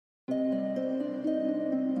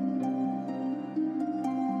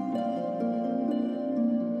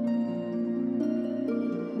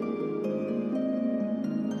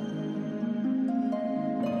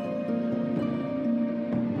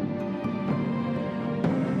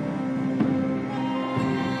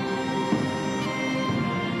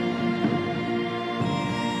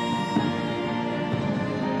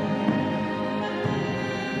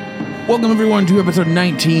Welcome everyone to episode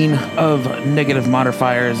 19 of Negative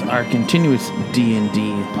Modifiers, our continuous D&D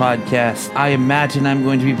podcast. I imagine I'm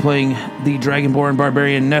going to be playing the Dragonborn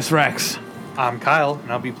Barbarian Nesrax. I'm Kyle,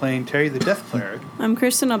 and I'll be playing Terry the Death Cleric. I'm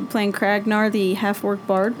Kristen. I'll be playing Kragnar, the half-orc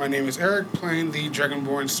bard. My name is Eric, playing the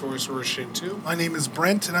Dragonborn Sorcerer Shintu. My name is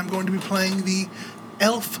Brent, and I'm going to be playing the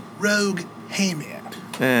Elf Rogue Hamir.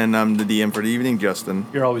 And I'm the DM for the evening, Justin.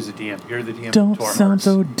 You're always the DM. You're the DM. Don't to our sound hearts.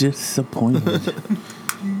 so disappointed.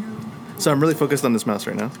 So I'm really focused on this mouse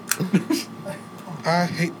right now. I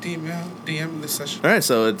hate DM this session. All right,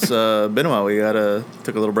 so it's been a while. We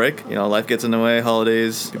took a little break. You know, life gets in the way,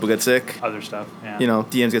 holidays, people get sick. Other stuff. Yeah. You know,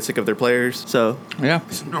 DMs get sick of their players. So Yeah.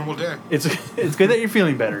 It's a normal day. It's good that you're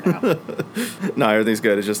feeling better now. no, everything's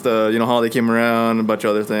good. It's just holiday came around, a bunch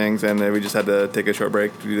of other things, and then we just had to take a short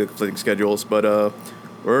break to do the conflicting schedules. But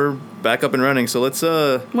we're back up and running. So let's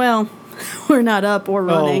Well, we're not up or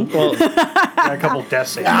running. well. Got a couple death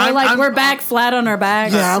saves. We're back flat on our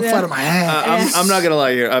backs. Yeah, I'm flat on my ass. I'm not gonna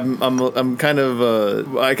lie here. I'm kind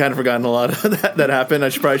of I kind of forgotten a lot of that happened. I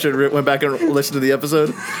should went back and listened to the episode,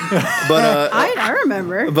 but I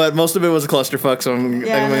remember. but most of it was a clusterfuck. So I'm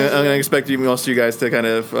gonna expect most of you guys to kind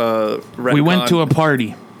of We went to a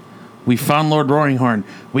party. We found Lord Roaringhorn.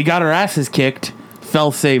 We got our asses kicked.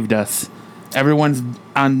 Fell saved us. Everyone's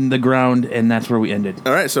on the ground, and that's where we ended.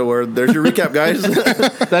 All right, so there's your recap, guys.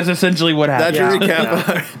 That's essentially what happened. That's your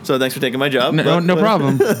recap. So thanks for taking my job. No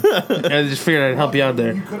problem. I just figured I'd help you out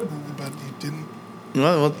there. You could have done it, but you didn't.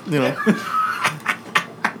 Well, you know.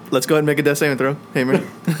 Let's go ahead and make a death saving throw. Hey, man.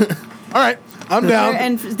 All right, I'm down.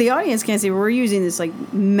 And the audience can't see, but we're using this like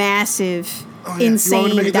massive, Oh, yeah. You want me to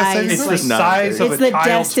insane make a death saving dice. It's throw? the Like, size of It's a the child's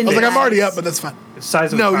destiny. I was like, I'm Yeah. already up, but that's fine. The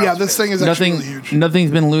size of No, a yeah, child's this face. thing is actually really huge.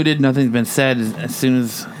 Nothing's been looted. Nothing's been said. As soon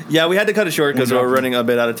as Yeah, we had to cut it short because we're running a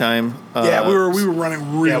bit out of time. Yeah, we were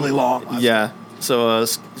running really long. Yeah. So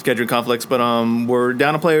scheduled conflicts, but we're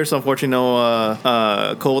down a player, so unfortunately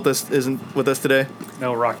no Cole isn't with us today.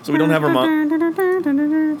 No rock. So we don't have our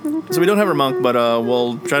monk. But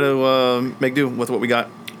we'll try to make do with what we got.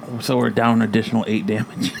 so we're down additional 8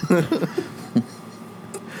 damage.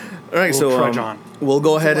 All right, We'll so trudge on. we'll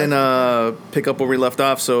go ahead and pick up where we left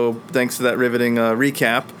off. So thanks to that riveting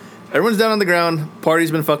recap, everyone's down on the ground. Party's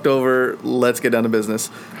been fucked over. Let's get down to business.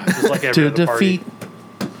 Just like every to other party. defeat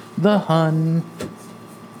the Hun.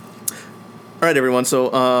 All right, everyone. So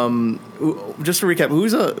just to recap,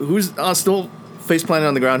 who's still face planted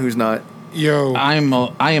on the ground? Who's not? Yo, I am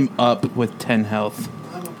up with 10 health.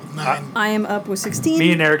 I'm up with 9. I am up with 16.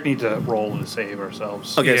 Me and Eric need to roll to save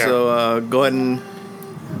ourselves. Okay, Yeah. so go ahead and.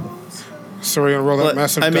 so we're gonna roll that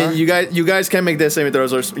massive I mean, die? you guys can make death saving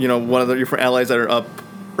throws, or one of your allies that are up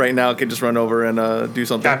right now can just run over and do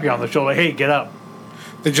something. Tap you on the shoulder. Hey, get up.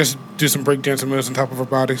 They just do some breakdancing moves on top of our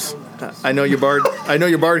bodies. I know your bard. I know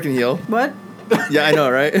your bard can heal. What? Yeah, I know,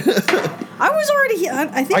 right? I was already here.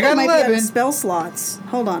 I think I got I might be out 11. of spell slots.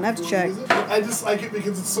 Hold on, I have to check. I just like it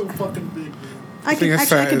because it's so fucking big, man. I can it's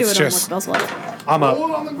actually I can do it's it on more just- spell slots. I'm up. Roll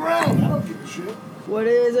it on the ground. I don't give a shit. What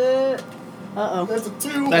is it? Uh oh. That's a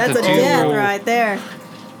 2. That's That's a a 2. death right there.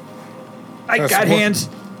 I That's got one. hands.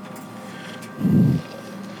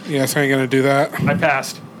 Yes, I ain't gonna do that. I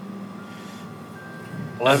passed.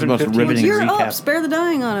 That's the 11, most 15. riveting You're recap. up. Spare the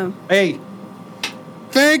dying on him. Hey,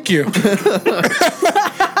 Thank you.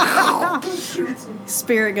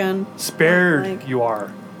 Spirit gun. spared Like- you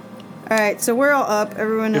are. All right, so we're all up.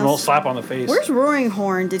 Everyone Give him a else. slap on the face. Where's Roaring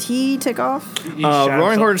Horn? Did he take off? He shot Roaring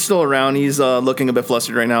himself. Horde's still around. He's looking a bit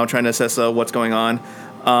flustered right now, trying to assess what's going on.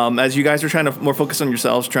 As you guys are trying to more focus on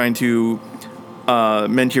yourselves, trying to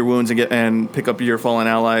mend your wounds and pick up your fallen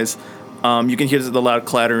allies, you can hear the loud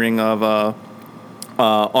clattering of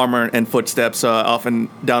armor and footsteps off and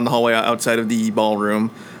down the hallway outside of the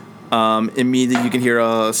ballroom. Immediately, you can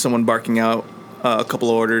hear someone barking out a couple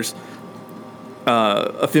of orders.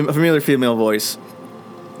 A familiar female voice.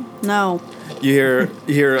 No. You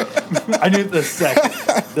hear. I knew the second.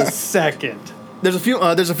 The second. There's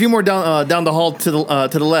a few more down the hall to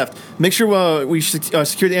the left. Make sure we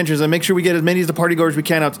secure the entrance and make sure we get as many of the partygoers we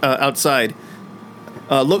can outside.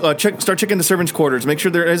 Start checking the servants' quarters. Make sure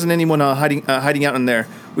there isn't anyone hiding out in there.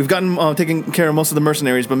 We've taken care of most of the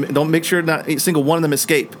mercenaries, but don't make sure not a single one of them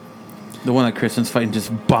escape. The one that Kristen's fighting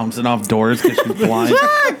just bouncing off doors because she's blind.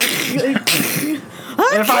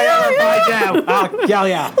 If I ever find out, I'll kill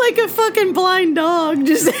ya. Like a fucking blind dog,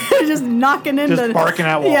 just knocking into, Just barking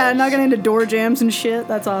at walls. Yeah, knocking into door jams and shit.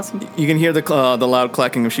 That's awesome. You can hear the loud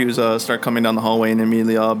clacking of shoes start coming down the hallway, and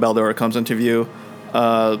immediately Baldora comes into view.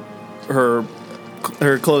 Her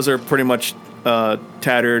clothes are pretty much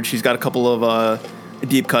tattered. She's got a couple of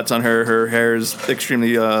deep cuts on her. Her hair is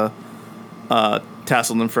extremely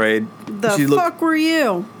tasseled and frayed. The She fuck were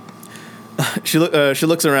you? She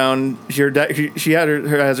looks around. She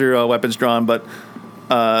has her weapons drawn, but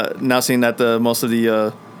now seeing that most of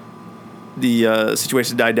the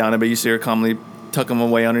situation died down a bit, you see her calmly tuck them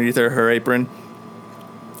away underneath her apron.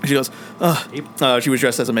 She goes, she was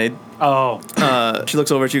dressed as a maid. Oh. She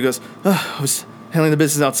looks over at you and goes, I was handling the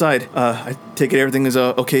business outside. I take it everything is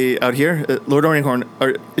okay out here. Lord Orninghorn,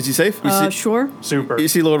 is he safe? Sure. Super. You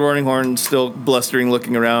see Lord Orninghorn still blustering,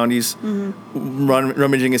 looking around. He's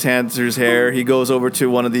rummaging his hands through his hair. He goes over to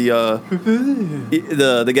one of the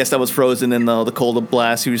guest that was frozen in the cold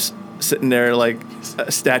blast, who's sitting there like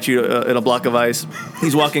a statue in a block of ice.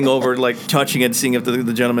 He's walking over, like touching it, seeing if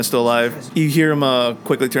the gentleman's still alive. You hear him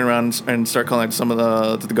quickly turn around and start calling out to some of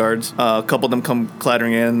the guards. A couple of them come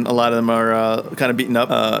clattering in. A lot of them are kind of beaten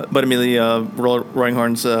up. But immediately,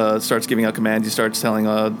 Roaringhorn starts giving out commands. He starts telling,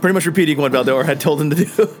 pretty much repeating what Baldor had told him to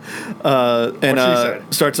do, and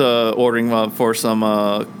starts ordering for some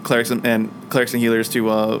clerics and healers to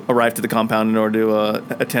arrive to the compound in order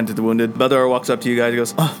to attend to the wounded. Baldor walks up to you guys and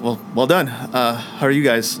goes, "Oh, well done. How are you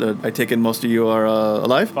guys? I take it most of you are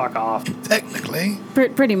alive?" Fuck off. Technically.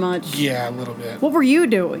 Pretty much. Yeah, a little bit. What were you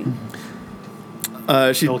doing?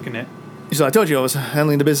 Milking it. So I told you I was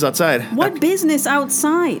handling the business outside. What business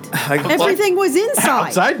outside? Everything was inside.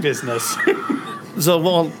 Outside business.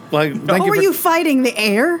 So, thank What were you fighting? The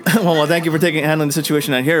air? well, thank you for handling the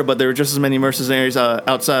situation out here. But there were just as many mercenaries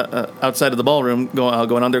outside of the ballroom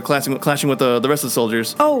going on there, clashing with the rest of the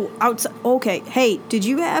soldiers. Oh, outside. Okay. Hey, did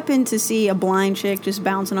you happen to see a blind chick just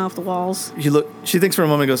bouncing off the walls? She thinks for a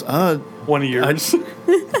moment and goes, One of yours.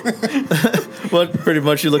 well, pretty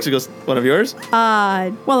much she looks and goes, "One of yours?"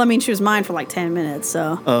 Well, I mean, she was mine for like 10 minutes,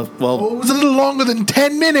 so. Oh, it was a little longer than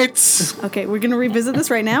 10 minutes. Okay, we're going to revisit this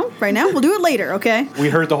right now. We'll do it later, okay? We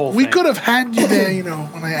heard the whole We thing. could have had you there,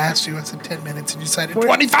 when I asked you, I said 10 minutes, and you decided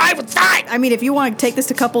 25 was fine. I mean, if you want to take this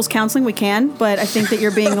to couples counseling, we can, but I think that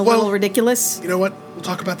you're being a little ridiculous. You know what? We'll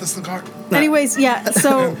talk about this in the car. Anyways, yeah,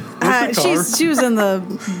 so she was in the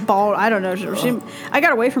ball. I don't know. I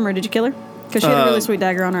got away from her. Did you kill her? Because she had a really sweet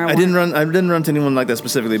dagger on her. I didn't run to anyone like that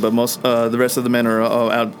specifically, but most the rest of the men are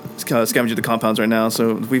out scavenging the compounds right now.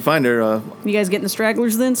 So if we find her, you guys getting the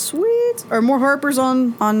stragglers then? Sweet. Are more Harpers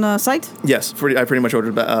on site? yes, I pretty much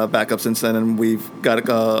ordered backup since then, and we've got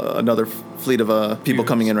another fleet of people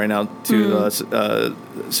coming in right now to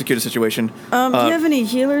secure the situation. Do you have any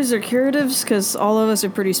healers or curatives? Because all of us are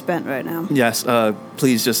pretty spent right now. Yes,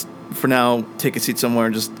 please just. For now, take a seat somewhere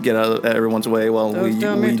and just get out of everyone's way while we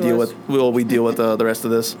deal with the rest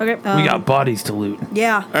of this. Okay. We got bodies to loot.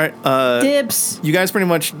 Yeah. All right. Dibs. You guys pretty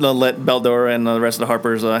much let Baldor and the rest of the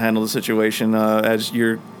Harpers handle the situation as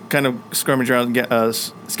you're kind of skirmishing around,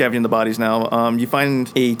 scavenging the bodies now. You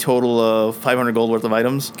find a total of 500 gold worth of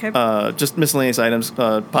items. Okay. Just miscellaneous items,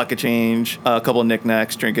 pocket change, a couple of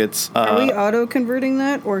knicknacks, trinkets. Are we auto-converting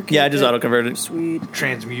that? Or Yeah, I just auto-converted. Sweet.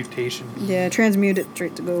 Transmutation. Yeah, transmute it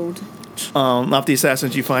straight to gold. Off the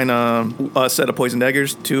assassins, you find a set of poison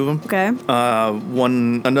daggers, 2 of them. Okay.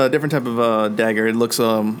 One, another different type of dagger. It looks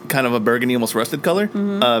kind of a burgundy, almost rusted color.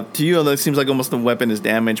 To you, it seems like almost the weapon is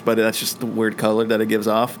damaged, but that's just the weird color that it gives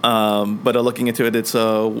off. But looking into it, it's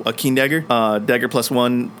a keen dagger. Dagger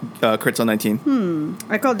 +1, crits on 19.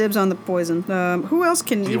 I call dibs on the poison. Who else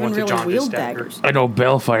can you even want the really jaundice wield dagger? daggers? I know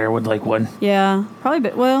Balefire would like one. Yeah,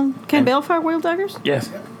 probably. Can Balefire wield daggers?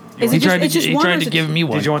 Yes. Is He it tried just to one or give is it- me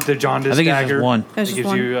one. Did you want the jaundice I think it's dagger? just one. It's It just gives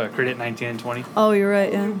one. you credit 19 and 20. Oh, you're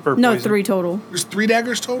right. Yeah. For No, poison. 3 total. There's 3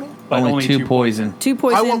 daggers total? But Only 2 poison. 2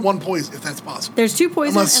 poison. I want 1 poison, if that's possible. There's 2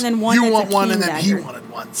 poison Unless and then 1 you that's want a 1 keen and then dagger. he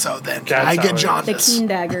wanted 1. So then That's I how get it is. The jaundice. keen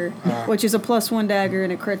dagger, which is a +1 dagger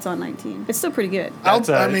and it crits on 19. It's still pretty good. I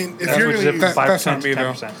That's mean, if that's you're what going to zip use from that's 5% not me, to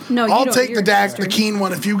though. 10%. No, you I'll don't. take You're the a bastard. keen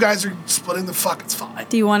one. If you guys are splitting the fuck, it's fine.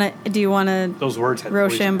 Do you want to Those words had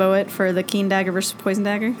Rochambeau it for the keen dagger versus poison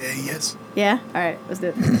dagger? Yeah, yes. Yeah. All right, let's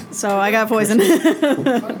do it. So I got poison.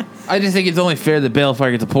 I just think it's only fair that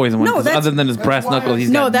Balefire gets a poison one. No, 'cause that's- other than his brass knuckle, he's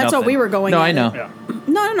No, got that's what nothing. we were going No, at. I know. Yeah.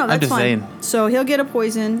 No, that's just fine. saying. So he'll get a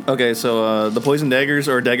poison. Okay, so the poison daggers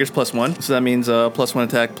are daggers +1, so that means +1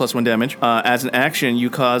 attack, +1 damage. As an action, you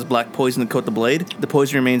cause black poison to coat the blade. The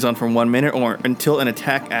poison remains on for 1 minute or until an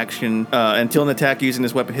attack using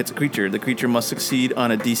this weapon hits a creature. The creature must succeed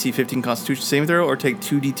on a DC 15 Constitution saving throw or take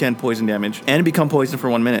 2d10 poison damage and become poisoned for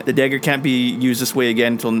 1 minute. The dagger can't be used this way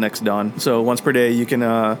again until next dawn. So once per day, you can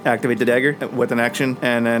activate the dagger with an action,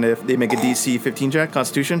 and then if they make a DC 15 check,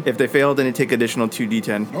 Constitution, if they fail, then they take additional 2d10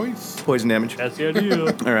 Nice. poison damage. That's the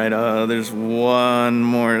idea. All right, there's one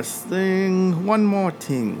more thing. One more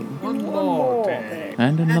thing.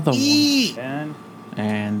 And another one. E. And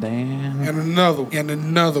And then... And another one. And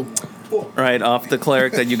another one. Right off the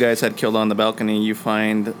cleric that you guys had killed on the balcony, you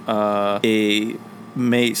find a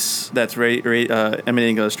mace that's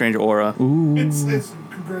emanating a strange aura. It's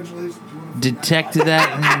congratulations. Detect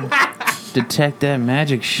that. Detect that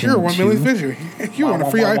magic shit. You're 1 million fisher. You want a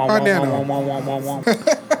free iPod Nano?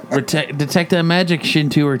 Detect that magic,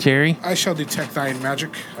 Shintu or Terry. I shall detect thy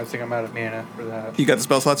magic. I think I'm out of mana for that. You got the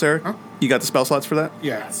spell slots, Eric? Huh? You got the spell slots for that?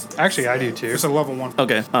 Yes. Actually, I do too. It's a level 1.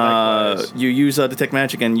 Okay. Likewise. You use detect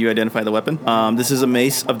magic and you identify the weapon. This is a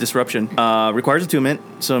mace of disruption. Requires attunement,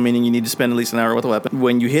 so meaning you need to spend at least an hour with the weapon.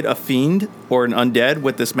 When you hit a fiend or an undead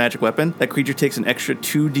with this magic weapon, that creature takes an extra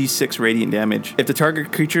 2d6 radiant damage. If the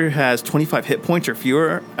target creature has 25 hit points or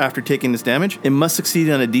fewer after taking this damage, it must succeed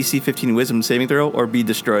on a DC 15 Wisdom saving throw or be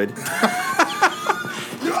destroyed.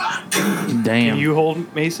 Damn. Can you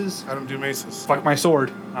hold maces? I don't do maces. Fuck my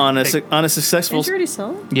sword. On a successful Did you already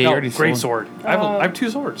sell it? Yeah, you No, already great sold. sword. I have 2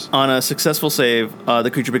 swords. On a successful save, the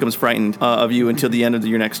creature becomes frightened of you until the end of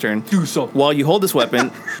your next turn. Do so. While you hold this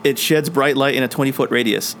weapon, it sheds bright light in a 20-foot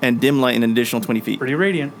radius and dim light in an additional 20 feet. Pretty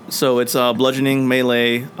radiant. So it's bludgeoning,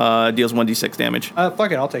 melee, deals 1d6 damage.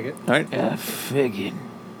 Fuck it, I'll take it. All right. Yeah, figured.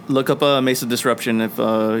 Look up Mace of Disruption if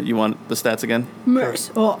you want the stats again.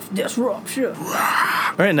 Mercy of disruption.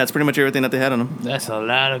 All right, and that's pretty much everything that they had on them. That's a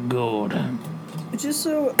lot of gold. Just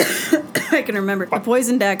so I can remember, the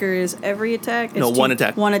poison dagger is every attack. No, one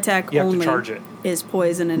attack. One attack You have to only. charge it. Is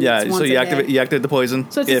poison and Yeah, it's so once you a day. activate the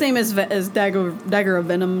poison. So it's the same as dagger of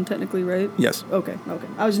venom, technically, right? Yes, Okay.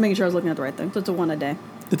 I was just making sure I was looking at the right thing. So it's a 1 a day.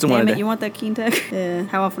 it's a Damn one a it, day. you want that keen tech? Yeah.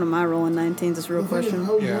 How often am I rolling 19s? Is a real question.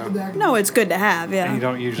 Yeah. No, it's good to have. And you Yeah.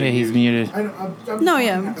 don't usually Yeah, he's use muted. No,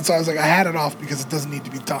 yeah. So I was like, I had it off because it doesn't need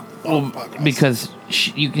to be talked on the podcast. Because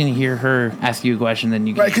you can hear her ask you a question, then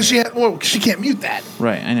you can. Right, because she can't mute that.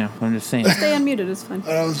 Right, I know. I'm just saying. Stay unmuted. It's fine.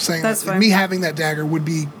 I was saying That's that fine. me having that dagger would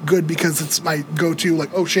be good because it's my go-to.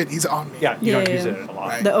 Like, oh shit, he's on me. Yeah, you don't Yeah, use yeah. it a lot.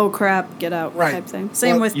 Right. The oh crap, get out Right. type thing.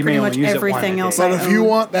 Same Well, with you may pretty only much use it everything one a else. day. I But if you own.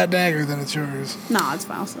 want that dagger, then it's yours. Nah, it's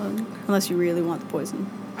fine. So, unless you really want the poison.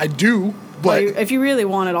 I do, Well, but if you really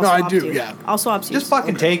want it, I'll No, I swap do, you. yeah. I'll swap you. Just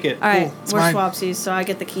fucking take it. All right, Cool, it's we're mine. swapsies, so I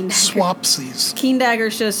get the keen dagger. swapsies. Keen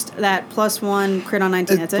dagger's just that +1 crit on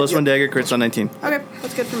 19. That's it. Plus one dagger, crits on 19. Okay,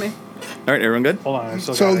 that's good for me. All right, everyone good? Hold on, I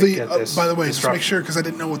still So gotta the get this. by the way, just to make disruption. sure because I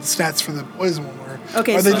didn't know what the stats for the poison one were.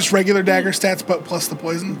 Okay, Are they so- just regular dagger stats, but plus the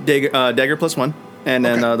poison? Dagger plus one, and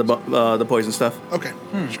then Okay. the poison stuff. Okay,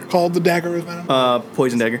 sure. Called the dagger of venom.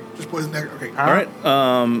 Poison dagger. Just poison dagger. Okay. All right.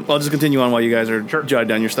 I'll just continue on while you guys are jotting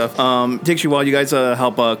down your stuff. Takes you a while. You guys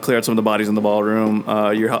help clear out some of the bodies in the ballroom.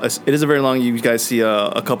 It is a very long. You guys see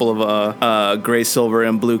a couple of gray, silver,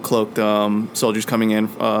 and blue cloaked soldiers coming in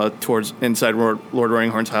towards inside Lord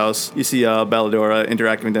Roaringhorn's house. You see Balladora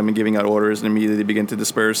interacting with them and giving out orders, and immediately they begin to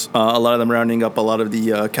disperse. A lot of them rounding up a lot of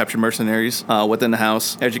the captured mercenaries within the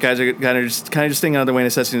house. As you guys are kind of just staying out of the way and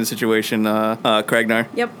assessing the situation, Kragnar.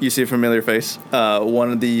 Yep. You see a familiar face.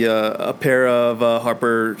 One of the a pair of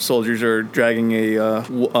Harper soldiers are dragging a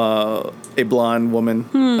blonde woman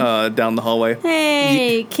down the hallway.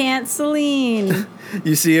 Hey, canceling.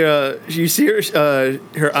 You see her.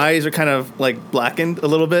 Her eyes are kind of like blackened a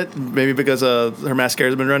little bit, maybe because her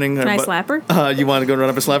mascara's been running. Can I slap her? You want to go run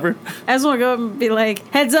up and slap her? I just want to go up and be like,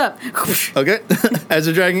 heads up. Okay. As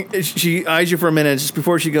they're dragging, she eyes you for a minute. Just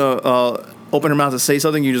before she go open her mouth to say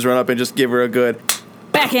something, you just run up and just give her a good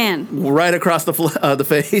Backhand. right across the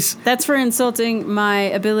face. That's for insulting my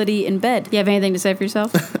ability in bed. You have anything to say for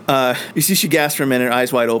yourself? You see she gasps for a minute,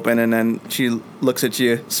 eyes wide open, and then she looks at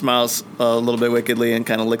you, smiles a little bit wickedly, and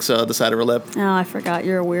kind of licks the side of her lip. Oh, I forgot.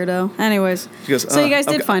 You're a weirdo. Anyways. She goes, So you guys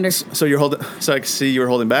did okay. find her. So you're holding. So I can see you were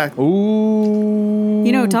holding back. Ooh.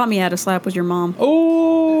 You know who taught me how to slap was your mom.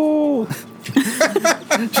 Ooh.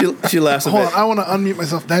 She laughs a Hold bit. on, I want to unmute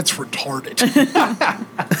myself. That's retarded.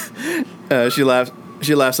 She laughs.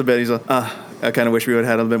 She laughs a bit. He's like, I kind of wish we would have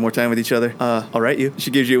had a little bit more time with each other. All right, you. She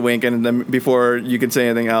gives you a wink, and then before you can say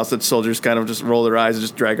anything else, the soldiers kind of just roll their eyes and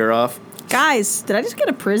just drag her off. Guys, did I just get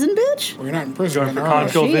a prison bitch? Well, you're not in prison. Going for right now.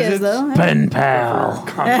 conjugal She visits. is, though. Pen pal.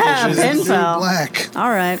 Yeah, pen pal. Black. All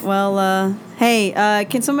right. Well, hey,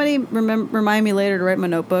 can somebody remind me later to write my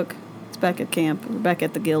notebook? It's back at camp. We're back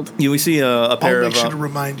at the guild. We see a pair I'll of. make sure to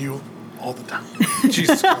remind you all the time.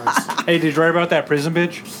 Jesus Christ. Hey, did you write about that prison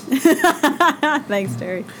bitch? Thanks,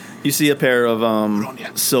 Terry. You see a pair of on ya.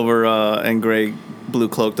 silver and gray, blue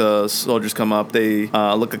cloaked soldiers come up. They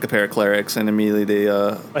look like a pair of clerics, and immediately they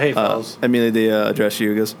Hey, fellas. address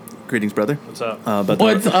you. He goes, "Greetings, brother." What's up?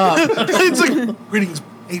 What's up? It's like, greetings,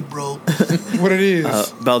 hey, bro. What it is.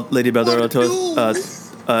 Lady Baldoro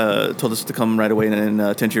What told us to come right away and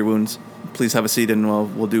tend to your wounds. Please have a seat, and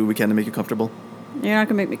we'll do what we can to make you comfortable. You're not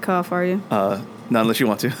gonna make me cough, are you? Not unless you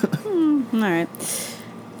want to. All right.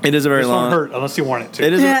 It is a very This long. won't hurt unless you want it to.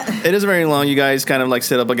 It is. Yeah. It is very long. You guys kind of like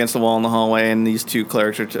sit up against the wall in the hallway, and these two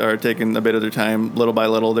clerics are taking a bit of their time, little by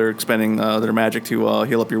little. They're expending their magic to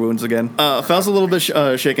heal up your wounds again. Fal's a little bit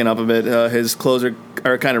shaken up a bit. His clothes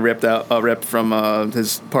are kind of ripped from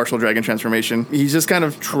his partial dragon transformation. He's just kind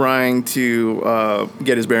of trying to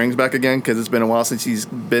get his bearings back again because it's been a while since he's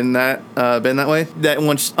been that way. That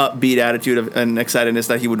once upbeat attitude and excitedness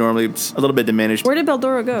that he would normally a little bit diminished. Where did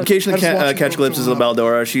Beldora go? Occasionally I just watched catch it glimpses of go up.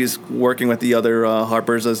 Baldora. She's working with the other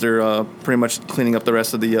Harpers as they're pretty much cleaning up the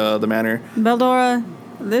rest of the manor. Beldora,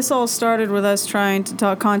 this all started with us trying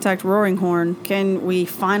to contact Roaring Horn. Can we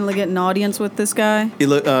finally get an audience with this guy? She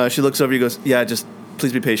looks over you and goes, yeah, just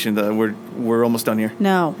please be patient. We're almost done here.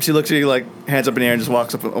 No. She looks at you like hands up in the air and just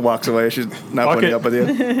walks away. She's not Fuck putting it. up with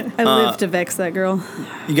you. I live to vex that girl.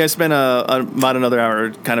 You guys spend about another hour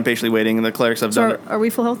kind of patiently waiting, and the clerics have So done it. are we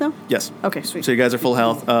full health now? Yes. Okay, sweet. So you guys are full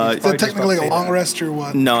health. Is that just technically about a to say long that. rest or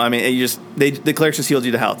what? No, I mean the clerics just healed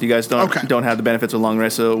you to health. You guys don't have the benefits of long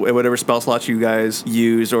rest. So whatever spell slots you guys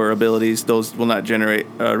use or abilities, those will not regenerate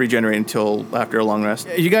until after a long rest.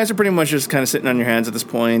 You guys are pretty much just kind of sitting on your hands at this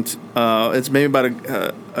point. It's maybe about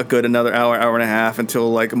a good another hour and a half until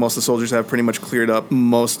like most of the soldiers have pretty much cleared up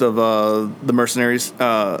most of the mercenaries.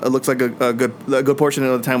 It looks like a good portion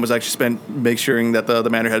of the time was actually spent making sure that the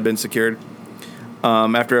manor had been secured.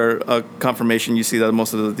 After a confirmation, you see that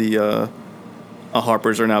most of the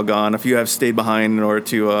Harpers are now gone. A few have stayed behind in order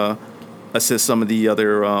to assist some of the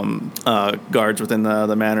other guards within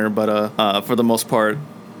the manor, but for the most part,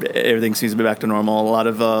 everything seems to be back to normal. A lot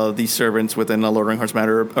of the servants within Lord Ringhorn's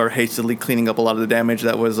manor are hastily cleaning up a lot of the damage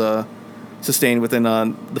that was sustained within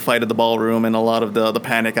the fight at the ballroom and a lot of the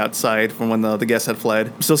panic outside from when the guests had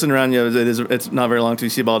fled. Still sitting around, it's not very long till you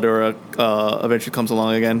see Baldora eventually comes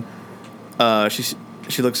along again.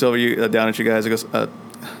 She looks over you down at you guys and goes,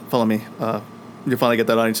 follow me. You'll finally get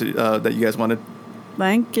that audience that you guys wanted.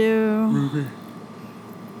 Thank you.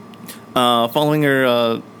 Following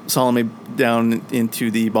her solemnly down into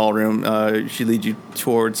the ballroom, she leads you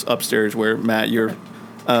towards upstairs where Matt,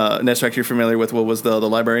 Nesrax, you're familiar with what was the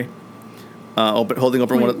library. Holding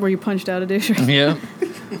open one of Were you punched out, edition? Yeah.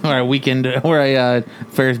 Or a weekend where I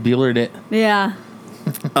Ferris Bueller'd it. Yeah.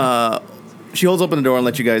 She holds open the door and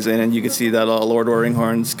lets you guys in, and you can see that Lord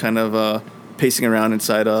Ringhorn's kind of pacing around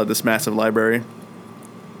inside this massive library.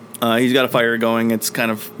 He's got a fire going. It's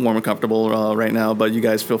kind of warm and comfortable right now, but you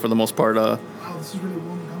guys feel for the most part. Wow, this is really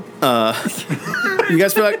warm and You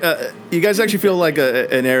guys feel like you guys actually feel like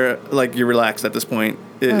an air like you're relaxed at this point.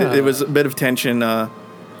 It was a bit of tension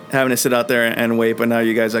having to sit out there and wait, but now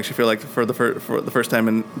you guys actually feel like for the first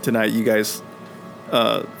time tonight, you guys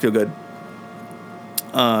feel good.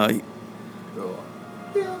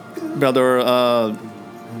 Baldor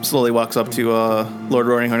slowly walks up to Lord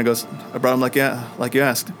Roaringhorn and goes, "I brought him like you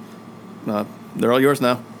asked. They're all yours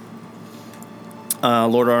now."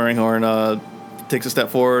 Lord Roaringhorn takes a step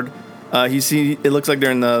forward. It looks like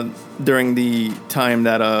during the time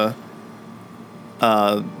that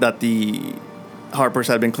that the Harpers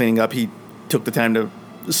had been cleaning up, he took the time to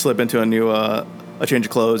slip into a change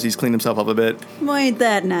of clothes. He's cleaned himself up a bit. Well, ain't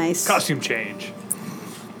that nice? Costume change.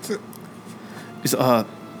 He's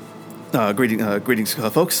greetings,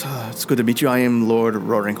 folks. It's good to meet you. I am Lord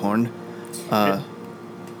Roaringhorn.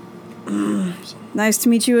 Nice to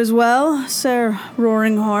meet you as well, Sir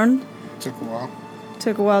Roaring Horn. Took a while.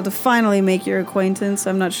 Took a while to finally make your acquaintance.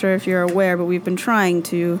 I'm not sure if you're aware, but we've been trying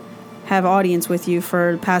to have audience with you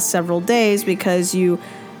for the past several days because you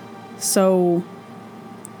so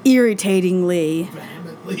irritatingly,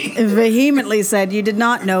 vehemently said you did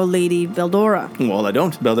not know Lady Beldora. Well, I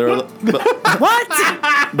don't. Baldor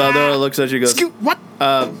What? looks at you and goes, What?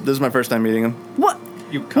 this is my first time meeting him. What?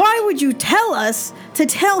 Why would you tell us to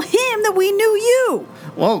tell him that we knew you?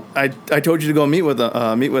 Well, I told you to go meet with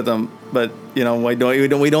them, but you know we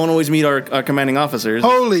don't always meet our commanding officers.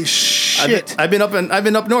 Holy shit. I've been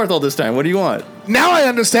up north all this time. What do you want? Now I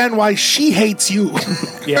understand why she hates you.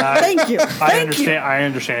 Yeah. Thank you. I Thank you. understand. I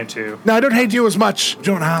understand too. No, I don't hate you as much.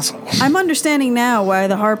 You're an asshole. I'm understanding now why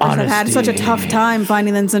the Harpers have had such a Honesty. tough time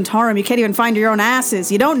finding the Zentarum. You can't even find your own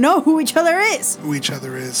asses. You don't know who each other is. Who each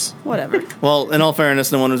other is. Whatever. Well, in all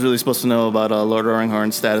fairness, no one was really supposed to know about Lord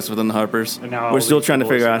Roaringhorn's status within the Harpers. And now all We're still these trying to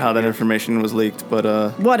figure boys out how that know. information was leaked, but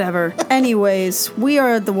Whatever. Anyways, we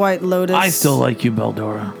are at the White Lotus. I still like you,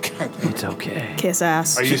 Beldora. It's okay. Kiss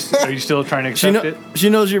ass. Are you still trying to accept it? she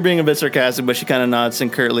knows you're being a bit sarcastic, but she kind of nods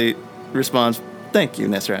and curtly responds, "Thank you,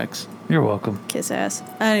 Nesrax." You're welcome. Kiss ass.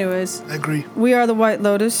 Anyways, I agree. we are the White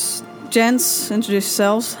Lotus. Gents, introduce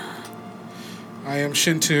yourselves. I am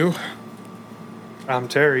Shintu. I'm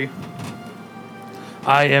Terry.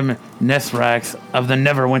 I am Nesrax of the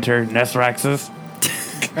Neverwinter Nesraxes.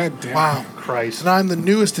 God damn. Wow. Christ. And I'm the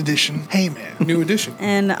newest edition. Hey, man. New edition.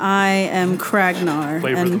 And I am Kragnar.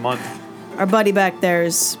 Flavor of the And month. our buddy back there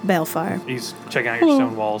is Balefire. He's checking out your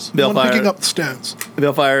stone walls. One picking Balefire, up the stones.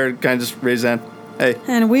 Balefire kind of just raised his hand. Hey,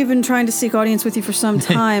 And we've been trying to seek audience with you for some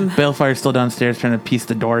time. Balefire's still downstairs trying to piece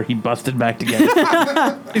the door he busted back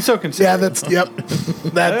together. He's so Yeah, considerate. yep.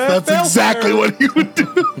 That's exactly what he would do.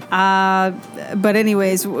 But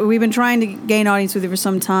anyways, we've been trying to gain audience with you for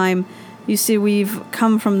some time. You see, we've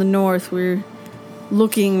come from the north. We're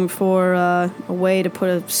looking for a way to put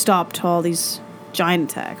a stop to all these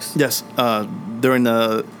giant attacks. yes. During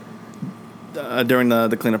the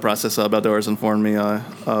cleanup process, Baldora's informed me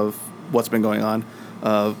of what's been going on.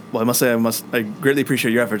 Well, I must say, I greatly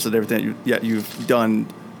appreciate your efforts and everything you've done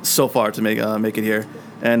so far to make it here.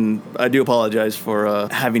 And I do apologize for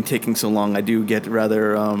having taken so long. I do get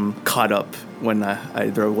rather caught up when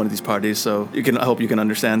I throw one of these parties, so I hope you can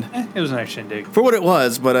understand. It was a nice shindig. For what it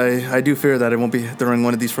was, but I do fear that I won't be throwing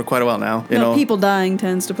one of these for quite a while now. You know, People dying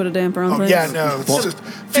tends to put a damper on Oh, things. yeah, no. It's just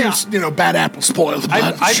feels, bad apple spoiled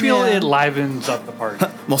bunch. I feel Yeah. it livens up the party.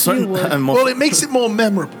 most certain. would. Well, it makes it more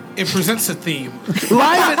memorable. It presents a theme.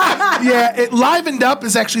 It livened up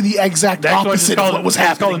is actually the exact That's opposite of what was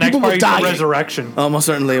happening. The next People were party, the dying. resurrection. Most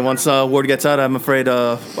certainly. Once word gets out, I'm afraid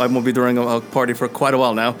I won't be throwing a party for quite a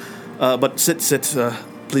while now. But sit.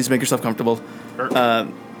 Please make yourself comfortable.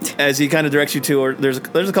 As he kind of directs you to, or there's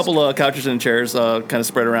a couple couches and chairs kind of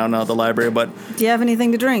spread around the library. But Do you have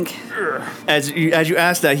anything to drink? as you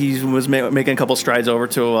asked that, he was making a couple strides over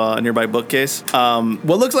to a nearby bookcase.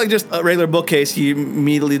 What looks like just a regular bookcase, he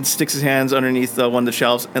immediately sticks his hands underneath one of the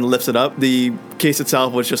shelves and lifts it up. The case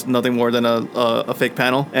itself was just nothing more than a fake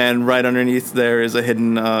panel, and right underneath there is a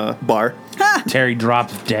hidden bar. Terry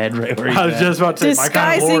drops dead right where he's I was at. just about to say, my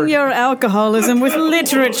kind of Disguising lord. your alcoholism with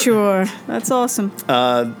literature. That's awesome.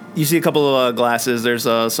 You see a couple of glasses. There's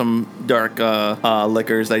some dark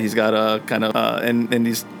liquors that he's got kind of in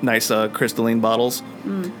these nice crystalline bottles.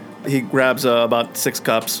 He grabs about 6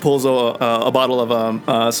 cups, pulls a bottle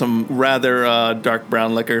of some rather dark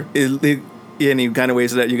brown liquor. And he kind of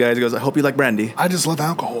waves it at you guys. He goes, "I hope you like brandy." I just love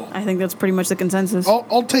alcohol. I think that's pretty much the consensus.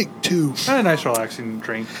 I'll take 2. A nice relaxing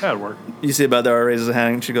drink. That'd work. You see about Dara raises a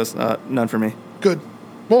hand. She goes, "None for me." Good.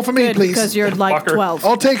 More for me, Good, please. because you're like Fucker. 12.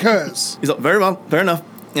 I'll take hers. He's like, "Very well, fair enough."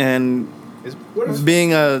 And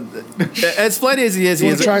being as flighty as he is, You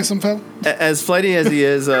want to try some, fella? As flighty as he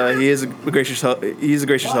is a gracious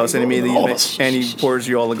host, and he pours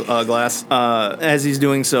you all a glass. As he's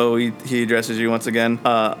doing so, he addresses you once again.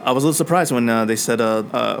 I was a little surprised when they said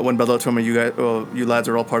when Bello told me you lads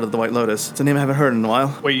are all part of the White Lotus. It's a name I haven't heard in a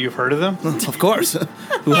while. Wait, you've heard of them? Of course,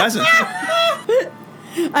 who hasn't?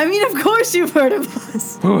 I mean, of course you've heard of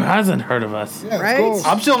us. Who hasn't heard of us? Yeah, Right? of course.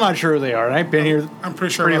 I'm still not sure who they are. And I've been here. I'm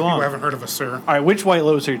pretty sure Pretty a lot of long. people haven't heard of us, sir. All right, which White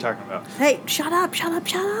Lotus are you talking about? Hey, shut up.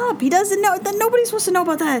 He doesn't know. Nobody's supposed to know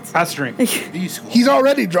about that. Pass the drink. These He's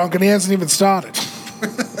already drunk and he hasn't even started.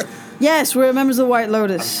 Yes, we're members of the White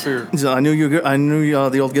Lotus. Fear. So I knew the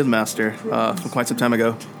old guildmaster from quite some time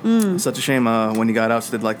ago. Such a shame when he got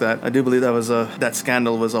ousted like that. I do believe that was that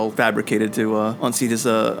scandal was all fabricated to unseat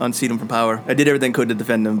him from power. I did everything I could to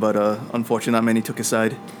defend him, but unfortunately, not many took his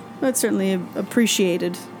side. That's certainly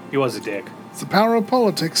appreciated. He was a dick. It's the power of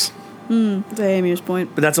politics. To Amir's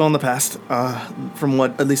point. But that's all in the past. From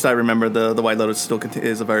what at least I remember, the White Lotus still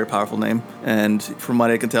is a very powerful name, and from what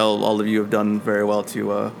I can tell, all of you have done very well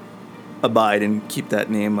to abide and keep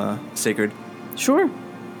that name sacred. Sure.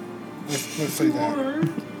 Let's say that.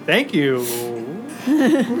 Thank you.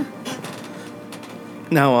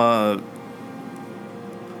 Now,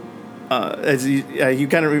 as he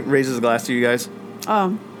kind of raises a glass to you guys,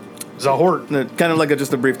 Oh, Zahort. kind of like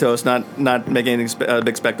just a brief toast, not making anything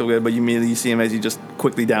big spectacle good, but you immediately see him as he just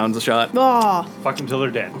quickly downs a shot. oh. Fuck them till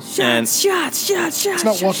they're dead. And- Shots. It's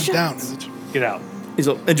not watered down, is it? Get out. He's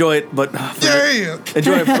like, enjoy it, but Yeah.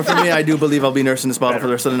 enjoy it. But for me, I do believe I'll be nursing this bottle for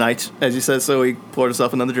the rest of the night. As he says, so he poured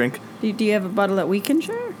himself another drink. Do you have a bottle that we can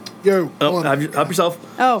share? Yo, Oh, hold on. help yourself.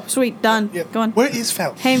 Oh, sweet. Done. Yeah. Go on. Where is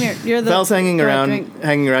Fel? Hey, Amir, you're the... Val's hanging go ahead, around.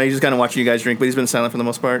 drink. He's just kind of watching you guys drink, but he's been silent for the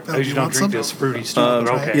most part. I usually you don't want drink some? this fruity stuff,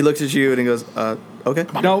 but okay. He looks at you and he goes, "Okay."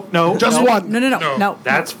 No. Just one. No.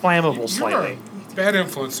 That's flammable You're slightly. a bad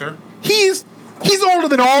influence, sir. He's older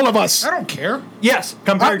than all of us. I don't care. Yes,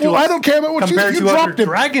 compared to Well, us. I don't care about what compared you to other dropped him.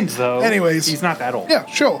 dragons, though. Anyways. he's not that old. Yeah,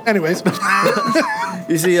 sure. Anyways,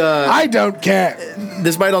 You see, I don't care.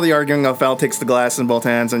 despite all the arguing, Val takes the glass in both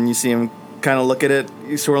hands, and you see him kind of look at it.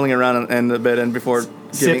 He's swirling around in the bed, and before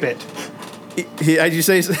Sip giving, it. As you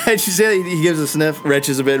say, he gives a sniff,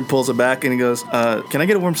 retches a bit, and pulls it back, and he goes, "Can I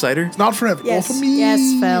get a warm cider?" It's not forever. All for me.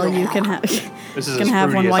 Yes, Fel, you can have. This is can as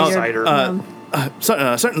have one fruity while as you're.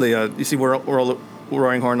 cider. Certainly. You see,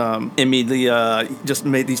 Roaring Horn immediately just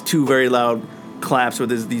made these two very loud claps with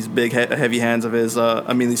these big heavy hands of his.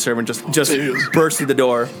 Immediately, servant just burst through the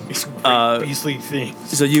door. These beastly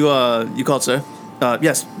things. So you called, sir?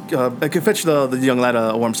 Yes. I could fetch the young lad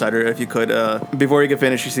a warm cider if you could. Before he could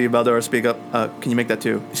finish, you see Baldora speak up. Can you make that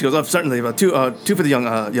two? She goes, certainly. About two for the young.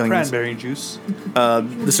 Cranberry juice.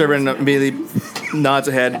 The servant immediately nods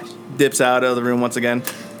ahead, dips out of the room once again,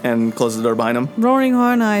 and closes the door behind him. Roaring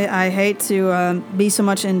Horn, I hate to be so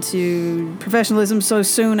much into professionalism so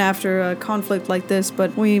soon after a conflict like this,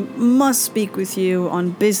 but we must speak with you on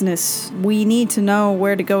business. We need to know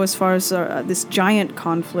where to go as far as this giant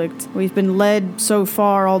conflict. We've been led so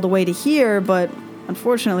far all the way to here, but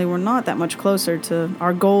unfortunately we're not that much closer to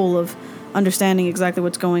our goal of understanding exactly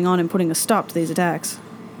what's going on and putting a stop to these attacks.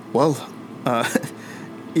 Well,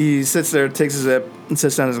 he sits there, takes a sip, and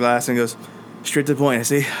sits down his glass and goes, straight to the point. I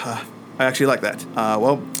see. I actually like that.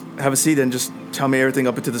 Well, have a seat and just tell me everything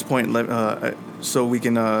up until this point, so we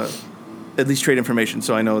can at least trade information,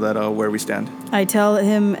 so I know that where we stand. I tell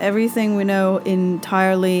him everything we know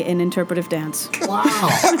entirely in interpretive dance. Wow.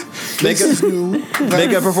 Make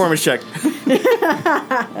a performance check.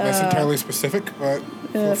 That's entirely specific, but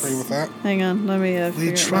feel free with that. Hang on, let me.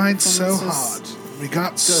 We tried so hard. We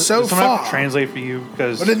got so Does someone have far. to translate for you?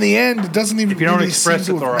 Because But in the end, it doesn't even if you don't really express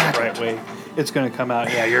seem it to the have right way, it's going to come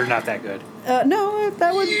out. Yeah, you're not that good. No,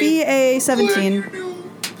 that would be a 17.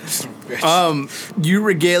 You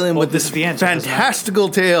regale him with this this is the end, so it doesn't fantastical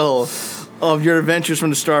tale of your adventures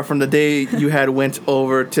from the start, from the day you had went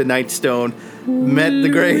over to Nightstone, met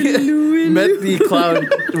the cloud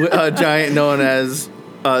giant known as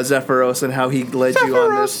Zephyros, and how he led you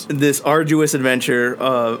on this arduous adventure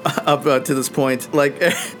up to this point. Like,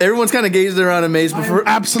 everyone's kind of gazed around amazed before.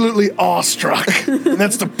 absolutely awestruck. And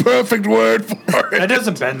that's the perfect word for it. That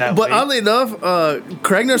doesn't bend that But way. oddly enough,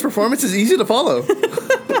 Kragnar's performance is easy to follow.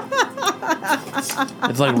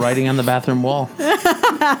 It's like writing on the bathroom wall.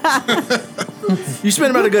 You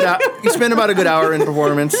spend about a good hour in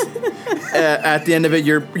performance. At the end of it,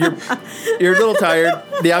 you're a little tired.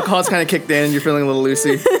 The alcohol's kind of kicked in, and you're feeling a little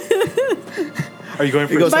loosey. Are you going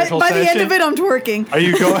for a goes- By special the session? end of it, I'm twerking. Are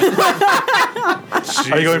you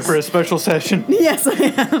going for a special session? Yes, I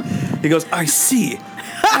am. He goes, I see.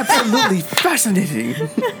 Absolutely fascinating.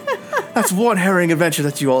 That's one harrowing adventure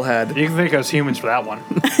that you all had. You can thank us humans for that one.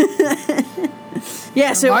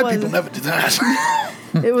 Yes, it My was. people never do that.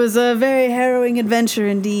 It was a very harrowing adventure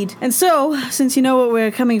indeed. And so, since you know what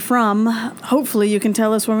we're coming from, hopefully you can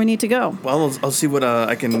tell us where we need to go. Well, I'll see what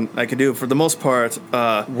I can do. For the most part,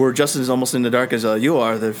 we're just as almost in the dark as you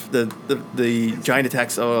are. The giant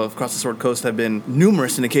attacks across the Sword Coast have been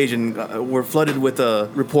numerous in occasion. We're flooded with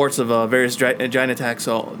reports of various giant attacks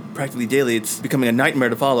practically daily. It's becoming a nightmare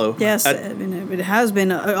to follow. Yes, I mean, it has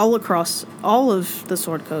been all across all of the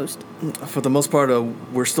Sword Coast. For the most part,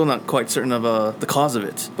 we're still not quite certain of the cause of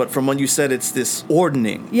it. But from what you said, it's this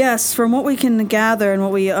ordening. Yes, from what we can gather and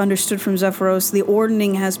what we understood from Zephyros, the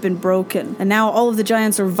ordening has been broken. And now all of the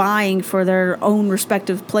giants are vying for their own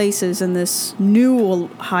respective places in this new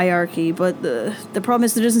hierarchy. But the problem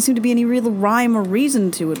is there doesn't seem to be any real rhyme or reason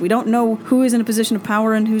to it. We don't know who is in a position of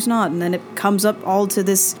power and who's not. And then it comes up all to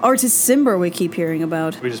this Artis Cimber we keep hearing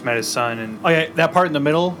about. We just met his son, and that part in the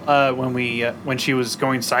middle when she was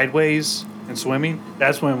going sideways and swimming,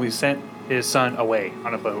 that's when we sent his son away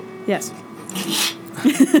on a boat. Yes.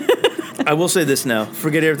 I will say this now.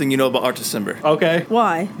 Forget everything you know about Artis Cimber. Okay.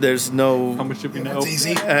 Why? There's no... How much did we know? It's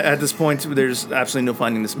easy. At this point, there's absolutely no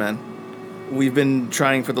finding this man. We've been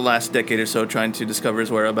trying for the last decade or so, trying to discover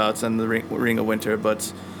his whereabouts and the Ring of Winter,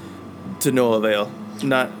 but to no avail.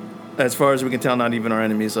 Not, as far as we can tell, not even our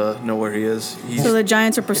enemies know where he is. So the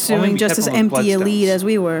giants are Only pursuing we just kept as them with empty a bloodstones. lead as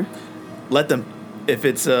we were. Let them. If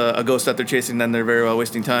it's a ghost that they're chasing, then they're very well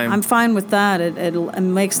wasting time. I'm fine with that. It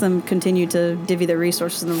makes them continue to divvy their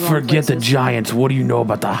resources in the wrong Forget the places. giants. What do you know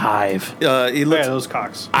about the hive? He Yeah, looks. those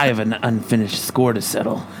cocks. I have an unfinished score to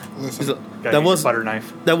settle. Listen, That was butter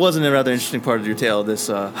knife. That wasn't a rather interesting part of your tale. This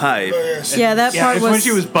hive. yes. Yeah, that Yeah, part it's was. when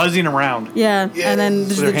she was buzzing around. Yeah, and then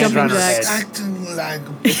there's With the her hands jumping around her jacks. head. Acting like.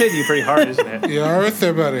 It's hitting you pretty hard, isn't it? You all right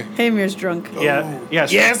there, buddy? Hamir's drunk. Yeah.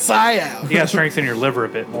 Yes, I am. You gotta strengthen your liver a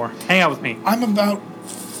bit more. Hang out with me. I'm about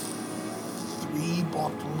 3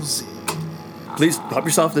 bottles in. Please help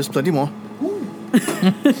yourself. There's plenty more.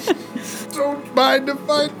 Don't mind if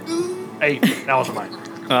I do. Hey, that was mine.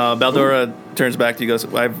 Baldora turns back to you, goes,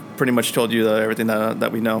 I've pretty much told you everything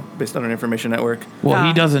that we know based on our information network. Well,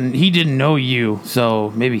 he didn't know you,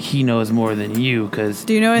 so maybe he knows more than you, because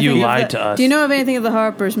Do you know anything you of lied to us. Do you know of anything of the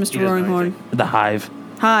Harpers, Mr. He doesn't know Roaringhorn? The Hive.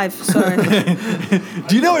 Hive, sorry.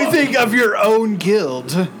 Do you know anything of your own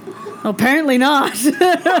guild? Apparently not.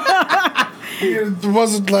 It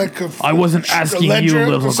wasn't like I wasn't asking you, ledger or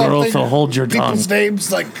little girl, something? so hold your tongue. People's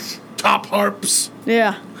names like Top Harps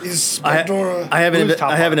Yeah. is I Pandora. haven't Who's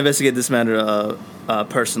top I haven't line? investigated this matter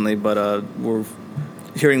personally, but we're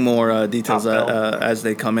hearing more details Top belt. as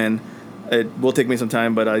they come in. It will take me some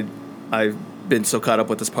time, but I've been so caught up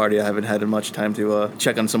with this party, I haven't had much time to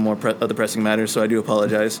check on some more other pressing matters. So I do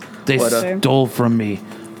apologize. They But, stole from me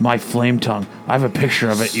my flame tongue. I have a picture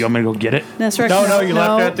of it. You want me to go get it? That's right. No, you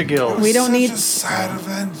left it at the guild. We don't Such need. a sad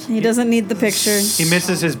event. He doesn't need the picture. He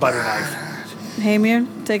misses his butter knife. Hamir,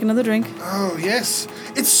 take another drink. Oh yes,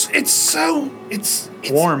 it's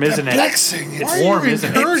Warm, isn't it? perplexing. It's Why are warm, you isn't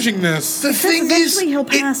it? encouraging this? The thing is, eventually he'll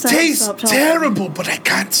pass it out and tastes stop talking. terrible, but I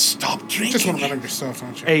can't stop drinking. Just want to it. run yourself,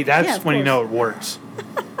 don't you? Hey, that's Yeah, of when you course. know it works.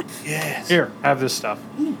 Yes. Here, have this stuff.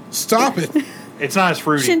 Stop it. It's not as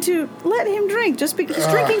fruity. Shintu, let him drink. Just because he's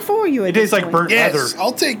drinking for you. It At tastes this like point. burnt Yes, leather.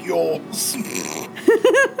 I'll take yours.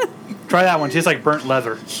 Try that one. It tastes like burnt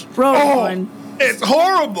leather. Roaringhorn. It's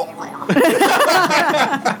horrible.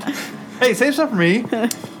 Hey, save some for me.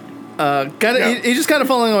 He's just kind of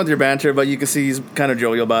following on with your banter, but you can see he's kind of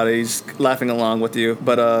jovial about it. He's laughing along with you.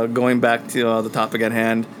 But going back to the topic at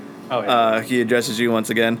hand, Oh, yeah. he addresses you once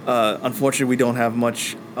again. Unfortunately, we don't have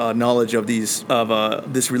much knowledge of this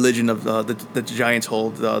religion of the giants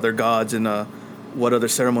hold, their gods, and what other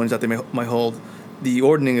ceremonies that they might hold. The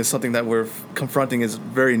ordning is something that we're confronting is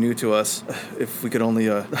very new to us. If we could only,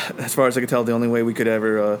 as far as I can tell, the only way we could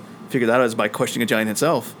ever figure that out is by questioning a giant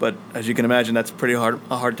himself. But as you can imagine, that's a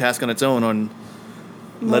hard task on its own,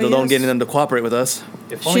 let alone yes. getting them to cooperate with us.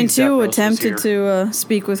 If only Zephyros Shintu was attempted here. to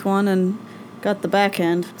speak with one and got the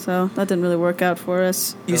backhand, so that didn't really work out for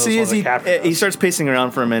us. You Those see, are as the he captors. starts pacing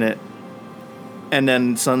around for a minute, and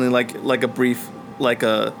then suddenly, like a brief,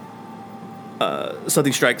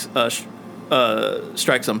 something strikes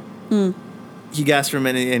him. He gasps for a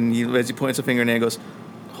minute, and as he points a finger in the air, goes,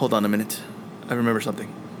 "Hold on a minute, I remember something."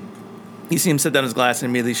 You see him set down his glass and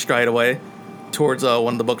immediately stride away towards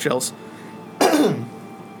one of the bookshelves.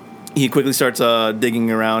 He quickly starts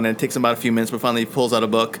digging around, and it takes him about a few minutes, but finally he pulls out a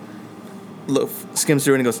book, skims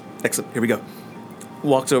through it, and goes, "Excellent, here we go."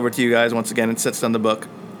 Walks over to you guys once again and sets down the book.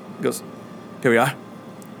 Goes, "Here we are.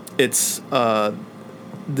 It's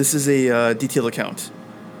this is a detailed account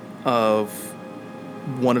of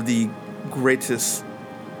one of the greatest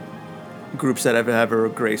groups that have ever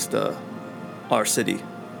graced our city.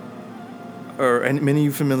 Are many of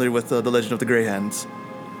you familiar with the legend of the Greyhands?"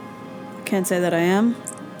 Can't say that I am.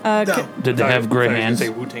 No. Did they have gray I was gonna hands? say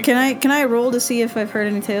Wu-Tang. Can I roll to see if I've heard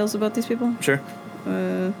any tales about these people? Sure.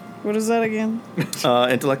 What is that again?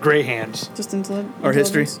 Intellect. Gray hands. Just intellect. Or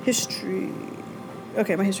history? History.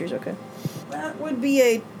 Okay, my history's okay. That would be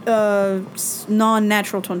a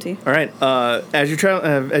non-natural 20. All right. As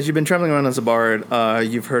you've been traveling around as a bard,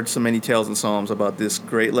 you've heard so many tales and psalms about this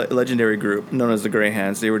great legendary group known as the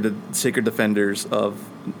Greyhands. They were the sacred defenders of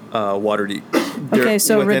Waterdeep. Okay,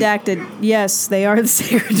 so Within- redacted. Yes, they are the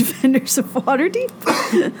sacred defenders of Waterdeep.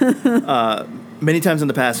 Many times in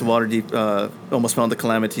the past, Waterdeep almost fell into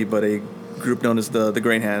calamity, but a group known as the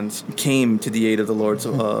Greyhands came to the aid of the lords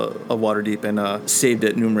of Waterdeep and saved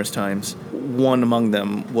it numerous times. One among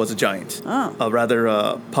them was a giant, a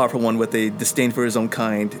rather powerful one with a disdain for his own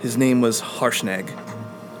kind. His name was Harshnag.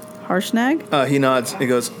 Harshnag? He nods. He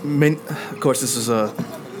goes, of course, this is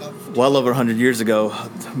well over 100 years ago.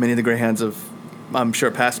 Many of the Greyhands have, I'm sure,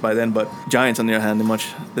 passed by then, but giants, on the other hand,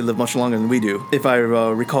 they live much longer than we do. If I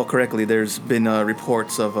recall correctly, there's been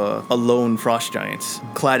reports of a lone frost giant,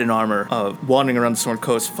 clad in armor, wandering around the Storm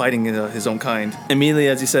Coast, fighting his own kind. Immediately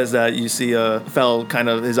as he says that, you see Fel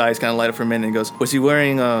his eyes kind of light up for a minute and goes, "Was he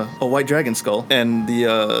wearing a white dragon skull?" And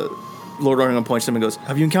the Lord Orringham points to him and goes,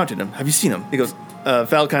 "Have you encountered him? Have you seen him?" He goes,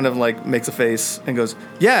 Fel kind of makes a face and goes,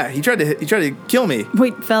 "Yeah, he tried to kill me.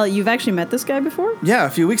 Wait, Fel, you've actually met this guy before? Yeah, a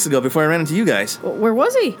few weeks ago before I ran into you guys. Where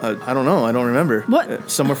was he? I don't know. I don't remember.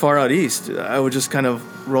 What? Somewhere far out east. I was just kind of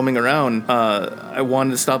roaming around. I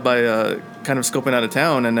wanted to stop by kind of scoping out of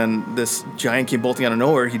town, and then this giant came bolting out of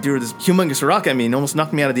nowhere. He threw this humongous rock at me and almost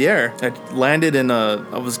knocked me out of the air. I landed, and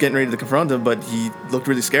I was getting ready to confront him, but he looked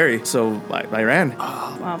really scary, so I ran.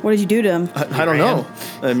 Wow. What did you do to him? I don't know.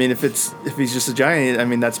 I mean, if he's just a giant, I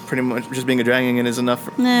mean, that's pretty much just being a dragon and is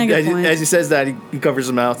enough. Nah, good point. As he says that, he covers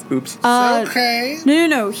his mouth. Oops. Okay.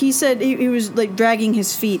 No. He said he was dragging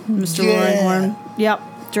his feet, Mr. Yeah. Roaringhorn. Yep.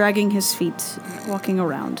 dragging his feet, walking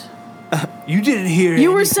around. You didn't hear.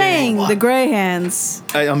 You were anything. saying the gray hands.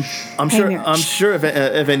 I'm sure. Hamir. I'm sure if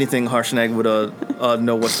anything, Harshnag would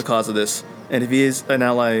know what's the cause of this. And if he is an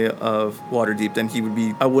ally of Waterdeep, then he would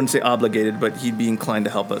be, I wouldn't say obligated, but he'd be inclined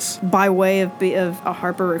to help us. By way of a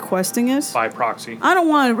Harper requesting it? by proxy. I don't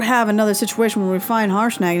want to have another situation where we find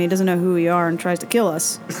Harshnag and he doesn't know who we are and tries to kill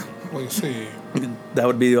us. Well, you see, That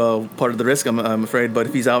would be part of the risk, I'm afraid. But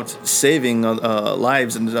if he's out saving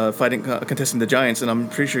lives and fighting, contesting the giants, then I'm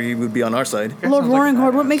pretty sure he would be on our side. Lord sounds like Roaring a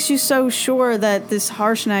Horde, what badass. makes you so sure that this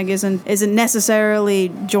Harshnag isn't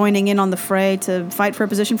necessarily joining in on the fray to fight for a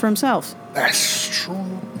position for himself? That's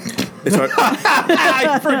true. It's hard.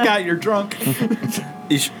 I forgot you're drunk.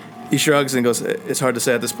 He shrugs and goes, "It's hard to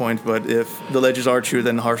say at this point, but if the legends are true,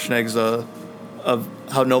 then Harshnag's of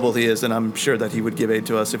how noble he is, then I'm sure that he would give aid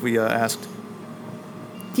to us if we asked."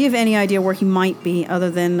 Do you have any idea where he might be other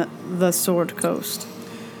than the Sword Coast?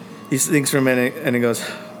 He thinks for a minute and he goes,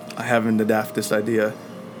 "I haven't the daftest idea.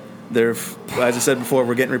 As I said before,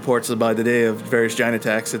 we're getting reports by the day of various giant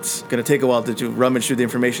attacks. It's going to take a while to rummage through the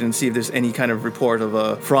information and see if there's any kind of report of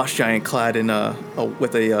a frost giant clad in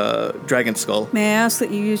with a dragon skull." May I ask that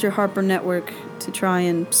you use your Harper network to try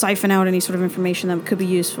and siphon out any sort of information that could be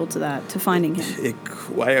useful to finding him?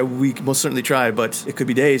 We can most certainly try, but it could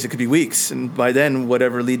be days, it could be weeks, and by then,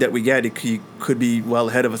 whatever lead that we get, he could be well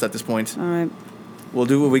ahead of us at this point. All right. We'll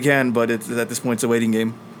do what we can, but at this point, it's a waiting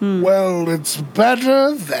game. Well, it's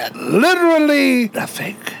better than literally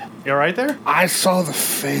nothing. You all right there? I saw the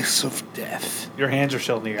face of death, Your hands are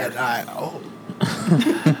still in the and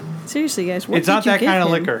air. Seriously, guys, what It's did not you that give kind of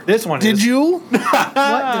him? liquor. This one Did is. you? What did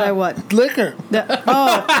I what? Liquor.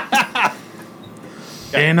 Oh,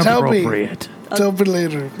 Inappropriate. Tell me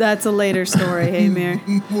later. that's a later story, Hamir.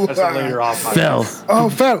 That's a later off. Vel, Oh,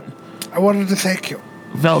 Fel, I wanted to thank you.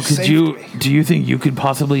 Vel, Saved me. do you think you could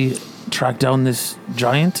possibly track down this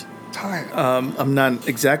giant? Time. I'm not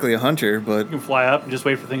exactly a hunter, but You can fly up and just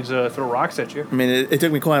wait for things to throw rocks at you. I mean, it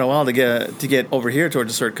took me quite a while to get over here towards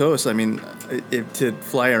the Sword Coast. I mean, to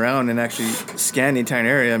fly around and actually scan the entire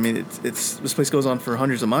area. I mean, it's this place goes on for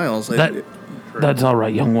hundreds of miles. That's all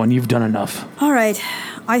right, young one. You've done enough. All right.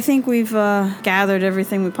 I think we've gathered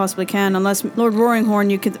everything we possibly can, unless Lord Roaringhorn,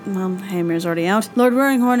 you could... Well, Hamir's already out. Lord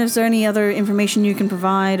Roaringhorn, is there any other information you can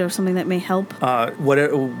provide or something that may help?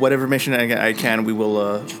 Whatever information I can, we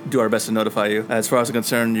will do our best to notify you. As far as I'm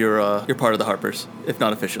concerned, you're part of the Harpers, if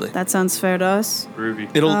not officially. That sounds fair to us.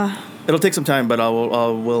 Groovy. It'll take some time, but I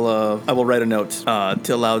will write a note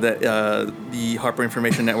to allow that the Harper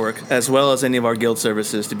Information Network, as well as any of our guild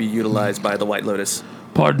services, to be utilized by the White Lotus.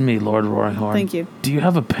 Pardon me, Lord Roaringhorn. Thank you. Do you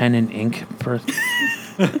have a pen and ink?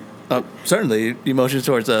 Certainly, he motions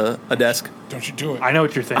towards a desk. don't you do it. I know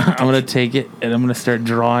what you're thinking. I'm going to take it, and I'm going to start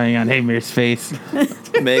drawing on Hamir's face.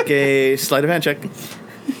 Make a sleight of hand check.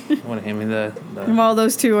 I want to hand me the While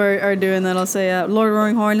those two are doing that, I'll say, Lord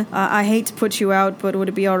Roaringhorn, I hate to put you out, but would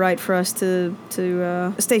it be all right for us to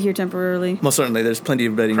stay here temporarily? Most certainly, there's plenty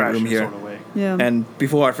of bedding Crash room this here. sort of way. Yeah. And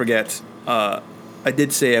before I forget, I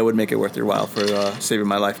did say I would make it worth your while for saving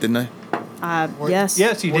my life, didn't Yes.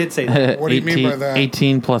 Yes, you did say that. What do you mean by that?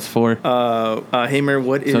 18 plus 4. I? Hamer,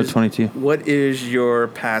 what So is 22. What is your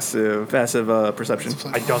passive perception?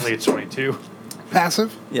 I don't think it's 22.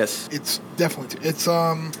 Passive. Yes. It's definitely. It's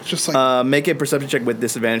just like Make a perception check with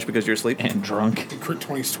disadvantage because you're asleep. And drunk. crit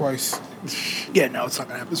 20s twice. Yeah, no, it's not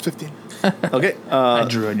gonna happen. It's 15. Okay. I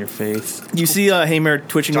drew on your face. You see Hamer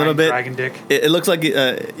twitching a little Giant bit. dragon dick. It looks like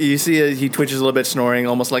you see he twitches a little bit, snoring,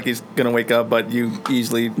 almost like he's gonna wake up, but you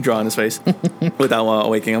easily draw on his face without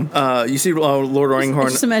waking him. You see Lord I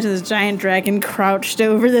Roaringhorn. just imagine this giant dragon crouched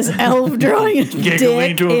over this elf drawing a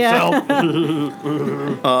Giggling dick. to Yeah.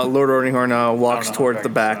 himself. Lord Roaringhorn walks know how towards the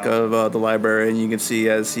dragons back sound. of the library, and you can see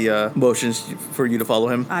as he motions for you to follow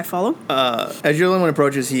him. I follow. As your little one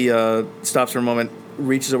approaches, he stops for a moment,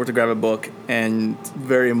 reaches over to grab a book, and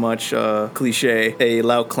very much cliche, a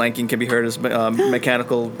loud clanking can be heard as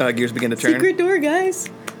mechanical gears begin to turn. Secret door, guys.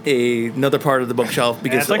 Another part of the bookshelf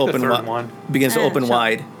begins it's to like the open third one. begins to open sure.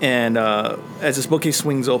 wide, and as this bookcase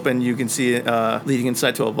swings open, you can see it leading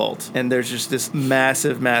inside to a vault, and there's just this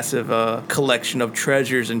massive collection of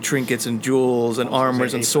treasures and trinkets and jewels and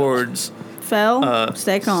armors and swords. Fel,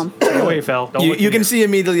 stay calm. Stay away, Fel. Don't look You in can here. see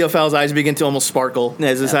immediately Fel's eyes begin to almost sparkle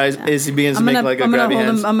as his eyes as he begins to make like a grabby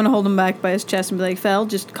hands. I'm gonna hold him back by his chest and be like, Fel,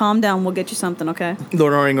 just calm down. We'll get you something, okay?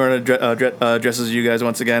 Lord Oringorn addresses you guys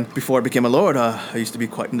once again. Before I became a lord, I used to be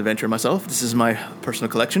quite an adventurer myself. This is my personal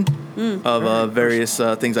collection of various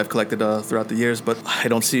things I've collected throughout the years, but I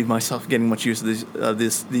don't see myself getting much use of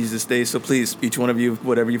these days. So please, each one of you,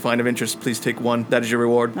 whatever you find of interest, please take one. That is your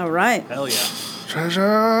reward. All right. Hell yeah.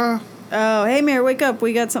 Treasure. Oh, hey, Mayor, wake up.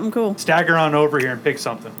 We got something cool. Stagger on over here and pick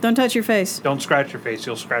something. Don't touch your face. Don't scratch your face.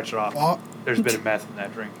 You'll scratch it off. What? There's a bit of meth in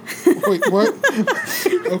that drink. Wait, what?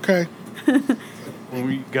 Okay. When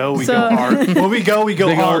we go, we So- go hard. When we go Big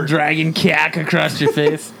old hard. dragon cack across your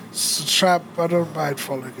face. It's a trap. I don't mind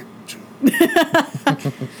following it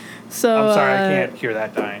too. So, I'm sorry, I can't hear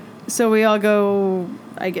that dying. So we all go.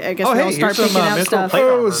 I guess we all start here's picking some, out mithril stuff. plate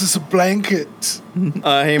Oh, armor. is this a blanket?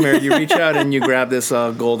 Hey, Mary, you reach out and you grab this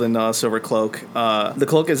golden silver cloak. The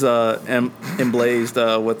cloak is emblazed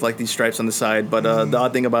with like these stripes on the side, but the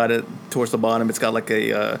odd thing about it, towards the bottom, it's got like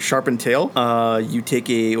a sharpened tail. You take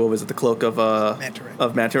the cloak of Manta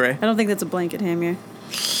ray. Manta ray. I don't think that's a blanket, Hamir.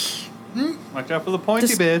 Watch out for the pointy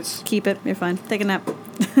Just- bits. Keep it. You're fine. Take a nap.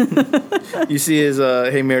 You see his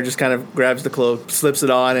Hamir just kind of grabs the cloak, slips it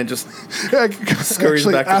on, and just Scurries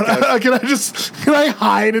back to the couch. can I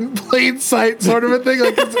hide in plain sight, sort of a thing,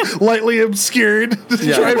 like it's lightly obscured? Just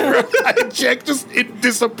Yeah. try for a check, just it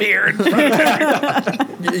disappeared.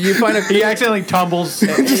 you find a He accidentally tumbles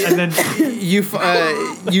and then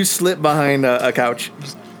you slip behind a couch,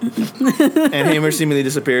 and Hamir seemingly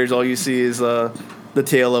disappears. All you see is the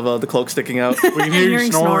tail of the cloak sticking out. we can hear you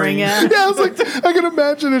Hearing snoring. Yeah. Yeah, I was like, I can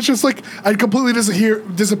imagine it's just like I'd completely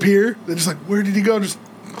disappear. They're just like, where did he go? Just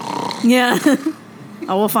Yeah.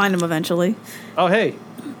 Oh, we'll find him eventually. Oh, hey.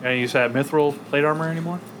 Can you use that mithril plate armor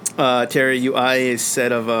anymore? Terry, you eye a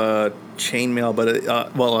set of chainmail, but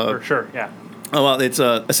For sure, yeah. oh well, it's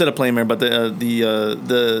a set of plain armor, but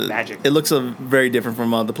the Magic. It looks very different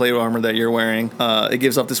from the plate armor that you're wearing. It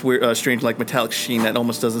gives off this weird, strange, like metallic sheen that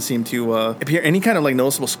almost doesn't seem to appear any kind of like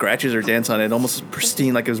noticeable scratches or dents on it. Almost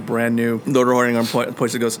pristine, like it was brand new. Lord Horningarm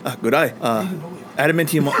points and goes, "Good eye,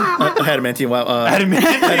 adamantium, adamantium, wow,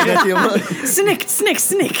 adamantium." Snick.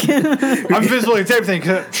 I'm visually it's everything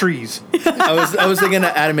except trees. I was thinking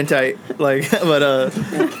adamantite, like, but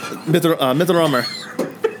mithril armor.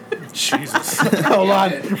 Jesus. Hold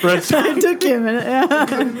on. Redstone. It took you a minute. Yeah.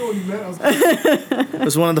 It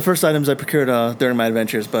was one of the first items I procured during my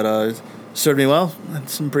adventures, but it served me well.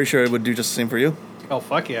 I'm pretty sure it would do just the same for you. Oh,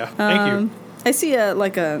 fuck yeah. Thank you. I see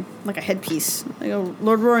like a headpiece. I go,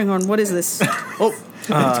 Lord Roaringhorn, what is this? Oh, It's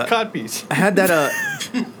a codpiece. I had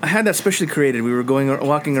that specially created. We were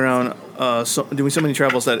walking around, doing so many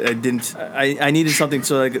travels that I needed something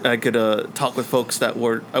so I could talk with folks that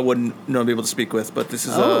I wouldn't be able to speak with. But this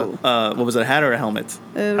is what was it, a hat or a helmet?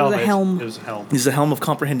 It was a helm. It was a helm. This is a helm of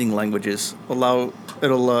comprehending languages.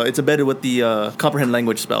 It's embedded with the comprehend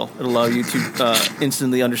language spell. It'll allow you to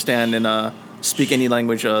instantly understand and speak any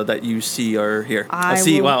language that you see or hear. Hear. I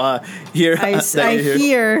that you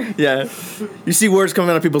hear. Yeah, you see words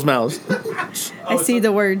coming out of people's mouths. I see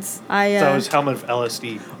the words. So it was helmet of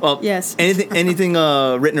LSD. Well, Yes. anything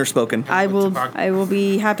written or spoken. I will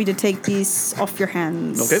be happy to take these off your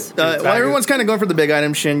hands. Okay. While everyone's kind of going for the big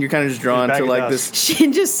item, Shin, you're kind of just drawn Bag to of like dust. this.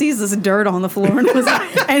 She just sees this dirt on the floor and was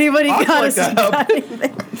like, anybody got like us? that up.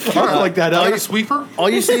 Like that. Like a sweeper? All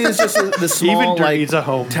you see is just this small, Even dirt like needs a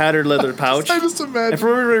home. tattered leather pouch. I just imagine. And for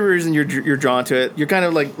whatever reason, you're drawn to it. You're kind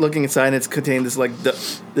of like looking inside, and it's contained this like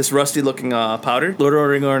this rusty looking powder. Lord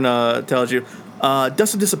Oringorn tells you,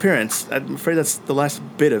 dust of disappearance. I'm afraid that's the last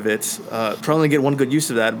bit of it. Probably get one good use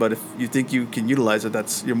of that, but if you think you can utilize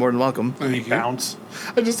it, you're more than welcome. Thank you. Bounce.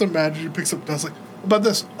 I just imagine he picks up dust like, what about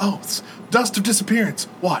this? Oh, it's dust of disappearance.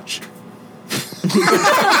 Watch.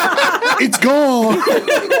 It's gone.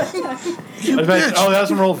 Oh, that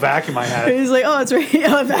was an old vacuum I had. He's like, oh, it's right here.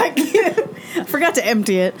 Oh, vacuum. I forgot to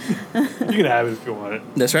empty it. You can have it if you want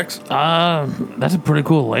it. This Rex? That's a pretty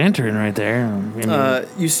cool lantern right there. I mean,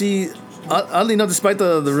 You see, oddly enough, despite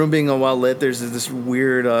the room being well lit, there's this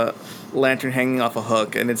weird lantern hanging off a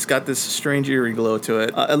hook, and it's got this strange eerie glow to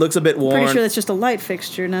it. It looks a bit worn. Pretty sure that's just a light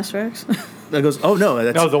fixture, Nesrex. It goes, oh no,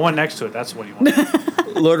 that's No, the one next to it. That's what you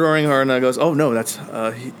want. Lord Roaringhorn goes, oh no, that's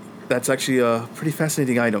actually a pretty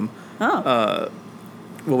fascinating item. Oh.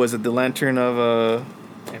 What was it? The lantern of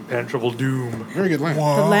Impenetrable doom. Very good lamp. The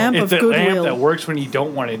lamp It's of a lamp that goodwill. works when you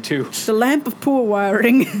don't want it to. The lamp of poor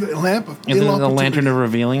wiring. The lamp of is it the inopportunity. lantern of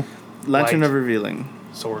revealing? lantern Light. of revealing.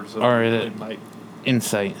 Swords of Or is it- midnight.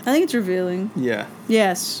 Insight. I think it's revealing. Yeah.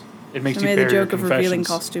 Yes. It makes I you made the bury your joke of revealing confessions.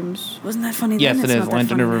 costumes. Wasn't that funny? Yes, then? it It's is. not that Lantern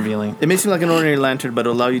funny of now. revealing. It may seem like an ordinary lantern, but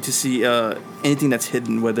it'll allow you to see anything that's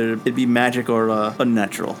hidden, whether it be magic or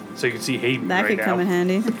unnatural. So you can see Hayden That right could now. come in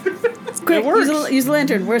handy. Quick, works. use the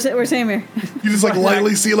lantern. Where's Hamir? You just like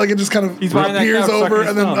lightly see like it just kind of He's behind that appears couch over sucking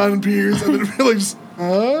and then his thumb. unappears and then really just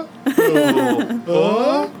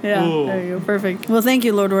Yeah, Ooh. there you go. Perfect. Well, thank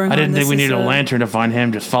you, Lord Warren. I didn't think we needed a lantern to find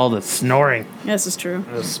him. Just follow the snoring This is true.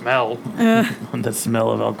 The smell. and the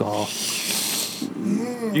smell of alcohol.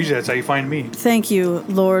 Usually that's how you find me. Thank you,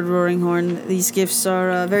 Lord Roaringhorn. These gifts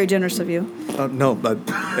are very generous of you. No,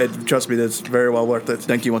 trust me, that's very well worth it.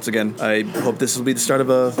 Thank you once again. I hope this will be the start of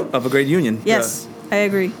a great union. Yes, I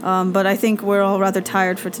agree. But I think we're all rather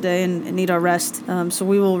tired for today and need our rest. So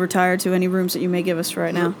we will retire to any rooms that you may give us for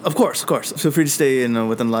right now. Of course. Feel free to stay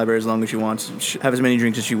within the library as long as you want. Have as many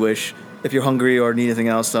drinks as you wish. If you're hungry or need anything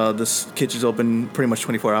else, this kitchen's open pretty much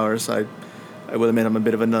 24 hours. I will admit I'm a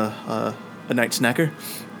bit of a night snacker.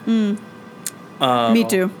 Me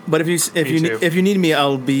too. But Me too. if you need me,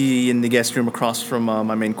 I'll be in the guest room across from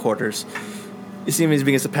my main quarters. You see him, he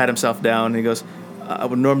begins to pat himself down, and he goes, I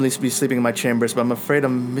would normally be sleeping in my chambers, but I'm afraid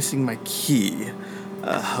I'm missing my key.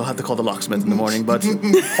 I'll have to call the locksmith in the morning, but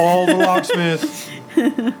All the locksmith.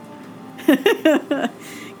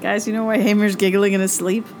 Guys, you know why Hamer's giggling in his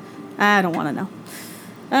sleep? I don't want to know.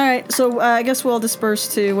 All right, so I guess we'll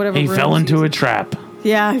disperse to whatever He rooms fell into he's- a trap.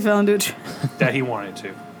 Yeah, he fell into a trap. That he wanted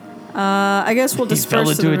to. I guess we'll He disperse fell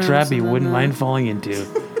to into the a rooms trap he and then, wouldn't mind falling into.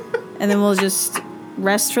 And then we'll just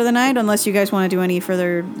rest for the night, unless you guys want to do any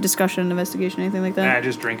further discussion, investigation, anything like that. Nah,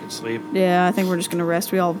 just drink and sleep. Yeah, I think we're just going to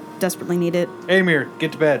rest. We all desperately need it. Amir,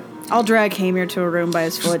 get to bed. I'll drag Hamir to a room by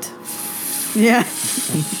his foot. Yeah.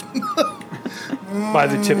 By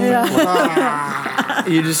the tip of the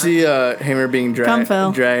foot. you just see Hamer being Come,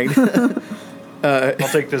 Fel. dragged. I'll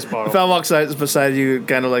take this bottle. Fel walks beside you,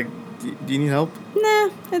 kind of like, do you need help? Nah,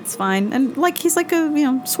 it's fine. And he's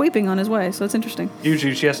sweeping on his way, so it's interesting.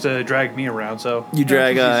 Usually she has to drag me around, so You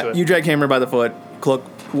drag she's used to it. you drag Hamer by the foot, cloak,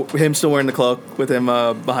 him still wearing the cloak with him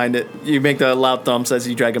behind it. You make the loud thumps as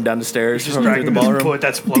you drag him down the stairs just through dragging the the ballroom. foot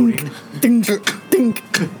that's floating. Dink, dink.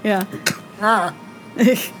 Yeah.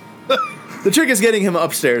 The trick is getting him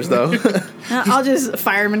upstairs, though. I'll just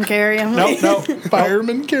fireman carry him. No,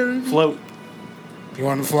 fireman carry. float. You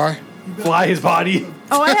want to fly? Fly his body.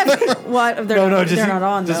 Oh, I have. What? They're, No, they're not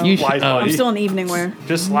on just though. You fly his should- oh, body. I'm still in evening wear.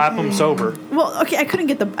 Just slap him sober. Well, okay, I couldn't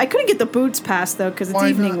get the boots passed though because it's Why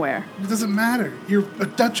evening not? wear. It doesn't matter. You're a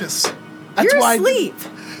duchess. That's You're why asleep.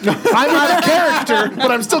 I'm out of character, but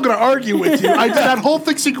I'm still going to argue with you. I did that whole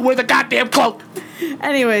thing so you can wear the goddamn cloak.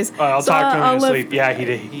 Anyways, I'll so talk to him I'll in lift- sleep. Yeah,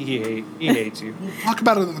 he hates you. Talk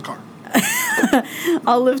about it in the car.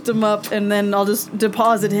 I'll lift him up and then I'll just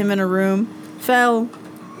deposit him in a room. Fel,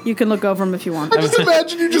 you can look over him if you want. I just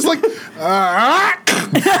imagine you just like, just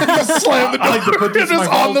slam the door. I like to put this You're in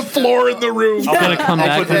just my on the floor in the room. I'm gonna come I'll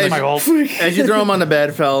back. put this in my From hole. As you throw him on the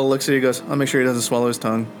bed, Fel looks at you and goes, I'll make sure he doesn't swallow his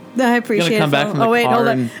tongue. I appreciate come it. back Fel. from the Oh wait, car hold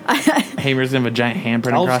on. and- Hamer's gonna have a giant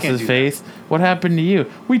handprint Elves across can't his do face. What happened to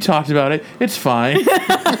you? We talked about it. It's fine.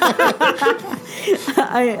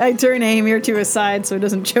 I turn Hamir to his side so he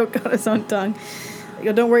doesn't choke on his own tongue. I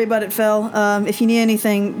go, don't worry about it, Fel. If you need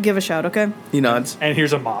anything, give a shout, okay? He nods. And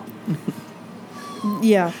here's a mop.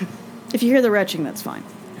 Yeah. If you hear the retching, that's fine.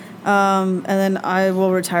 And then I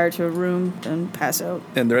will retire to a room and pass out.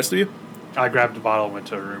 And the rest of you? I grabbed a bottle and went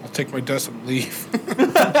to a room. I'll take my dust and leave.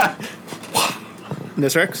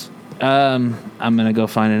 Nisrex? I'm gonna go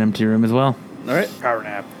find an empty room as well. All right. Power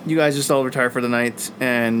nap. You guys just all retire for the night,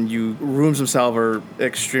 and you rooms themselves are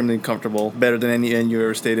extremely comfortable, better than any inn you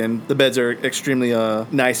ever stayed in. The beds are extremely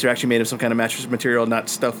nice. They're actually made of some kind of mattress material, not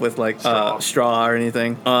stuff with like straw or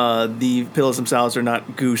anything. The pillows themselves are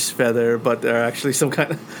not goose feather, but they're actually some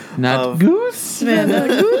kind of Not goose.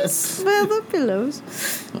 Feather pillows.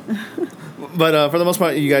 But for the most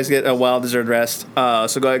part, you guys get a well-deserved rest.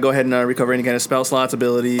 So go ahead and recover any kind of spell slots,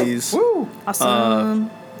 abilities. Woo!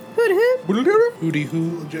 Awesome. Hoot hoot. Hootie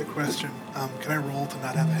hoo. Legit question. Can I roll to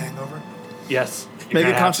not have a hangover? Yes. You Make kinda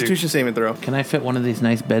a have Constitution saving throw. Can I fit one of these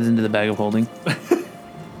nice beds into the bag of holding?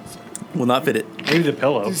 Will not fit it. to. Maybe the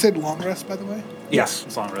pillow. You said long rest, by the way? Yes.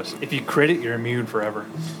 It's long rest. If you crit it, you're immune forever.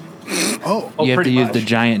 Oh. Oh, you have to pretty use much. the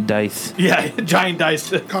giant dice. Yeah, giant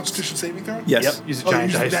dice. Constitution saving throw? Yes. Yep. Use a Oh,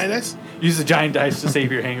 giant you use the dice. giant dice? Use the giant dice to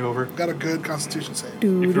save your hangover. Got a good Constitution save. If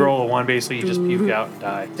you roll a 1, basically, you just puke out and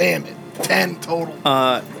die. Damn it. 10 total.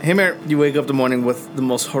 Hammer, you wake up the morning with the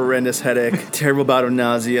most horrendous headache, terrible bout of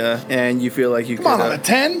nausea, and you feel like you Come on, could, on a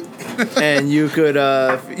 10? and you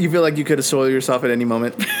feel like you could assoil yourself at any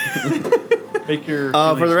moment. Make your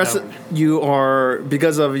For the rest, feelings you are,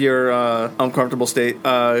 because of your uncomfortable state,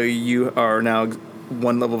 you are now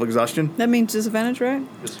one level of exhaustion. That means disadvantage, right? known.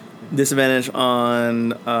 Just Disadvantage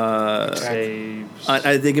on, saves.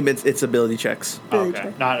 I think it's ability checks.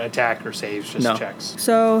 Okay, not attack or saves, just No. checks.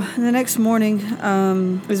 So the next morning,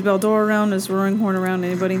 is Beldor around? Is Roaring Horn around?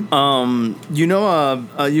 Anybody? You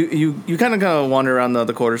kind of wander around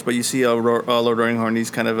the quarters, but you see Lord Roaringhorn.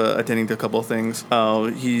 He's kind of attending to a couple of things.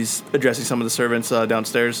 He's addressing some of the servants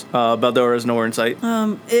downstairs. Beldor is nowhere in sight.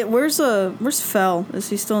 Where's Fel? Is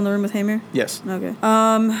he still in the room with Hamir? Yes. Okay.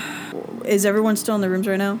 Is everyone still in the rooms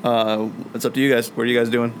right now? It's up to you guys. What are you guys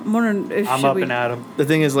doing? I'm wondering if I'm should up we... and at him. The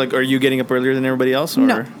thing is, like, are you getting up earlier than everybody else? Or?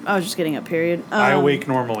 No, I was just getting up. Period. I awake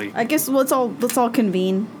normally. I guess let's all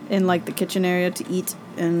convene in like the kitchen area to eat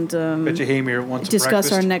and Bet you Hamir wants a discuss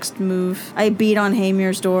breakfast. our next move. I beat on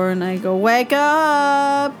Hamir's door and I go, "Wake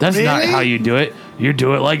up!" That's not Really? how you do it. You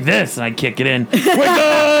do it like this, and I kick it in. Wake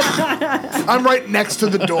up! I'm right next to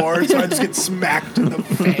the door, so I just get smacked in the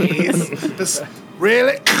face. Just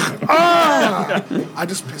really? Ah! I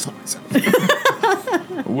just piss on myself.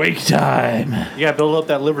 Wake time. You gotta build up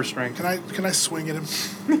that liver strength. Can I swing at him?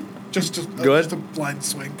 Just Go ahead. Just a blind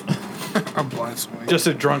swing. A blind swing. Just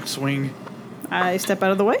a drunk swing. I step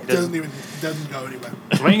out of the way. doesn't go anywhere.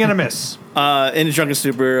 Swing and a miss. In a drunken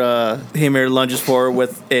stupor, Hamir lunges forward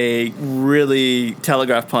with a really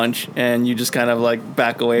telegraph punch, and you just kind of like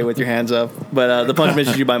back away with your hands up. But the punch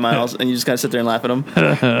misses you by miles, and you just kind of sit there and laugh at him.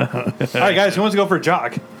 All right, guys, who wants to go for a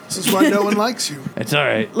jog? This is why no one likes you. It's all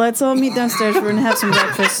right. Let's all meet downstairs. We're gonna have some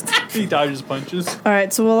breakfast. He dodges punches. All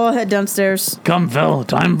right, so we'll all head downstairs. Come, Phil.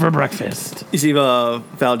 Time for breakfast. You see Val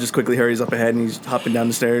just quickly hurries up ahead, and he's hopping down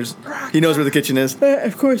the stairs. He knows where the kitchen is.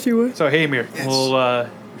 Of course you would. So, Hamir, Yes. we'll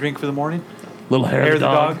drink for the morning. Little hair, Hair of the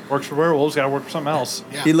dog. Works for werewolves, gotta work for something else.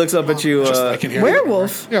 Yeah. He looks up at you. Just like in here.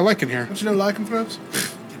 Werewolf. Yeah, like in here. Don't you know lycanthropes?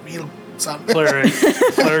 Give me something.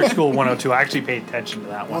 Cleric School 102. I actually paid attention to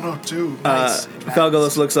that one. 102. Nice.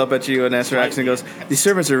 Falgolos looks up at you and Ansarax and goes, "These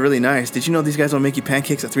servants are really nice. Did you know these guys will make you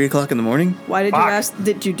pancakes at 3 o'clock in the morning?" Why did you Fuck. ask?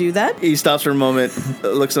 Did you do that? He stops for a moment,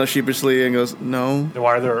 looks up sheepishly, and goes, "No,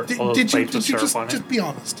 Why are there all Did, those did you, plates with did you syrup on just it? be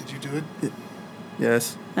honest? Did you do it?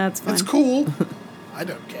 yes." That's fine. That's cool. I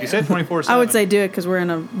don't care. You said 24/7. I would say do it because we're in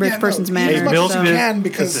a rich Yeah, no, person's eat manor. as much milk as you is- can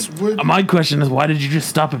because we're. My question is, why did you just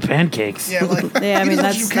stop at pancakes? Yeah, like Yeah, I eat mean, as much as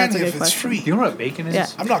that's- you can that's a if good it's question. free. Do you know what bacon is? Yeah.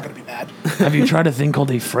 I'm not gonna be mad. Have you tried a thing called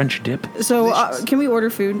a French dip? So Delicious. can we order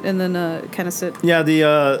food and then kind of sit? Yeah,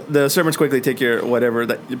 the servants quickly take your whatever.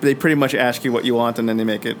 They pretty much ask you what you want, and then they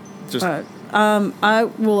make it. Just I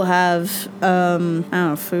will have I don't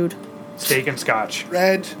know, food, Steak and scotch.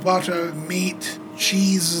 Bread, butter, meat,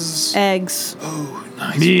 cheeses. eggs. Oh,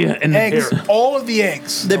 nice. Me and Eggs. Here. All of the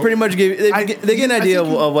eggs. they pretty much give they get an I idea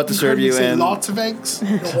think of what to you serve heard me you, say and lots of eggs.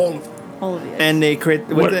 No, all of them. All of the eggs. and they create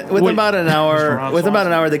What- with wait. about an Mr. hour. Ron With about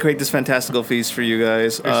an Swanson. hour, they create this fantastical feast for you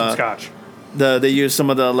guys. Here's some scotch. They use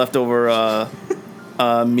some of the leftover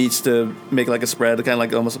meats to make like a spread, kind of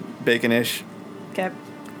like almost bacon-ish. Okay.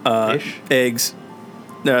 Fish. Eggs.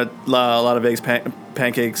 There are a lot of eggs,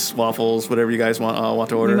 pancakes, waffles, whatever you guys want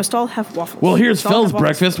to We order. must all have waffles. well, here's We must all Phil's have waffles.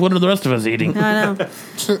 breakfast. What are the rest of us eating? I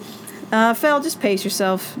know. Phil, just pace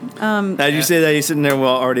yourself. As you say that, he's sitting there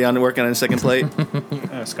already on working on his second plate.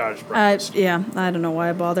 Scottish breakfast. Yeah, I don't know why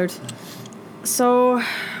I bothered. So,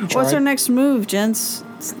 what's tried. our next move, gents?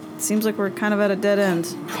 Seems like we're kind of at a dead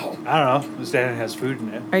end. I don't know. This dad has food in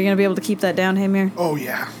it. Are you gonna be able to keep that down, Hamir? Oh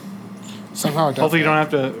yeah. Somehow I Hopefully you don't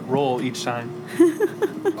have to roll each time.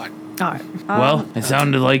 All right. Well, it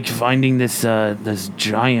sounded like finding this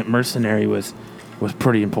giant mercenary was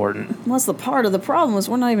pretty important. Well, that's the part of the problem is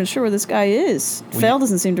we're not even sure where this guy is. Fel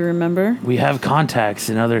doesn't seem to remember. We have contacts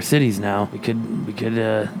in other cities now. We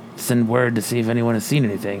could send word to see if anyone has seen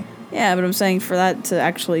anything. Yeah, but I'm saying for that to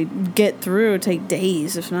actually get through, it'd take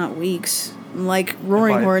days, if not weeks. Like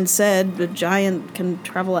Roaring Right. Horn said, the giant can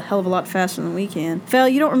travel a hell of a lot faster than we can. Fel,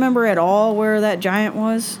 you don't remember at all where that giant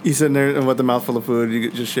was? He's sitting there with a mouthful of food. He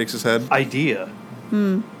just shakes his head. Idea.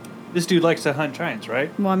 This dude likes to hunt giants,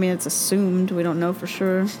 right? Well, I mean, it's assumed. We don't know for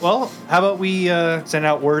sure. Well, how about we send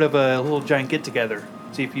out word of a little giant get-together?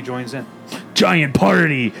 See if he joins in. Giant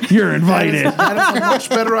party! You're invited. That is a much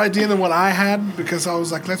better idea than what I had because I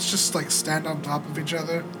was like, let's just like stand on top of each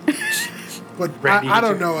other. But Randy I hit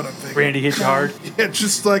don't you- know what I'm thinking. Randy hit you hard. Yeah,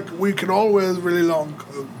 just like we can all wear really long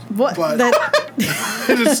coats. What? But That,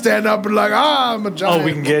 just stand up and like, I'm a giant.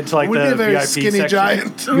 we can get into, like, We'd be the a very VIP skinny section.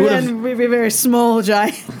 giant. we'd be very small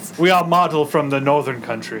giants. We are model from the northern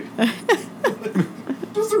country.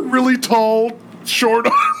 Just a really tall, short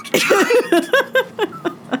armed.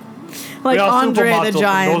 Like we are Andre supermodels the from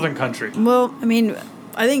giant. northern country. Well, I mean,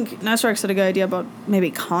 I think Nasrak had a good idea about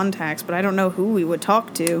maybe contacts, but I don't know who we would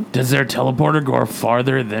talk to. Does their teleporter go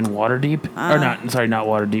farther than Waterdeep? Or not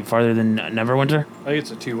Waterdeep, farther than Neverwinter? I think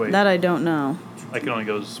it's a two-way. That I don't know. Like it only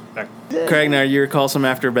goes back. Kragnar, you recall some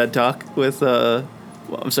after bed talk with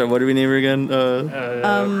I'm sorry, what do we name her again?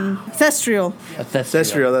 Thestriel.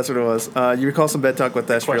 Thestriel, that's what it was. You recall some bed talk with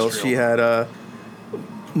Thestriel. Equestrial. She had,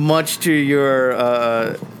 much to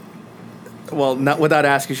your, well, not without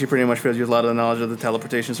asking, she pretty much fills you with a lot of the knowledge of the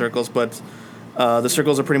teleportation circles, but the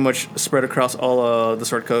circles are pretty much spread across all the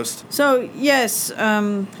Sword Coast. So, yes,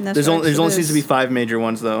 There's only seems to be 5 major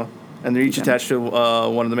ones, though, and they're each attached to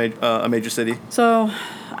one of the a major city. So,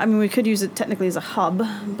 I mean, we could use it technically as a hub,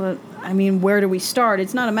 but, I mean, where do we start?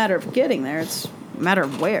 It's not a matter of getting there, it's a matter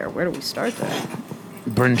of where. Where do we start there?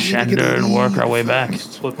 Burn Shender and work our way back.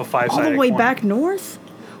 Flip a 5-sided All the way coin. back north?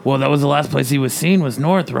 Well, that was the last place he was seen was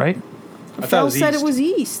north, right? I thought it Phil was said east. it was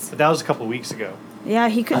east. But that was a couple weeks ago. Yeah,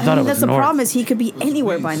 he could. I thought it That's was the north. problem is he could be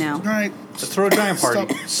anywhere by now. All right. Let's throw a giant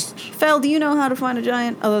party. Stop. Fel, do you know how to find a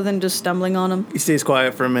giant other than just stumbling on him? He stays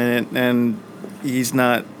quiet for a minute, and he's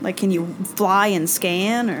not. Like, can you fly and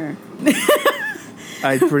scan or?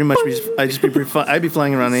 I'd pretty much I'd be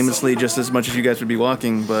flying around aimlessly just as much as you guys would be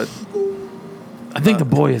walking, but I think the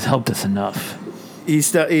boy has helped us enough. he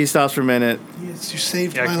stops for a minute. Yes, you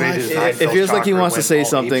saved Yeah, my activated life. his It feels like he chakra wants to went say all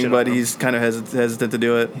something, apeshit but on him. he's kind of hesitant to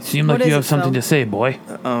do it. Seemed What like you is have it, something Phil? to say, boy.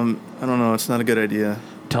 I don't know. It's not a good idea.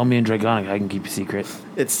 Tell me in Dragonic, I can keep a secret.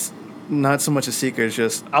 It's not so much a secret. It's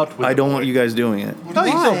just Out with I the don't boy. want you guys doing it. No, you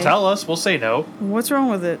still Why? tell us. We'll say no. What's wrong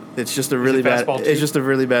with it? It's just a really bad. fastball too? It's just a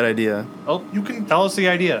really bad idea. Oh, You can- tell us the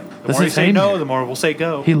idea. The This more you is say Hayden. no, the more we'll say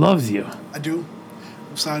go. He loves you. I do.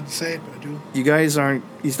 I'm sorry to say it, but I do. You guys aren't.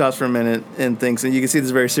 He stops for a minute and thinks, and you can see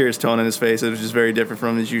this very serious tone in his face. It's just very different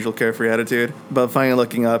from his usual carefree attitude. But finally,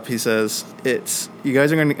 looking up, he says, "It's you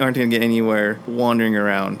guys aren't going to get anywhere wandering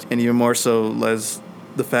around, and even more so, as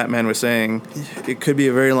the fat man was saying, it could be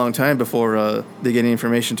a very long time before they get any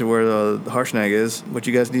information to where the Harshnag is. What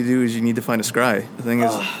you guys need to do is you need to find a scry. The thing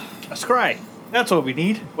is, A scry. That's what we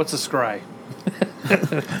need. What's a scry?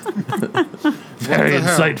 Very the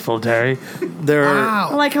hell? insightful, Terry. there are."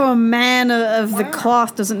 I Wow. like how a man of the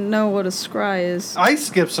cloth doesn't know what a scry is. I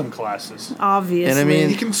skipped some classes. Obviously. And I mean-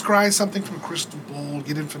 You can scry something from a crystal ball,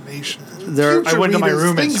 get information. There- I went to my Readers, room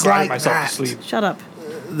and things scried like myself that. to sleep. Shut up.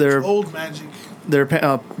 There Old magic. there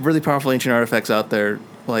are really powerful ancient artifacts out there,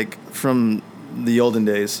 like from the olden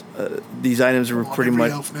days. These items were pretty Every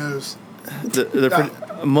much. elf knows.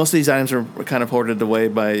 Most of these items are kind of hoarded away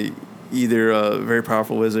by either very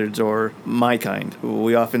powerful wizards or my kind.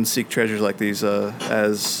 We often seek treasures like these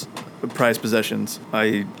as prized possessions.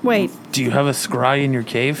 Wait. Do you have a scry in your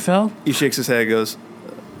cave, Phil? He shakes his head and goes,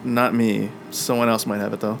 "Not me. Someone else might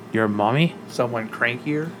have it, though." Your mommy? Someone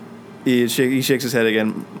crankier. He shakes his head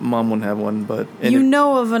again. Mom wouldn't have one, but... and You it-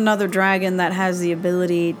 know of another dragon that has the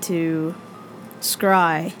ability to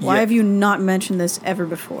scry. Why Yeah. have you not mentioned this ever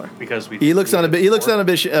before? Because we. He looks on a bit. He looks on a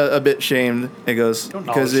bit shamed. And goes, Don't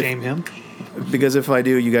knowledge shame him. because if I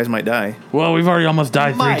do, you guys might die." Well, we've already almost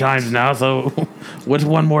died 3 Might. times now, so what's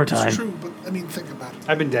one more It's time? true, but I mean, think about it.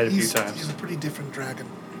 I've been dead a few He's times. a pretty different dragon.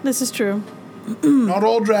 This is true. Not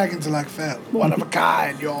all dragons are like Fel. One of a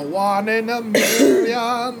kind. You're one in a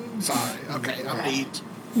million. Sorry. Okay, I'm eat.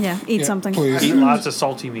 Yeah, eat Yeah, something. please. Eat lots of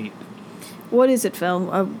salty meat. What is it,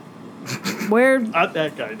 Phil? Where? Not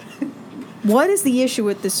that kind. What is the issue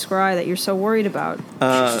with this scry that you're so worried about?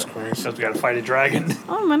 Jesus Christ. Because we got to fight a dragon.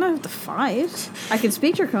 Oh, I might not have to fight. I can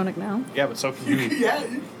speak Draconic now. Yeah, but so can you. Yeah.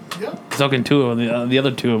 So can two of the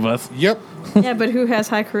other 2 of us. Yep. Yeah, but who has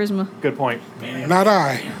high charisma? Good point. Not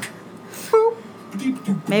I.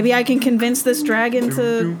 Maybe I can convince this dragon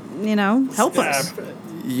to, help us. Stab.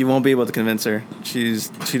 You won't be able to convince her. She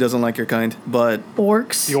doesn't like your kind, but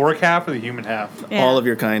Orcs. The orc half or the human half? Yeah. all of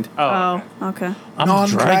your kind. Oh. Oh, okay. I'm a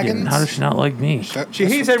dragon. Non-dragons? How does she not like me? She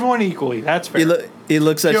hates everyone equally. That's fair. He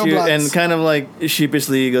looks at Pure you bloods. and kind of like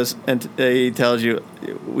sheepishly he goes and he tells you,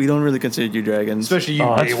 "We don't really consider you dragons." Especially you,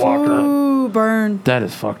 Oh, that's daywalker. Ooh, burn. That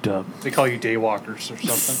is fucked up. They call you daywalkers or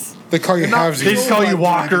something. They call you They halvesies. just call you Like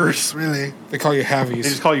walkers. dragons, Really. They call you They just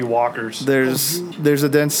halvies. call you walkers. There's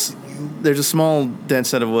a small dense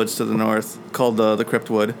set of woods to the north called the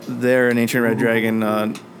Cryptwood. They're an ancient red dragon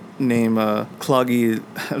named Cloggy.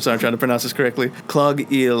 I'm sorry, I'm trying to pronounce this correctly.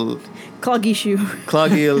 Clogil Cloggy shoe.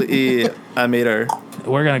 E Ameder.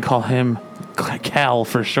 We're gonna call him Cal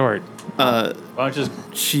for short. Why don't you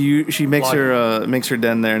just She makes her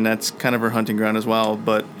den there, and that's kind of her hunting ground as well.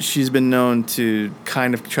 But she's been known to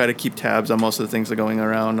kind of try to keep tabs on most of the things that are going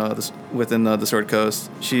around within the Sword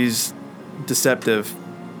Coast. She's deceptive,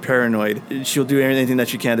 paranoid. She'll do anything that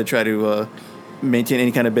she can to try to maintain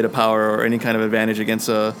any kind of bit of power or any kind of advantage against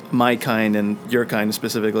my kind and your kind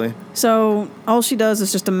specifically. So all she does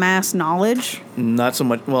is just amass knowledge. Not so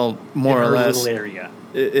much. Well, more In or her less. little area.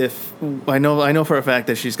 If I know for a fact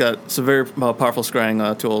that she's got some very powerful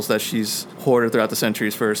scrying tools that she's hoarded throughout the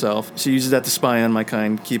centuries for herself. She uses that to spy on my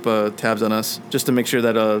kind, keep tabs on us, just to make sure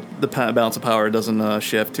that the balance of power doesn't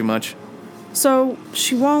shift too much. So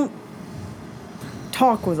she won't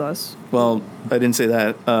talk with us. Well, I didn't say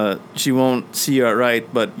that. She won't see you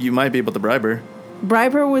outright, but you might be able to bribe her.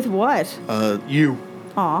 Bribe her with what? You.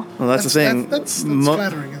 Aw. Well, that's the thing. That's Mo-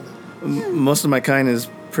 flattering, isn't it? Most of my kind is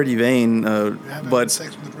pretty vain, You haven't but had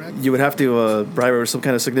sex with a dragon? you would have to bribe her with some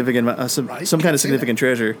kind of significant, some Right, kind can't of say significant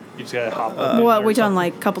treasure. You just gotta hop up. What, we done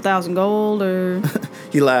like a couple thousand gold or?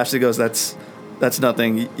 He laughs. He goes, "That's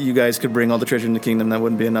nothing. You guys could bring all the treasure in the kingdom. That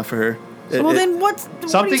wouldn't be enough for her." Well, then what?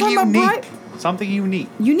 Something what are you talking unique. about? Something unique.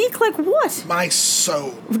 Unique like what? My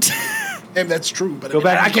soul. And that's true, but Go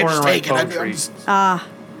back I to the can't corner just and take it. write I'm poetry. just,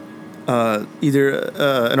 Either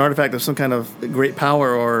an artifact of some kind of great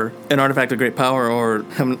power, or an artifact of great power, or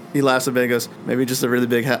he laughs a bit and goes, maybe just a really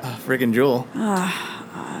big freaking jewel.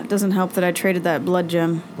 It doesn't help that I traded that blood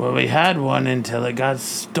gem. Well, we had one until it got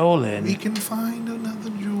stolen. we can find another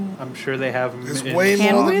jewel. I'm sure they have them. There's in- way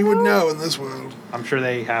Can more we than you would though? know in this world. I'm sure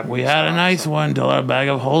they have. We in had a stock, nice so- one till our bag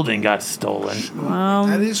of holding got stolen.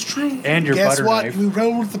 That is true. And your Guess butter what? knife. We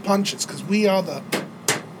rolled the punches because we are the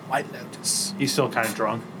White Lotus. He's still kind of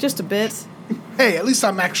drunk. Just a bit. Hey, at least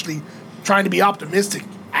I'm actually trying to be optimistic,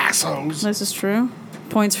 assholes. This is true.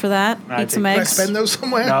 Points for that. I Eat some take- Can I eggs. spend those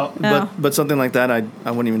somewhere? No, No. But something like that, I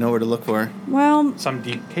wouldn't even know where to look for. Well, some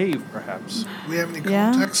deep cave, perhaps. Do we have any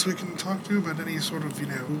Yeah. contacts we can talk to about any sort of,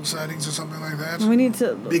 sightings or something like that? we need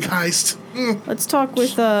to Big heist. let's talk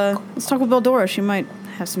with Beldora. She might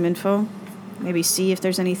have some info. Maybe see if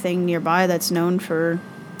there's anything nearby that's known for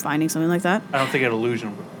finding something like that. I don't think an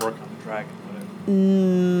illusion would work on the dragon. But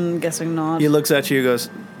I'm guessing not. He looks at you and goes,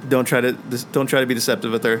 don't try to be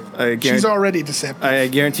deceptive with her. I She's guarantee, already deceptive. I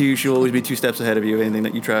guarantee you she'll always be 2 steps ahead of you, anything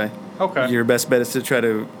that you try. Okay. Your best bet is to try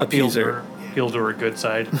to appease her. Appeal to her good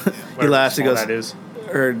side. He Whatever laughs, he small goes, That is.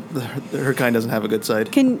 her kind doesn't have a good side.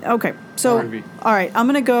 Okay, so Maybe. all right, I'm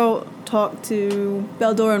gonna go talk to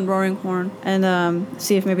Beldora and Roaring Horn and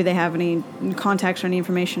see if maybe they have any contacts or any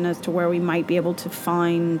information as to where we might be able to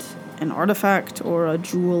find an artifact or a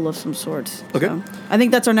jewel of some sort. Okay. So, I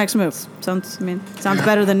think that's our next move. Sounds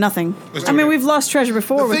better than nothing. Let's I do mean, it. we've lost treasure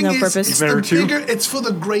before The with thing no is, purpose. it's Better the too. bigger, it's for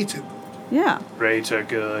the greater. Yeah. Greater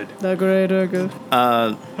good. The greater good.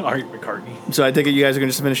 Art McCartney. So I take it you guys are going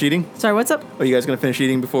to just finish eating? Sorry, what's up? Are you guys going to finish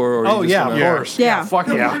eating before? Or are Oh you just yeah, gonna- of course. Yeah. Fuck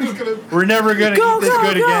We're yeah. just gonna, We're never gonna Go, eat this go,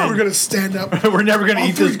 good go. again. we're gonna stand up. We're never gonna All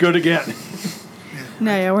eat this three. good again.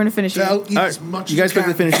 No, yeah, we're gonna finish it. I'll eat All as right, much you guys as you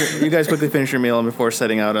quickly can. finish your meal before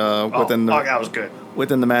setting out within fuck, that was good.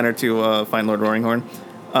 the manor to find Lord Roaringhorn.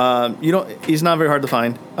 He's not very hard to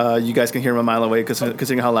find. You guys can hear him a mile away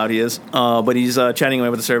considering how loud he is. But he's chatting away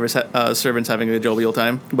with the servants having a jovial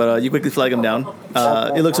time. But you quickly flag him down.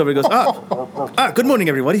 He looks over and goes, good morning,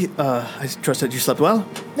 everybody. I trust that you slept well.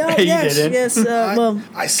 No, Hey, you yes, didn't. yes. Well,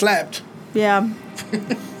 I slept. yeah.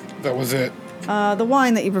 That was it. The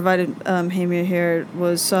wine that you provided, Hamir here,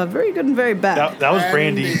 was very good and very bad. That was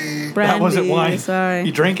brandy. That wasn't wine. Sorry.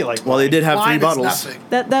 You drank it like Well, they did have 3 Wine is bottles. nothing.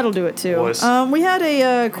 That'll do it too. Was. We had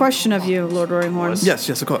a question of you, Lord Roaringhorn. Was. Yes,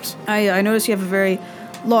 of course. I noticed you have a very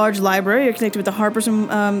large library. You're connected with the Harpers,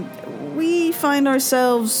 and we find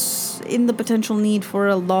ourselves in the potential need for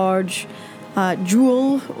a large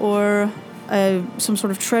jewel or some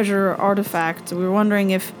sort of treasure or artifact. We were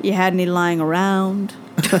wondering if you had any lying around.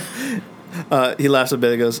 He laughs a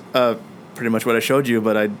bit and goes, pretty much what I showed you,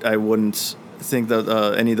 but I wouldn't think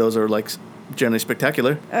that any of those are like generally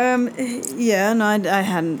spectacular. Yeah, no, I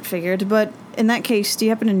hadn't figured. But in that case, do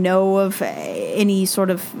you happen to know of any sort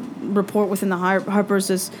of report within the Harpers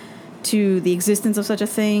as to the existence of such a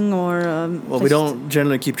thing, or? Well, we don't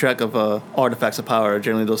generally keep track of artifacts of power.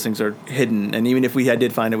 Generally, those things are hidden, and even if we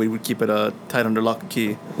did find it, we would keep it tight under lock and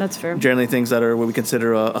key. That's fair. Generally, things that are what we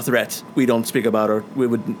consider a threat, we don't speak about, or we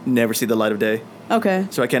would never see the light of day. Okay.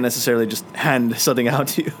 So I can't necessarily just hand something out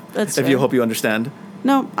to you. That's if fair. you hope you understand.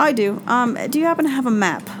 No, I do. Do you happen to have a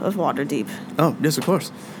map of Waterdeep? Oh, yes, of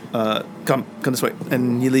course. Come this way.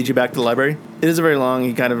 And he leads you back to the library. It isn't very long.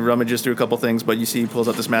 He kind of rummages through a couple things, but you see he pulls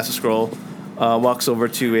out this massive scroll, walks over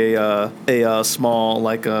to a small,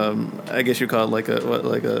 like, I guess you call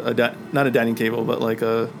it not a dining table, but like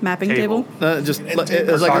a... Mapping Table. table? just End like, table.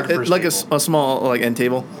 it's like Photographer's a small like end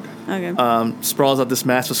table. Okay. Sprawls out this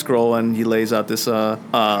massive scroll, and he lays out this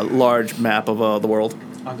large map of the world.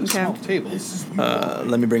 On the Okay. small tables.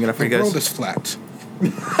 Let me bring it up for The you world guys. is flat.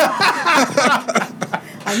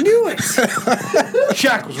 I knew it.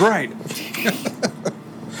 Shaq was right.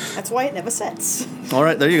 That's why it never sets. All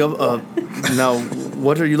right, there you go. Now,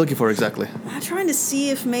 what are you looking for exactly? I'm trying to see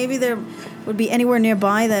if maybe there would be anywhere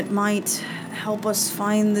nearby that might help us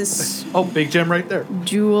find this Oh, big gem right there.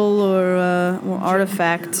 jewel or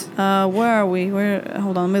artifact. Where are we?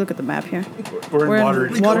 Hold on, let me look at the map here. We're We're in in water.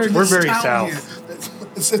 water- We're This very town south. here.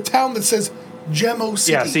 It's a town that says Gemo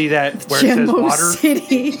City. Yeah, see that where it says Gemmo water,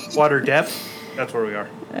 City. water depth? That's where we are.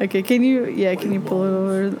 Okay, can you pull it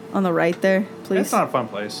over on the right there, please? That's not a fun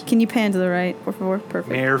place. Can you pan to the right, por favor?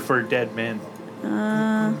 Perfect. Mayor for dead men.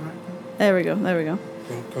 There we go.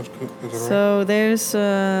 Go to the right. So there's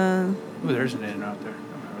Ooh, there's an inn out there.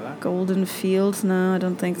 I remember Golden Fields. No, I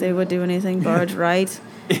don't think they would do anything. Barge right.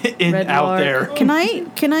 that. In Red out Lark. there. Can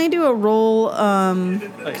I do a roll?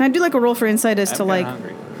 Can I do like a roll for insight as to I'm like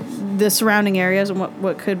hungry. the surrounding areas and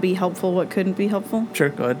what could be helpful, what couldn't be helpful? Sure,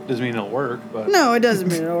 go ahead. Doesn't mean it'll work, but No, it doesn't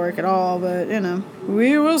mean it'll work at all, but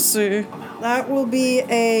we will see. That will be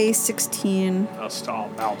a 16. that's all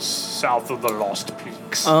mountains south of the Lost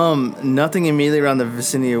Peaks. Nothing immediately around the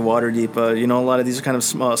vicinity of Waterdeep. A lot of these are kind of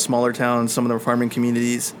smaller towns. Some of them are farming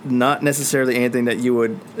communities. Not necessarily anything that you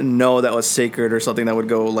would know that was sacred or something that would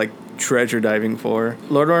go like treasure diving for.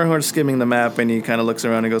 Lord Ornhorn's skimming the map and he kind of looks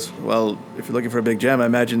around and goes, "Well, if you're looking for a big gem, I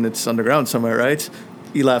imagine it's underground somewhere, right?"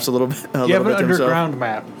 He laughs a little bit. You have an to himself. underground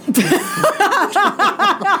map.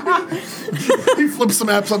 He flips the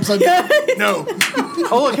maps upside down. No.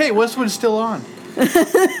 Oh, look, hey, Westwood's still on.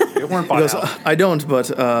 It weren't He bought goes, out. "I don't, but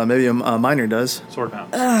maybe a miner does." Sword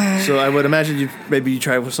Mountains. So I would imagine you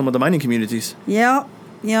try with some of the mining communities. Yep.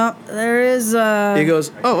 There is. He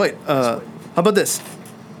goes, "Oh wait, how about this?"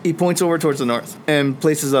 He points over towards the north and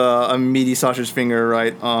places a meaty sausage finger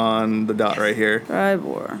right on the dot right here.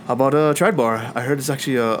 Tribor. How about Tridbar? I heard it's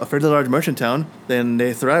actually a fairly large merchant town. Then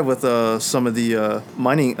they thrive with some of the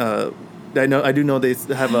mining. I do know they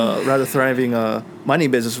have a rather thriving mining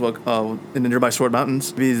business in the nearby Sword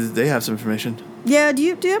Mountains. Maybe they have some information. Yeah. Do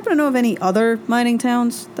you happen to know of any other mining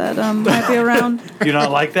towns that might be around? Do you not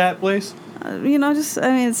like that place?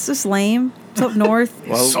 It's just lame. It's up north.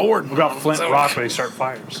 Sword. What about Flint Rock where they start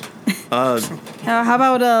fires? How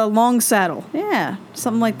about Long Saddle? Yeah,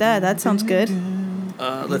 something like that. That sounds good.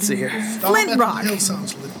 Let's see here. Flint Rock. Hill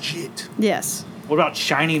sounds legit. Yes. What about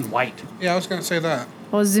Shining White? Yeah, I was gonna say that.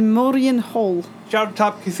 Or Zimorian Hole.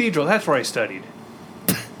 Top Cathedral, that's where I studied.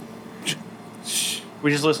 We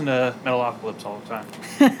just listen to Metalocalypse all the time.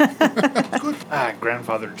 Good.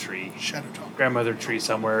 Grandfather tree. Shadow talk. Grandmother tree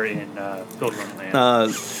somewhere in Pilgrim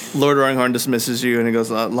Land. Lord Ornghorn dismisses you and he goes,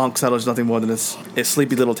 "Long Saddle is nothing more than a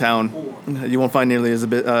sleepy little town. You won't find nearly as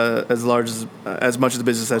much of the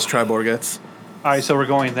business as Tribor gets." All right, so we're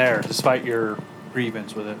going there, despite your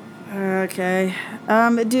grievance with it. Okay.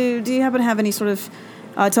 Do you happen to have any sort of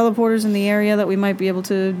teleporters in the area that we might be able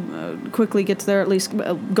to quickly get to there, at least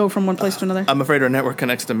go from one place to another? I'm afraid our network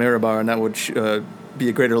connects to Mirabar, and that would be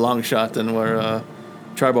a greater long shot than where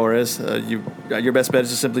Tribor is. Your best bet is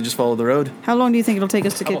to simply just follow the road. How long do you think it'll take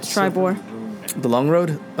us to get to Tribor? The long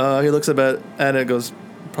road? He looks at it and goes,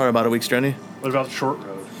 probably about a week's journey. What about the short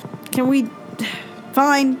road? Can we...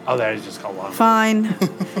 Fine. Oh, that is just called long. Fine.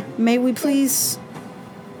 May we please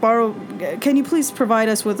borrow... Can you please provide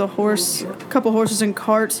us with a couple horses and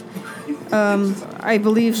cart? I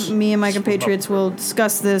believe me and my compatriots will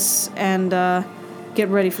discuss this and get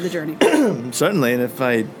ready for the journey. Certainly, and if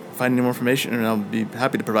I find any more information, I'll be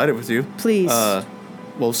happy to provide it with you. Please.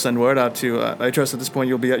 We'll send word out to... I trust at this point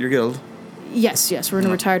you'll be at your guild. Yes, we're going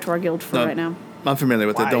to retire to our guild for right now. I'm familiar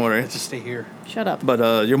with it, don't worry. Let's just stay here. Shut up.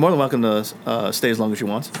 But you're more than welcome to stay as long as you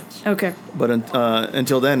want. Okay. But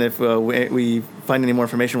until then, if we find any more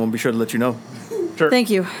information, we'll be sure to let you know. Sure. Thank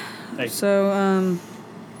you. Thank you. So,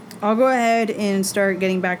 I'll go ahead and start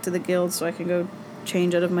getting back to the guild so I can go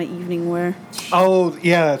change out of my evening wear. Oh,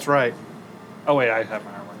 yeah, that's right. Oh, wait, I have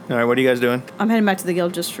my armor. All right, what are you guys doing? I'm heading back to the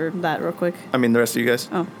guild just for that real quick. I mean, the rest of you guys.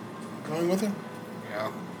 Oh. Going with him?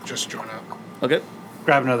 Yeah. Just join up. Okay.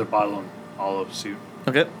 Grab another bottle and olive suit.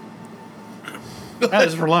 Okay. That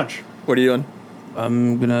is for lunch. What are you doing?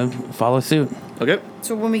 I'm gonna follow suit. Okay.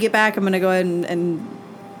 So when we get back, I'm going to go ahead and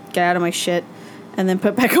get out of my shit and then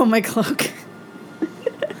put back on my cloak. All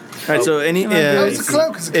right. So any Oh, it's a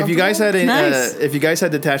cloak. Is it if you guys had Nice. if you guys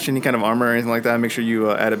had detached any kind of armor or anything like that, make sure you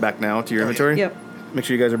add it back now to your inventory. Yep. Make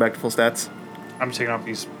sure you guys are back to full stats. I'm taking off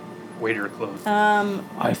these waiter clothes.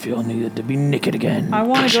 I feel needed to be naked again. I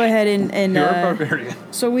want to go ahead and You're a barbarian.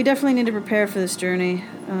 so we definitely need to prepare for this journey.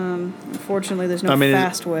 Unfortunately, there's no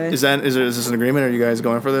fast way. Is this an agreement? Are you guys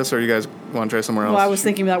going for this, or you guys want to try somewhere else? Well, I was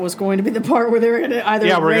thinking that was going to be the part where they were going to either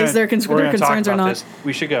raise their we're gonna talk concerns or about not. this.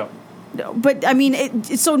 We should go. But I mean,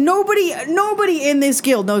 so nobody in this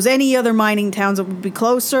guild knows any other mining towns that would be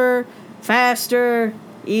closer, faster,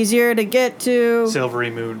 easier to get to. Silvery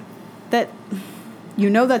Moon. That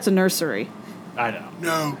that's a nursery. I know.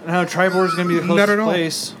 No. No, Tribord is going to be the Not closest at all.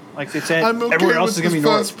 place. Like they said, I'm okay everywhere else with is going to the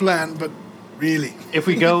be first north. plan, but really. If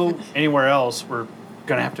we go anywhere else, we're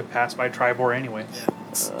going to have to pass by Tribord anyway.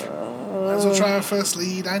 Might as well try our first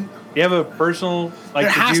lead. You have a personal, like, There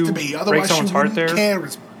did has you to be, break otherwise you someone's heart wouldn't there? care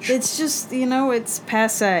as much. It's just it's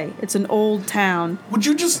passe. It's an old town. Would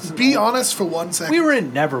you just be honest for 1 second? We were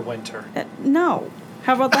in Neverwinter. No.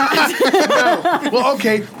 How about that? Well,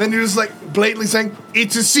 okay, then you're just like blatantly saying,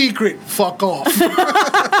 it's a secret, fuck off.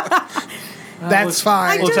 That's I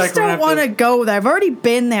fine. Looks like just we're gonna don't have want to to- go there. I've already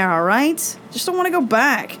been there, all right? Just don't want to go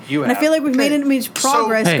back. You and I have. feel like we've made Okay.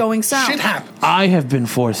 progress Hey. going south. Shit happens. I have been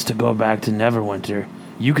forced to go back to Neverwinter.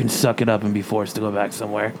 You can suck it up and be forced to go back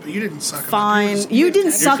somewhere. But you didn't suck it up. Fine. just- You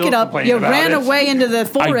didn't suck still it up. complaining You about ran it. away into the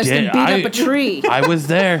forest did. and beat up a tree. I was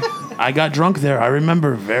there. I got drunk there. I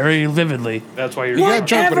remember very vividly. That's why you're got drunk,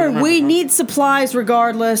 but I Whatever. remember, We huh? need supplies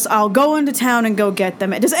regardless. I'll go into town and go get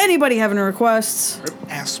them. Does anybody have any requests?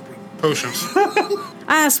 Aspirin. Potions.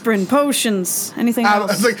 Aspirin, potions, anything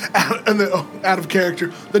else? Out of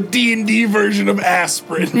character. The D&D version of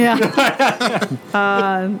aspirin. Yeah.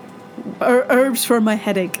 Herbs for my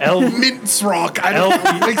headache. Mince rock. I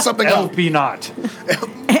don't make something up. LP not.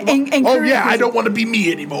 Oh yeah, I don't want to be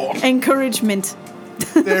me anymore. Encouragement.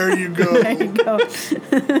 There you go. There you go.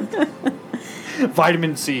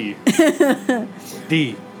 Vitamin C.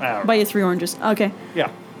 D. I don't know. Buy you 3 oranges. Okay. Yeah.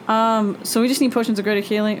 So we just need potions of greater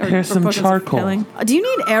healing. Or, Here's or some potions of charcoal. healing. Do you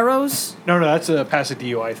need arrows? No, that's a pass a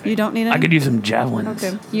DUI thing. You don't need any? I could use some javelins.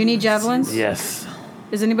 Okay. You need javelins? Yes.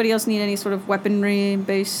 Does anybody else need any sort of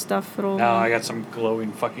weaponry-based stuff at all? No, I got some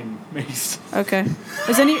glowing fucking mace. Okay.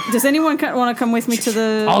 Does anyone want to come with me to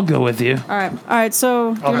the... I'll go with you. All right,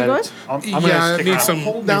 so... Do you want to go ahead? I'm Yeah, gonna I stick need around. some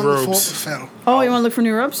Hold new down the fort robes. with Fel. Oh, you want to look for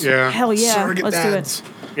new ropes? Yeah. Hell yeah. Surrogate Let's dads. do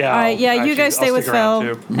it. Yeah. All right, yeah, I'll you guys actually- stay I'll with stick around,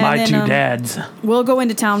 Fel. too. and My then, two dads. We'll go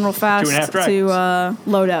into town real fast 2.5 dragons. to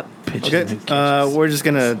load up. Pitches Okay, and kitchens. we're just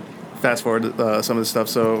gonna fast forward some of the stuff.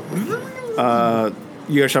 So,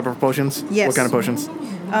 you guys shop for potions? Yes. What kind of potions?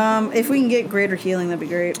 If we can get greater healing, that'd be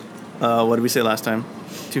great. What did we say last time?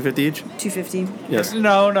 250 each? 250. Yes.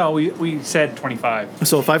 No, we said 25.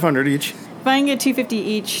 So 500 each. If I can get 250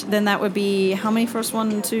 each, then that would be how many first?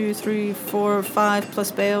 1, 2, 3, 4, 5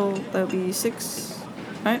 plus bail. That would be 6,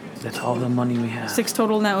 right? That's all the money we have. 6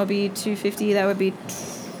 total, and that would be 250. That would be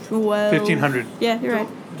 12. 1,500. Yeah, you're right.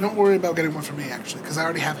 Don't worry about getting one for me, actually, because I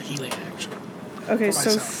already have a healing action Okay, for so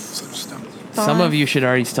myself. So just don't. Some of you should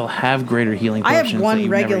already still have greater healing I potions. have that one you've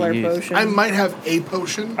never regular used. potion. I might have a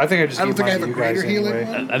potion. I think I just I don't gave think I mine have a to you guys greater healing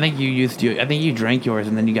anyway. one. I think you used I think you drank yours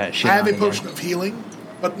and then you got shit. I have on a again. potion of healing,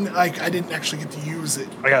 but like I didn't actually get to use it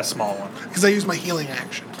I got a small one. because I used my healing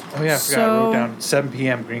action. Oh yeah, I forgot. I So- wrote down 7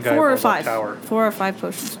 p.m. Green guy 4 or above 5. tower. 4 or 5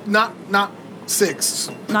 potions. Not 6.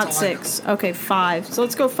 That's Not all I 6. Okay, 5. So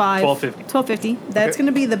let's go 5. 1250. 1250. That's Okay. going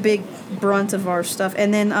to be the big brunt of our stuff.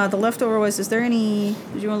 And then the leftover was, is there any...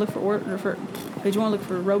 Did you want to look did you want to look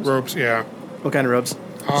for robes? Robes, yeah. What kind of robes?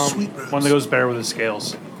 know. Sweet robes. One that goes better with the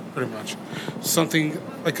scales. Pretty much. Something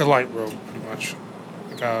like a light robe, pretty much.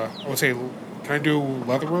 Like I would say, can I do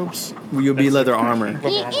leather robes? You'll be leather armor.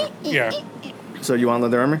 Leather armor. Yeah, So you want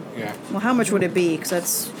leather armor? yeah. Well, how much would it be? Because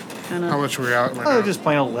that's kind How of much are we at right Oh, now? just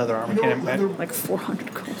plain old leather armor. Can't it? like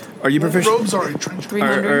 400 gold. Are you proficient? Robes are a trench coat.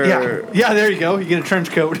 300? Yeah, there you go. You get a trench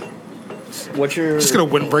coat. What's your Just get a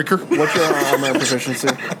windbreaker. What's your armor proficiency?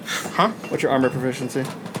 Huh? What's your armor proficiency?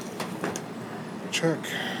 Check.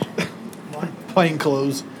 Plain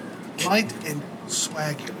clothes. Light and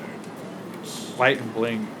swagger. Light and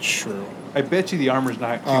bling. True. I bet you the armor's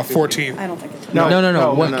not. 250. 14. I don't think it's... No.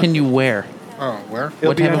 No, What no. can you wear? Oh, where? It'll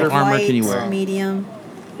What be type under of armor Light, can you wear? medium.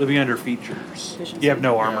 living under features. You have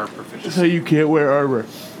no armor proficiency. you can't wear armor.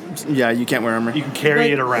 Yeah, you can't wear armor. You can carry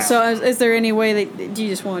Like, it around. So is there any way that... Do you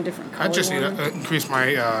just want a different color I just need one? to increase my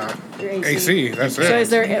Your AC. That's So is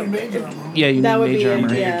it. there... Yeah, you that need would be mage it, armor.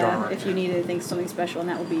 Mage yeah, armor. if you needed something special, and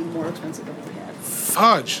that would be more expensive than what we have.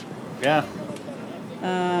 Fudge. yeah.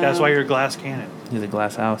 That's why you're a glass cannon. You're the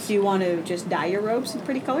glass house. Do you want to just dye your robes a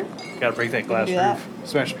pretty color? Gotta break that glass do that. roof.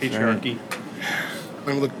 Smash patriarchy.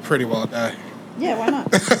 Let me look pretty while I die. Yeah, why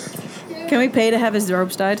not? Can we pay to have his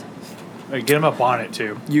robes dyed? Like, get him up on it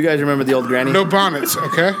too. You guys remember the old granny? No bonnets,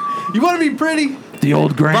 okay? You want to be pretty? The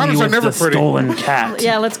old granny Bottoms are with never the pretty. stolen cat.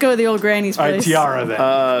 Yeah, let's go to the old granny's All right, place. Tiara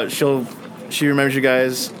then. She remembers you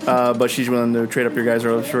guys, but she's willing to trade up your guys'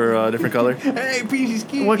 robes for a different color. Hey, Peachy's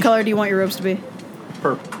key. What color do you want your robes to be?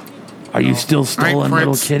 Purple. Are you still stolen,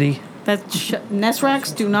 little Prince. kitty? That's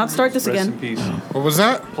Nesrax. Do not start this Rest in again. peace. What was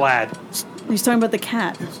that? Plaid. He's talking about the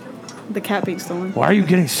cat. The cat being stolen. Why are you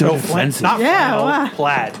getting so No, defensive? not Yeah, flannel, wow.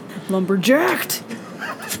 plaid. Lumberjacked.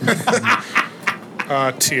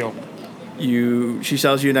 Teal. She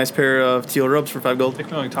sells you a nice pair of teal robes for 5 gold. They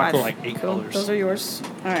can only talk Cool. like 8 Cool. colors. Those are yours.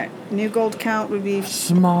 All right. New gold count would be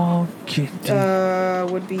Small kitty.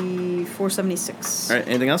 476. All right,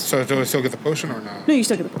 anything else? So do I still get the potion or not? No, you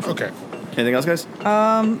still get the potion. Okay. Anything else, guys?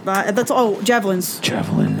 That's javelins.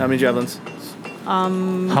 Javelin. How many javelins? How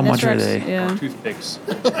much are Nesrax, they? Yeah. Toothpicks.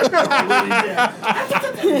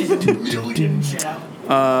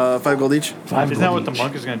 5 gold each. 5 Isn't that gold what the each.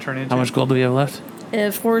 monk is going to turn into? How much gold do we have left?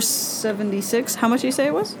 476. How much did you say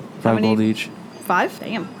it was? How 5 many? gold each. 5?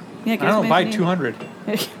 Damn. Yeah, I don't know, buy 200.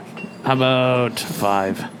 How about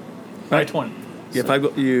 5? Buy 20. Yeah, 5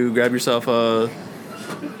 gold. You grab yourself a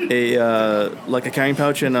carrying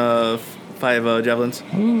pouch and 5 javelins.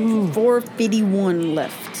 451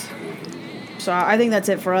 left. So I think that's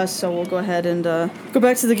it for us. So we'll go ahead and go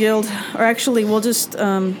back to the guild. Or actually, we'll just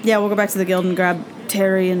we'll go back to the guild and grab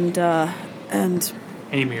Terry and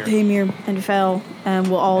Amir. Hamir and Fel, and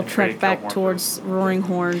we'll all trek Freddy back Kelmore. towards Roaring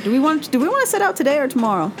Horn. Do we want to set out today or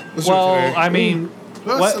tomorrow? Let's do it Well, today. I mean,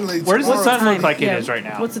 Personally, where does the tomorrow. sun look like Yeah. it is right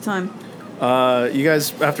now? What's the time? You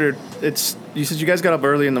guys, you said you guys got up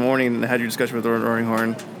early in the morning and had your discussion with Roaring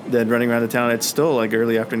Horn, then running around the town. It's still like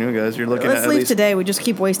early afternoon, guys. You're looking Let's at leave least. today. We just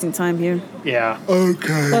keep wasting time here. Yeah.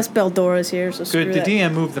 Okay. Plus Beldora's here, so screw Good. The that.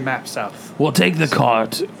 DM moved the map south. We'll take the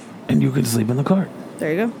cart, and you can sleep in the cart.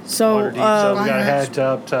 There you go. So, Waterdeep, so we gotta head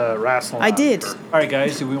up to Rassilon. I did. All right,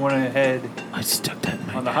 guys. Do we want to head I stuck that in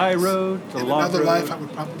my on the high road, the In long another road? life, I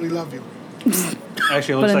would probably love you. Actually, it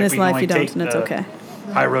but looks in like this we life can you only don't, take and it's the okay.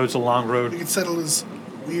 high road's a long We road. could settle as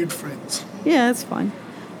weird friends. Yeah, that's fine.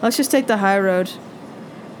 Let's just take the high road,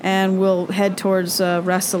 and we'll head towards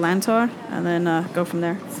Rastalantar, and then go from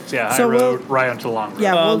there. So yeah, high So we'll- road right onto the long road.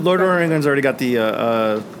 Yeah, Lord Oregon's already got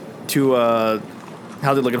the 2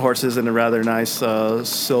 how they look at horses and a rather nice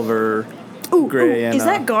silver gray. And is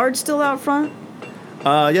that guard still out front?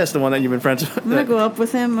 yes, the one that you've been friends with. I'm gonna go up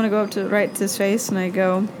with him. I'm gonna go up to right to his face, and I'm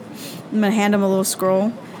gonna hand him a little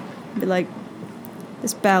scroll. Be like,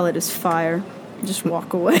 "This ballad is fire." Just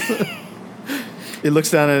walk away. He looks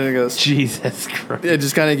down at it and goes, Jesus Christ. it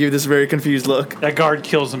just kind of give you this very confused look. That guard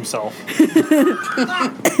kills himself.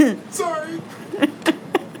 Sorry.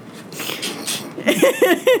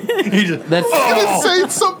 He just, That's I say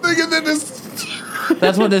something and then just.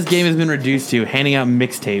 that's what this game has been reduced to, handing out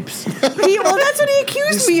mixtapes. Well, that's what he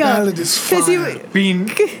accused This me of. ballad is Because fire. being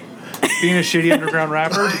a shitty underground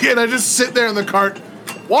rapper. And I just sit there in the cart.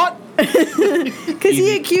 What?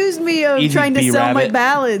 he accused me of Easy trying to B, sell my rabbit.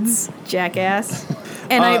 ballads, jackass.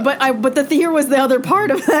 And but here was the other part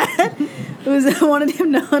of that. It was I wanted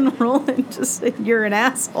him to unroll and just say, "You're an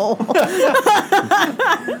asshole."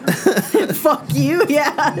 Fuck you,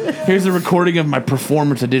 yeah, Here's a recording of my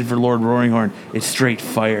performance I did for Lord Roaringhorn. It's straight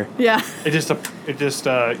fire. yeah, You just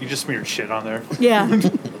smeared shit on there. yeah.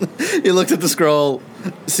 He looks at the scroll,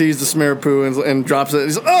 sees the smear of poo, and drops it.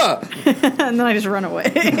 He's like, ah! And then I just run away.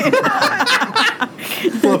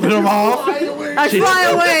 Flipping them off. I fly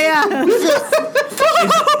away, yeah.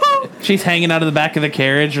 She's hanging out of the back of the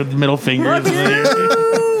carriage with middle fingers. in the air.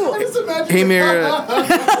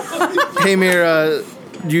 Hey, Mir,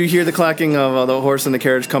 you hear the clacking of the horse and the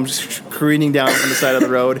carriage comes careening down from the side of the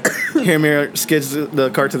road. Hey, Mir skids the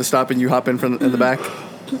cart to the stop and you hop in the back.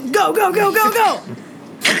 Go, go, go, go, go.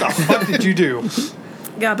 What did you do?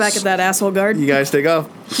 Got back at that asshole guard. You guys take off.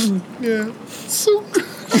 Yeah. So.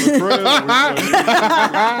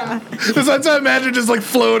 Sometimes I imagine just like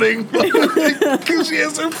floating. Because she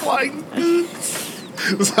has her flying boots.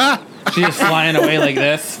 She's just flying away like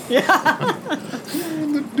this.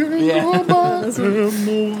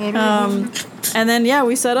 And then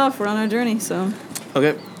we set off. We're on our journey. So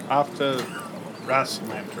Okay. Off to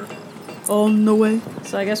Rassilon. on the way.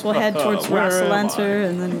 So I guess we'll head towards Where am Rastalantar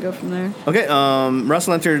and then go from there. Okay.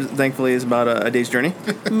 Russell Enter, thankfully, is about a day's journey.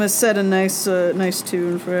 I'm gonna set a nice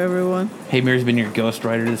tune for everyone. Hey, Mir's been your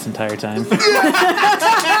ghostwriter this entire time.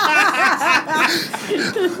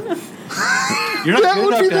 You're not good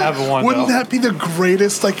enough to have one, Wouldn't though. that be the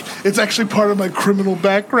greatest? Like, it's actually part of my criminal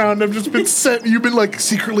background. I've just been sent. You've been like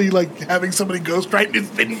secretly like having somebody ghostwrite, and it's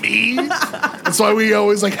been me. That's why we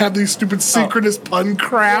always like have these stupid synchronous pun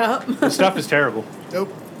crap. The stuff is terrible.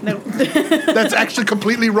 Nope. No. That's actually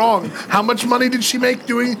completely wrong. How much money did she make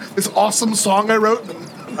doing this awesome song I wrote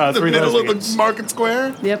in the 3 middle lesbians. of the market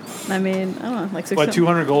square? Yep. I mean, I don't know, like 6. What,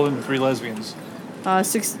 200 gold and 3 lesbians?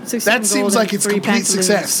 Six. That seems like it's complete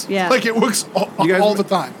success. Yeah. Like it works all the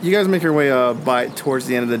time. You guys make your way by towards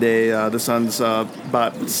the end of the day. The sun's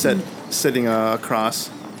about sitting across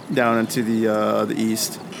down into the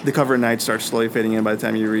east. The cover of night starts slowly fading in by the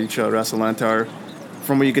time you reach Rasalantar.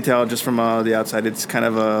 From what you could tell, just from the outside, it's kind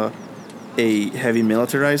of a heavy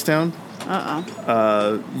militarized town.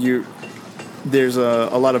 There's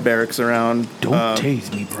a lot of barracks around. Don't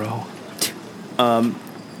tase me, bro.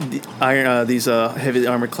 These heavy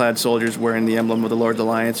armor-clad soldiers wearing the emblem of the Lord's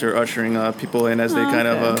Alliance are ushering people in as they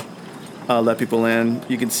let people in.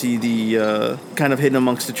 You can see the kind of hidden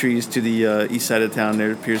amongst the trees to the east side of town.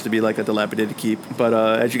 There appears to be like a dilapidated keep. But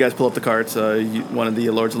as you guys pull up the carts, one of the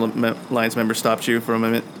Lord's Alliance members stops you for a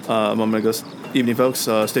moment. A moment ago. Evening, folks.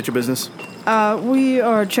 State your business. We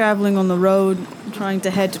are traveling on the road, trying to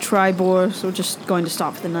head to Tribor, so we're just going to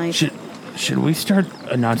stop for the night. Should we start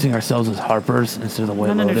announcing ourselves as Harpers instead of the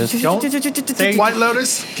White Lotus? Don't say- White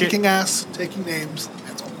Lotus, kicking ass, taking names.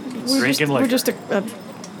 That's all. Drinking liquor. We're just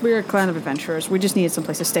we're a clan of adventurers. We just needed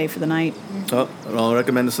someplace to stay for the night. Oh, I'll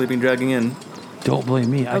recommend the Sleeping Dragon Inn. Don't blame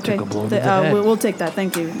me. I Okay. took a blow to the head. We'll take that.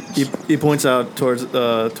 Thank you. He points out towards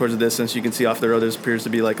the distance. You can see off the road there appears to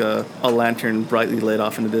be like a lantern brightly lit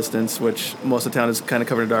off in the distance, which most of the town is kind of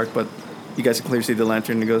covered in dark, but you guys can clearly see the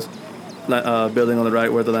lantern. He goes, building on the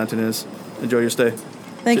right where the lantern is. Enjoy your stay.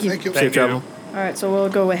 Thank you. Thank you. Safe travel. All right, so we'll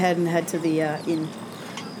go ahead and head to the inn.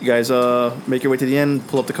 You guys make your way to the inn,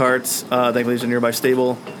 pull up the carts. Thankfully, there's a nearby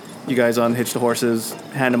stable. You guys unhitch the horses,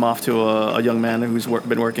 hand them off to a young man who's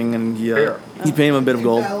been working, and he pay him a bit of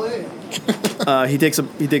gold. He takes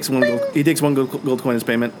one gold coin as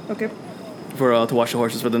payment Okay. for to wash the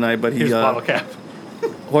horses for the night. But Here's a bottle cap.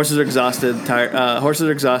 horses are exhausted. Tired. Horses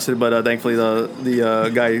are exhausted, but thankfully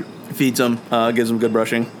the guy feeds them, gives them good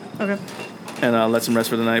brushing, Okay. and lets them rest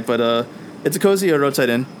for the night. But it's a cozy roadside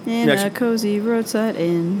inn. In You a actually- cozy roadside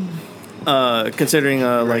inn. considering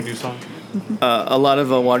Like like new song. a lot of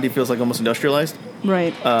Waterdeep feels like almost industrialized.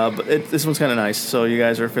 Right. But this one's kind of nice, so you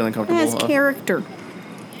guys are feeling It comfortable. has character.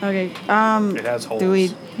 Okay. It has holes. Do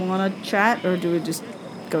we want to chat or do we just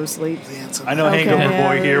go to sleep? I know Okay. Hangover Yeah,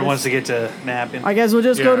 Boy here there's- wants to get to napping. I guess we'll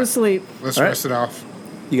just go Yeah. to sleep. Let's All right. rest it off.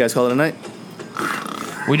 You guys call it a night.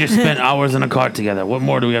 We just spent hours in a cart together. What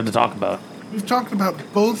more do we have to talk about? We've talked about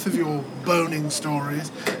both of your boning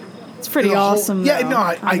stories. It's pretty The whole- awesome. yeah, though.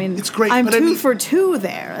 no, I mean, it's great, I'm but I 2 mean- for 2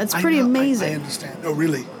 there. That's pretty I know, I amazing. understand. No,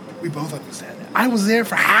 really. We both understand that. I was there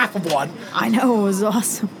for half of one. I know, it was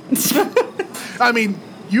awesome. I mean,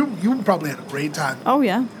 you probably had a great time. Oh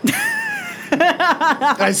yeah.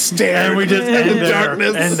 I stared And we just in end the there.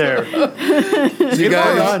 darkness. End there. You We're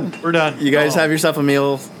guys, done. We're done. you guys have yourself a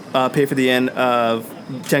meal. Pay for the inn.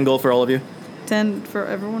 10 gold for all of you. 10 for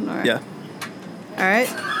everyone. All right. Yeah. All right.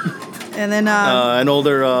 And then An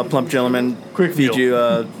older plump gentleman Quick feed meal.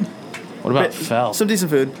 you What about Fel? some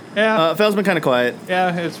decent food. Yeah. Fel's been kind of quiet,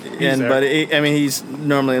 Yeah, he's and there. but he's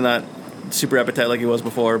normally not super appetite like he was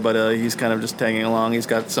before, but he's kind of just tagging along. He's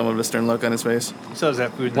got somewhat of a stern look on his face. He still has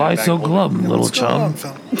that food in Why that so back glum, little What's going on,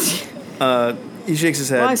 chum? Phil? He shakes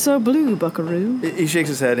his why head. so blue, Buckaroo? He shakes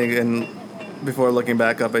his head and before looking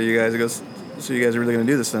back up at you guys, he goes, "So you guys are really gonna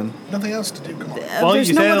do this then?" Nothing else to do. Come on. Well, There's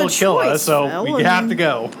you no said other it'll kill choice, us, so Phil. we I have mean, to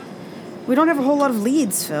go. We don't have a whole lot of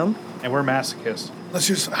leads, Phil. And we're masochists. Unless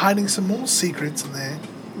you're hiding some more secrets in there.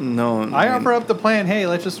 No. I mean, offer up the plan. Hey,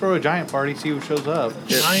 let's just throw a giant party, see who shows up.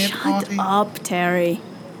 Giant party. Up, Terry.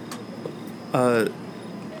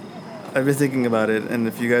 I've been thinking about it, and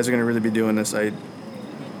if you guys are gonna really be doing this, I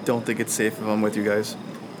don't think it's safe if I'm with you guys.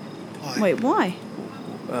 Wait, why?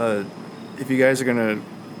 If you guys are gonna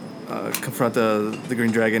confront the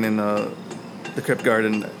Green Dragon in the Crypt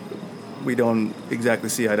Garden, we don't exactly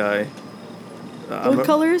see eye to eye. What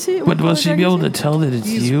color is he? What But will color she be able to dragon tell that it's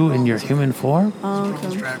He's you in bronze. your human form? is he? Oh, Bronze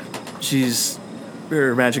okay. dragon.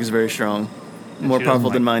 Her magic is very strong, more she doesn't powerful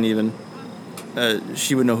like- than mine even.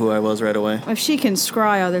 She would know who I was right away. If she can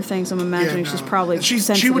scry other things, I'm imagining she's no. probably And she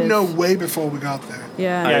sensitive. would know way before we got there.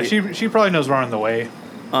 Yeah. Yeah, she probably knows we're on the way.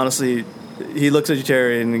 Honestly, he looks at you,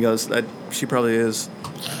 Terry, and he goes, "She probably is."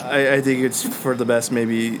 I think it's for the best.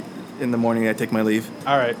 Maybe in the morning I take my leave.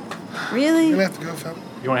 All right. Really? You have to go, Phil.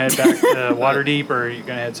 You want to head back to Waterdeep, or are you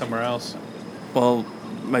going to head somewhere else? Well,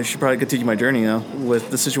 I should probably continue my journey now.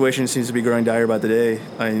 With the situation seems to be growing dire by the day,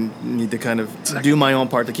 I need to kind of do my own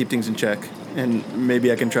part to keep things in check, and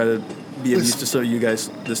maybe I can try to be of use to some of you guys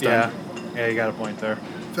this time. Yeah, you got a point there.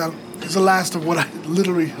 Phil, it's the last of what I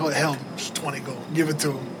literally held, which is 20 gold. Give it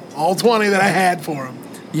to him. All 20 that I had for him.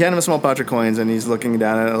 You hand him a small pouch of coins, and he's looking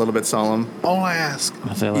down at it a little bit solemn. All I ask,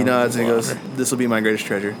 I say, He nods and he goes, "This will be my greatest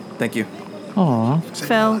treasure. Thank you." Aw. save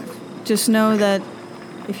Fel, my life. just know that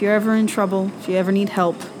if you're ever in trouble, if you ever need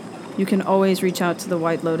help, you can always reach out to the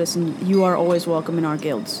White Lotus, and you are always welcome in our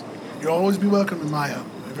guilds. You'll always be welcome in my home,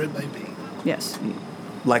 wherever it may be. Yes.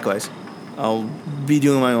 Likewise, I'll be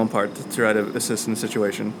doing my own part to try to assist in the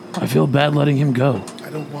situation. I feel bad letting him go. I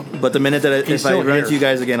don't want to. But the minute that if I still run here. into you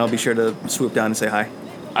guys again, I'll be sure to swoop down and say hi.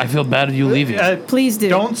 I feel bad of you leaving. Please do.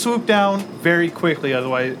 Don't swoop down very quickly,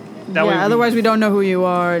 otherwise. Otherwise we don't know who you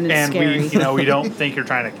are, and it's scary. we don't think you're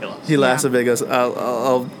trying to kill us. He laughs Yeah. a bit. Goes,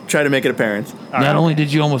 I'll try to make it apparent. Not only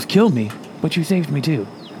did you almost kill me, but you saved me too.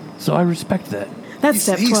 So I respect that. That's He's,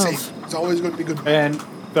 step he's 12. safe. He's always going to be good. And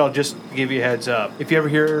Phil, just to give you a heads up, if you ever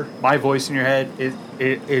hear my voice in your head, it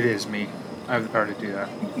is me. I've already do that.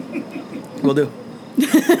 Will do.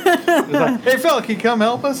 It's like, hey Phil, can you come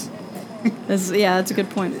help us? That's a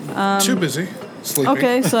good point. Too busy sleeping.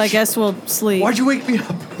 Okay, so I guess we'll sleep. Why'd you wake me up?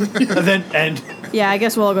 And then end. Yeah, I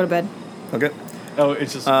guess we'll all go to bed. Okay. Oh,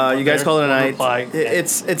 it's just. You guys call it a night. Reply.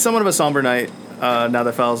 It's somewhat of a somber night now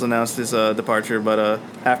that Fel's announced his departure. But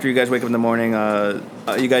after you guys wake up in the morning,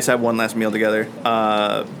 you guys have one last meal together.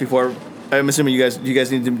 Before, I'm assuming you guys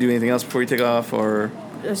need to do anything else before you take off, or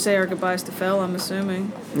Say our goodbyes to Fel, I'm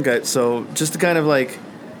assuming. okay. So just to kind of like,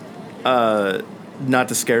 not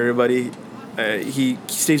to scare everybody. He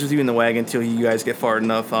stays with you in the wagon until you guys get far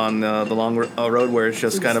enough on the long road where it's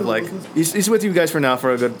just kind of like he's with you guys for now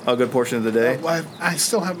for a good portion of the day. I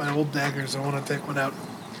still have my old daggers. I want to take one out.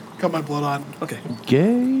 Cut my blood on. Okay.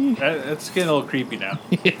 Gay? That's getting a little creepy now.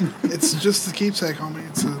 It's just a keepsake,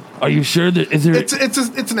 homie. Are you sure that is there? It's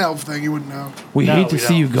an elf thing. You wouldn't know. We No, hate to we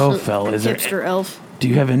see you don't. go, Fel. Is there? Hipster elf. Do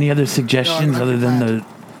you have any other suggestions No, other I'm than glad.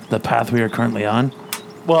 the path we are currently on?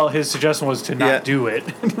 Well, his suggestion was to not Yeah. do it.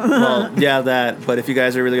 Well, yeah, that. But if you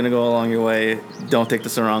guys are really gonna go along your way, don't take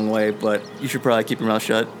this the wrong way. But you should probably keep your mouth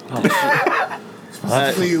shut.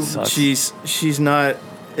 Specifically you. Sucks. She's not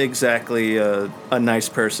exactly a nice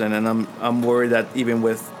person, and I'm worried that even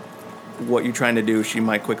with what you're trying to do, she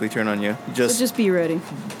might quickly turn on you. So Just just be ready.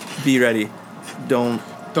 be ready. Don't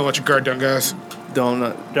Don't let your guard down, guys. don't.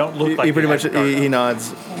 Don't look like he pretty you much have your guard he up.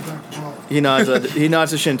 nods. He nods. He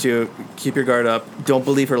nods to Shintu. Keep your guard up. Don't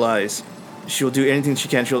believe her lies. She'll do anything she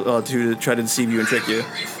can. She'll to try to deceive you and trick you.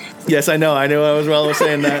 Yes, I know. I was wrong with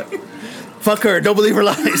saying that. Fuck her. Don't believe her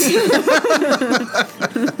lies.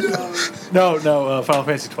 No, Final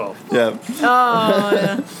Fantasy 12. Yeah. Oh,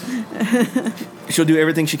 yeah. She'll do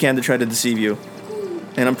everything she can to try to deceive you.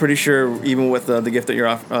 And I'm pretty sure, even with the gift that you're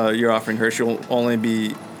offering her, she'll only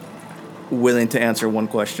be willing to answer one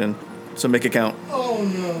question. So make it count. Oh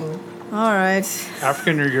no. All right.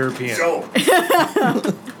 African or European?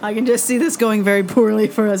 I can just see this going very poorly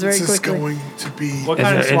for us very This is quickly. going to be What Is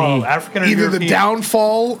kind of there swallow? any- African or either European? the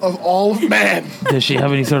downfall of all of man. Does she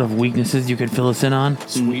have any sort of weaknesses you could fill us in on?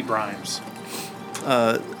 Sweet rhymes.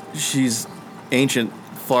 She's ancient,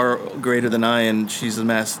 far greater than I, and she's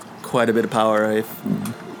amassed quite a bit of power. If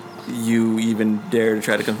you even dare to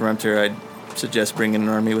try to confront her, I'd suggest bringing an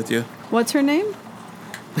army with you. What's her name?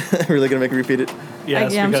 Really gonna make me repeat it?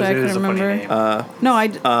 Yes, I'm because sorry, I it is a couldn't funny remember. name. No, I.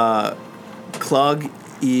 Clog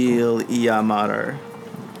Il Iamar.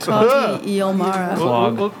 Cloggy Eelmara.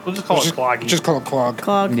 Clog. We'll just call it Cloggy. Just call it Clog.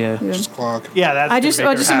 Clog. Yeah. Just Clog. yeah, that's I gonna just make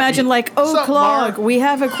her happy. imagine like, oh, Sup, Clog, Mar? we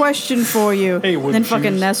have a question for you. Hey, then wooden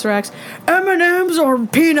fucking shoes. Nesrax, M&M's or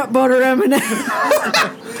peanut butter M&M's?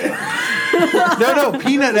 No,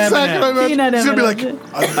 peanut M&M. Peanut He's gonna be M&Ms.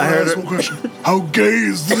 like, I asked one question. How gay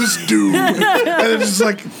is this dude? And it's just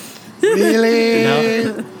like,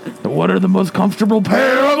 really? What are the most comfortable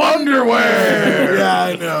pair of underwear? Yeah,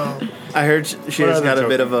 I know. I heard she has other got a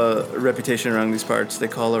bit joke? of a reputation around these parts. They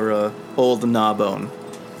call her Old Gnawbone.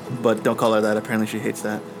 But don't call her that. Apparently she hates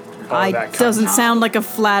that. It doesn't sound like a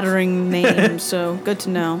flattering name, so good to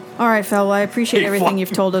know. All right, Fel, well, I appreciate Hey, everything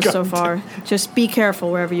you've told us so cunt. far. Just be careful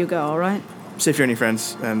wherever you go, all right? Safe journey,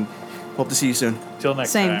 friends, and hope to see you soon. Till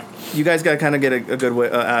next Same. time. You guys got to kind of get a good way,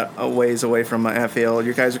 a ways away from FAL.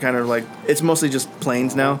 You guys are kind of like, it's mostly just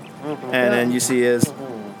plains now. And then you see as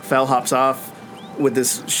Fel hops off with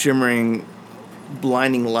this shimmering,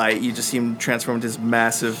 blinding light. You just see him transform into this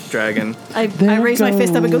massive dragon. I raise my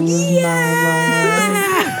fist up and go, yeah!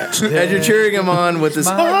 And you're cheering him on with this.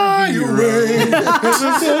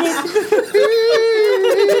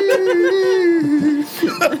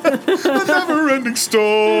 The never-ending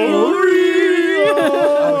story.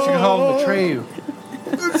 Oh, she can call him Betrayu.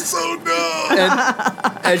 It's so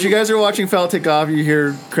dumb. As you guys are watching Fel take off, you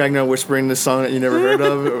hear Kragnar whispering this song that you never heard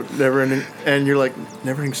of, and you're like,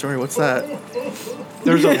 "Never-ending story. What's that?"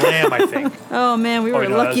 There's a lamb, I think. Oh man, we were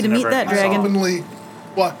no, lucky that's to meet never that happened. dragon. Openly,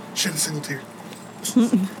 what? Shed a single tear.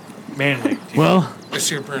 Manly. Well, I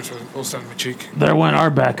see your parents with pulse down my cheek. there went our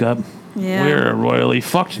backup. Yeah. We're royally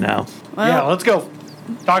fucked now. Well, Yeah, let's go.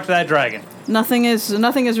 Talk to that dragon. nothing has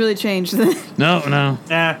really changed. All No.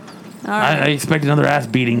 Nah. I right, expect another ass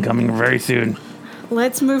beating coming very soon.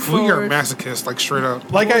 let's move We are forward. masochists, like straight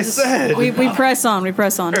up. Like I said. We press on. We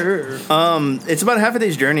press on. It's about half a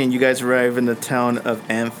day's journey, and you guys arrive in the town of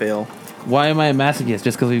Amphale. Why am I a masochist?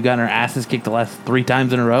 Just because we've gotten our asses kicked the last 3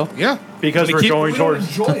 times in a row? Yeah. Because We we're keep- going We don't towards.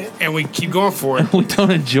 enjoy it. And we keep going for it. We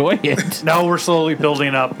don't enjoy it. Now we're slowly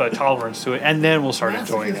building up a tolerance to it, and then we'll start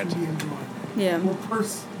enjoying it. Masochists we enjoy. Yeah. We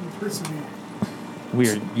persevere.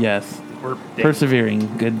 Weird, yes. We're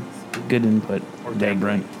Persevering. Good input. Dag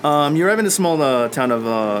right. You arrive in the small town of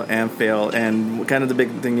Amphale, and kind of the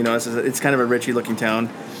big thing you notice is that it's kind of a richy looking town.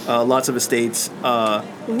 Lots of estates.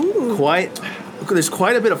 There's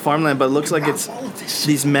quite a bit of farmland, but it looks like it's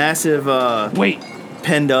these massive Wait,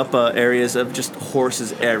 penned up areas of just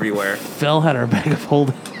horses everywhere. Phil had our bag of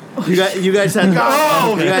holding. You guys had you guys had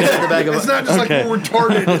the bag of. It's not just Okay. like we're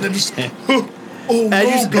retarded and then just. Oh no,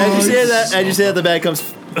 As you guys. say that, the bag comes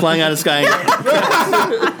flying out of the sky.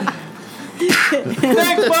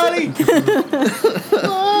 Thanks, buddy.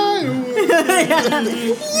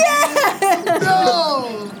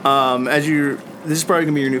 This is probably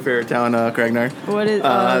gonna be your new favorite town, Kragnar. What is?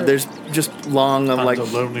 There's just long of like Tons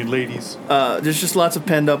of lonely ladies. there's just lots of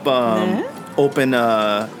penned up open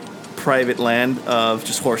private land of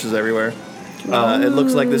just horses everywhere. It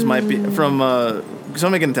looks like this might be from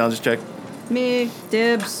somebody get a intelligence check. me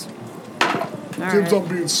dibs. All Dibs right. on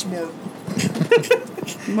being smart.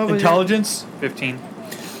 What was Intelligence, 15.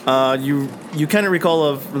 You kind of recall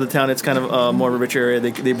of the town. It's kind of more of a richer area.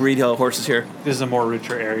 They breed horses here. This is a more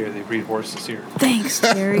richer area. They breed horses here. Thanks,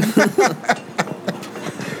 Jerry.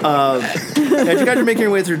 As you guys are making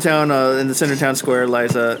your way through town, in the center town square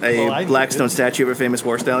lies Well, I a black did. stone statue of a famous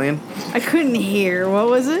horse stallion. I couldn't hear. What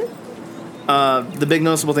was it? The big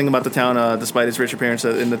noticeable thing about the town, despite its rich appearance,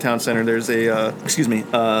 in the town center, there's a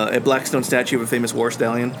black stone statue of a famous horse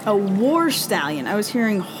stallion. A war stallion. I was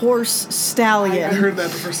hearing horse stallion. I heard that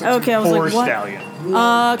the first time. Okay, I was Horse like, what? stallion.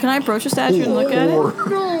 Can I approach the statue and look at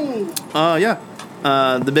it?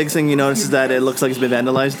 Yeah. The big thing you notice is that it looks like it's been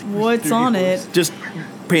vandalized. What's on it? Just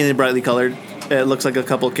painted brightly colored. It looks like a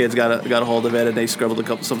couple of kids got a hold of it and they scribbled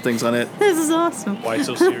some things on it. This is awesome. Why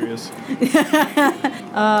so serious?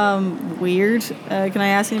 Weird. Can I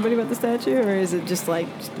ask anybody about the statue, or is it just like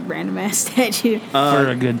just a random ass statue? For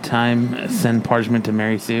a good time, send parchment to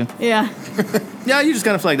Mary Sue. Yeah. Yeah, you just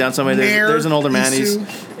kind of flag down somebody. Mayor There's an older man.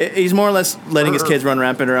 Isu. He's more or less letting his kids run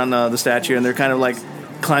rampant around the statue, and they're kind of like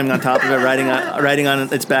climbing on top of it, riding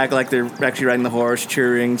on its back like they're actually riding the horse,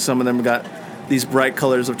 cheering. Some of them got these bright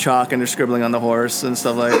colors of chalk, and they're scribbling on the horse and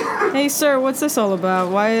stuff like. Hey, sir, what's this all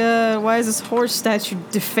about? Why is this horse statue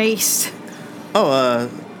defaced? Oh,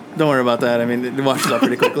 don't worry about that. I mean, it washes up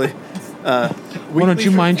pretty quickly. Why don't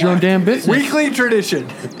you mind your own damn business? Weekly tradition.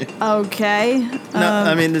 Okay. No,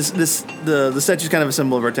 I mean the statue's kind of a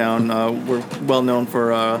symbol of our town. We're well known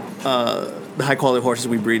for the high quality horses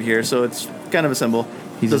we breed here, so it's kind of a symbol.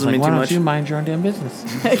 He's just Doesn't like, mean why too don't much. you mind your own damn business?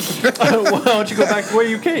 Why don't you go back to where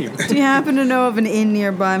you came? Do you happen to know of an inn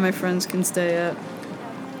nearby my friends can stay at?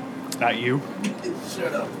 Not you.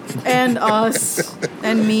 And us.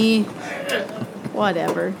 And me.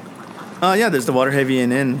 Whatever. Yeah, there's the Water Heavy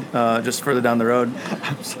Inn just further down the road.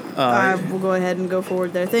 We'll go ahead and go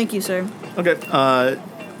forward there. Thank you, sir. Okay.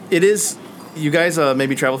 It is. You guys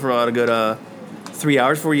maybe travel for about a good 3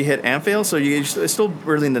 hours before you hit Amphale, so it's still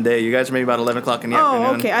early in the day. You guys are maybe about 11 o'clock in the afternoon.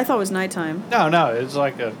 Oh, okay. I thought it was nighttime. No, it's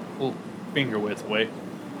like a little finger width away.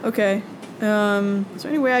 Okay. Is there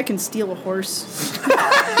any way I can steal a horse?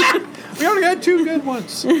 We already had 2 good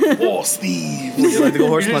ones. Horse thieves. Would you like to go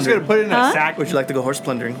horse You're just gonna plundering? put it in a Huh? sack. Would you like to go horse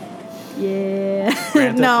plundering? Yeah.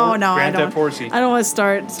 Grand Theft no, Hor- I Grand don't. Theft Horsey. I don't want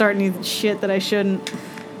to start any shit that I shouldn't.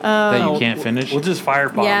 that you can't finish? We'll just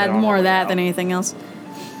firebomb. Yeah, it on more the of way that out. than anything else.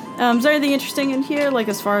 Is there anything interesting in here, like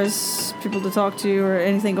as far as people to talk to or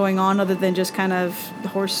anything going on other than just kind of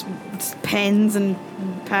horse pens and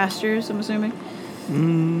pastures, I'm assuming?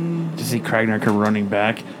 To see Kragnar come running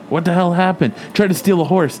back. What the hell happened? Tried to steal a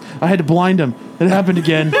horse. I had to blind him. It happened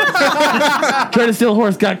again. Tried to steal a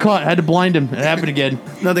horse. Got caught. Had to blind him. It happened again.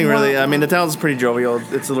 Nothing really. I mean, the town's pretty jovial.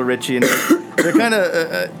 It's a little richy, and they're kind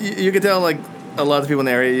of. You can tell, like, a lot of the people in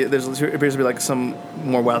the area. There appears to be like some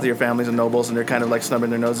more wealthier families and nobles, and they're kind of like snubbing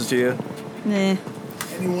their noses to you. Nah.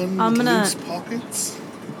 Anyone I'm with gonna- loose pockets?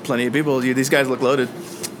 Plenty of people. These guys look loaded.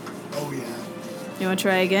 Oh yeah. You want to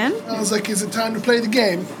try again? I was like, is it time to play the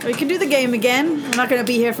game? We can do the game again. We're not going to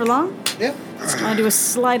be here for long. Yeah, let's do Want to do a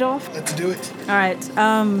slide off? Let's do it. All right.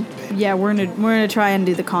 Yeah, we're gonna try and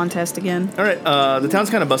do the contest again. All right. The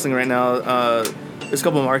town's kind of bustling right now. There's a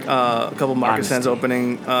couple market stands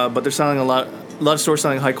opening, but they're selling a lot of stores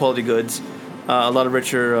selling high quality goods. A lot of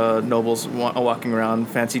richer nobles walking around,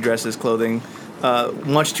 fancy dresses, clothing,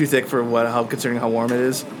 much too thick for considering how warm it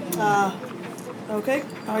is. Okay.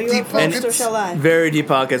 Are you Deep up first or pockets? shall I? Very deep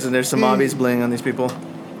pockets, and there's some obvious bling on these people.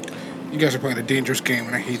 You guys are playing a dangerous game,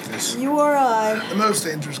 and I hate this. You or I? The most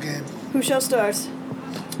dangerous game. Who shall start?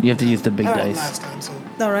 You have to use the big All right, dice. Last time, so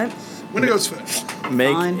All right. winner goes first.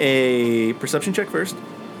 Make Fine. a perception check first.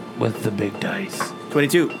 With the big dice.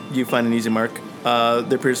 22. You find an easy mark. There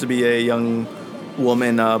appears to be a young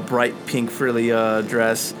woman, bright pink frilly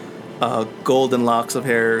dress, golden locks of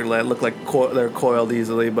hair that look like they're coiled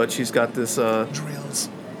easily, but she's got this. Drills.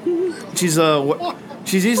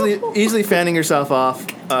 She's easily fanning herself off.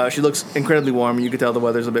 She looks incredibly warm. You can tell the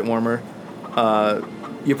weather's a bit warmer.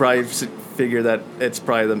 You probably figure that it's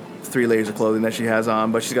probably the 3 layers of clothing that she has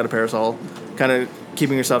on, but she's got a parasol, kind of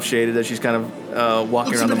keeping herself shaded as she's kind of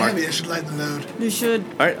walking Looks around a the bit market. heavy. I should lighten the load. You should.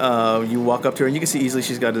 All right, you walk up to her, and you can see easily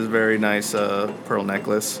she's got this very nice pearl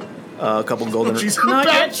necklace, a couple golden. She's Not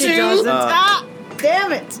about yet. She to. doesn't.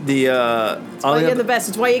 Damn it! The Why you're the best.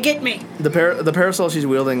 It's why you get me. the parasol she's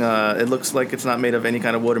wielding, it looks like it's not made of any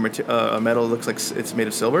kind of wood or metal. It looks like it's made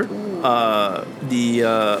of silver.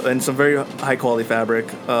 And some very high quality fabric.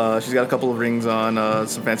 She's got a couple of rings on,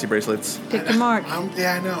 some fancy bracelets. Pick your mark. I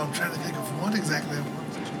Yeah, I know. I'm trying to think of what exactly I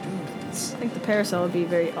want to do with this. think the parasol would be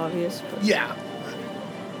very obvious. But Yeah.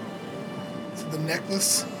 So the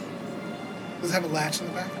necklace, does it have a latch in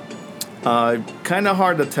the back? Kind of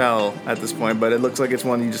hard to tell at this point, but it looks like it's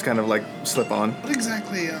one you just kind of like slip on. What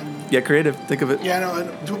exactly? Get creative. Think of it. Yeah, I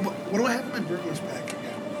know. What do I have in my burglar's bag?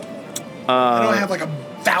 I don't have like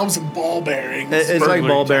 1,000 ball bearings. It's like Burglary ball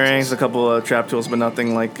utensils. bearings, a couple of trap tools, but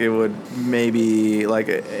nothing like it would maybe like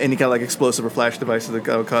any kind of like explosive or flash devices that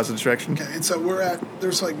would cause a distraction. Okay, and so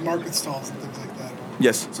there's like market stalls and things like that.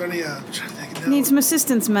 Yes. Is there any, I'm trying to think. No, need some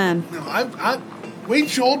assistance, man. no,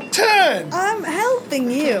 wait your turn! I'm helping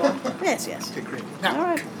you. Yes, yes. Okay, great. Now, All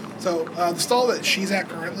right. so the stall that she's at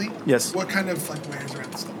currently, Yes. what kind of like wares are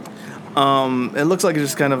at the stall? It looks like it's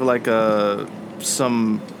just kind of like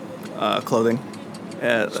some clothing.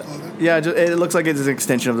 Clothing? Yeah, it looks like it's an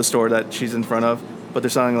extension of the store that she's in front of, but they're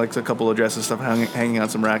selling like a couple of dresses, stuff hanging on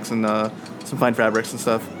some racks, and some fine fabrics and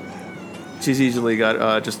stuff. She's easily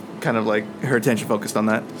got just kind of like her attention focused on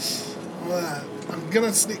that. Well, I'm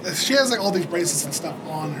gonna sneak. She has like all these bracelets and stuff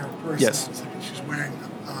on her person. Yes. It's like she's wearing them.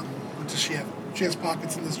 What does she have? She has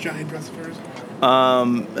pockets in this giant dress of hers.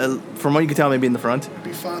 From what you can tell, maybe in the front. It'd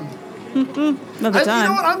be fun. Another You know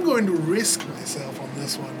time. what? I'm going to risk myself on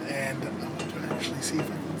this one, and I'm going to actually see if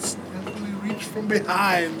I can stealthily reach from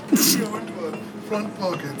behind, go into a front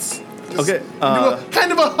pockets. Just Okay, do a,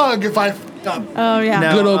 kind of a hug if I. Oh yeah.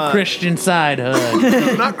 Now- Good old Christian side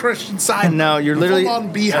hug. Not Christian side. Now you're literally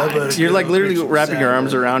full-on beehive. you're like literally wrapping your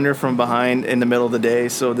arms around her from behind in the middle of the day,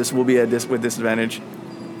 so this will be with disadvantage,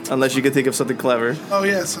 unless you can think of something clever. Oh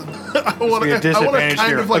yes, I want be a to disadvantage to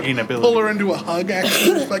kind your of like hugging ability. pull her into a hug.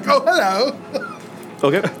 Actually, Just like oh hello.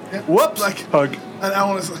 Okay. Yeah, Whoops. Like Hug. and I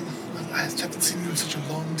want to like I haven't seen you in such a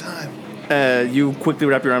long time. You quickly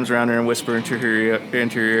wrap your arms around her and whisper into her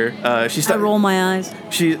ear. I roll my eyes.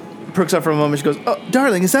 She perks up for a moment. She goes, "Oh,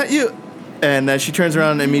 darling, is that you?" And as she turns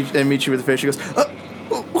around and meets you with a face, she goes,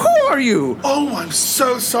 "Who are you?" Oh, I'm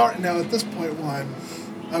so sorry. Now at this point,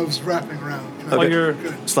 I was wrapping around. You know? Well, Okay. you're,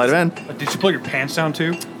 Sleight of hand. did you pull your pants down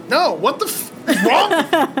too? No, what the is wrong?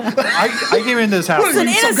 I came into this halfway. It's an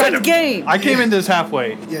innocent kind of- game. I came into this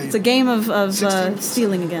halfway. Yeah, It's a game of 16.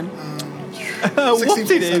 stealing again. 16 Whoopsie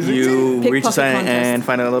daisy. You reach Pickpocket inside contest. and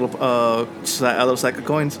find a little sack of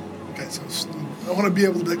coins. Okay, so I want to be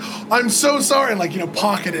able to be like, I'm so sorry, and like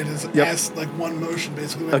pocket it as like one motion,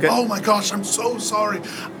 basically. Like, Okay. oh my gosh, I'm so sorry.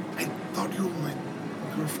 I thought you were my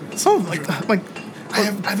girlfriend. Oh my! I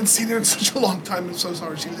haven't seen her in such a long time. I'm so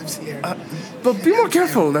sorry. She lives here. But be more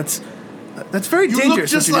careful. That's very you look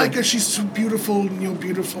dangerous. just what you're like doing. her. She's so beautiful.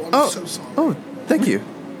 Beautiful. I'm so sorry. Oh, thank you.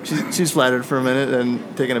 She's flattered for a minute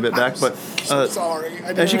and taken a bit back, but so sorry.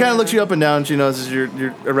 and she kind of looks you up and down. She knows you're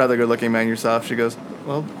a rather good-looking man yourself. She goes,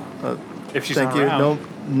 "Well, If she's thank not you. around.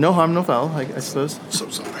 No harm, no foul. I suppose." So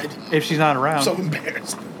sorry. If she's not around. So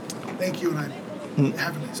embarrassed. Thank you, and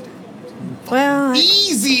have a nice day. Well,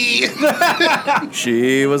 Easy.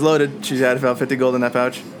 She was loaded. She had about 50 gold in that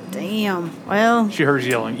pouch. damn. Well, she heard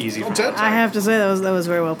yelling easy. From I have to say that was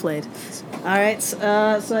very well played. All right, so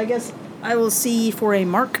I guess I will see for a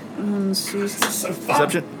mark Let's see.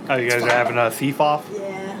 Perception. Oh, you guys are having a thief off?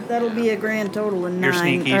 Yeah, that'll be a grand total of 9. You're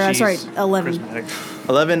sneaky. Or, She's sorry, 11. charismatic.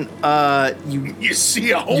 11. You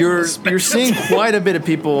see a You're homeless seeing quite a bit of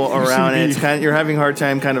people around it. It's you're having a hard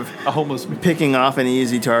time kind of A homeless man. picking off an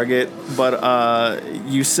easy target, but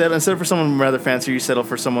you settle instead for someone rather fancy, you settle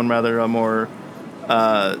for someone rather more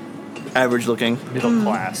average looking. Middle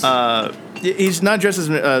class. He's not dressed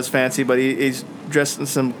as fancy, but he's dressed in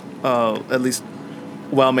some at least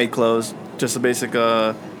well-made clothes, just a basic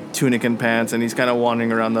tunic and pants, and he's kind of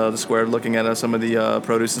wandering around the square looking at some of the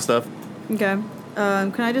produce and stuff. Okay.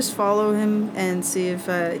 Can I just follow him and see if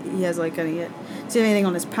he has like anything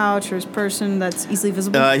on his pouch or his person that's easily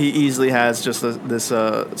visible? He easily has just this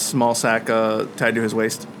small sack tied to his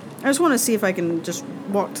waist. I just want to see if I can just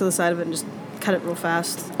walk to the side of it and just cut it real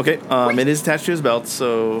fast. Okay, it is attached to his belt,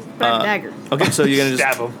 so... But I have a dagger. Okay, so you're going to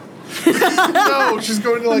Stab just... him. No, she's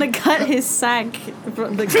going to I'm like gonna cut his sack.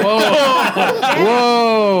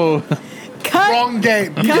 Whoa! Cut. wrong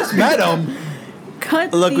game. You just met him.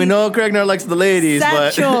 Cut. Look, the we know Kragnar likes the ladies,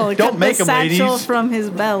 satchel. but... Don't Cut make the 'em satchel ladies. from his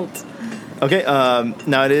belt. Okay,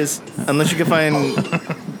 now it is... Unless you can find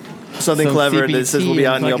something clever that says we'll be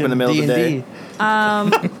out in the open in the middle of the day.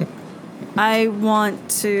 I want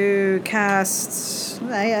to cast.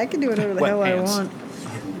 I can do whatever the Wet hell pants. I want.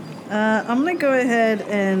 I'm gonna go ahead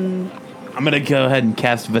and. I'm gonna go ahead and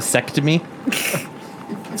cast vasectomy.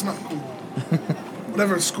 It's not cool.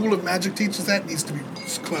 Whatever School of Magic teaches that needs to be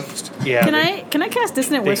closed. Yeah. Can I cast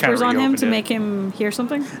dissonant they whispers kinda on him reopened to it. make him hear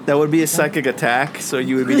something? That would be a psychic attack, so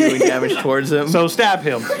you would be doing damage towards him. So stab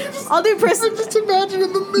him. I'll do press. Just imagine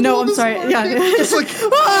in the middle No, of I'm this sorry. market, Yeah. just like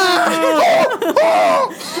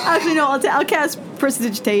Actually, no. I'll cast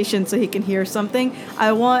prestidigitation so he can hear something.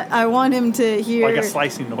 I want him to hear Like a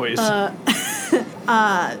slicing noise.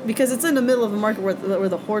 because it's in the middle of the market where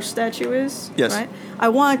the horse statue is. Yes. Right. I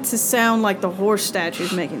want it to sound like the horse statue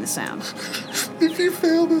is making the sound. if you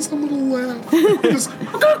fail this, I'm gonna laugh. Just,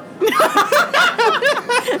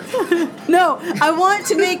 No, I want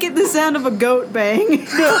to make it the sound of a goat bang.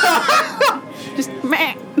 Just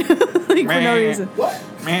meh. Like for no reason.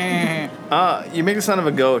 You make the sound of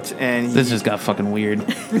a goat, and This just got fucking weird.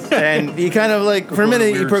 and he kind of like for a minute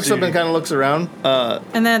he Weird perks up and scene. kind of looks around.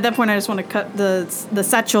 And then at that point, I just want to cut the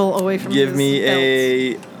satchel away from Give his me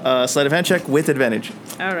belt. a sleight of hand check with advantage.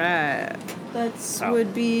 All right. That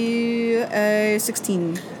would be a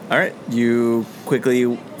 16. All right, you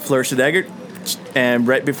quickly flourish the dagger, and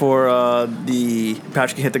right before the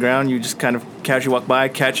pouch can hit the ground, you just kind of casually walk by,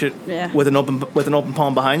 catch it Yeah. with an open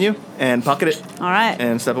palm behind you, and pocket it All right.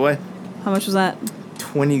 and step away. How much was that?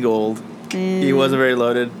 20 gold. He wasn't very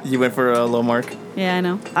loaded. You went for a low mark. Yeah, I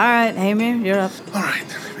know. All right, Hamir, you're up. all right,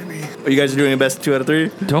 maybe. You guys are doing your best 2 out of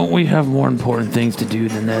 3. Don't we have more important things to do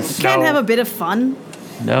than this? Can't have a bit of fun.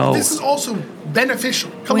 No. This is also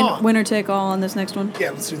beneficial. Come on. Winner take all on this next one.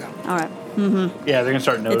 Yeah, let's do that. All right. Yeah, they're gonna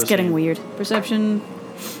start noticing. It's getting weird. Perception.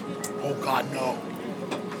 Oh God, no.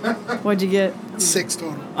 What'd you get? 6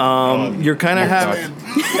 total. You're kind of having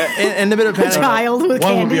in a bit of panic. Child with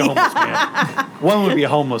One would be a candy. homeless man. One would be a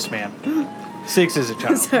homeless man. 6 is a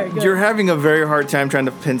child. Sorry, go You're having a very hard time trying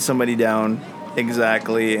to pin somebody down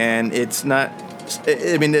exactly, and it's not.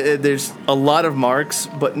 I mean, there's a lot of marks,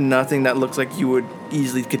 but nothing that looks like you would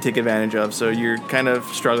easily could take advantage of. So you're kind of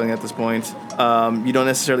struggling at this point. You don't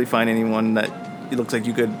necessarily find anyone that it looks like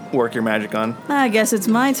you could work your magic on. I guess it's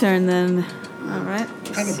my turn then. All right.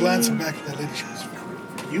 Kind of glancing back at that lady. She was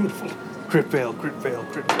beautiful. Crit fail, crit fail,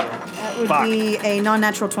 crit fail. That would Fuck. be a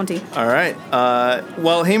non-natural 20. All right.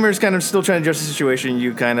 While Hamer's kind of still trying to adjust the situation,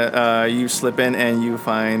 you kind of you slip in and you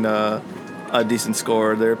find a decent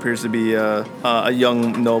score. There appears to be a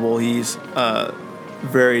young noble. He's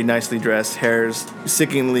very nicely dressed, hair's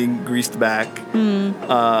sickeningly greased back,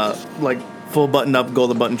 like full button-up,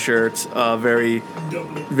 golden button shirts, very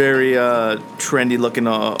trendy looking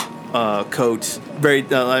coat. Very,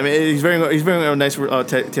 I mean, he's wearing a nice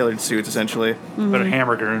tailored suit essentially. Put a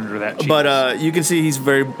hamburger under that cheese. But you can see he's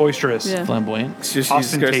very boisterous. Yeah. Flamboyant.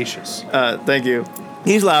 Ostentatious. Thank you.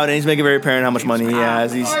 He's loud and he's making very apparent how much money he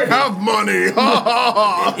has. I have money.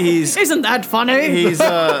 He's Isn't that funny? he's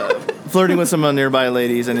flirting with some nearby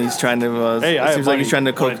ladies, and he's trying to. Hey, I it have seems like he's trying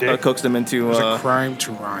money. to Want a dick? coax them into It's a crime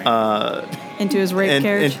to rhyme. Into his rape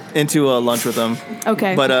carriage. into lunch with them.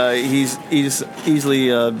 Okay. But he's easily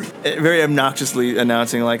very obnoxiously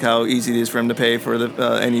announcing like how easy it is for him to pay for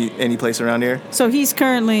any place around here. So he's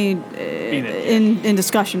currently in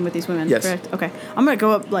discussion with these women, Yes. correct? Okay. I'm going to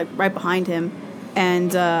go up like right behind him,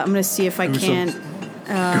 and I'm going to see if I can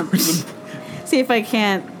See if I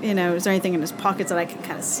can't, is there anything in his pockets that I can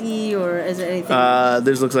kind of see, or is there anything?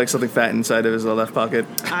 Looks like something fat inside of his left pocket.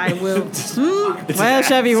 I will. Well,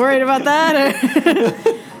 should I be worried about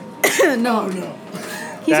that? Or? No.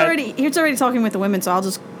 He's already talking with the women, so I'll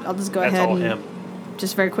just go That's ahead all and him.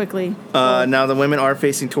 just very quickly. Now the women are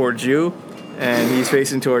facing towards you, and he's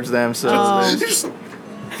facing towards them. So Just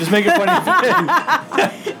make it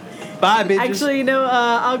funny. Bye, bitches. Actually,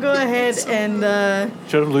 I'll go ahead and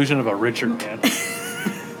Show the illusion of a Richard man.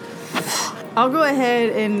 I'll go ahead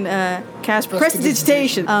and cast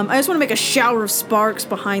Prestidigitation. I just want to make a shower of sparks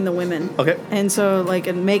behind the women. okay, And so,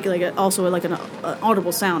 and make also an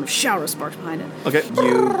audible sound of shower of sparks behind it. okay.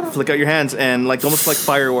 You flick out your hands, and almost like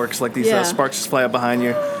fireworks, these Yeah. sparks just fly up behind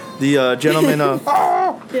you. The gentleman,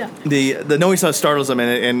 Yeah. the noise startles him,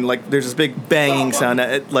 and there's this big banging sound.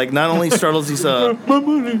 It not only startles these the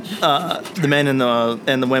men and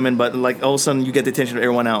the women, but all of a sudden you get the attention of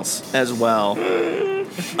everyone else as well.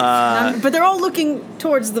 But they're all looking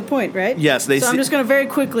towards the point, right? Yes, they So I'm see- just going to very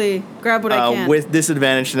quickly grab what I can. With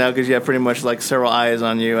disadvantage now because you have pretty much several eyes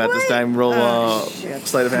on you at this time. Roll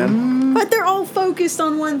sleight of hand. But they're all focused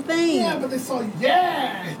on one thing. Yeah, but they saw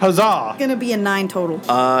yeah. Huzzah! Going to be a 9 total.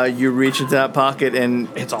 You reach into that pocket and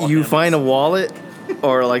It's all you him. find a wallet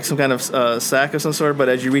or some kind of sack of some sort. But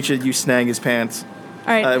as you reach it, you snag his pants.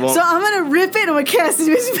 All right, I won't- so I'm going to rip it and I'm going to cast it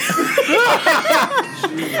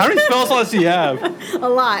How many spell slots do you have? a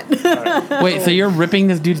lot. Wait, so you're ripping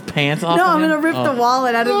this dude's pants off? No, of I'm him? going to rip the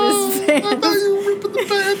wallet out of his pants. I thought you were ripping the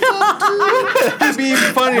pants off, That'd be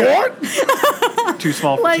even funnier. What? Too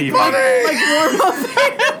small for TV. Warm up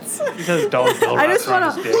pants. He says dog bill I just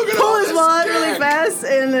want to pull his wallet really fast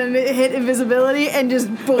and then hit invisibility and just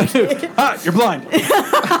book it. Ah, you're blind.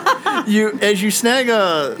 As you snag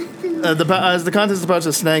as the contents of the pouch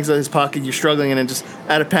snags his pocket, you're struggling, and then just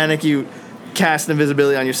out of panic you cast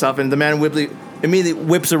invisibility on yourself, and the man immediately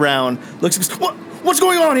whips around, looks, what's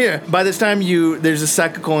going on here? By this time there's a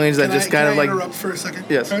sack of coins that just kind of interrupt for a second?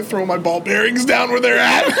 Yes. Can I throw my ball bearings down where they're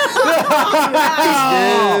at?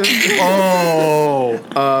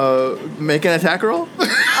 make an attack roll.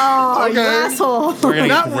 Oh, you Okay. asshole. We're gonna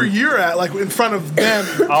Not get where you're at, in front of them.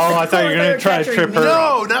 Oh, I thought you were going to try to trip her.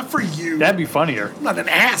 No, not for you. That'd be funnier. I'm not an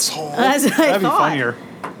asshole. That's what I That'd be thought. funnier.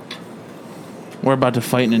 We're about to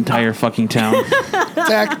fight an entire fucking town.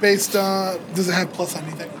 Attack based on. Does it have plus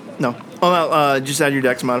anything? No. Oh, no, just add your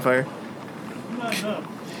dex modifier.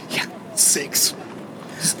 6.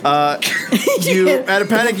 You out of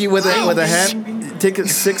panic, you with a hand take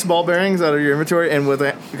 6 ball bearings out of your inventory, and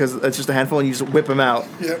because it's just a handful, and you just whip them out.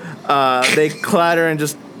 Yep. They clatter and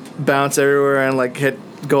just bounce everywhere and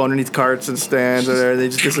go underneath carts and stands, or there they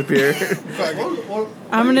just disappear.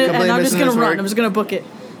 I'm just missing gonna this run. work. I'm just gonna book it.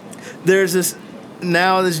 There's this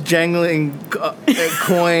jangling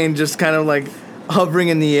coin just kind of hovering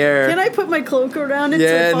in the air. Can I put my cloak around it?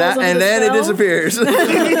 Yeah, so it falls under and the then it spell? disappears.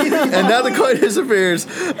 And now the coin disappears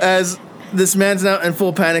as this man's now in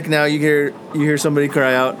full panic. Now you hear somebody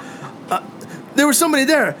cry out, "There was somebody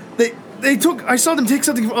there. They took. I saw them take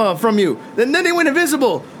something from you. And then they went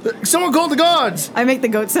invisible. Someone called the gods." I make the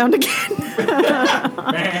goat sound again.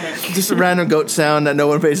 Just a random goat sound that no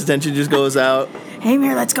one pays attention. Just goes out. Hey,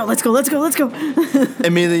 Mir, let's go.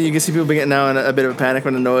 Immediately, you can see people getting now in a bit of a panic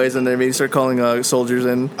from the noise, and they immediately start calling soldiers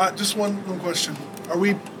in. Just one question. Are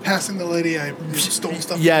we passing the lady I stole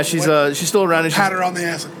stuff Yeah, from? she's still around, and Pat her on the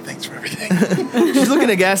ass. Thanks for everything. she's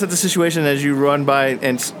looking aghast at the situation. As you run by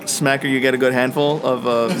and smack her, you get a good handful of.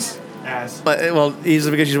 Ass. Easily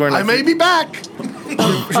because she's wearing. I may be back.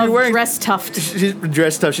 She's wearing. Dress tuft. She's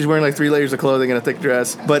dressed up. She's wearing 3 layers of clothing and a thick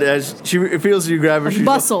dress. But as it feels you grab her, she's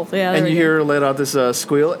Bustle. Yeah, and there you we hear her let out this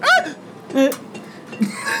squeal. Ah! And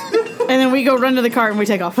then we go run to the cart and we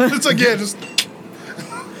take off. It's just.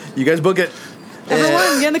 You guys book it.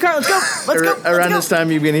 Everyone, get in the car. Let's go. Let's go. Around this time,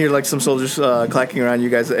 you're gonna hear some soldiers clacking around you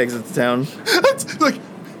guys to exit the town.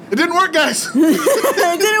 It didn't work, guys.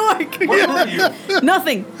 It didn't work. Where were you?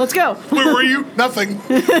 Nothing. Let's go. Where were you? Nothing.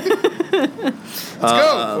 Let's go.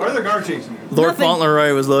 Where are the guard chasing you? Lord Nothing.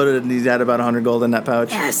 Fauntleroy was loaded, and he had about 100 gold in that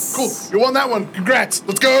pouch. Yes. Cool. You won that one. Congrats.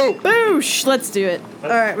 Let's go. Boosh. Let's do it. All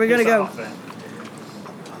right, we're gonna go.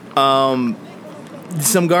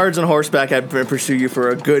 Some guards on horseback had pursued you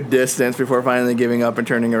for a good distance before finally giving up and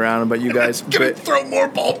turning around. But you guys, Gonna throw more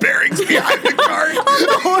ball bearings behind the cart.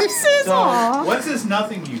 The horses. Aw. What's this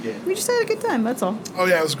nothing you did? We just had a good time. That's all. Oh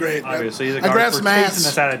yeah, it was great. Obviously, the I grabbed guards some were chasing us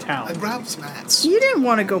ass. out of I town. grabbed some ass. You didn't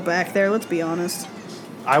want to go back there. Let's be honest.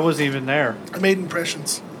 I wasn't even there. I made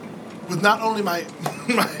impressions with not only my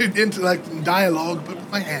intellect and dialogue, but with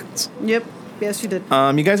my hands. Yep. Yes, you did.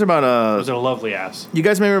 You guys are about Was it a lovely ass? You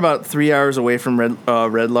guys maybe about 3 hours away from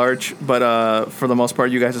Red Larch, but for the most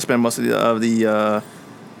part, you guys have spent most of the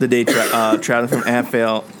day traveling from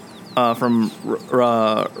Amphail, from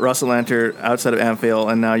Russell Lantern outside of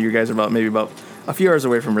Amphail, and now you guys are about a few hours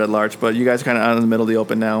away from Red Larch. But you guys are kind of out in the middle of the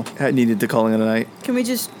open now. Needed to call in a night. Can we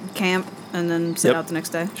just camp and then set Yep. out the next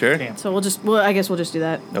day? Sure. Camp. So I guess we'll just do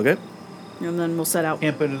that, Okay. and then we'll set out.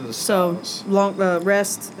 Camp into the So stars. long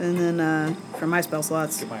rest, and then for my spell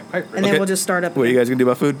slots, Get my pipe and then Okay. we'll just start up. What are you guys gonna do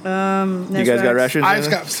about food? You guys got rations? I've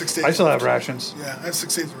got 6 days. I still have rations. Yeah, I have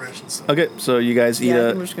 6 days of rations. Okay, so you guys eat Yeah, I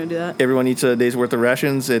think we're just gonna do that. everyone eats a day's worth of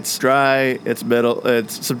rations. It's dry. It's middle.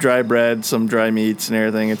 It's some dry bread, some dry meats, and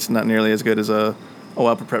everything. It's not nearly as good as a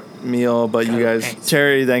well prepped meal, but you guys. thanks.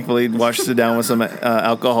 Terry thankfully washes it down with some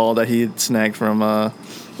alcohol that he had snagged from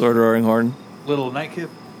Lord Roaringhorn. Little nightcap.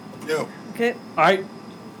 No. Okay, All right.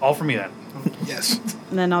 All for me then. Yes.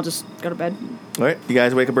 and then I'll just go to bed. All right, you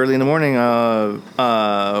guys wake up early in the morning. What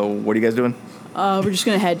are you guys doing? We're just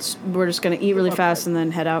gonna head. We're just gonna eat really fast and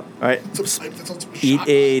then head out. All right, That sounds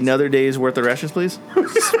eat another day's worth of rations, please.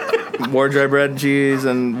 More dry bread, cheese,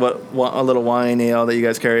 and a little wine, ale that you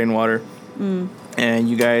guys carry, and water. And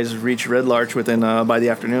you guys reach Red Larch within by the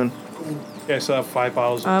afternoon. Okay, so I have 5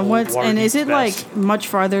 bottles of What's water. and is it Best. like much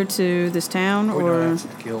farther to this town Oh, no, or? that's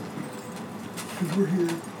the guild. We're here.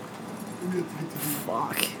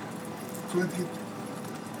 Fuck. So we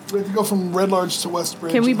have to go from Red Larch to West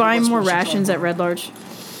Bridge. Can we and buy West more Bridge to rations at Town. Red Larch?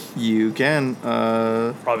 You can.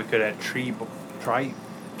 Probably could add Tribor.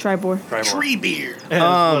 Tribor. Tree beer.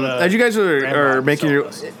 As you guys are Grandma making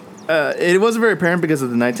your, sold us. it wasn't very apparent because of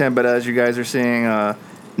the nighttime, but as you guys are seeing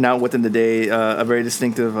now within the day, a very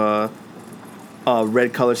distinctive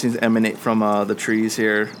red color seems to emanate from the trees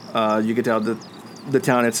here. You can tell that the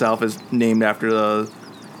town itself is named after the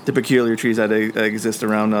peculiar trees that exist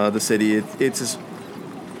around the city. It's just,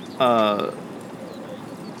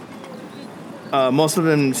 most of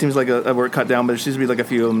them seems like were cut down, but there seems to be like a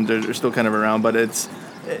few of them. They're still kind of around, but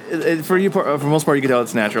for you, for the most part, you can tell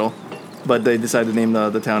it's natural. But they decided to name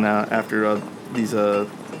the town after this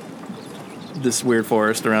weird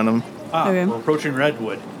forest around them. Okay. We're approaching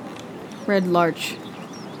Redwood. Red Larch.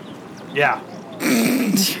 Yeah.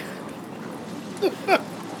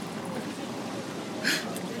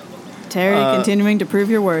 Terry continuing to prove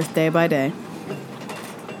your worth day by day.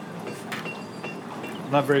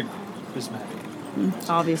 I'm not very charismatic.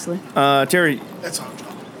 Obviously. Terry, That's our job.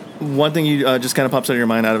 one thing you just kind of pops out of your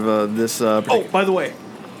mind out of this Oh, by the way,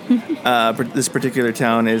 this particular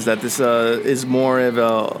town is that this is more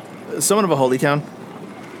of somewhat of a holy town.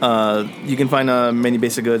 You can find many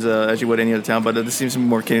basic goods as you would any other town, but this seems to be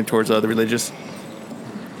more catered towards the religious.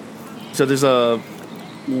 So there's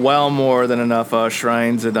well more than enough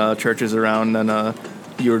shrines and churches around than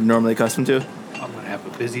you're normally accustomed to. I'm going to have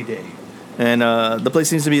a busy day. And the place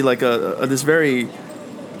seems to be like this very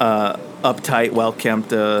uptight, well-kept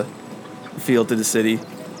feel to the city.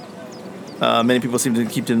 Many people seem to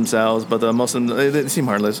keep to themselves, but most of them they seem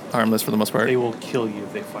harmless for the most part. They will kill you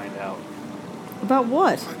if they find out About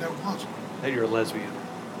what? Find out what. that you're a lesbian.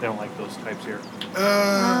 They don't like those types here.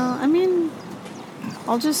 I mean,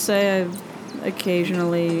 I'll just say I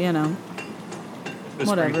occasionally, The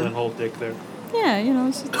Whatever. sprinkling whole dick there. yeah,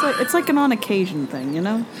 it's like an on occasion thing,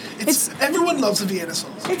 It's everyone loves a Vienna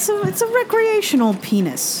sauce. It's a recreational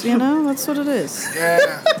penis, that's what it is.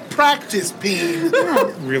 Yeah. Practice peen.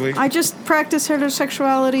 Really? I just practice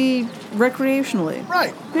heterosexuality recreationally.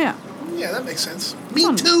 Right. Yeah, Yeah, that makes sense. Me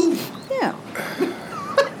Fun. too. yeah.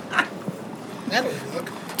 That'll work.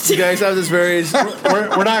 You guys have this very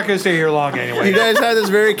We're not going to stay here long you anyway. guys have this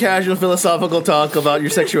very casual philosophical talk about your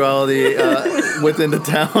sexuality within the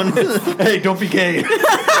town. Hey, don't be gay.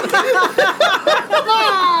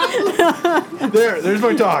 There's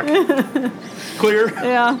my talk. Clear?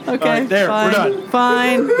 Yeah, okay. All right, there, fine, we're done.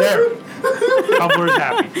 Fine. There. Tumblr's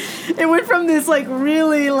happy. It went from this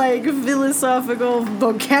really philosophical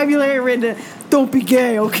vocabulary written to, don't be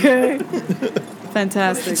gay, okay?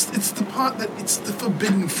 Fantastic. It's the part that it's the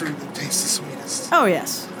forbidden fruit that tastes the sweetest. Oh,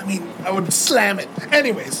 yes. I mean, I would slam it.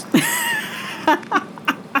 Anyways.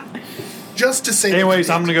 Just to say. Anyways,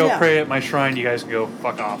 I'm going to go Yeah. pray at my shrine. You guys can go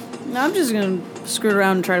fuck off. No, I'm just going to screw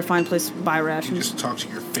around and try to find a place to buy rations. Just talk to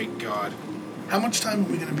your fake god. How much time are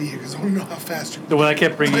we gonna be here? Because I want to know how fast you're. The one I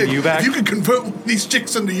kept bringing you back. If you could convert one of these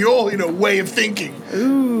chicks into your, way of thinking.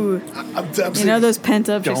 Ooh. I'm Those pent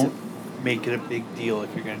up chicks. Don't make it a big deal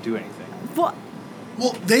if you're going to do anything. What?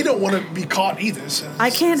 Well, they don't want to be caught either. So I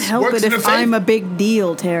can't help works it in if their I'm favor. a big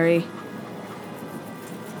deal, Terry.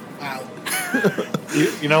 Wow.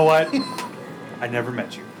 You know what? I never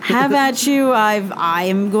met you. Have at you. I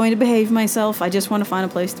am going to behave myself. I just want to find a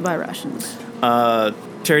place to buy rations.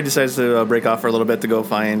 Terry decides to break off for a little bit to go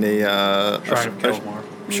find a Trying to kill more.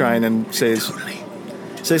 shrine and says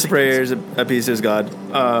some prayers, appease his god.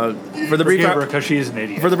 For the brief Forgive her hour, because she is an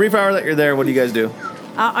idiot. for the brief hour that you're there, what do you guys do?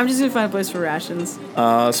 I'm just going to find a place for rations.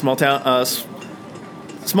 Small town.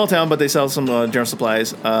 Small town, but they sell some general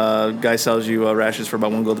supplies. Guy sells you rations for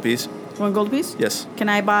about 1 gold apiece. 1 gold apiece? Yes, Can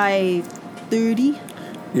I buy 30?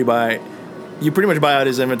 you pretty much buy out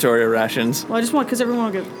his inventory of rations. Well, I just want, because everyone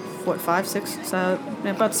will get, what, 5, 6? So,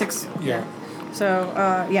 yeah, about 6. Yeah. So,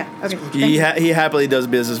 yeah, okay. Thank He you. he happily does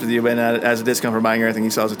business with you, but as a discount for buying everything, he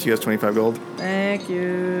sells it to you as 25 gold. Thank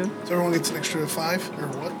you. So everyone gets an extra 5 or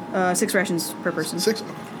what? 6 rations per person. 6?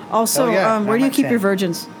 Okay. Also, Oh, yeah, where do you not keep much your then.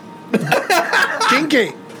 virgins?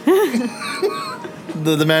 Kinky.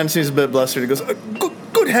 The man seems a bit blustered. He goes,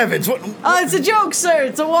 "Good heavens! What? Oh, it's a joke, sir.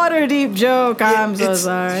 It's a water deep joke. I'm so It's-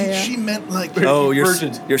 sorry. Yeah. She meant like. Oh,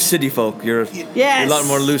 Virgins. you're city folk. You're Yes. a lot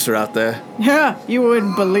more looser out there." Yeah, you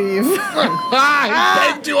wouldn't believe.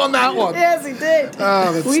 I begged you on that one. Yes, he did.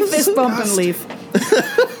 Oh, that's We fist bump and leave.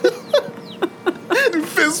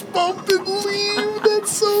 Fist bump and leave.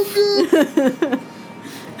 That's so good.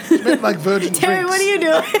 She meant like virgin Terry, drinks. what are you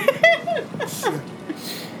doing?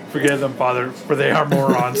 Forgive them, Father, for they are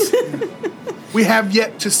morons. We have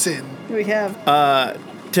yet to sin. We have.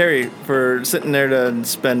 Terry, for sitting there to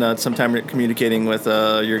spend some time communicating with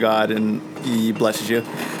your god and he blesses you, you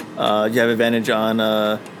have advantage on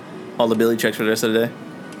all the ability checks for the rest of the day.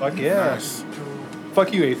 Fuck yeah. Nice.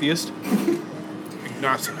 Fuck you, atheist.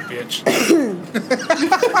 Agnostic bitch.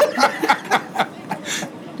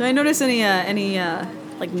 Do I notice any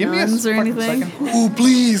like Give me a nuns or fucking anything? second. Ooh,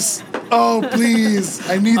 please. Oh, please.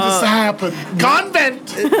 I need this to happen.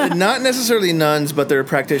 Convent. Not necessarily nuns, but they're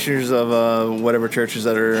practitioners of whatever churches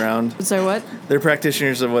that are around. Sorry, what? They're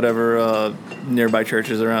practitioners of whatever nearby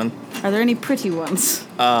churches around. Are there any pretty ones?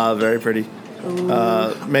 Very pretty.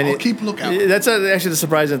 Many. I'll keep lookout. That's actually the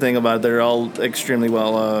surprising thing about it. They're all extremely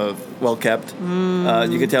well kept.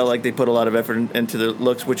 You can tell like they put a lot of effort into their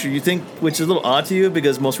looks, which is a little odd to you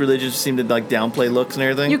because most religions seem to like downplay looks and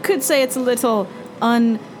everything. You could say it's a little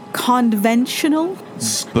unconventional.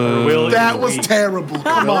 Will That is was weak. terrible.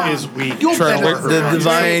 Come Will on. is weak. You're Try to better. work the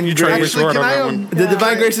divine, You try to Actually, word can on I, that one. the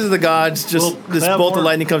divine graces of the gods Well, this have bolt of more-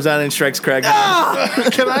 lightning comes down and strikes Craig. Can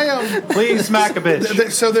I Please smack a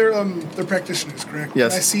bitch. So they're practitioners, correct?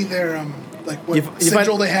 Yes. Can I see their like what You find-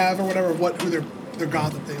 sigil they have or whatever, who their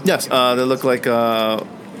god that they look Yes, at. they look like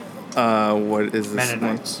what is this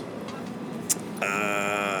Mennonites. one?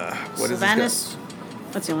 What is this? Sylvanas.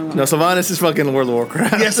 That's the only one. No, Sylvanas is fucking World of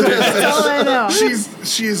Warcraft. Yes, it is. That's all I know.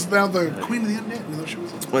 She is now the queen of the undead. You know, she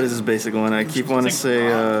was. What is this basic one? I keep wanting to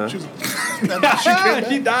say. She was. she came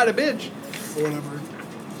He back died a bitch. or whatever.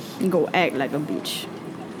 You go act like a bitch.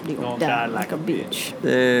 You go Don't die like a bitch.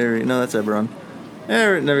 No, that's Eberron.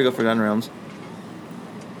 There we go for Gun Realms.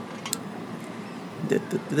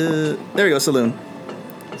 There we go, Saloon.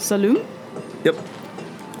 Saloon? Yep.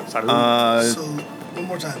 Salud. So one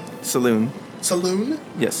more time. Saloon. Saloon,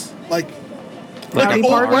 Yes. like Party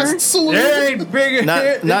Old partner? West Saloon. It ain't big. Not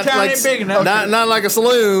the town like ain't big enough. not like a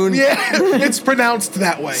saloon. Yeah, it's pronounced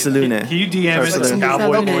that way. Saloon. Can you DM Or it with Saloon.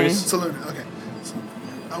 cowboy Saloon. voice? Saloon. Okay. So,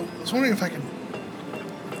 I was wondering if I can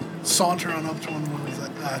saunter on up to one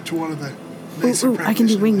of the. nicer Ooh, I can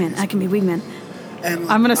be practitioners. wingman. I can be wingman. And,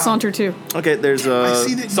 I'm gonna saunter too. Okay, there's I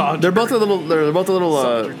see that. Saunter. They're both a little. They're both a little.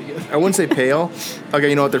 I wouldn't say pale. Okay,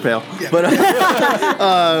 you know what? They're pale. Yeah. But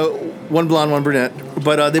one blonde, one brunette.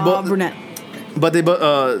 But they both. Brunette. But they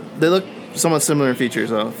both. They look somewhat similar in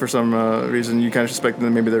features. For some reason, you kind of suspect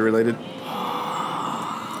that maybe they're related.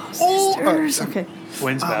 Sisters. Okay.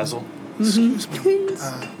 Twins, Basil. Excuse me,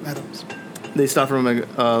 madams. They stop from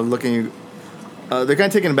looking. They're kind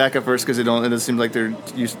of taken aback at first because they don't. It seems like they're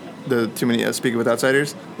used to too many speaking with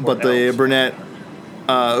outsiders. But the elves. brunette,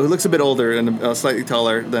 who looks a bit older and slightly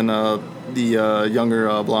taller than the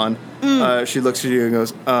younger blonde, she looks at you and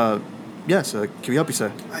goes, "Yes, can we help you,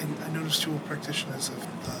 sir?" I noticed you were practitioners of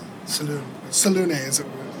saloon. Saloon, as it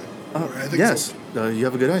were. I think Yes, you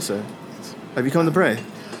have a good eye, sir. Have you come to pray?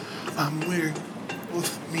 So. We're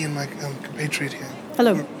both me and my compatriot here.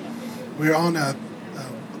 Hello. We're on a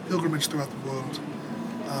pilgrimage throughout the world,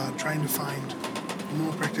 trying to find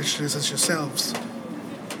more practitioners as yourselves.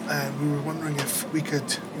 And we were wondering if we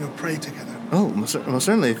could, pray together. Oh, most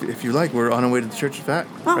certainly. If you like, we're on our way to the church. In fact,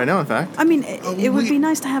 Oh. right now. In fact, I mean, it would be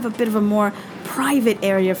nice to have a bit of a more private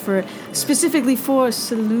area specifically for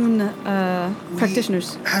saloon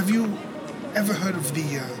practitioners. Have you ever heard of the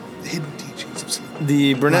hidden teachings of saloon?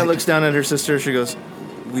 the brunette Right. looks down at her sister. She goes,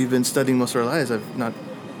 "We've been studying most of our lives. I've not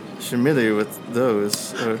familiar with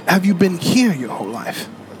those. Have you been here your whole life?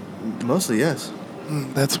 Mostly, yes.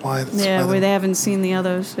 That's why. Yeah, where they haven't seen the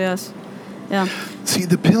others. Yes. Yeah. See,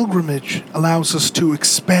 the pilgrimage allows us to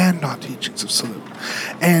expand our teachings of Saloon.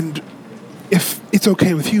 And if it's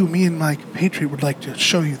okay with you, me and my compatriot would like to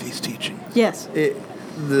show you these teachings. Yes.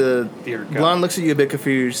 The Dear God. blonde looks at you a bit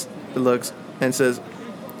confused, looks, and says,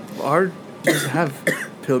 "Our doesn't have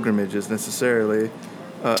pilgrimages necessarily.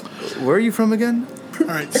 Where are you from again?" All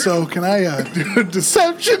right, so can I do a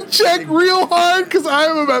deception check real hard? Because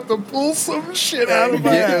I'm about to pull some shit out of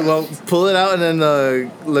my ass. Well, pull it out and then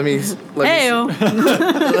let me. Heyo.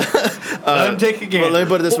 Let him take a game. Well, let me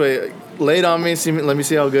put it this way: lay it on me. Let me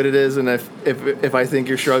see how good it is, and if I think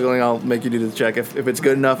you're struggling, I'll make you do the check. If it's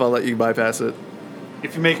good enough, I'll let you bypass it.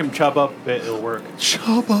 If you make him chub up a bit, it'll work.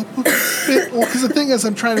 Chop up a bit. Well, because the thing is,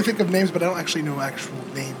 I'm trying to think of names, but I don't actually know actual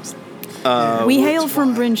names. We hail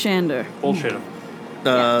from Bryn Shander. Bullshit him.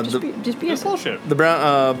 Just be It's a bullshit. The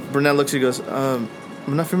brunette looks at you and goes,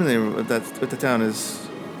 I'm not familiar with the town is.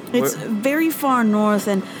 It's very far north,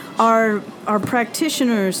 and our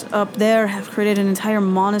practitioners up there have created an entire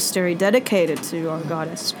monastery dedicated to our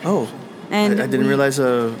goddess. Oh, And I didn't we- realize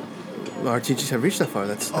our teachings have reached that far.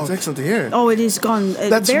 That's excellent to hear. Oh, it is gone.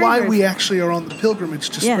 That's very, why very we actually are on the pilgrimage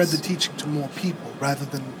to spread Yes. the teaching to more people, rather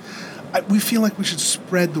than. We feel like we should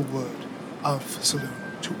spread the word of Saloon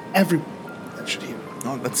to everyone that should hear it.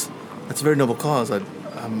 Oh, that's a very noble cause.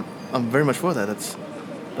 I'm very much for that.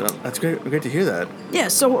 That's great to hear that. Yeah,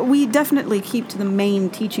 so we definitely keep to the main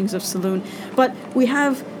teachings of Saloon, but we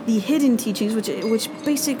have the hidden teachings, which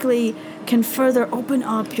basically can further open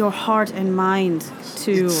up your heart and mind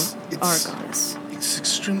to It's- our goddess. It's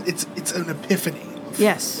extreme. It's an epiphany.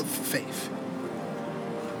 Yes. Of faith.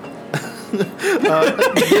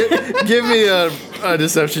 Give me a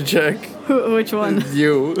deception check. Which one?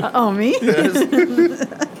 You. Oh, me? All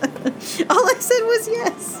I said was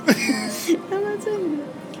yes. I'm not saying that.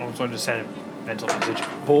 I was going to send a mental message.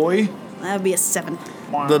 Boy. That would be a 7.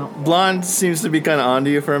 The blonde seems to be kind of onto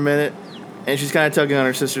you for a minute, and she's kind of tugging on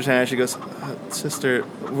her sister's hand. She goes, "Sister,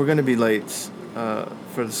 we're going to be late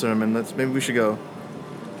for the sermon. Maybe we should go."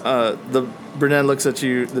 The brunette looks at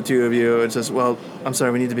you, the two of you, and says, "Well, I'm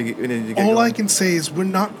sorry. We need to get All going." I can say is we're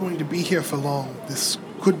not going to be here for long. This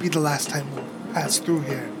could be the last time we'll pass through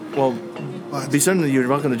here. Well, But be certain that you're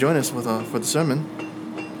welcome to join us for the sermon.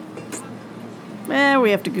 We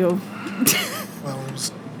have to go. well, it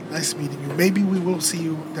was nice meeting you. Maybe we will see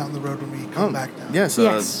you down the road when we come back down. Yes.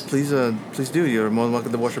 Yes. Please do. You're more than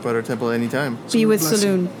welcome to worship at our temple anytime. Be with bless you.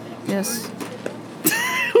 Saloon. Yes.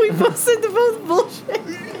 We both said the most bullshit.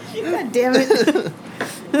 God damn it.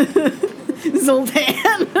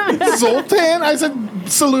 Zoltan. Zoltan? I said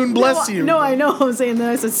Saloon, bless you. No, I know I'm saying that.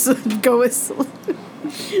 I said go with Saloon.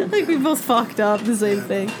 Like we both fucked up the same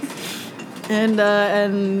thing.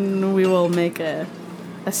 And we will make a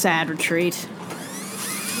sad retreat.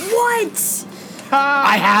 What?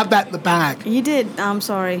 I have that in the bag. You did. I'm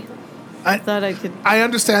sorry. I Thought I could. I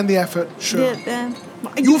understand the effort. Sure. Yeah,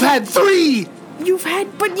 You've had 3. You've had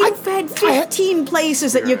 15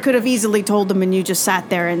 places that you could have easily told them, and you just sat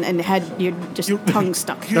there and had your tongue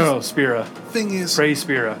stuck. No, Spira. Thing is, Pray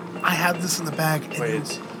Spira. I have this in the bag. And Wait,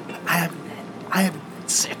 it's- I haven't had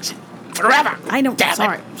sex in forever. I know.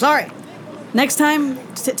 Sorry. Next time,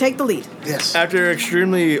 take the lead. Yes. After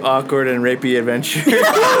extremely awkward and rapey adventure,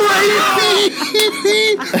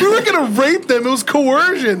 We were gonna rape them. It was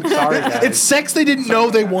coercion. Sorry, guys. It's sex they didn't know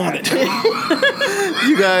they wanted.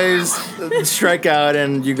 you guys strike out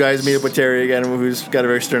and you guys meet up with Terry again, who's got a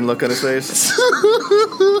very stern look on his face.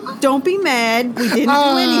 Don't be mad. We didn't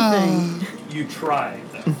do anything. You tried.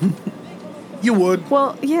 You would.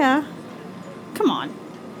 Well, yeah. Come on.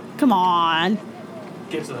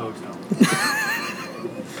 Get to the hotel.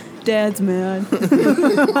 Dad's mad.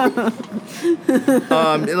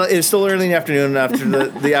 It's still early in the afternoon. After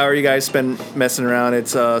the hour you guys spend messing around,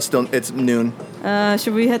 it's noon.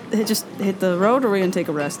 Should we just hit the road, or are we gonna take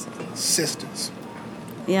a rest? Sisters.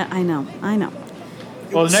 Yeah, I know.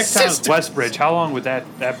 Well, the next time is Sister. Westbridge. How long would that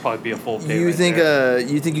probably be a full day? You right think there.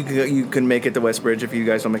 you can make it to Westbridge if you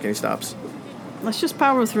guys don't make any stops? Let's just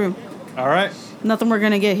power through. All right. Nothing we're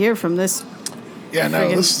gonna get here from this. Yeah, no,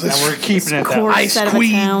 Friggin- this And we're keeping it that Core way. Ice set of a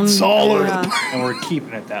town. queens all over Yeah. the And we're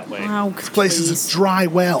keeping it that way. Wow, place is please. a dry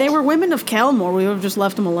well. They were women of Kelmore. We would have just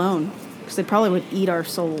left them alone, because they probably would eat our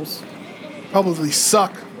souls. Probably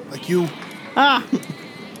suck like you. Got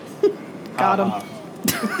them.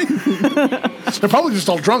 They're probably just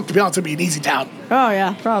all drunk. To be honest, it'd be an easy town. Oh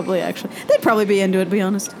yeah, probably actually. They'd probably be into it, to be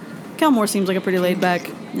honest. Kelmore seems like a pretty laid back.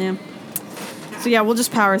 Yeah. So yeah, we'll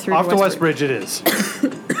just power through. Off to Westbridge. Westbridge it is.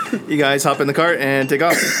 You guys hop in the cart and take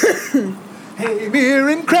off. Hey, Mir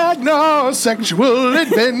and Kragnar, sexual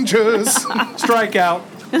adventures. Strikeout.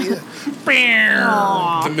 The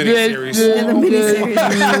miniseries. In the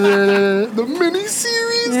miniseries. The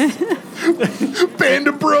miniseries. Band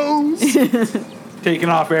of Bros. Taken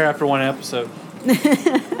off air after one episode.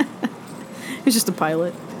 It's just a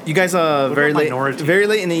pilot. You guys, very about late, Minority? very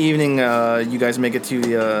late in the evening. You guys make it to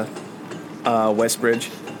the West Bridge.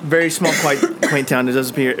 Very small, quaint town. There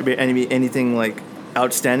doesn't appear to be anything like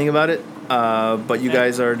outstanding about it. But you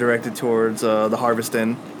guys are directed towards the Harvest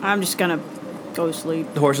Inn. I'm just gonna go to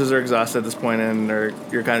sleep. The horses are exhausted at this point, and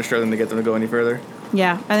you're kind of struggling to get them to go any further.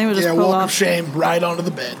 Yeah, I think we'll just Yeah, pull walk of off. shame right onto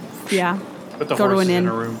the bed. Yeah, Put the Go to horses an in inn.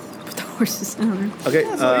 a room. put the horses in a room. Okay.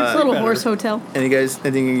 It's a little better. horse hotel.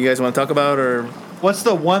 Anything you guys want to talk about, or What's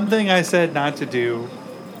the one thing I said not to do?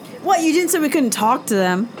 What? You didn't say we couldn't talk to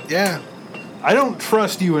them. Yeah. I don't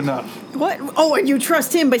trust you enough. What? Oh, and you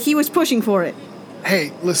trust him, but he was pushing for it.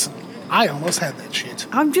 Hey, listen. I almost had that shit.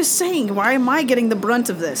 I'm just saying, why am I getting the brunt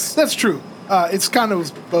of this? That's true. It's kind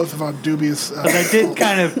of both of our dubious. But I did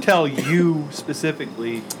kind of tell you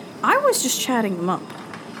specifically. I was just chatting them up.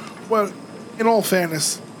 Well, in all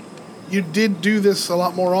fairness, you did do this a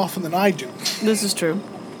lot more often than I do. This is true.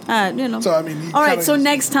 You know. So, I mean, you All right, kinda- so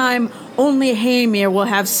next time, only Hamir will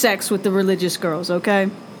have sex with the religious girls, okay?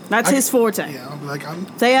 That's his forte. Yeah, I'm like,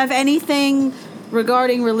 If they have anything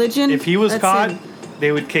regarding religion, If he was that's caught, it.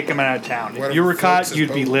 they would kick him out of town. If What you if were he caught, floats his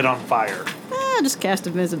you'd be boat? lit on fire. Just cast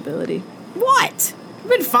invisibility. What? I've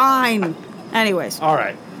been fine. Anyways, All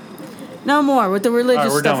right. no more with the religious All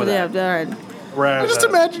right, we're done stuff. with Yeah, that. all right. We're at, just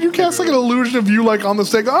imagine you cast like an illusion of you like on the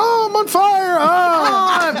stake. Oh, I'm on fire.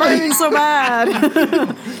 Ah. Oh, I'm burning so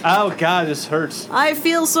bad. Oh, God, this hurts. I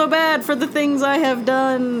feel so bad for the things I have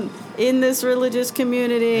done in this religious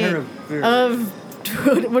community of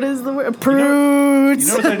what is the word? Prudes. You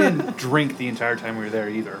notice I didn't drink the entire time we were there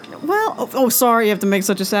either. Well, sorry, you have to make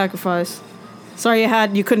such a sacrifice. Sorry,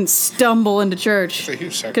 you couldn't stumble into church a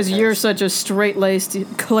huge because sacrifice. you're such a straight-laced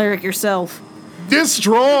cleric yourself.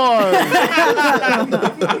 Destroy.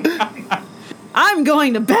 I'm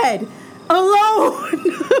going to bed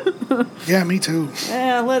alone. Yeah, me too.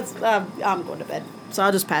 Yeah, I'm going to bed, so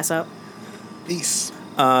I'll just pass out. Peace.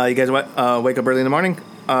 you guys wake up early in the morning?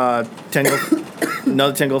 10 gold.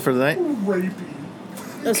 Another 10 gold for the night.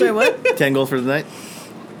 Oh, sorry, what? 10 gold for the night.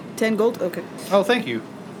 10 gold. Okay, Oh, thank you.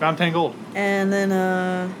 Found 10 gold. and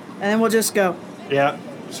then we'll just go. Yeah,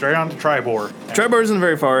 straight on to Tribor. Tribor isn't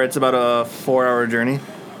very far. It's about a 4-hour journey.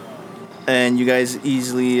 And you guys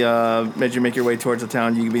easily, as you make your way towards the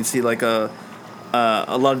town, you can see like a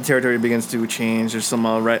lot of the territory begins to change. There's some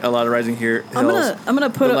a lot of rising hills. I'm gonna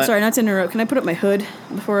put The up. la- Sorry, not to interrupt. Can I put up my hood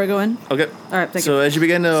before I go in? Okay. All right, thank So you. as you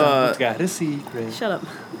begin to Someone's got a secret. Shut up.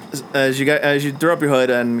 as you throw up your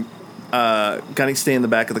hood and kind of stay in the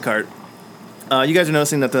back of the cart, you guys are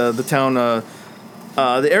noticing that the town, the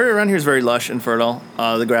area around here is very lush and fertile.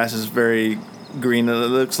 The grass is very green. It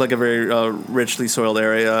looks like a very richly soiled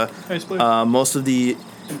area. Nice place. Most of the,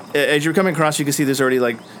 as you're coming across, you can see there's already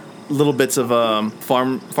like little bits of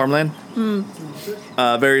farmland,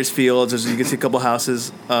 various fields. You can see a couple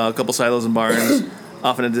houses, a couple silos and barns.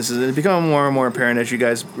 Off in the distance, and it's becoming more and more apparent as you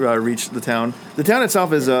guys reach the town. The town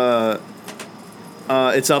itself is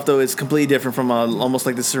itself though is completely different from almost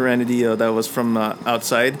like the serenity that was from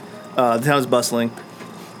outside. The town is bustling.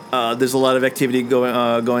 There's a lot of activity going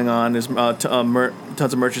on. There's tons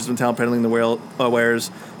of merchants in town peddling the wares.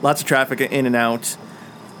 Lots of traffic in and out.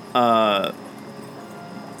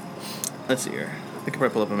 Let's see here. I can probably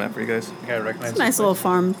pull up a map for you guys. Okay, I recognize Nice little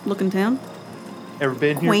farm-looking town. Ever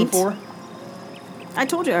been here quaint. before? I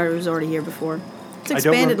told you I was already here before. It's I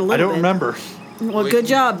expanded a little I don't bit. remember. Well, good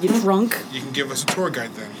job, you drunk. You can give us a tour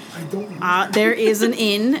guide then. There is an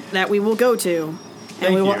inn that we will go to, and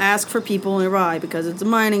Thank we will you. ask for people nearby because it's a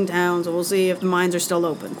mining town. So we'll see if the mines are still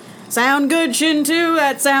open. Sound good, Shintu?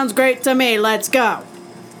 That sounds great to me. Let's go.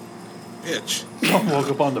 Bitch. I woke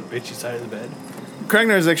up on the bitchy side of the bed.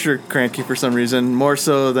 Kragnar is extra cranky for some reason, more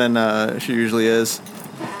so than she usually is.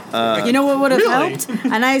 You know what would have Really? helped?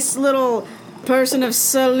 A nice little person of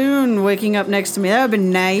saloon waking up next to me. That would have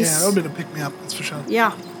been nice. Yeah, that would have been a pick me up. That's for sure.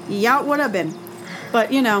 Yeah, it would have been.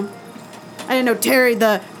 But, you know, I didn't know Terry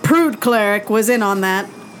the prude cleric was in on that.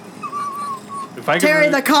 If I could Terry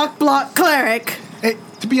re- the cockblock cleric. Hey,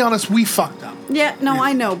 to be honest, we fucked up. Yeah, no,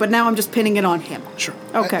 I know, but now I'm just pinning it on him. Sure.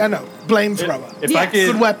 Okay. I know. Blame thrower. If I Yes.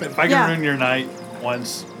 could, Good weapon. If I could Yeah. ruin your night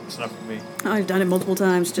once, it's enough for me. I've done it multiple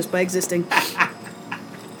times just by existing.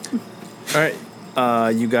 All right.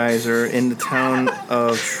 You guys are in the town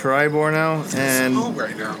of Tribor now, and Oh,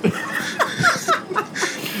 right now.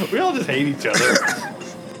 We all just hate each other.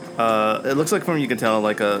 It looks like from what you can tell,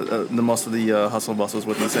 like the most of the hustle and bustle is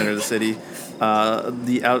within the center of the city.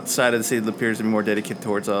 The outside of the city appears to be more dedicated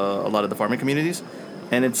towards a lot of the farming communities,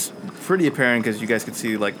 and it's pretty apparent because you guys can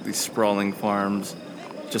see like these sprawling farms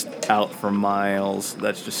just out for miles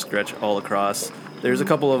that just stretch all across. There's a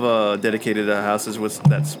couple of dedicated houses with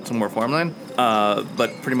that's some more farmland,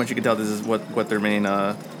 but pretty much you can tell this is what their main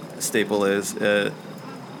staple is.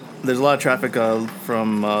 There's a lot of traffic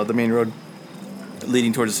from the main road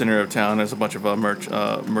leading towards the center of town. There's a bunch of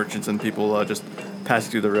merchants and people just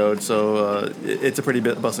passing through the road, so it's a pretty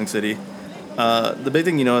bustling city. The big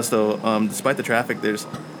thing you notice, though, despite the traffic, there's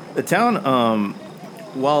the town.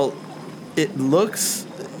 While it looks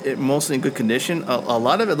mostly in good condition, a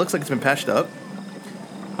lot of it looks like it's been patched up.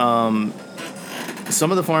 Some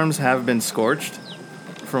of the farms have been scorched,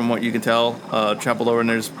 from what you can tell. Trampled over, and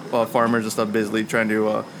there's farmers and stuff busily trying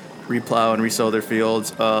to replow and resow their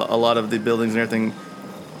fields. A lot of the buildings and everything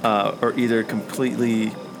are either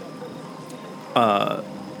completely, well,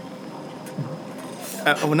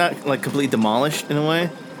 not like completely demolished in a way,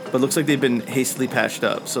 but looks like they've been hastily patched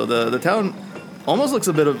up. So the town almost looks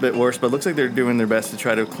a bit worse, but looks like they're doing their best to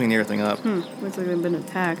try to clean everything up. Looks like they've been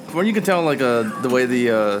attacked. From what you can tell, like the way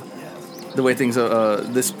things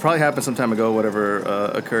this probably happened some time ago, whatever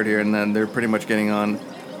occurred here, and then they're pretty much getting on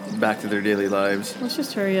back to their daily lives. Let's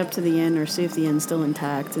just hurry up to the inn or see if the inn's still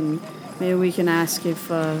intact, and maybe we can ask if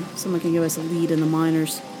someone can give us a lead in the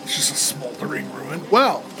miners. It's just a smoldering ruin.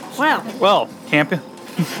 Well, Well, camping.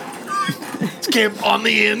 it's camp on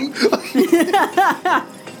the inn.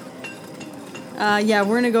 Yeah,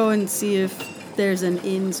 we're gonna go and see if there's an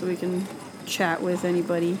inn so we can chat with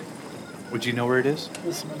anybody. Would you know where it is?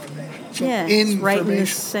 With some information. Yeah, it's right in the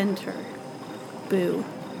Information. center. Boo.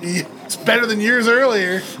 Yeah, it's better than years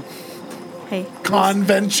earlier. Hey.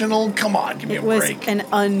 Conventional. Come on, give me It a was break. an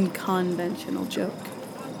unconventional joke.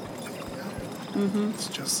 It's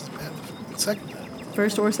just as bad. Second.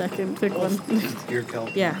 First or second, pick one. Here, Kel.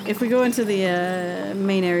 Yeah, if we go into the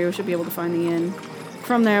main area, we should be able to find the inn.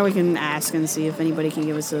 From there, we can ask and see if anybody can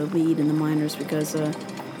give us a lead in the miners, because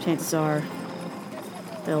chances are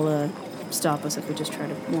they'll stop us if we just try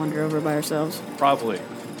to wander over by ourselves. Probably.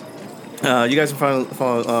 You guys can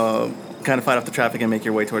kind of fight off the traffic and make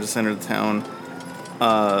your way towards the center of the town.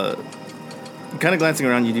 Kind of glancing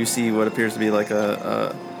around, you do see what appears to be like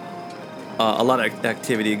a lot of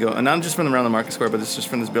activity and not just from around the market square, but it's just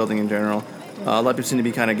from this building in general. A lot of people seem to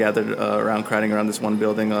be kind of gathered around, crowding around this one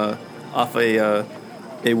building off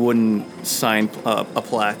a wooden sign, a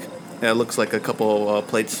plaque. It looks like a couple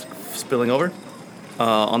plates spilling over.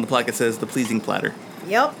 On the plaque it says "The Pleasing Platter."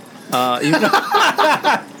 Yep.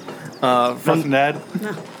 Nothing to add?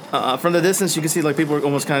 From the distance, you can see like people are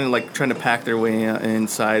almost kind of like trying to pack their way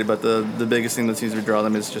inside. But the biggest thing that seems to draw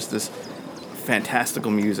them is just this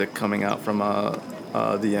fantastical music coming out from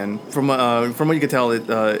the end. From what you can tell,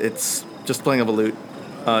 it's just playing of a lute.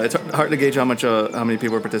 It's hard to gauge how many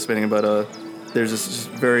people are participating, but there's this just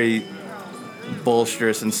very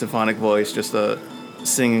boisterous and symphonic voice just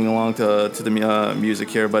singing along to the music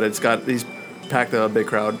here. But he's packed a big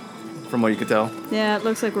crowd, from what you can tell. Yeah, it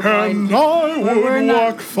looks like we're And fine. I We're would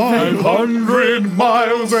not- walk 500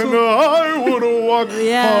 miles, and I would walk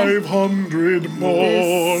Yeah. 500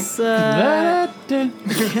 more. This,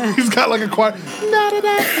 He's got like a choir.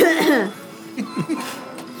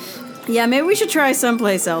 yeah, maybe we should try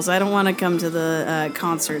someplace else. I don't want to come to the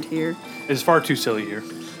concert here. It's far too silly here.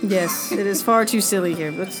 Yes, it is far too silly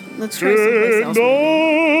here. Let's try someplace else.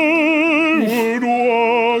 And I would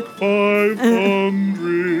walk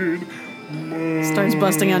 500 more. Starts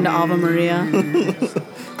busting into Ave Maria.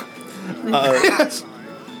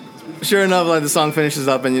 Sure enough, like the song finishes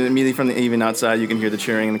up, and immediately from even outside, you can hear the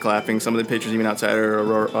cheering and the clapping. Some of the patrons even outside are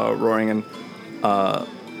roaring and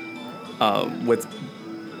with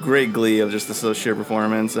great glee of just this sheer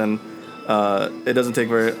performance. And it doesn't take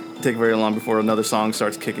very long before another song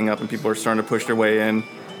starts kicking up, and people are starting to push their way in,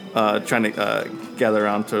 trying to gather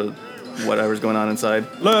around to whatever's going on inside.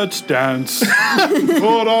 Let's dance.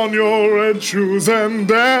 Put on your red shoes and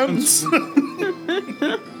dance.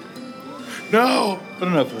 No. But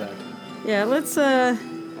enough of that. Yeah, let's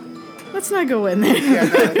not go in there. Yeah,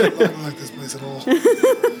 no, I don't like this place at all.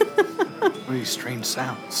 What are these strange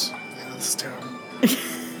sounds? Yeah, this is terrible.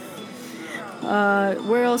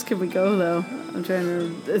 Where else can we go though? I'm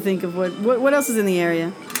trying to think of what else is in the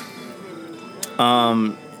area.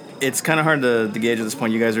 It's kind of hard to gauge at this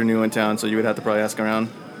point. You guys are new in town, so you would have to probably ask around.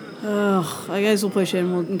 I guess we'll push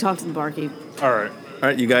in. We'll talk to the barkeep. All right. All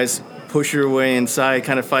right, you guys push your way inside,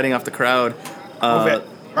 kind of fighting off the crowd. Move it.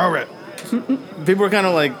 People are kind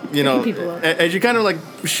of like, Picking people up. as you're kind of like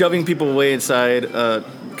shoving people away inside, kind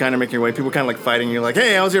kind of making your way. People kind of like fighting you, like,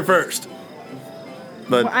 "Hey, I was here first."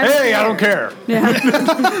 But Hey, I don't care. Yeah.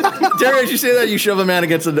 Terry, as you say that, you shove a man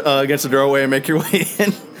against the doorway and make your way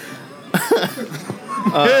in.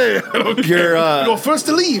 Hey, I don't care. You're first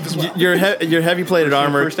to leave as well. Your heavy plated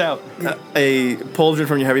armor. First out. A pauldron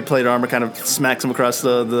from your heavy plated armor kind of smacks him across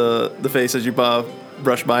the face as you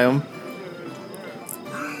brush by him.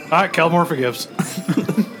 All right, Kelmore forgives.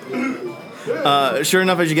 Sure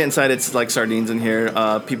enough, as you get inside, it's like sardines in here.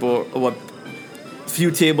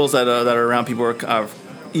 Few tables that are around, people are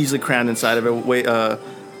easily crammed inside of it.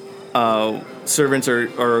 Servants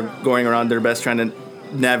are going around their best trying to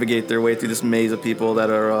navigate their way through this maze of people that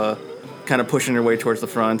are kind of pushing their way towards the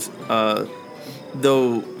front.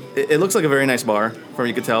 Though it looks like a very nice bar, from what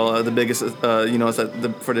you could tell. The biggest, is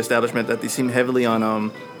that for the establishment that they seem heavily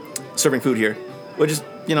on serving food here, which is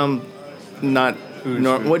not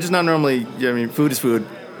which is not normally. I mean, food is food.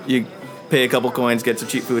 You pay a couple coins, get some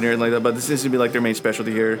cheap food here and like that. But this seems to be like their main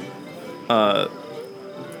specialty here. But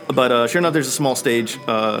sure enough, there's a small stage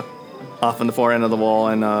off on the far end of the wall,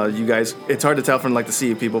 and you guys, it's hard to tell from like the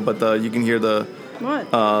sea of people, but you can hear the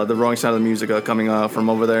roaring sound of the music coming from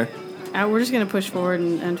over there. We're just gonna push forward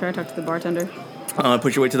and try to talk to the bartender.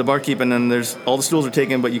 Push your way to the barkeep, and then there's all the stools are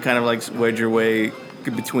taken, but you kind of like wedge your way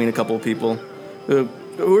between a couple of people who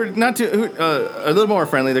are not too a little more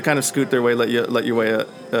friendly. They kind of scoot their way, let your way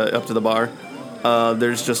up to the bar.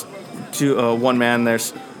 There's just one man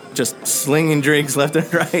there's just slinging drinks left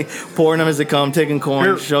and right, pouring them as they come, taking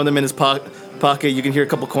coins, showing them in his pocket. You can hear a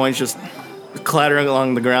couple coins just clattering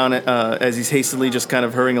along the ground as he's hastily just kind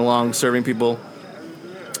of hurrying along, serving people.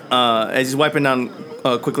 As he's wiping down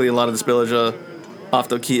quickly a lot of the spillage off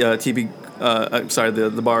the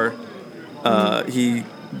the bar, he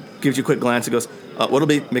gives you a quick glance and goes, "What'll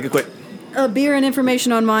be? Make it quick." Beer and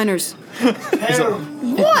information on minors.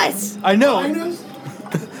 What? I know.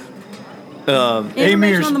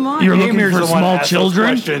 Information on the minors. You're looking Amir's for the one small that asked those children?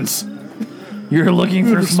 questions. You're looking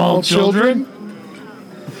for small children?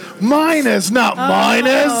 Minus, not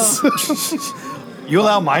minus. You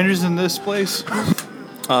allow minors in this place?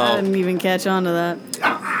 I didn't even catch on to that.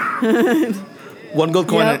 One gold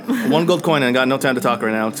coin. Yep. One gold coin, and I got no time to talk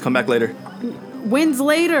right now. Let's come back later. When's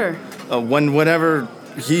later? Whenever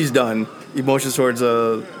he's done, he motions towards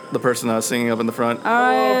the person singing up in the front. All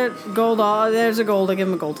right, gold. There's a gold. I give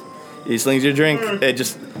him a gold. He slings you a drink. It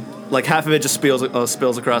just like half of it just spills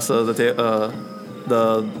across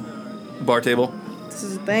the bar table.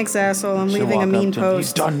 Thanks, asshole. I'm She'll leaving a walk mean up to him, He's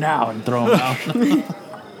post. done now, and throw him out.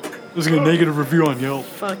 This is a negative review on Yelp.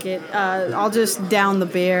 Fuck it. I'll just down the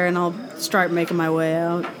beer and I'll start making my way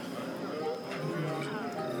out.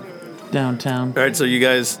 Downtown, All right, so you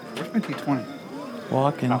guys. Where's my T20?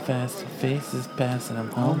 walking fast, faces passing, I'm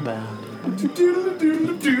homebound.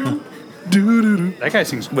 That guy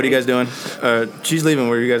sings. What are you guys doing? She's leaving.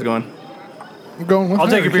 Where are you guys going? I'm going with I'll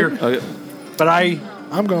her. take a beer. Okay.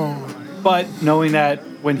 I'm going. But knowing that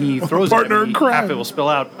when he throws it Partner at in me, crime. half it will spill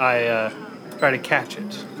out, I try to catch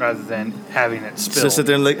it rather than having it spill. So sit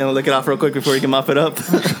there and lick it off real quick before you can mop it up.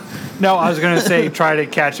 No, I was going to say try to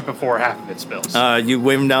catch it before half of it spills. You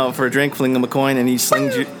wave him down for a drink, fling him a coin, and he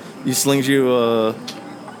slings you.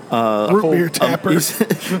 Root beer tapper. He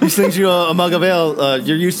slings you a mug of ale.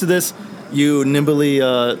 You're used to this. You nimbly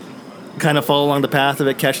kind of follow along the path of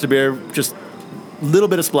it, catch the beer, just a little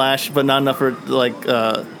bit of splash, but not enough for like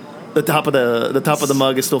the top of the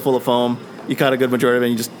mug is still full of foam. You caught a good majority of it,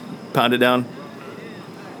 and you just pound it down.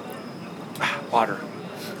 Water.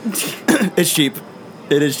 It's cheap.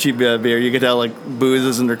 It is cheap beer. You can tell like booze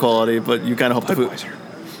isn't their quality, but you kind of hope the food. Budweiser.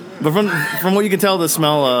 But from what you can tell, the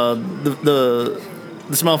smell, the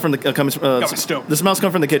smell from the comes. Got me stoked. The smells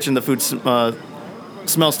come from the kitchen. The food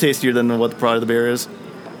smells tastier than what the product of the beer is.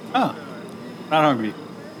 Oh, not hungry.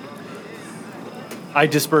 I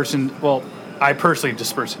personally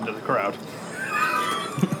disperse into the crowd.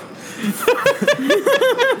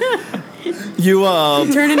 You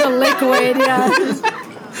Turn into liquid, yeah.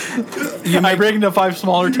 I break into 5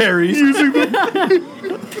 smaller Terrys.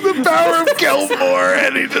 Power of Kelmore.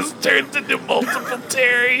 And he just turns into multiple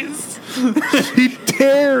Terrys. He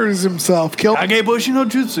tears himself. Kage Bushi no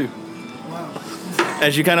Jutsu.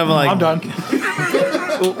 as you kind of like I'm done.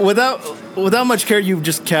 without much care, you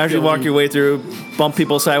just casually walk your way through, bump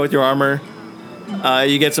people aside with your armor.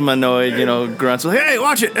 You get some annoyed, grunts like, "Hey,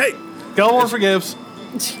 watch it! Hey!" Galmore forgives.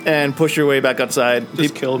 And push your way back outside.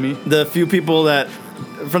 Just kill me. The few people that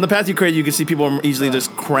from the path you created, you can see people easily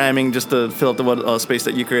just cramming just to fill up the space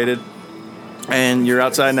that you created. And you're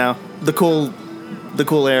outside now. The cool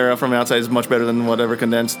air from outside is much better than whatever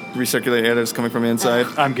condensed recirculated air that's coming from inside.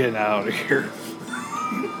 I'm getting out of here.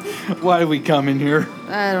 Why did we come in here?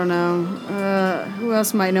 I don't know. Who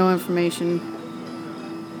else might know information?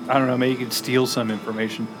 I don't know. Maybe you could steal some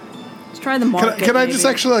information. Let's try the market. Can I just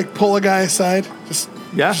maybe. actually like pull a guy aside? Just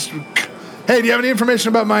Yeah. hey, do you have any information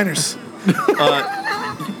about miners?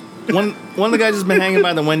 One of the guys has been hanging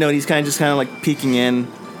by the window, and he's kind of like peeking in,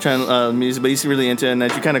 trying music, but he's really into it. And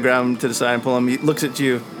as you kind of grab him to the side and pull him, he looks at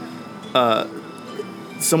you,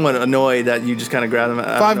 somewhat annoyed that you just kind of grab him. out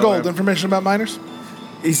of 5 nowhere. gold. Information about miners?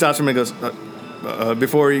 He stops him and goes,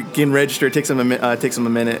 before he can register, it takes him a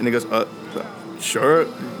minute, and he goes, sure.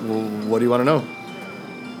 Well, what do you want to know?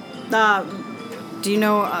 Do you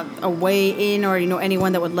know a way in, or do you know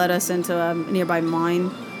anyone that would let us into a nearby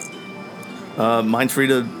mine? Mine's free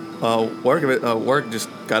to work. If it just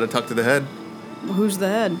got to tuck to the head. Who's the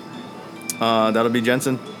head? That'll be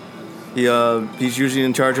Jensen. He's usually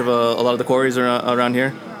in charge of a lot of the quarries around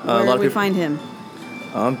here. Where a lot do of we people, find him?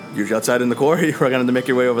 usually outside in the quarry. We're gonna have to make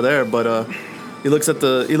your way over there. But he looks at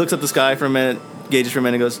the sky for a minute, gauges for a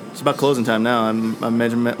minute, and goes, "It's about closing time now. I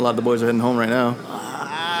imagine a lot of the boys are heading home right now."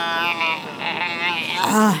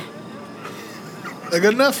 That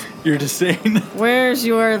good enough? You're just saying. Where's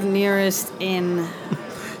your nearest inn?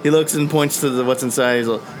 He looks and points to what's inside. He's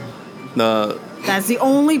like, That's the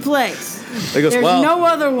only place. he goes, There's "Well, no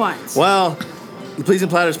other ones. well, the Pleasing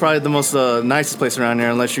Platter is probably the most nicest place around here,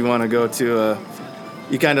 unless you want to go to."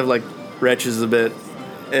 He kind of like retches a bit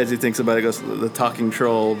as he thinks about it. He goes, "The Talking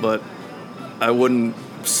Troll," but I wouldn't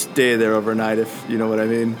stay there overnight, if you know what I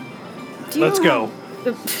mean. Do you Let's know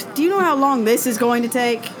go. Do you know how long this is going to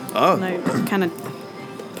take? Oh. And I kind of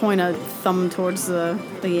point a thumb towards the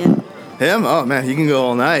inn. Him? Oh man, he can go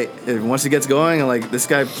all night. Once he gets going, like this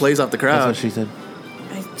guy plays off the That's crowd. what she said.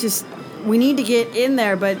 We need to get in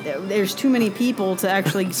there, but there's too many people to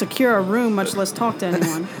actually secure a room, much less talk to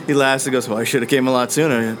anyone. He laughs and goes, "Well, I should have came a lot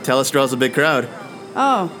sooner. Telestro's a big crowd."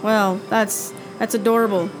 Oh, well, that's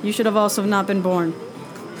adorable. You should have also not been born.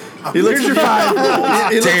 He looks. Here's your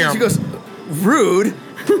 5. He looks at you, goes, "Rude."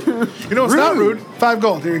 You know it's not rude. 5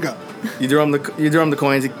 gold. Here you go. You throw him the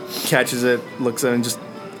coins. He catches it, looks at it, and just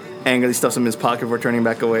angrily stuffs them in his pocket before turning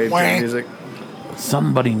back away to the Wah. music.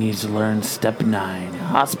 Somebody needs to learn step 9,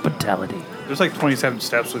 hospitality. There's like 27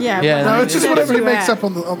 steps with Yeah, you. Yeah, but No, how it's just many whatever he steps you makes at? up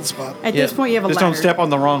on the spot. At this Yeah. point, you have a Just ladder. don't step on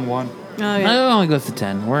the wrong one. Oh, It yeah. only goes to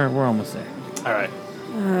 10. We're almost there. All right.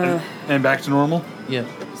 And back to normal. Yeah.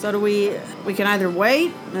 So do we can either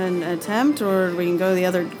wait and attempt, or we can go to the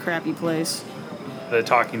other crappy place. The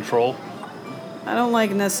talking troll. I don't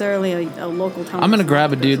like necessarily a local town. I'm gonna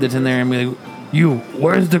grab a dude that's in there and be like, "You,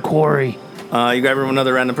 where's the quarry?" You grab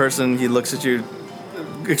another random person. He looks at you,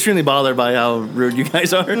 extremely bothered by how rude you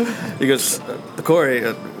guys are. He goes, "The quarry.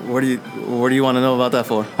 What do you want to know about that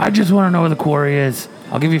for?" I just want to know where the quarry is.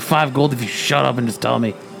 I'll give you 5 gold if you shut up and just tell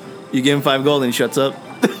me. You give him 5 gold, and he shuts up,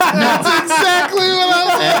 That's exactly what I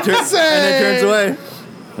was and, going to say. and then turns away.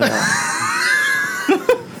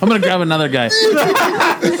 I'm gonna grab another guy,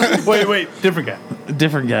 Wait, different guy.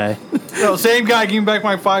 different guy. No, same guy. Give me back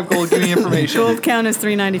my 5 gold. Give me information. Gold count is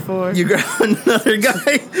 394. You grab another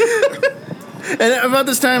guy. And about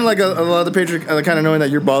this time, like a lot of the patrons are kind of knowing that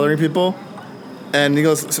you're bothering people, and he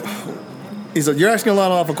goes, he's like, "You're asking a lot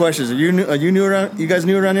of awful questions. Are you new around? You guys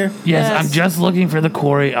new around here?" Yes, Yes. I'm just looking for the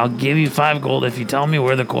quarry. I'll give you 5 gold if you tell me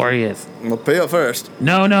where the quarry is. We'll pay up first.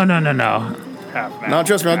 No. Half an No, hour,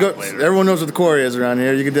 trust me. I'll go. half later. Everyone knows what the quarry is around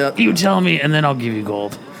here. You can do You tell me, and then I'll give you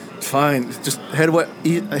gold. fine. Just head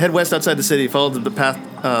west outside the city. Follow the path.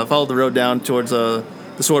 Follow the road down towards the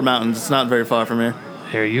Sword Mountains. It's not very far from here.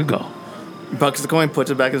 Here you go. He buckets the coin, puts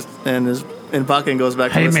it back in his pocket, and goes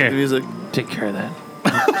back to Hey, listen to Mir. music. Take care of that.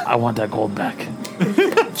 I want that gold back.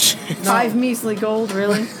 5 measly gold,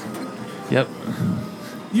 really? Yep.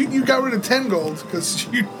 You got rid of 10 gold because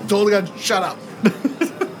you totally got shut up.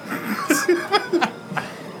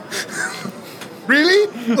 Really?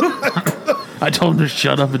 I told him to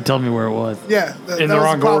shut up and tell me where it was. Yeah. In that the was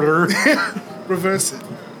wrong problem. order. Reverse it.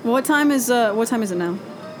 What time is it now?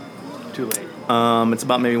 Too late. It's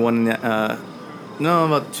about maybe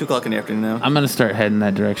about 2 o'clock in the afternoon now. I'm gonna start heading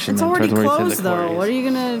that direction. It's then, already towards where he said closed, the though. quarry What are is.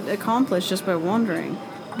 you going to accomplish just by wandering?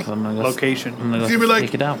 'Cause I'm gonna go Location. I'm gonna It's go gonna be like-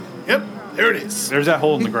 stake it out. Yep. There it is. There's that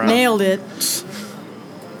hole in the ground. Nailed it.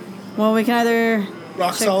 Well, we can either...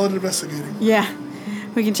 Rock Check. solid investigating. Yeah.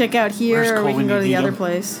 We can check out here, Where's or we Cole can when go you to the need other him?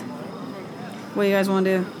 place. What do you guys want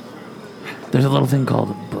to do? There's a little thing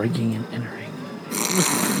called breaking and entering.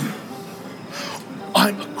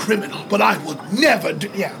 I'm a criminal, but I would never do.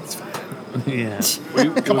 Yeah, that's fine. Yeah.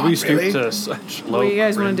 Would Come on, we stoop really? to such low? What do you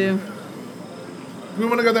guys want to do? We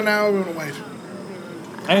want to go there now. Or we want to wait.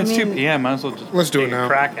 And it's I 2 mean- p.m. Might as well just Let's do take it a now.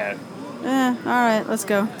 crack at it. All right, let's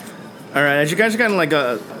go. All right, as you guys are kind of like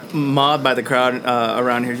mobbed by the crowd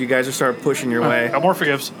around here. You guys are start pushing your way. Elmore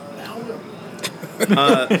forgives.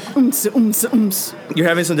 You're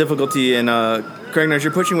having some difficulty, and Kragnar, as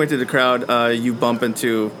you're pushing your way through the crowd, you bump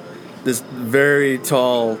into this very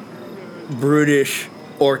tall, brutish,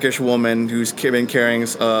 orcish woman who's been carrying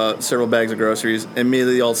several bags of groceries.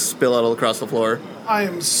 Immediately, all spill out all across the floor. I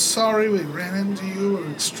am sorry we ran into you.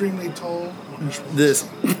 We're extremely tall.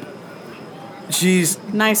 She's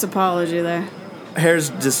Nice apology there. hair's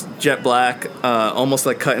just jet black, almost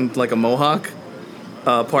like cut in like a mohawk.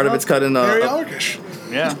 Part of it's cut in Very orcish.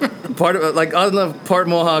 Yeah. part of like I don't know, part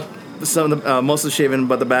mohawk, some of the, most is shaven,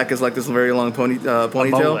 but the back is like this very long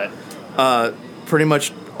ponytail. Pretty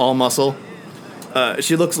much all muscle.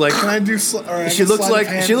 She looks like Can I do? she looks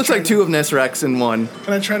like two of Nesrex in one.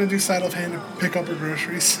 Can I try to do sleight of hand to pick up her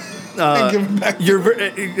groceries and give them back?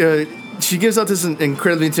 She gives out this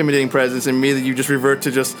incredibly intimidating presence, and immediately you just revert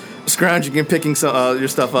to just scrounging and picking your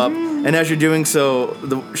stuff up. And as you're doing so,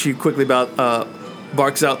 she quickly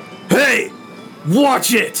barks out, "Hey,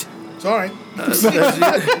 watch it!" It's all right.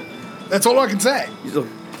 That's all I can say.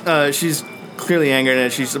 She's clearly angered,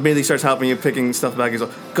 and she immediately starts helping you picking stuff back. He's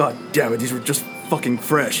like, "God damn it, these were just fucking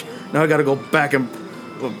fresh. Now I gotta go back and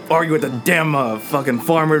argue with the damn fucking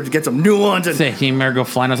farmer to get some new ones." And Say, he may go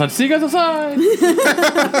flying outside. See you guys outside.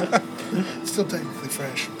 Still technically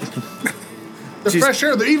fresh. They're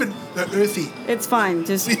fresher. They're earthy. It's fine.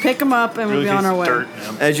 Just pick them up and we'll Really be on our way. dirt,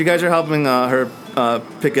 man. as you guys are helping her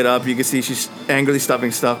pick it up, you can see she's angrily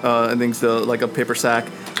stuffing stuff and things to like a paper sack.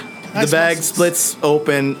 Nice The bag muscles. splits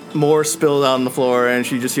open, more spilled out on the floor, and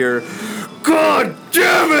she just hear, "God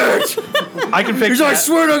damn it!" I can fix He's like, "I that.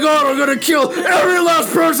 swear to God, I'm gonna kill every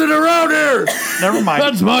last person around here." Never mind.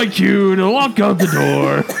 That's my cue to walk out the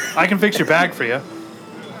door. I can fix your bag for you.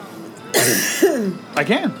 I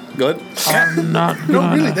can. Good. I'm not No,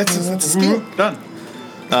 gonna. really, that's a skill. Done.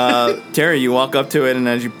 Terry, you walk up to it, and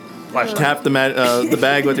as you Flash tap the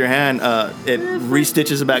bag with your hand, it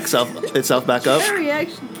restitches itself back up. Harry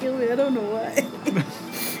actually killed me. I don't know why.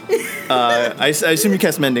 I assume you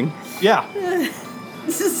cast mending. Yeah.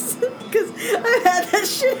 Because I've had that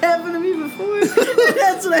shit happen to me before.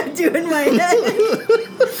 That's what I do in my head.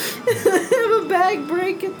 I have a bag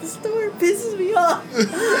break at the store. It pisses me off.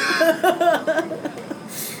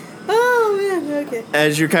 Oh, man. Okay.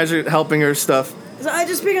 As you're kind of helping her stuff, So I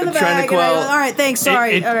just pick up the Trying to bag. quell- All right, thanks.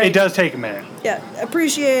 Sorry. It All right. does take a minute. Yeah,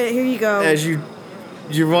 appreciate it. Here you go. as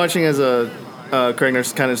you're watching as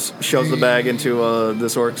Kragnar kind of shoves the bag into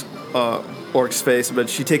this orc's face, but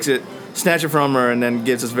she takes it, snatches it from her, and then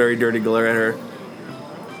gives this very dirty glare at her.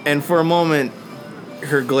 And for a moment,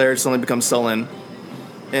 her glare suddenly becomes sullen,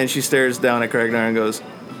 and she stares down at Kragnar and goes,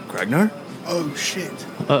 "Kragnar?" Oh shit!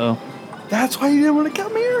 Uh-oh. That's why you didn't want to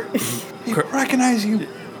come here? They recognize you.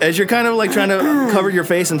 As you're kind of like trying to cover your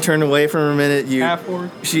face and turn away for a minute, Half forward.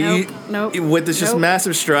 Nope. with this just Nope.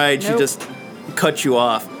 massive stride, she Nope. just cuts you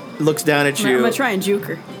off, looks down at I'm you. going to try and juke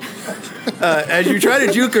her. As you try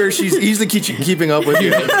to juke her, she's easily keeping up with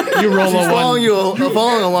you. You roll She's a one.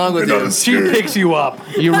 following along with you. She picks you up.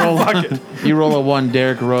 You roll. You roll a one.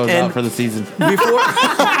 Derek Rose And- out for the season.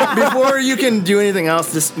 Before you can do anything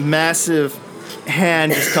else, this massive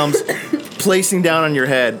hand just comes placing down on your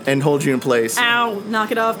head and holds you in place. Ow. Knock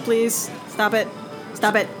it off, please. Stop it.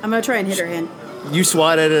 Stop it. I'm going to try and hit her hand. You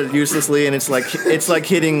swat at it uselessly, and it's like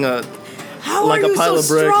hitting How like are a you pile so of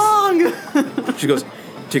bricks. strong? She goes,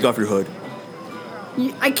 "Take off your hood."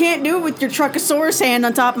 I can't do it with your Truckosaurus hand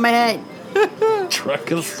on top of my head.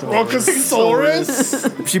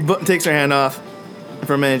 Bronchosaurus. She takes her hand off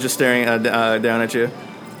for a minute, just staring down at you.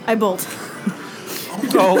 I bolt.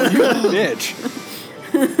 Oh, you bitch.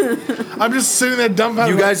 I'm just sitting there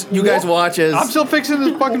dumbfounded. You guys watch as I'm still fixing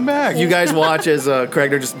this fucking bag. you guys watch as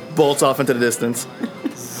Kragnar just bolts off into the distance.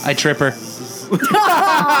 I trip her.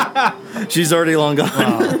 She's already long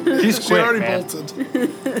gone. She's She quick, already man.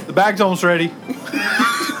 bolted. The bag's almost ready.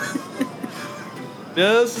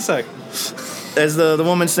 Just a sec. As the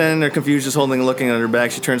woman standing there confused, just looking at her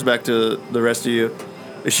bag, she turns back to the rest of you.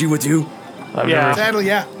 "Is she with you?" I've Yeah. Sadly,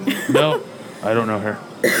 yeah. No, I don't know her.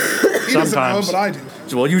 He doesn't know, Sometimes. but I do. She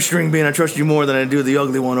said, "Well, you string bean, I trust you more than I do the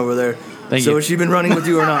ugly one over there." Thank so you. has she been running with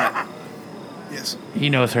you or not? Yes. He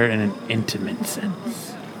knows her in an intimate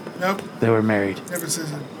sense. Nope. They were married. Never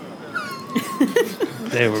says it.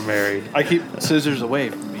 They were married. I keep scissors away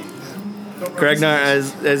from me. Don't Kragnar,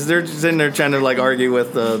 as they're sitting there trying to like argue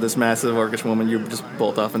with this massive orcish woman, you just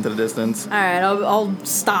bolt off into the distance. All right, I'll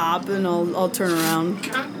stop and I'll turn around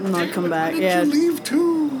and I'll come back. Did Yeah. you leave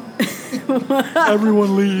too?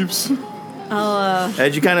 Everyone leaves.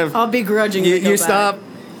 As you kind of I'll begrudgingly go you back. stop,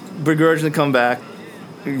 begrudgingly come back,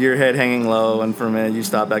 your head hanging low, and for a minute you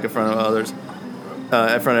stop back in front of others, in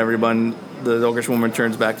front of everyone. The Ogrish woman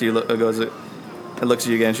turns back to you, goes, and looks at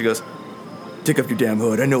you again. She goes, "Take up your damn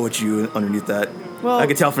hood. I know what you underneath that. Well- I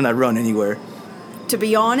could tell from that run anywhere." To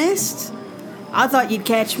be honest, I thought you'd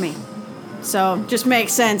catch me. So, just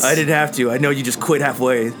makes sense. I didn't have to. I know you just quit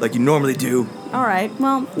halfway, like you normally do. All right.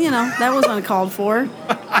 Well, that was uncalled for.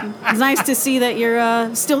 It's nice to see that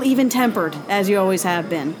you're still even-tempered, as you always have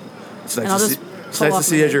been. It's And I'll nice to just see. It's pull nice to off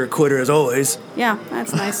see my as you're a quitter as always. Yeah,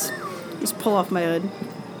 that's nice. Just pull off my hood.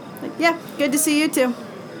 Like, yeah, good to see you too.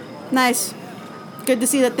 Nice. Good to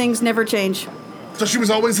see that things never change. So she was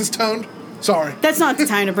always this toned? Sorry. That's not the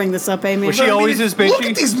time to bring this up, Amy. Was she always this Look bitchy?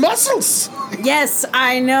 at these muscles! Yes,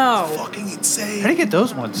 I know. Fucking How do insane. you get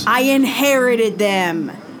those ones? I inherited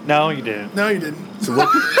them. No, you didn't. No, you didn't.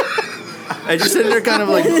 I just sitting there kind of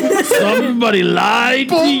like, Somebody lied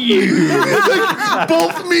to you.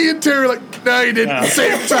 Both me and Terry were like, no, you didn't at the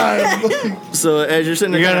same time. so as you're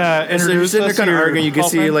sitting there, You gotta as you're introduce sitting there us kind to of your arguing, you can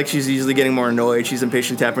see girlfriend? like she's easily getting more annoyed. She's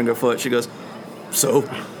impatient, tapping her foot. She goes, "So,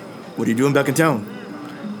 what are you doing back in town?"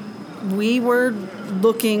 We were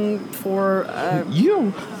looking for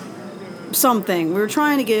You. something. We were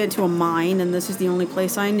trying to get into a mine, and this is the only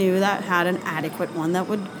place I knew that had an adequate one that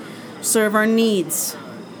would serve our needs.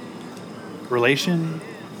 Relation?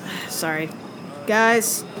 Sorry.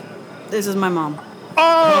 Guys, this is my mom.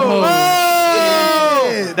 Oh!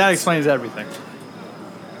 That explains everything.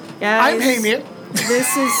 Guys, I'm Hamid.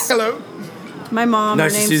 This is Hello. my mom.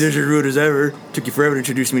 Nice Her to see name's- there's as rude as ever. Took you forever to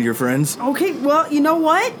introduce me to your friends. Okay, well, you know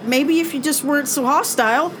what? Maybe if you just weren't so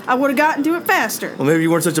hostile, I would have gotten to it faster. Well, maybe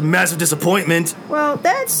you weren't such a massive disappointment. Well,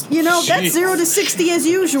 that's 0 to 60 as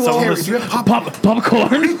usual. Terry, do you have pop?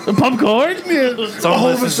 Popcorn? Popcorn?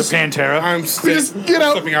 Someone listens to Pantera. I'm We just get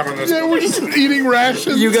out. stepping out on this. Yeah, we're just eating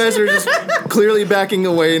rations. You guys are just clearly backing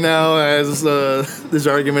away now as this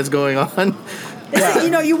argument's going on.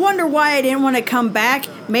 You wonder why I didn't want to come back.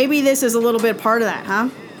 Maybe this is a little bit part of that, huh?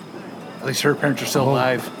 At least her parents are still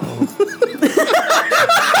alive.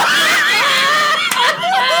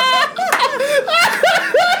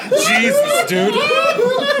 Jesus, dude.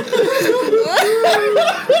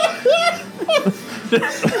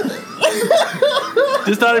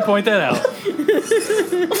 Just thought I'd point that out.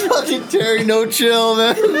 Fucking Terry, no chill,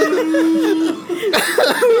 man.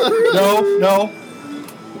 No.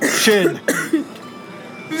 Shin.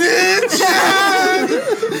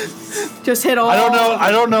 Just hit all.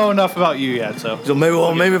 I don't know enough about you yet, so. So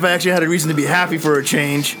maybe if I actually had a reason to be happy for a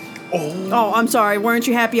change. Oh, I'm sorry. Weren't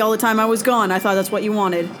you happy all the time I was gone? I thought that's what you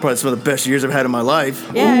wanted. Probably some of the best years I've had in my life.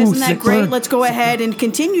 Yeah, Ooh, isn't that sick great? burn. Let's go ahead and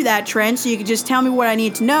continue that trend so you can just tell me what I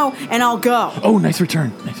need to know and I'll go. Oh, nice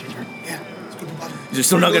return. Nice return. You're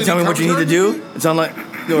still not going to tell me what you need to do? It sounds like...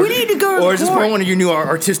 We need to go to Or is this court. part one of your new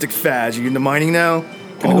artistic fads? Are you into mining now?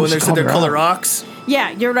 Gonna Oh, go in there, she sit there, called her color out. rocks?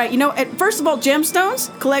 Yeah, you're right. First of all,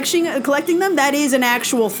 gemstones, collecting them, that is an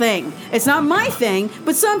actual thing. It's not my thing,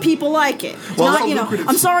 but some people like it. It's Well, not, it's lucrative.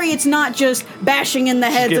 I'm sorry it's not just bashing in the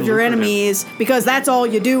heads getting of your lucrative. enemies because that's all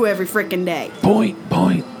you do every freaking day. Point.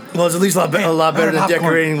 Well, it's at least a lot better than popcorn.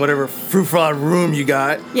 decorating whatever frou-frou room you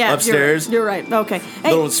got Yeah, upstairs. You're right. Okay.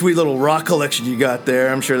 Hey, Sweet little rock collection you got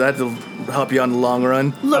there. I'm sure that'll help you out in the long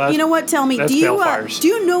run. look, you know what? Tell me, that's do you Balefires. do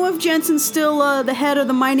you know if Jensen's still the head of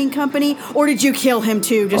the mining company, or did you kill him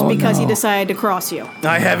too just Oh, because he no. decided to cross you?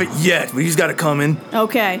 I haven't yet, but he's got it coming.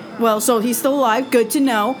 Okay. Well, so he's still alive. Good to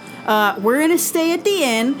know. We're gonna stay at the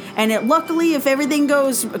inn, and luckily, if everything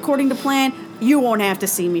goes according to plan, you won't have to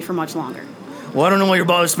see me for much longer. Well, I don't know why you're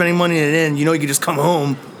bothered spending money at an inn. You know you can just come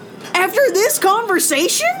home. After this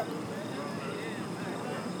conversation?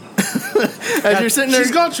 As you're sitting there,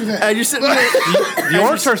 She's got you there. As you're sitting there, The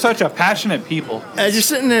orcs are such a passionate people. as you're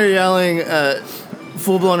sitting there yelling,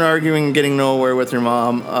 full-blown arguing, and getting nowhere with your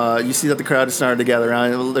mom, you see that the crowd has started to gather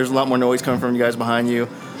around. There's a lot more noise coming from you guys behind you.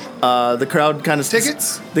 The crowd kind of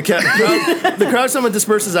Tickets? The crowd somewhat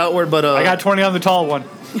disperses outward, but I got 20 on the tall one.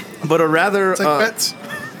 but a rather It's like bets.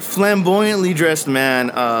 flamboyantly dressed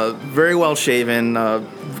man, very well shaven,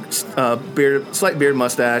 slight beard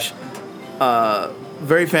mustache,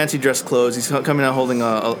 very fancy dressed clothes. He's coming out holding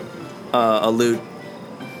a lute,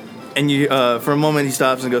 and you for a moment he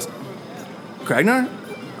stops and goes, "Kragnar,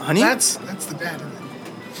 honey." That's the dad, isn't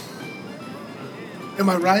it? Am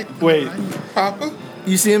I right? Am I Wait. right? Papa?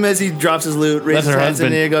 You see him as he drops his lute, raises That's his her hands,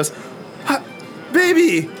 and husband. he goes,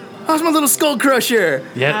 "Baby, how's my little skull crusher?"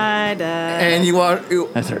 Yep. And you walk.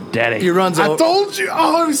 That's her daddy. He runs I over. told you.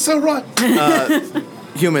 Oh, I was so right.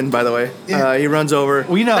 Human, by the way. Yeah. He runs over.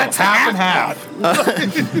 We know. Half and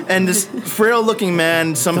half. And this frail-looking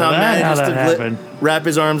man somehow So that manages how to that happened. wrap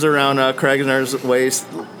his arms around Kragnar's waist,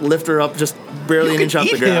 lift her up just barely an inch off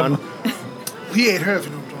the ground. We ate her, if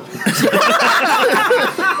you know what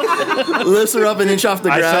I'm talking. Lifts her up an inch off the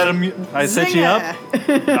ground. I set you up.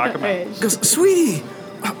 Knock him out. Goes, sweetie,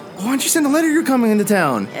 why don't you send a letter you're coming into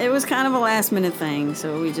town? It was kind of a last minute thing,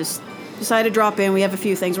 so we just decided to drop in. We have a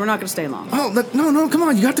few things. We're not going to stay long. Oh, no, come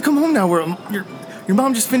on. You have to come home now. Your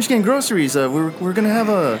mom just finished getting groceries. We're going to have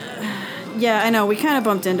a... Yeah, I know. We kind of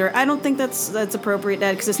bumped into her. I don't think that's appropriate,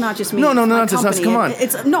 Dad, because it's not just me. No, it's my not just us. company.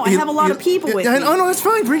 Come on. I have a lot of people with me. Oh, no, that's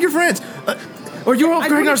fine. Bring your friends. Are you all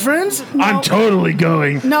Kragnar's friends? No. I'm totally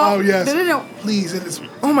going. No. Oh, yes. No. Please, it is.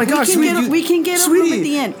 Oh, my gosh, sweetie. We can get a room at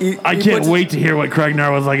the end. I can't wait to hear what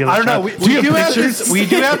Kragnar was like as a I don't know. child. We Do you do have have pictures? we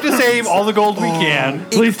do have to save all the gold we can.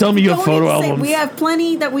 Please tell me you have Don't photo even say- albums. We have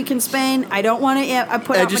plenty that we can spend. I don't want to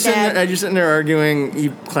put out my dad. As you're sitting there arguing, he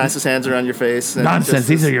clasps his hands around your face. And Nonsense.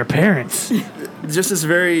 These are your parents. Just this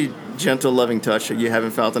very gentle, loving touch that you haven't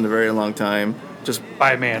felt in a very long time. Just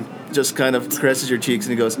By a man. just kind of caresses your cheeks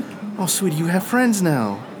and he goes, "Oh, sweetie, you have friends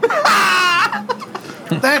now.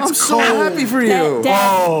 That's I'm so happy for you."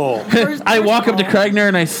 Dad, Oh. I walk up to Kragnar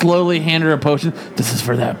and I slowly hand her a potion. This is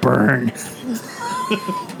for that burn.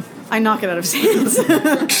 I knock it out of his hands.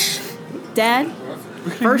 Dad,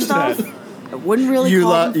 first off, I wouldn't really You,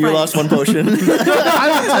 call them you friends. lost one potion. I'm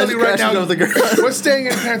telling you right Crashing now, over the ground. we're staying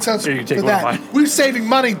at your parents' house Here, you take for one of that. mine. We're saving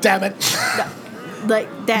money, damn it. Like,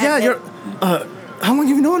 Dad. Yeah, you're. How long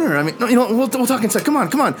have you known her? I mean, no, we'll talk inside. Come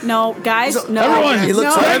on. No, guys, no. Everyone, He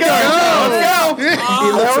looks no. over.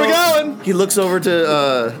 Let's go. He looks over to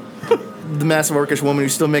the massive orcish woman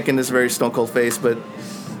who's still making this very stone cold face, but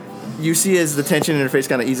you see as the tension in her face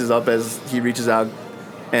kind of eases up as he reaches out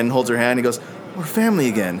and holds her hand. He goes, "We're family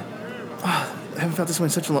again. I haven't felt this way in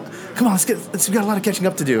such a long. Come on, we got a lot of catching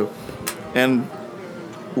up to do." And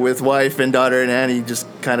with wife and daughter and Annie, just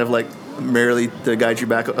kind of like merrily to guide you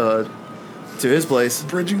back to his place.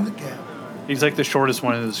 Bridging the gap. He's like the shortest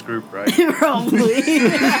one in this group, right? Probably.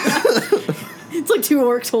 It's like two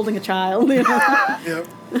orcs holding a child. You know? Yep.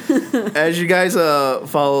 As you guys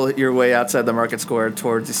follow your way outside the market square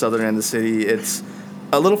towards the southern end of the city, it's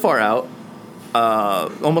a little far out,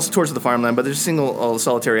 almost towards the farmland, but there's a single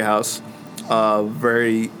solitary house.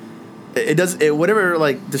 Whatever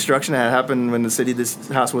like destruction had happened when the city, this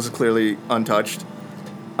house was clearly untouched.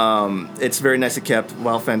 It's very nicely kept,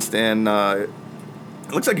 well fenced in. It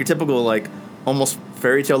looks like your typical like almost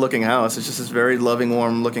fairy tale looking house. It's just this very loving,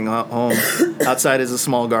 warm looking home. Outside is a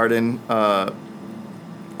small garden. A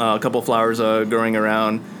couple of flowers growing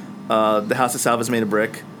around. The house itself is made of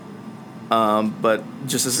brick, but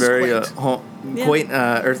just this very quaint,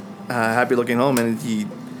 happy looking home. And he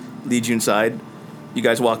leads you inside. You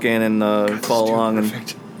guys walk in and follow along, and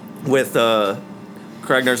with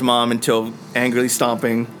Kragnar's mom and Tove angrily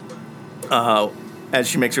stomping as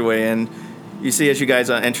she makes her way in. You see as you guys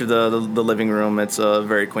enter the living room, it's a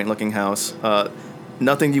very quaint looking house.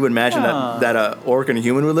 Nothing you would imagine that a orc and a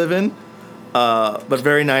human would live in. But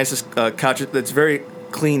very nice. Couch. It's very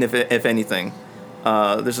clean, if anything.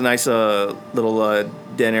 There's a nice little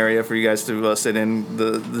den area for you guys to sit in.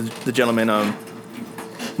 The gentleman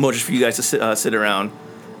motions for you guys to sit around.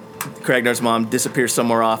 Kragnar's mom disappears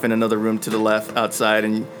somewhere off in another room to the left outside,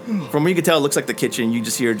 and from what you can tell, it looks like the kitchen. You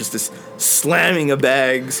just hear just this slamming of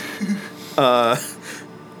bags,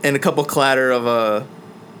 and a couple clatter of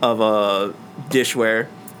dishware.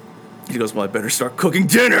 He goes, "Well, I better start cooking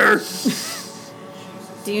dinner."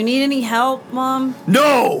 Do you need any help, Mom?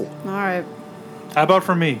 No. All right. How about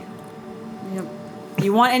for me? Yep.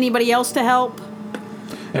 You want anybody else to help?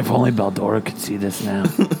 If only Baldora could see this now.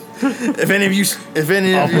 If any of you,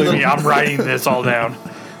 Believe me, I'm writing this all down.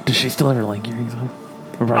 Does she still have her link earrings on?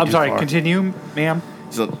 We're probably I'm too sorry. far. Continue, ma'am.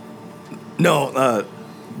 So, no,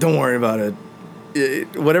 don't worry about it.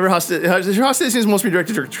 Whatever hostility is mostly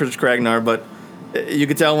directed towards Kragnar, but you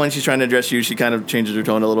could tell when she's trying to address you, she kind of changes her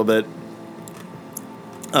tone a little bit.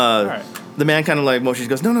 Right. The man kind of like motions,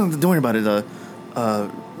 goes, no, don't worry about it.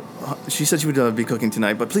 She said she would be cooking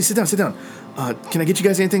tonight, but please sit down. Can I get you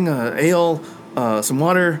guys anything? Ale, some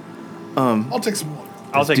water? I'll take some water.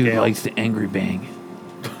 I'll This take dude ale. likes the angry bang.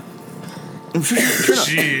 I'm sure not.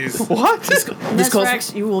 Jeez. What? This calls.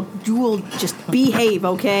 Nesrax, you will just behave,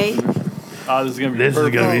 okay? This is gonna be. This is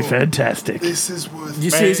going to be Oh. fantastic. This is worth You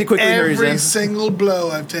see as he quickly hurries every in. single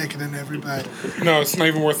blow I've taken in every bite. No, it's not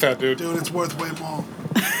even worth that, dude. Dude, it's worth way more.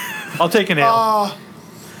 I'll take an ale. Oh,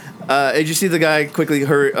 As you see the guy quickly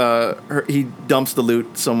he dumps the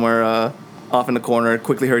loot somewhere off in the corner,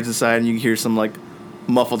 quickly hurries inside, and you hear some like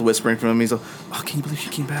muffled whispering from him. He's like, "Oh, can you believe she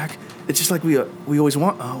came back? It's just like we always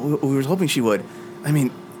want. We were hoping she would. I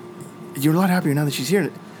mean, you're a lot happier now that she's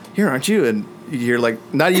here, aren't you?" And you hear like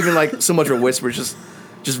not even like so much a whisper, just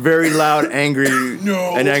just very loud, angry,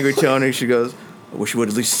 No. an angry tone. And she goes, I wish you would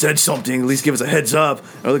at least said something, at least give us a heads up.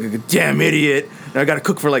 I look like a damn idiot. And I got to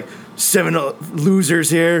cook for like 7 losers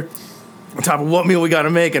here. On top of what meal we got to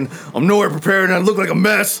make, and I'm nowhere prepared, and I look like a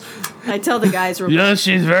mess. I tell the guys, Yes,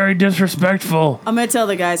 she's very disrespectful. I'm gonna tell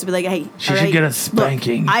the guys to be like, hey, She all should right, get a look,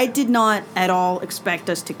 spanking. I did not at all expect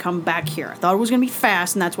us to come back here. I thought it was gonna be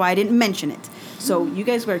fast, and that's why I didn't mention it. So you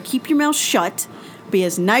guys better keep your mouth shut, be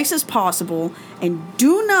as nice as possible, and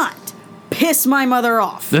do not piss my mother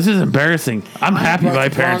off. This is embarrassing. I'm happy my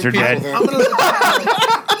parents are dead.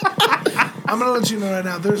 I'm gonna let you know right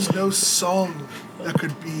now. There's no song that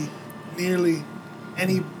could be nearly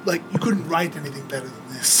any like you couldn't write anything better than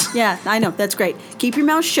this. Yeah, I know. That's great. Keep your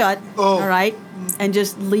mouth shut, Oh. all right? And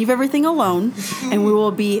just leave everything alone, and we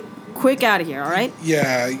will be quick out of here, all right?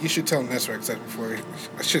 Yeah, you should tell Nesrex that before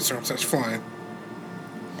shit starts flying.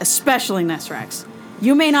 Especially Nesrax.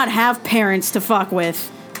 You may not have parents to fuck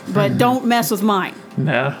with, but don't mess with mine.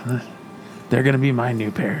 No, they're gonna be my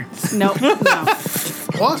new parents. No, no.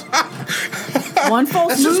 What? One false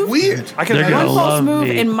That's just move. weird. I can They're imagine. gonna One false love move,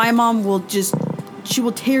 me. and my mom will she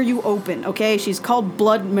will tear you open, okay? She's called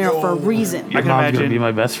Blood Mare for a reason. Your can mom's imagine- gonna be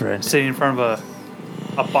my best friend. sitting in front of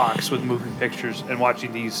a box with moving pictures and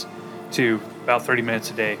watching these two about 30 minutes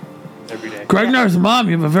a day, every day. Gregnar's mom,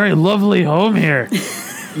 you have a very lovely home here.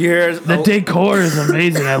 You hear The decor is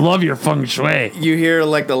amazing. I love your feng shui. you hear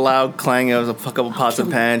like the loud clang of a couple pots of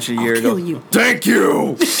pans. You hear I'll go, kill you. thank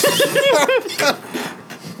you.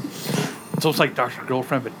 It's almost like Dr.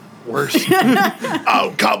 Girlfriend, but worse.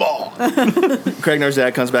 Oh, come on. Kregnar's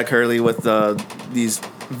dad comes back early with these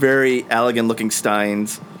very elegant looking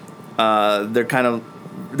steins. They're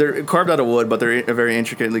carved out of wood, but they're very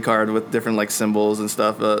intricately carved with different like symbols and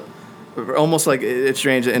stuff. Almost like it's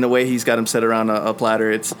strange in a way. He's got them set around a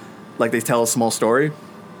platter. It's like they tell a small story,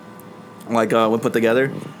 like when put together.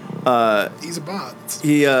 He's a bot.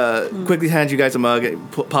 He quickly hands you guys a mug,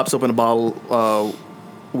 pops open a bottle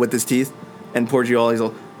with his teeth, and pours you all. He's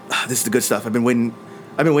all, "This is the good stuff. I've been waiting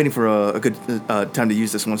for a good time to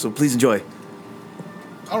use this one. So please enjoy."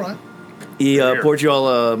 All right. He poured you all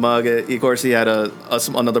a mug. Of course, he had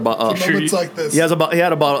another bottle. Moments like this. He had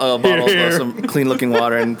a bottle of some clean looking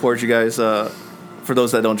water, and poured you guys, for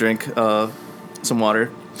those that don't drink, some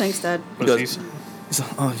water. Thanks, Dad. He goes, Pussies. he's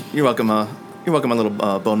all, you're welcome. You're welcome, my little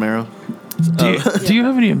bone marrow. Do you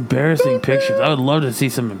have any embarrassing pictures? I would love to see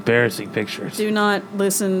some embarrassing pictures. Do not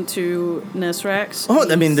listen to Nesrax. Oh,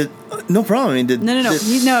 I mean, no problem. I mean, No.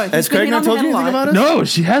 He's Has been Craig hit not on the told head you a anything lot. about it? No,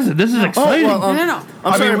 she hasn't. This is exciting. No.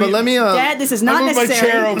 I'm sorry, but let me. Dad, this is not I moved my chair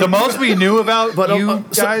necessary. over. The most we knew about But, you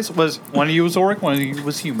so- guys was one of you was orc, one of you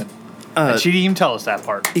was human. And she didn't even tell us that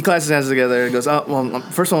part. He clasps his hands together and goes, "Oh, well,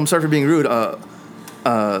 first of all, I'm sorry for being rude. My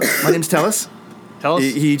name's Tellus." Tell us.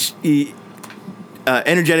 He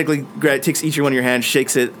energetically takes each one of your hands,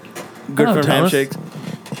 shakes it, good Hello, firm Tellus. handshake.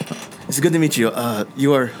 It's good to meet you.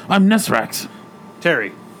 You are. I'm Nesrax.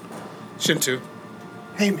 Terry. Shintu.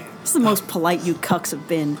 Hey man. This is the most polite you cucks have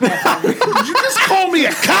been. Did you just call me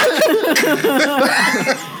a cock?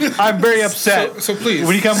 I'm very upset. So please.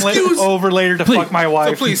 When you come over later to fuck my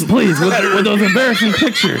wife. So please. Please, with those embarrassing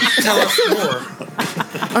pictures. Tell us more.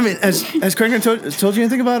 I mean, has Craig told you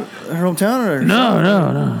anything about her hometown or?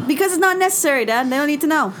 No. Because it's not necessary, Dad. They don't need to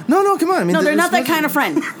know. No, come on. I mean, No, they're not that kind of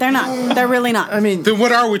friend. They're not. They're really not. I mean, Then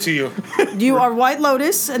what are we to you? You are White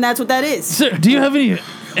Lotus, and that's what that is. Sir, do you have any?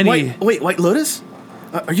 White Lotus?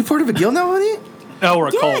 Are you part of a guild now, honey? No, we're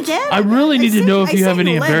a Yeah, cult. Dad. I really need to know if you have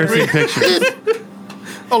any embarrassing. embarrassing pictures.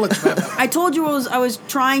 I'll let you have that. I told you I was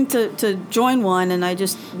trying to join one, and I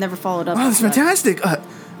just never followed up. Oh, that's after that.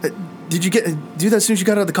 fantastic. Did you do that as soon as you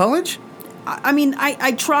got out of the college? I mean,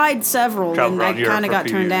 I tried several, Traveled and I around Europe kind of for a got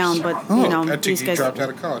few turned years. down. But you know, I think these you guys. dropped out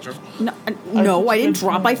of college. Huh? No, I didn't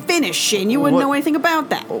drop. I finished, and you wouldn't What- know anything about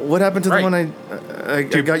that. What happened to the Right. one I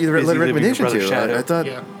got you the busy letter living your recommendation brother's to? shadow. I thought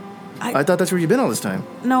Yeah. I thought that's where you've been all this time.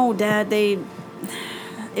 No, Dad.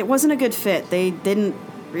 It wasn't a good fit. They didn't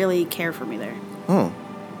really care for me there. Oh,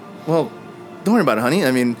 well, don't worry about it, honey. I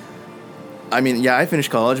mean, yeah, I finished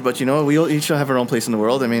college, but you know, we each have our own place in the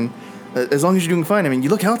world. I mean, as long as you're doing fine. I mean, you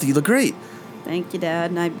look healthy, you look great. Thank you, Dad.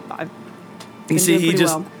 And I've You been see, doing he pretty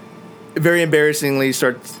just well. very embarrassingly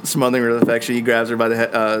starts smothering her with affection. He grabs her by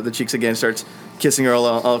the cheeks again, starts kissing her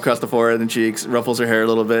all across the forehead and cheeks, ruffles her hair a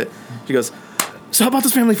little bit. She goes, "So how about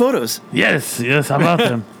those family photos?" Yes. How about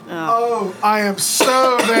them? Oh, I am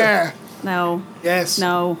so there. No. Yes.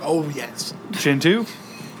 No. Oh, yes. Shintu?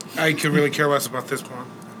 I could really care less about this one.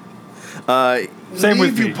 Same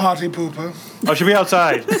Leave with you, me. party pooper. I should be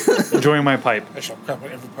outside enjoying my pipe. I shall crap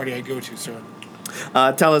on every party I go to, sir.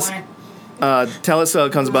 Tellus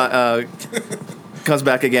comes by. comes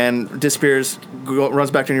back again, disappears,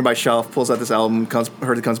 runs back to a nearby shelf, pulls out this album,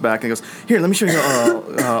 hurriedly comes back, and goes, "Here, let me show you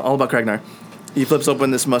all about Kragnar." He flips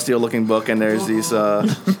open this musty-looking book, and there's these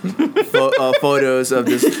photos of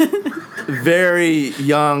this very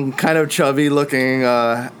young, kind of chubby-looking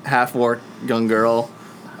half-orc young girl.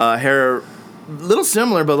 Hair a little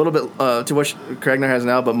similar, but a little bit to what Kragnar has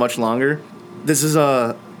now, but much longer. This is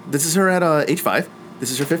her at age 5. This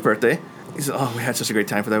is her 5th birthday. He said, "Oh, we had such a great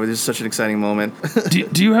time for that. It was such an exciting moment."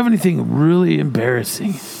 Do you have anything really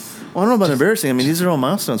embarrassing? Well, I don't know about embarrassing. I mean, these are all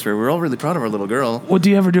milestones for her. We're all really proud of our little girl. Well, do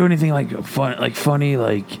you ever do anything like funny,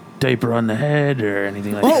 like diaper on the head or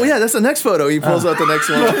anything like that? Oh, yeah, that's the next photo. He pulls out the next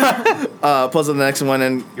one. Pulls out the next one,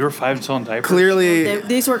 and You were 5 still in diapers? clearly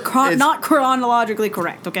These were not chronologically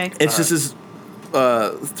correct, okay? it's just this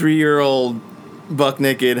 3-year-old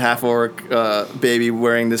buck-naked half-orc baby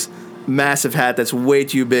wearing this massive hat that's way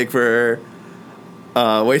too big for her.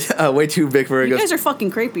 Way too big for her. You guys are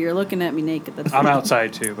fucking creepy. You're looking at me naked. That's I'm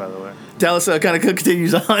outside too, by the way. Dallas kind of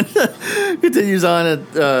continues on,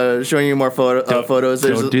 showing you more photos.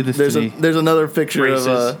 Don't do this to me. There's another picture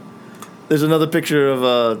Racist.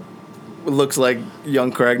 of looks like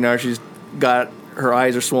young Kragnar. She's got her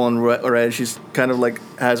eyes are swollen red. She's kind of like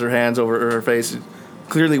has her hands over her face,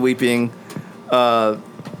 clearly weeping.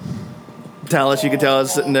 Talis, you can tell,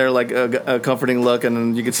 is sitting there like a comforting look, and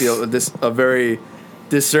then you can see a very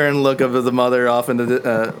discerned look of the mother off in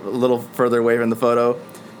a little further away from the photo.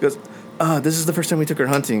 He goes, "This is the first time we took her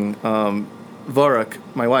hunting. Vorok,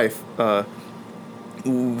 my wife,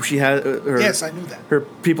 she had her. Yes, I knew that. Her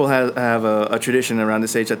people have a tradition around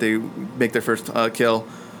this age that they make their first kill.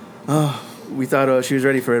 We thought she was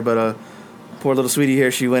ready for it, but poor little sweetie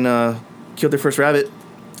here, she went killed her first rabbit,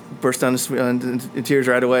 burst down in tears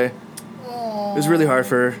right away. It was really hard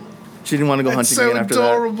for her. She didn't want to go hunting again after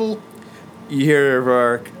adorable. that. You hear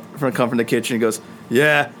Vorok from the kitchen. He goes,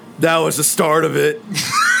 "Yeah, that was the start of it."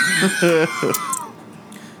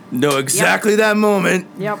 Know exactly that moment.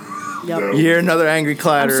 Yep. You hear another angry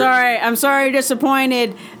clatter. I'm sorry,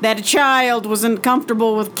 disappointed that a child wasn't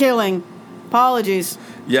comfortable with killing. Apologies.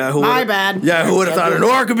 Yeah, My bad. Yeah, who would have thought an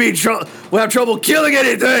orc would have trouble killing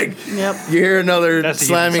anything? Yep. You hear another That's the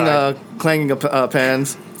slamming, human side. clanging of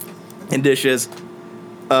pans and dishes.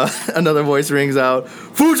 Another voice rings out.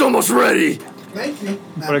 "Food's almost ready." Thank you.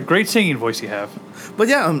 What a great singing voice you have. But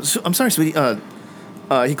yeah, I'm sorry, sweetie.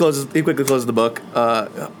 He quickly closes the book.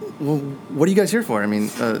 Well, what are you guys here for? I mean,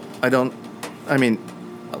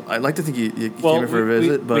 I'd like to think you came here for a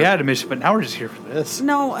visit, but we had a mission, but now we're just here for this.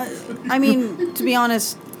 No, I mean, to be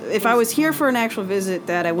honest, if I was here for an actual visit,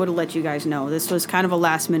 that I would have let you guys know. This was kind of a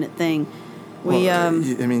last-minute thing.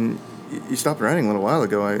 you stopped writing a little while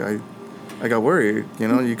ago. I got worried. You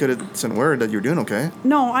know, you could have sent word that you were doing okay.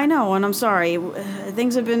 No, I know, and I'm sorry.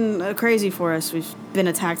 Things have been crazy for us. We've been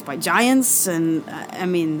attacked by giants, and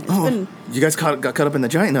it's been... You guys got caught up in the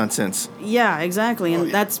giant nonsense. Yeah, exactly, and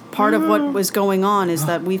that's part of what was going on, is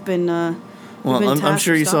that we've been... I'm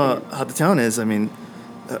sure you saw how the town is. I mean,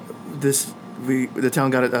 the town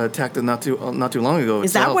got attacked not too long ago.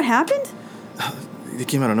 Is that what happened? They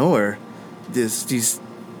came out of nowhere. These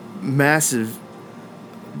massive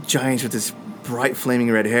giants with this bright flaming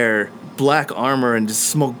red hair, black armor, and just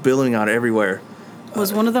smoke billowing out everywhere.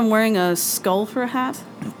 Was one of them wearing a skull for a hat?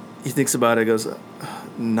 He thinks about it, goes,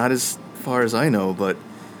 "Not as far as I know, but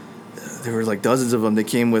there were like dozens of them. They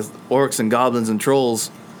came with orcs and goblins and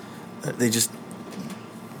trolls. They just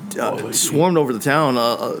swarmed over the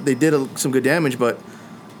town. They did some good damage, but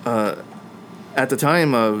at the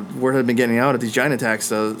time, word had been getting out of these giant attacks.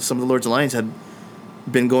 Some of the Lord's Alliance had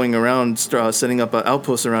been going around setting up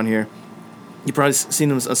outposts around here. You probably seen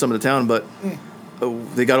them on some of the town, but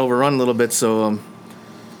they got overrun a little bit. So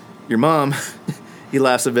your mom," he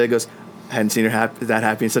laughs a bit, goes, "I hadn't seen her that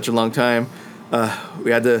happy in such a long time. We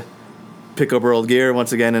had to pick up our old gear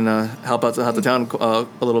once again and help out the town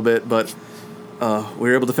a little bit, but we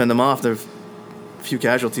were able to fend them off. There were a few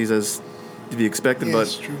casualties as to be expected, Yeah, but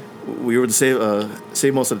it's true. we were able to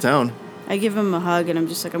save most of the town." I give him a hug, and I'm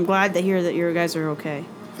just like, I'm glad to hear that you guys are okay.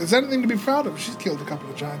 There's anything to be proud of. She's killed a couple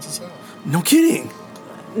of giants herself. No kidding.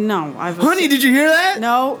 No, I've... Honey, did you hear that?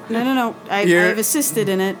 No. You're- I've assisted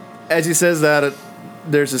in it. As he says that,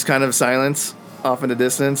 there's this kind of silence off in the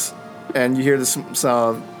distance, and you hear this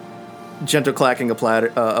gentle clacking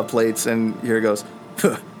of plates, and here it goes,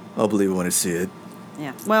 "I'll believe it when I see it."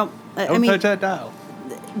 Yeah. Well, Don't touch that dial.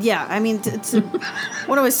 yeah, I mean,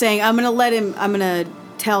 what I was saying, I'm going to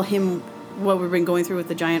tell him what we've been going through with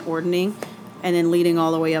the giant ordning, and then leading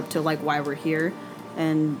all the way up to, like, why we're here,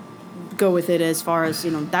 and go with it as far as,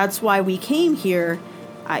 that's why we came here.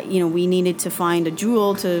 We needed to find a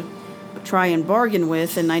jewel to try and bargain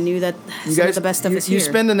with, and I knew that some of the best stuff is here. You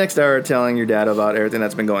spend the next hour telling your dad about everything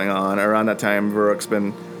that's been going on. Around that time, Varrock's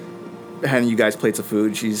been handing you guys plates of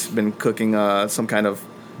food. She's been cooking some kind of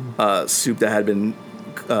soup that had been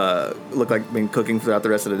looked like been cooking throughout the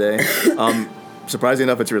rest of the day.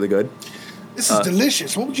 Surprisingly enough, it's really good. This is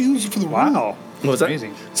delicious. What would you use for the roux? Wow. What was that?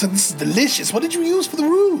 Amazing. So this is delicious. What did you use for the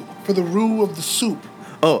roux? For the roux of the soup?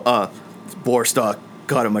 Oh, boar stock.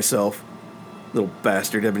 Got it myself. Little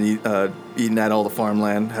bastard. I've been eating at all the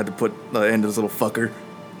farmland. Had to put the end of this little fucker.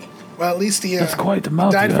 Well, at least he That's quite the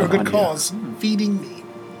mouth died you for a have good on you. cause, feeding me.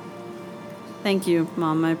 Thank you,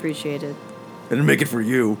 Mom. I appreciate it. I didn't make it for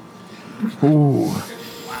you. Ooh.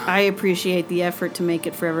 I appreciate the effort to make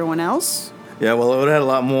it for everyone else. Yeah, well, it would have had a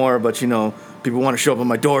lot more, but people want to show up on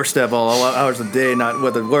my doorstep all hours of the day, not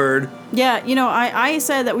with a word. Yeah, I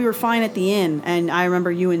said that we were fine at the inn, and I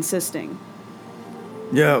remember you insisting.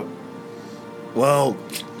 Yeah. Well,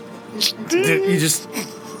 you just,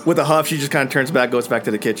 with a huff, she just kind of turns back, goes back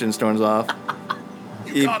to the kitchen, storms off.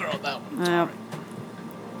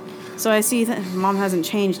 So I see that Mom hasn't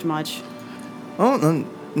changed much. Oh,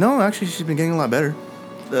 no, actually, she's been getting a lot better.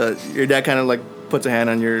 Your dad kind of like puts a hand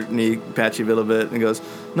on your knee, pats you a little bit, and goes,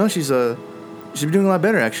 "No, she's been doing a lot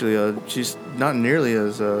better, actually. She's not nearly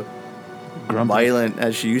as violent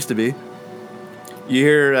as she used to be." You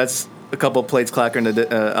hear that's a couple plates clacker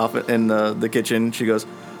in the kitchen. She goes,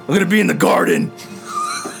 "I'm gonna be in the garden."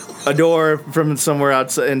 A door from somewhere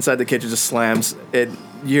outside inside the kitchen just slams. You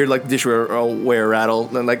hear like the dishware rattle,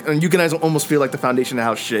 and you can almost feel like the foundation of the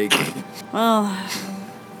house shake. Well,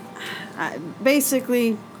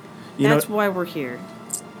 basically, that's why we're here.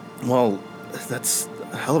 Well, that's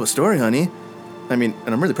a hell of a story, honey. I mean,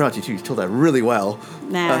 and I'm really proud of you too. You told that really well.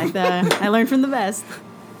 Nah, I learned from the best.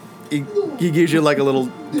 He gives you like a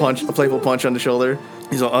little punch, a playful punch on the shoulder.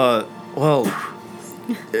 He's like, well,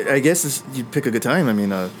 I guess you'd pick a good time. I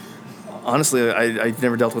mean, honestly, I've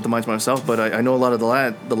never dealt with the mines myself, but I know a lot of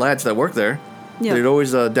the lads that work there. Yeah. They're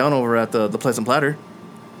always down over at the Pleasant Platter.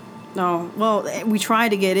 Oh, well, we tried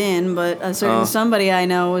to get in, but a certain somebody I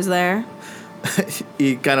know was there.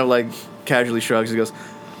 He kind of like casually shrugs. He goes,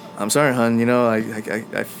 "I'm sorry, hon.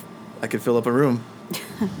 I could fill up a room."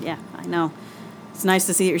 Yeah, I know. It's nice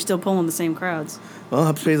to see that you're still pulling the same crowds. Well,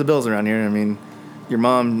 helps pay the bills around here. I mean, your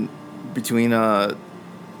mom, between her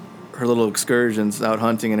little excursions out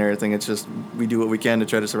hunting and everything, it's just we do what we can to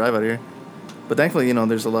try to survive out here. But thankfully,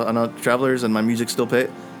 there's a lot of travelers, and my music still pays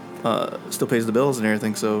the bills and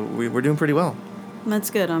everything. So we're doing pretty well.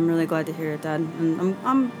 That's good. I'm really glad to hear it, Dad. And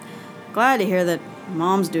I'm glad to hear that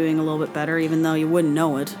Mom's doing a little bit better, even though you wouldn't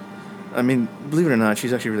know it. I mean, believe it or not,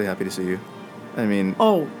 she's actually really happy to see you. I mean,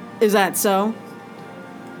 oh, is that so?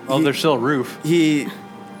 Oh, there's still a roof. He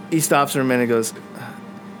stops for a minute and goes,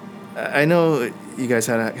 "I know you guys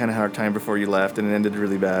had a kind of hard time before you left, and it ended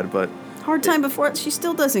really bad, but..." Hard time before, she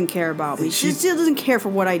still doesn't care about me. She still doesn't care for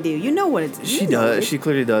what I do. You know what it's... She does. She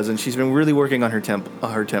clearly does, and she's been really working on her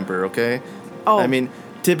temper, okay? Oh. I mean,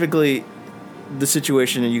 typically, the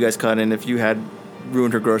situation that you guys caught in, if you had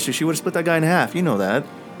ruined her grocery, she would have split that guy in half. You know that.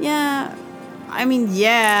 Yeah. I mean,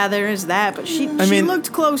 yeah, there is that, but she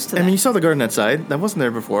looked close to that. I mean, you saw the garden outside. That wasn't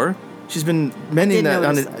there before. She's been mending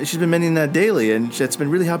that. She's been mending that daily, and it's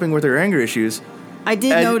been really helping with her anger issues. I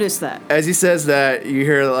did notice that. As he says that, you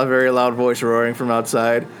hear a very loud voice roaring from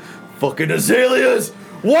outside. "Fucking azaleas!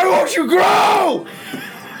 Why won't you grow?"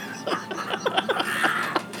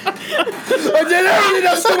 I did everything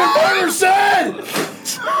that stupid farmer said!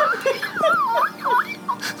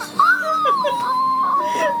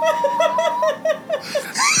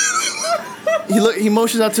 He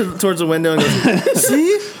motions out towards the window and goes,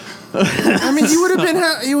 "See? I mean, you would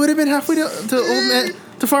have been halfway to old man,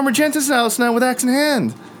 to Farmer Jensen's house now with axe in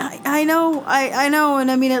hand." I know, and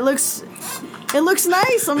I mean it looks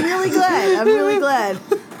nice. I'm really glad.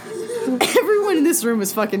 Everyone in this room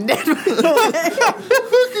is fucking dead.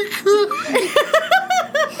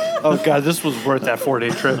 Oh god, this was worth that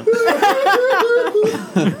 4-day trip.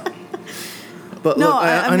 But No, look,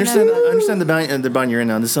 I I mean, understand the bind you're in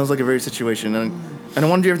now. This sounds like a very situation, and I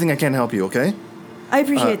want to do everything I can to help you. Okay? I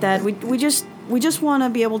appreciate that. We just want to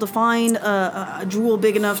be able to find a jewel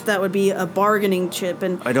big enough that would be a bargaining chip,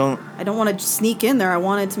 and I don't want to sneak in there. I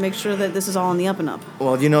wanted to make sure that this is all on the up and up.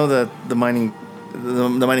 Well, you know that the mining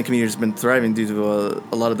community has been thriving due to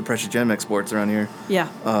a lot of the precious gem exports around here. Yeah.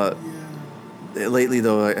 Lately,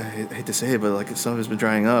 though, I hate to say it, but like some of it's been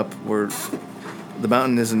drying up. Where the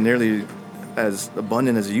mountain isn't nearly as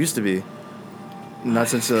abundant as it used to be. Not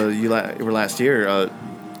since you were last here.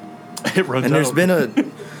 It runs and out.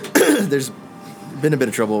 There's been a bit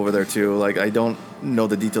of trouble over there too. Like I don't know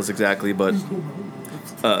the details exactly, but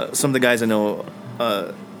some of the guys I know,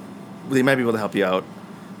 they might be able to help you out.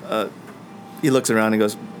 He looks around and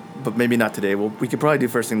goes, but maybe not today. Well, we could probably do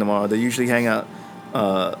first thing tomorrow. They usually hang out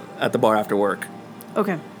at the bar after work.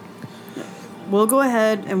 Okay. We'll go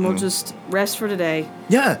ahead and we'll just rest for today.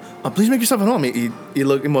 Yeah, please make yourself at home. He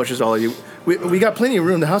motions to all of you. We got plenty of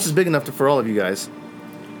room. The house is big enough for all of you guys.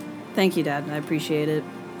 Thank you, Dad. I appreciate it.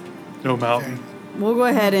 No mountain. We'll go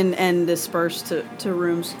ahead and disperse to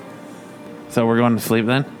rooms. So we're going to sleep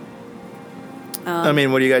then? I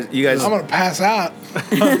mean, what do you guys I'm gonna pass out.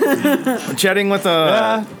 chatting with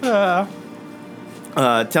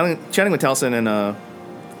chatting with Telson and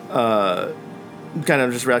kind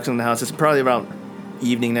of just relaxing in the house. It's probably about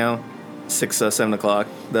evening now, 7 o'clock.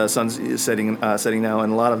 The sun's setting now,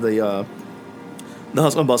 and a lot of the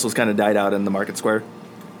hustle and bustle's kind of died out in the market square.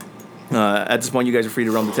 At this point, you guys are free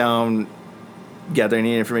to roam the town, gather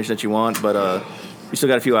any information that you want, but we still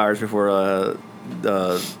got a few hours before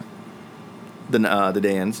the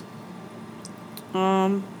day ends.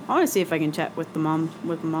 I want to see if I can chat with my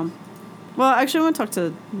mom. Well, actually, I want to talk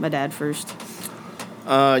to my dad first.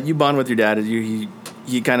 You bond with your dad. He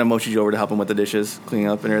kind of motions you over to help him with the dishes, cleaning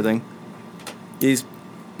up and everything.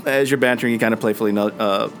 As you're bantering, he kind of playfully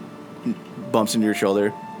bumps into your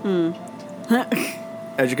shoulder.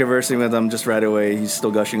 As you're conversing with him, just right away, he's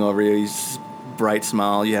still gushing over you. He's bright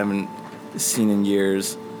smile you haven't seen in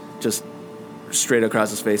years, just straight across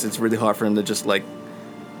his face. It's really hard for him to just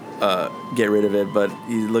get rid of it, but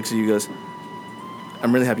he looks at you and goes,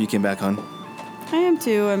 I'm really happy you came back, hon. I am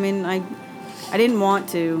too. I mean, I didn't want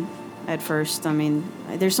to at first. I mean,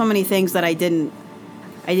 there's so many things that I didn't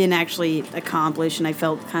actually accomplish, and I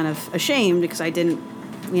felt kind of ashamed because I didn't,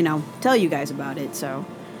 tell you guys about it. So.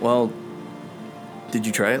 Well, did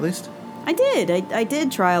you try at least? I did. I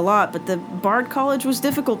did try a lot, but the Bard College was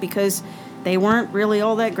difficult because they weren't really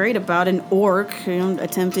all that great about an orc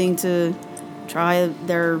attempting to try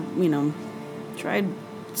tried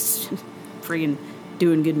friggin'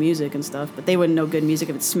 doing good music and stuff, but they wouldn't know good music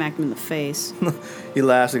if it smacked them in the face. He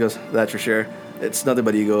laughs and goes, that's for sure. It's nothing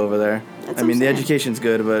but ego over there. That's I mean, what the I'm saying. education's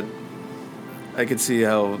good, but I could see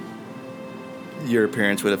how your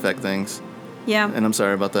appearance would affect things. Yeah. And I'm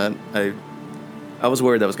sorry about that. I was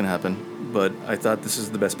worried that was going to happen, but I thought this is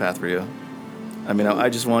the best path for you. I mean, I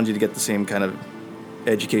just wanted you to get the same kind of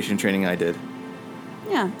education training I did.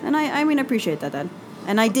 Yeah, and I appreciate that, Dad.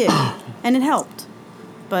 And I did, and it helped.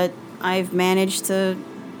 But I've managed to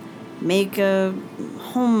make a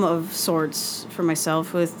home of sorts for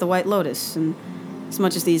myself with the White Lotus. And as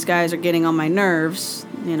much as these guys are getting on my nerves,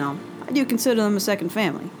 I do consider them a second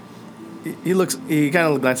family. He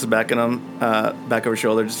kind of glances back at him, back over his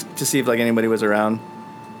shoulder, just to see if anybody was around.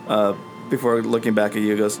 Before looking back at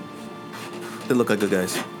you, he goes, they look like good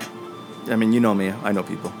guys. I mean, you know me. I know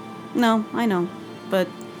people. No, I know. But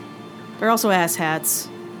they're also asshats.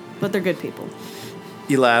 But they're good people.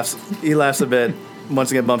 He laughs. He laughs a bit.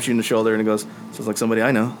 Once again, bumps you in the shoulder, and he goes, sounds like somebody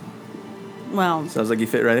I know. Well, Sounds like you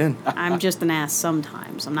fit right in. I'm just an ass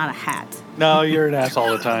sometimes. I'm not a hat. No, you're an ass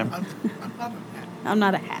all the time. I'm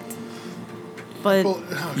not a hat. But Well,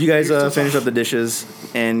 You guys you're still finish tough. up the dishes,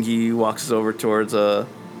 and he walks us over towards an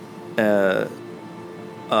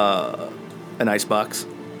ice box.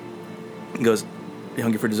 He goes, you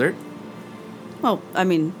hungry for dessert? well, I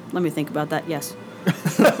mean, let me think about that. Yes.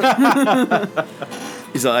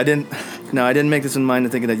 He's like, I didn't make this in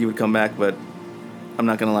mind thinking that you would come back, but I'm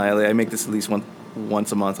not gonna lie, I make this at least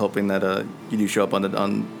once a month, hoping that you do show up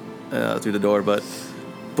through the door. But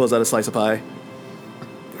pulls out a slice of pie.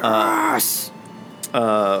 Yes.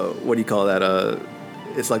 What do you call that?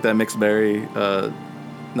 It's like that mixed berry,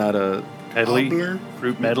 not a Medley? Cobbler?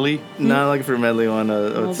 Fruit medley? not like a fruit medley one.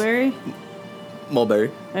 It's Mulberry. mulberry.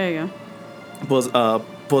 There you go.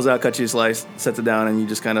 Pulls out, cuts you a slice, sets it down, and you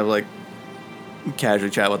just kind of casually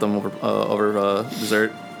chat with them over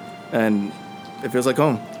dessert, and it feels like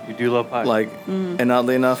home. You do love pie. And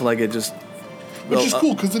oddly enough, it just Which is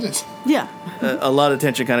cool because it is. Yeah. a lot of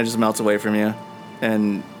tension kind of just melts away from you,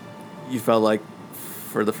 and you felt like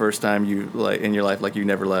for the first time in your life you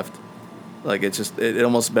never left. It's just it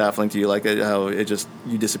almost baffling to you how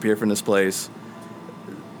you disappear from this place,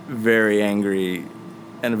 very angry,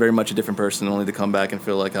 and very much a different person, only to come back and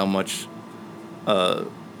feel how much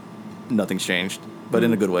nothing's changed, but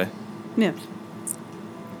in a good way. Yeah.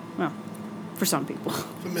 Well, for some people.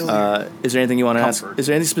 Familiar. Is there anything you want to ask? Comfort. Is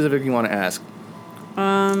there anything specific you want to ask?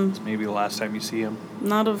 It's maybe the last time you see him.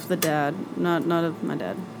 Not of the dad. Not of my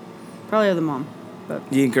dad. Probably of the mom. But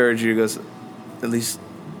He encouraged you. Goes, at least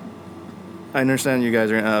I understand you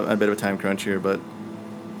guys are in a bit of a time crunch here, but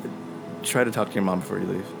try to talk to your mom before you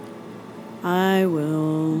leave. I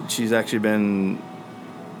will. She's actually been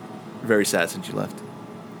very sad since you left.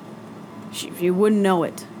 You wouldn't know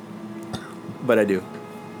it. But I do.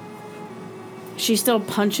 She's still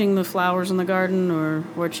punching the flowers in the garden, or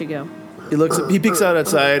where'd she go? He peeks out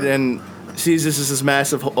outside and sees this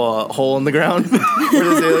massive hole in the ground where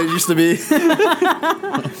the azalea used to be.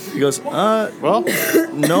 He goes, Well,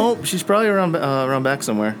 no, she's probably around back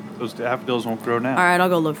somewhere. those daffodils won't grow now. All right, I'll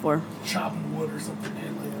go look for her. Chopping wood or something.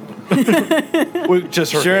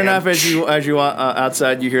 Just her Sure hand. enough, as you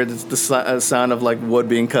outside, you hear the sound of like wood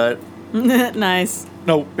being cut. Nice.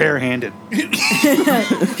 No, barehanded. She's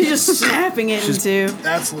just snapping it in two.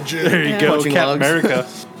 That's legit. There you Yeah. go, Punching Captain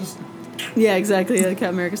logs. America. Yeah, exactly. Yeah, Captain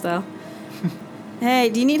America style. Hey,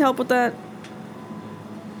 do you need help with that?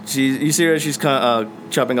 You see her, she's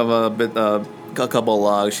chopping up a couple of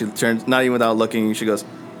logs. She turns, not even without looking, she goes,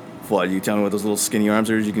 "What, you tell me with those little skinny arms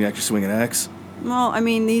are you can actually swing an axe?" Well, I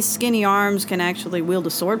mean, these skinny arms can actually wield a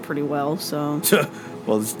sword pretty well, so...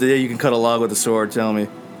 Well, this day you can cut a log with a sword, tell me.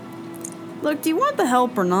 Look, do you want the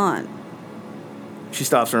help or not? She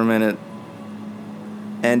stops for a minute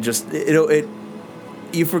and just,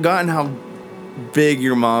 you've forgotten how big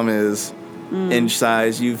your mom is in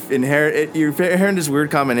size. You've inherited this weird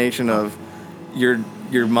combination of your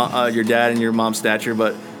dad and your mom's stature,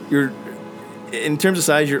 but in terms of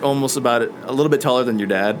size, you're almost about a little bit taller than your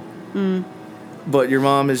dad. But your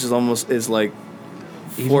mom is like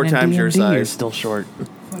four Even in times your D&D, you're size. still short.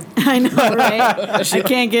 I know, right? I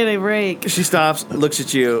can't get a break. She stops, looks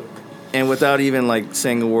at you, and without even like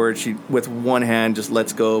saying a word, she with one hand just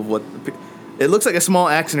lets go of what it looks like a small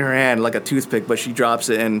axe in her hand, like a toothpick, but she drops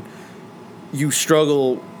it, and you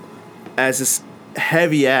struggle as this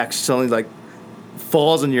heavy axe suddenly like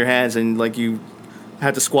falls in your hands, and like you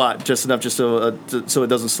have to squat just enough so it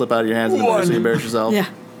doesn't slip out of your hands and so you embarrass yourself. Yeah.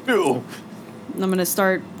 Ew. I'm going to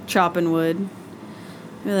start chopping wood.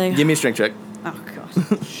 Be like, Give me a strength check. oh, God.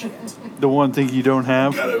 The one thing you don't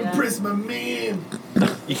have. Gotta impress my man.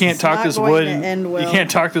 You can't talk not this going wood. to end well. You can't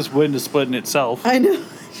talk this wood into splitting itself. I know.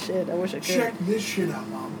 Shit, I wish I could. Check this shit out,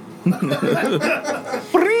 Mom.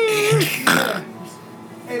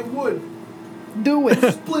 Hey, Wood, Do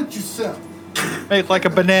it. split yourself. Make like a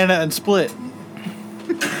banana and split.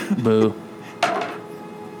 Boo.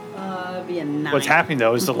 Be a 9. What's happening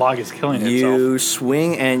though is the log is killing itself. You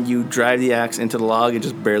swing and you drive the axe into the log and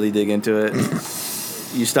just barely dig into it.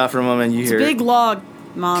 You stop for a moment and you It's hear a big log,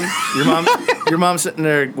 Mom. your mom sitting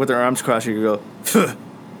there with her arms crossed. You go,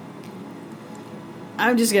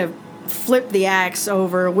 I'm just going to flip the axe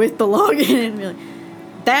over with the log in it and be like,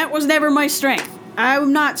 that was never my strength.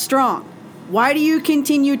 I'm not strong. Why do you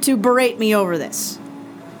continue to berate me over this?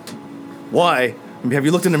 why? Have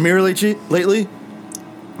you looked in the mirror lately?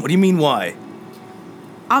 What do you mean, why?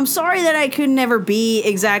 I'm sorry that I could never be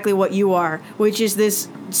exactly what you are, which is this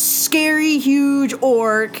scary, huge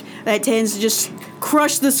orc that tends to just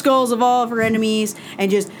crush the skulls of all of her enemies and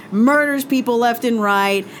just murders people left and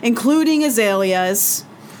right, including azaleas.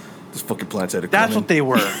 This fucking plant's had it That's coming. what they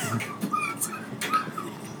were.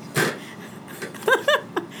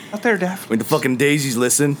 Out there, Daphne. When the fucking daisies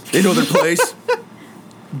listen, they know their place.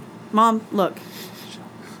 Mom, look.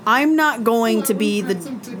 I'm not going to be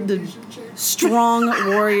the strong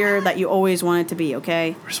warrior that you always wanted to be,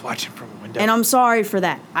 okay? We're just watching from a window. And I'm sorry for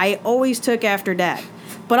that. I always took after Dad.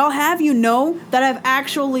 But I'll have you know that I've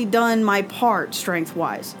actually done my part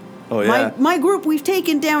strength-wise. Oh, yeah? My group, we've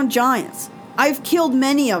taken down giants. I've killed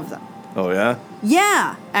many of them. Oh, yeah?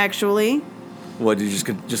 Yeah, actually. What, did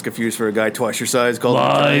you just confused for a guy twice your size called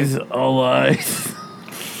Lies, all lies.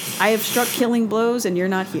 I have struck killing blows and you're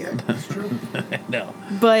not here. No.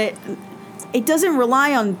 But it doesn't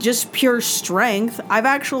rely on just pure strength. I've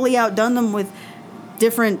actually outdone them with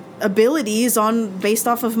different abilities based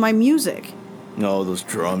off of my music. No, those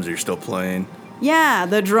drums you're still playing. Yeah,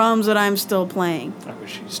 the drums that I'm still playing. I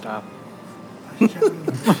wish you'd stop.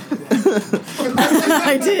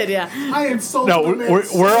 I did, yeah. I insulted No, the man we're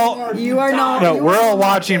so all- hard. You are not. No, you we're are all not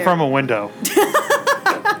watching there. from a window.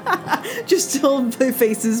 Just till the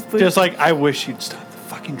faces. Just like, I wish you'd stop the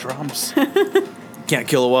fucking drums. Can't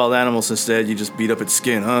kill a wild animal, so instead you just beat up its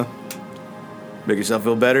skin, huh? Make yourself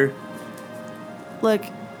feel better? Look,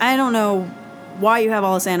 I don't know why you have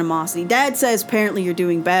all this animosity. Dad says apparently you're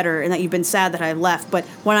doing better and that you've been sad that I left, but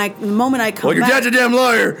the moment I come Well, your back, dad's a damn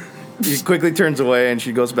liar! She quickly turns away and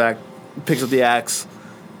she goes back, picks up the axe,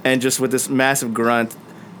 and just with this massive grunt,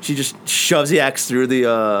 she just shoves the axe through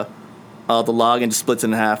the log and just splits it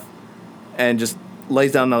in half, and just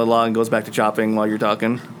lays down another log and goes back to chopping while you're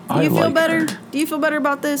talking. do you feel better? Do you feel better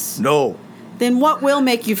about this? No, Then what will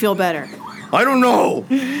make you feel better? I don't know.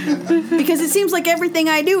 Because it seems like everything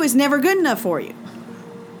I do is never good enough for you.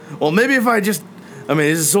 Well, maybe if I just I mean,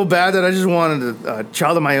 is it so bad that I just wanted a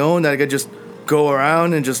child of my own that I could just go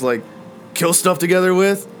around and just like kill stuff together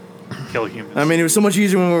with? Kill humans. I mean, it was so much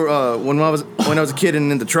easier when I was a kid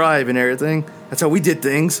and in the tribe and everything. That's how we did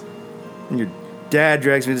things. And your dad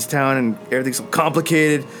drags me to this town and everything's so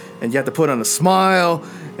complicated, and you have to put on a smile,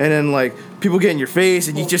 and then like people get in your face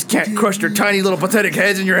and you just can't crush their tiny little pathetic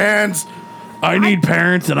heads in your hands. I need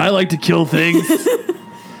parents, and I like to kill things.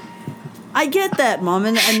 I get that, Mom,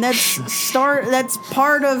 and that's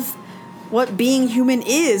part of what being human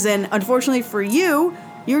is, and unfortunately for you,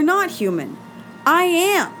 you're not human. I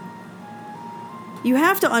am. You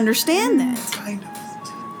have to understand that. Kind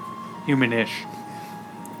of. Human-ish.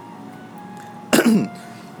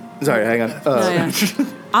 Sorry, hang on. Oh, yeah.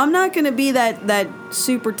 I'm not going to be that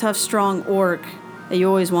super tough, strong orc that you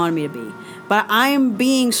always wanted me to be, but I am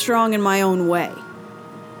being strong in my own way.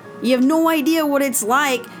 You have no idea what it's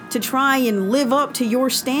like to try and live up to your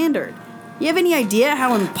standard. You have any idea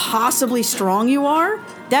how impossibly strong you are?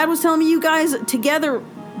 Dad was telling me you guys together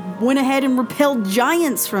went ahead and repelled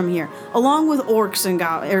giants from here, along with orcs and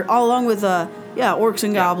orcs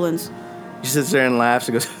and goblins. She sits there and laughs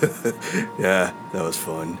and goes, "Yeah, that was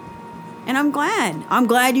fun." And I'm glad. I'm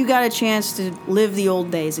glad you got a chance to live the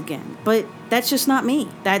old days again. But that's just not me.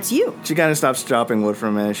 That's you. She kind of stops chopping wood for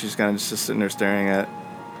a minute. She's kind of just sitting there staring at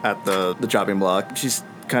the chopping block. She's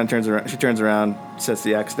kind of turns around. She turns around, sets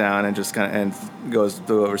the axe down, and just kind of goes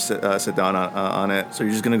to over sit down on it. So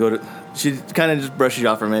you're just gonna go to. She kind of just brushes you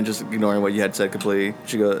off for a minute, just ignoring what you had said completely.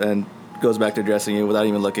 She goes back to addressing you without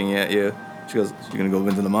even looking at you. She goes, "You're gonna go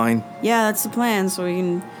into the mine?" Yeah, that's the plan. So we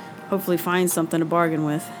can hopefully find something to bargain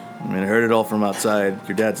with. I mean, I heard it all from outside.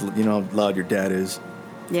 Your dad's, you know how loud your dad is.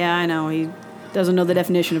 Yeah, I know. He doesn't know the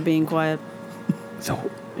definition of being quiet. So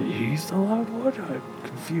he's the loud one? I'm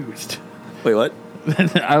confused. Wait, what?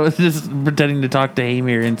 I was just pretending to talk to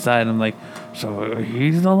Hamir inside. I'm like, so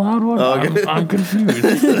he's the loud one? Oh, okay. I'm confused.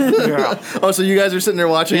 Oh, so you guys are sitting there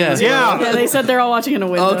watching? Yeah. as well? Yeah. Yeah, they said they're all watching in a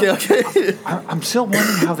window. Okay. I'm still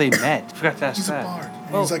wondering how they met. Forgot to ask He's a that. bard.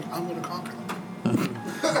 And he's like, I'm going to conquer them.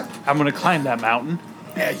 I'm gonna climb that mountain.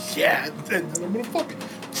 Yeah. And then I'm going to fuck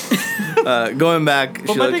it. Going back,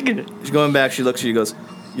 But my nigga- she's going back. She looks at you. Goes,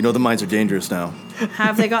 "You know the mines are dangerous now.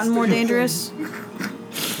 Have they gotten more dangerous?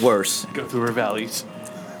 Worse. Go through her valleys.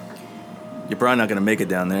 You're probably not gonna make it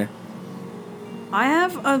down there." I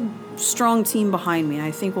have a strong team behind me.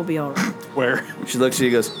 I think we'll be all right. Where? She looks at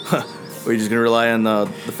you. Goes, "Huh? Are you just gonna rely on the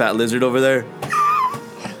fat lizard over there?"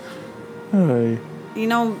 You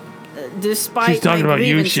know, despite She's talking my about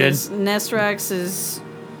you, grievances, Nesrax is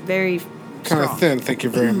very Kind of strong. thin, thank you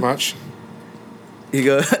very much. He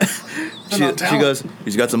goes. she not talent. goes.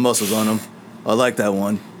 "He's got some muscles on him. I like that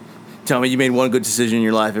one. Tell me you made one good decision in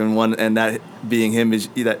your life, and that being him is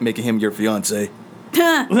that making him your fiance."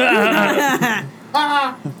 What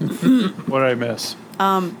did I miss?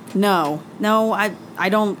 No, I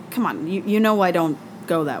don't. Come on, you know I don't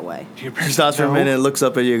go that way. Do your She parents stops for a know? minute, looks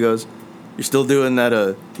up at you, and goes, "You're still doing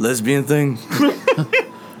that lesbian thing?"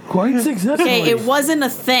 Quite successfully. Okay, it wasn't a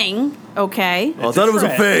thing. Okay, Oh, I thought it was a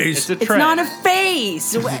trend. phase. It's a it's trend. not a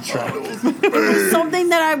phase. It was something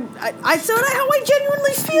that I said how I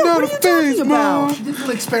genuinely feel. Not What are a you talking phase, about? Mom. She did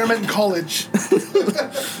an experiment in college.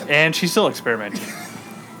 And she's still experimenting.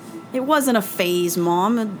 It wasn't a phase,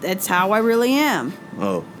 Mom. That's how I really am.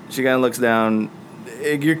 Oh, she kind of looks down.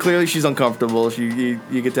 You're clearly she's uncomfortable. You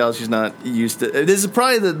can tell she's not used to. This is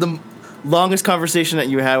probably the longest conversation that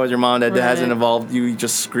you had with your mom that Right. hasn't involved you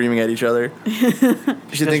just screaming at each other.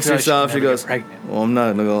 She thinks to herself. She goes, Pregnant. "Well, I'm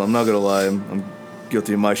not gonna lie. I'm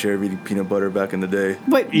guilty of my share of eating peanut butter back in the day."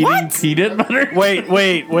 Wait, Eating what? peanut butter? Wait.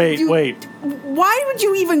 Why would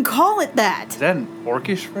you even call it that? Is that an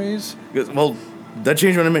orcish phrase? He goes, "Well, that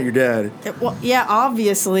changed when I met your dad." Well, yeah,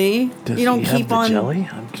 obviously. Does you don't he have keep the on jelly?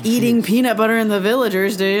 I'm confused. eating peanut butter in the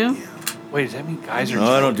villagers, do you? Wait, does that mean guys are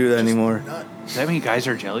No, I don't do that anymore. Does that mean guys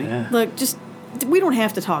are jelly? Yeah. Look, we don't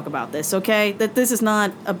have to talk about this, okay? That this is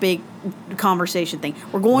not a big conversation thing.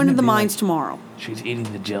 We're going to Wouldn't the it be mines like- tomorrow. She's eating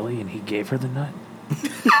the jelly and he gave her the nut.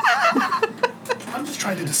 I'm just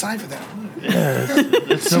trying to decipher that.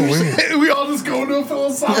 It's so weird. We all just go into a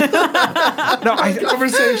philosophical No,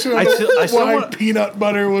 conversation I about still why wanna- peanut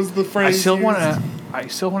butter was the I phrase. still used.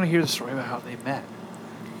 want to hear the story about how they met.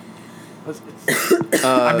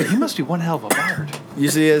 I mean, he must be one hell of a bard. You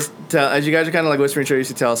see, as you guys are kind of like whispering to each other, you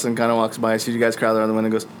see Taliesin kind of walks by. See you guys crowd around the window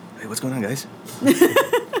and goes, "Hey, what's going on, guys?"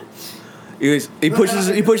 he pushes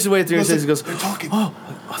his way through and says, he goes, They're talking. "Oh,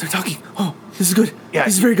 they're talking. Oh, this is good. Yeah.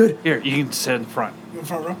 This is very good." Here, you can sit in the front. You in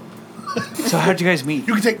front row? So how'd you guys meet?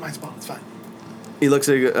 You can take my spot. It's fine. He looks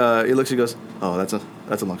at you, goes, "Oh, that's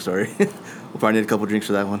a long story. We'll probably need a couple drinks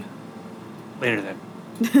for that one." Later then.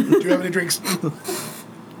 Do you have any drinks?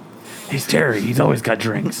 He's Terry. He's always got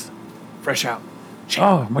drinks. Fresh out.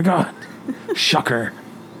 Oh my god. Shucker.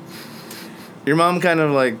 Your mom kind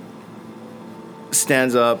of like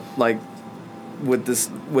stands up like with this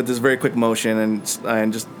very quick motion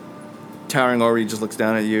and just towering over you, just looks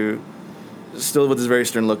down at you, still with this very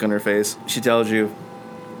stern look on her face. She tells you,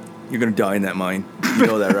 "You're gonna die in that mine. You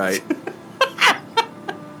know that, right?"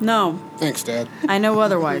 No, Thanks, Dad. I know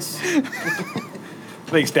otherwise.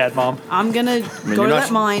 Thanks, Dad, Mom. I'm gonna I mean, go to you're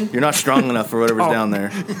that mine. You're not strong enough for whatever's down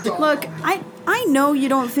there. Look, I know you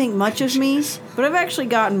don't think much of me, but I've actually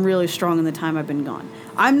gotten really strong in the time I've been gone.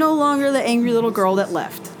 I'm no longer the angry little girl that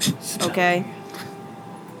left. Okay?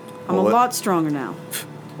 I'm a Well, lot stronger now.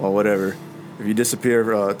 Well, whatever. If you disappear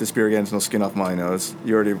again, it's no skin off my nose.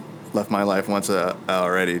 You already left my life once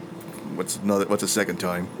already. What's a second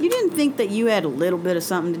time? You didn't think that you had a little bit of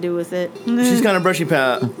something to do with it? She's kind of brushing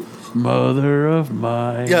past. Mother of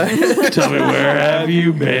mine. Yeah. Tell me, where have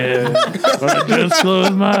you been? I just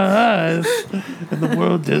closed my eyes and the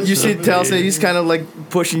world disappeared. You see Talsay, he's kind of like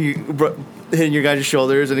pushing you, hitting your guys'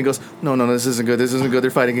 shoulders, and he goes, no, this isn't good. This isn't good.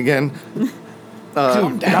 They're fighting again.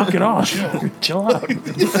 Dude, knock it off. Chill out.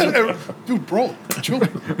 Dude, bro, chill.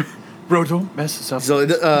 Bro, don't mess this up.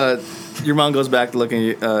 So your mom goes back to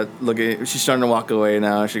looking. She's starting to walk away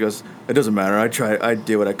now. She goes, it doesn't matter. I tried. I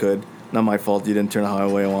did what I could. Not my fault. You didn't turn out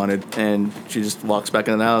the way I wanted. And she just walks back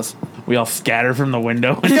into the house. We all scatter from the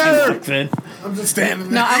window when she Scatter! walks in. I'm just standing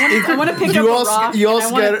there. No, I want to pick You up all a rock you all and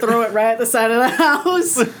I want scatter- to throw it right at the side of the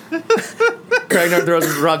house. Kragnar throws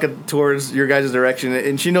his rocket towards your guys' direction,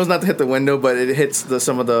 and she knows not to hit the window, but it hits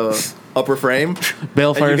some of the upper frame.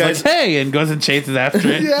 Balefire's guys- like, hey, and goes and chases after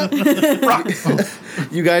it. Yeah.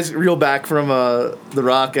 You guys reel back from the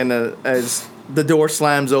rock, and as the door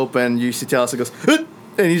slams open, you see Taliesin goes, "Huh!"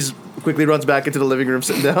 and he just quickly runs back into the living room,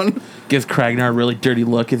 sitting down. Gives Kragnar a really dirty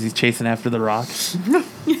look as he's chasing after the rock.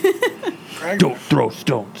 Don't throw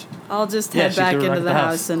stones. I'll just Yeah, head she back threw it into right the at the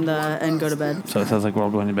house and go to bed. So it sounds like we're all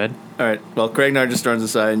going to bed. All right. Well, Kragnar just turns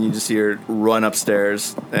aside, and you just see her run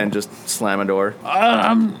upstairs and just slam a door.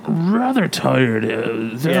 I'm rather tired.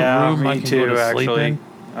 Is there a room I me can too, go to sleep actually. in?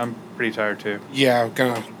 I'm pretty tired, too. Yeah, I'm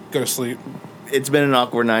gonna go to sleep. It's been an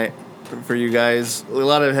awkward night for you guys. A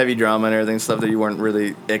lot of heavy drama and everything, stuff that you weren't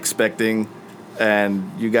really expecting, and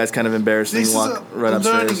you guys kind of embarrassed and This is walk a right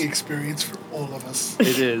upstairs. learning experience for all of us.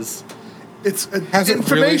 It is. It's Has it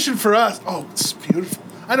information for us. Oh, it's beautiful.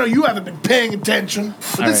 I know you haven't been paying attention,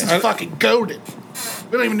 but this right. is fucking goaded.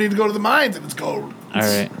 We don't even need to go to the mines if it's gold. All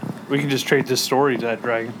right. We can just trade this story to that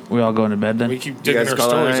dragon. We all going to bed then? We keep digging guys our call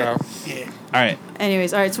it stories a night? out. Yeah. All right.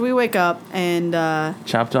 Anyways, all right, so we wake up and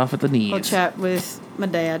Chopped off at the knees. we'll chat with my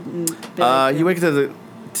dad. And be like, You wake up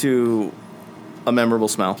to a memorable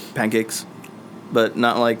smell, pancakes, but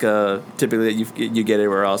not like typically that you get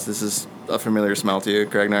everywhere else. This is a familiar smell to you,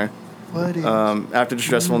 Kragnar. What is After the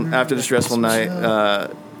stressful night,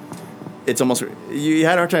 it's almost you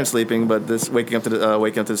had a hard time sleeping, but this waking up to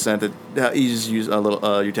the scent, it eases you a little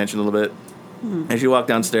your attention a little bit. As you walk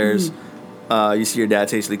downstairs, you see your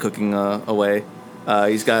dad hastily cooking away.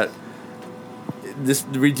 He's got this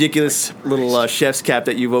ridiculous little chef's cap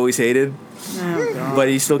that you've always hated, oh, God. but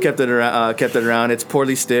he still kept it around. It's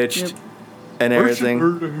poorly stitched Yep. and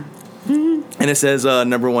everything, and it says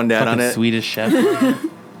number one dad on Fucking it. Swedish chef.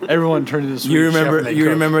 Everyone turned to the Swedish You chef remember? and they You cooked.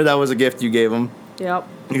 remember that was a gift you gave him. Yep.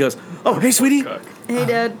 He goes, "Oh, hey, sweetie. Hey,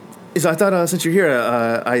 Dad. So I thought since you're here,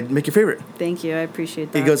 I'd make your favorite." Thank you. I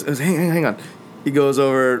appreciate that. He goes, hang on. He goes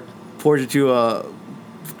over, pours you two,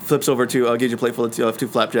 flips over to, gives you a plate full of two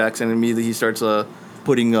flapjacks, and immediately he starts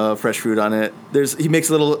putting fresh fruit on it. He makes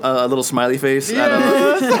a little smiley face out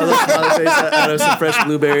of some fresh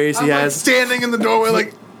blueberries. I'm He like has standing in the doorway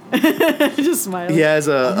like, just smiling. he has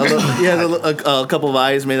a couple of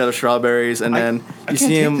eyes made out of strawberries, and then I you can't see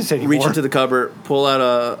take him this anymore. reach into the cupboard, pull out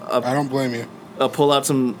I don't blame you. pull out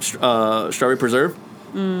some strawberry preserve,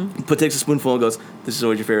 takes a spoonful and goes, "This is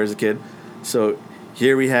always your favorite as a kid." So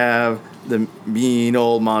here we have the mean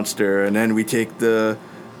old monster, and then we take the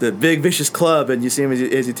big vicious club, and you see him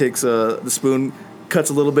as he takes the spoon, cuts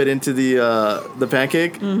a little bit into the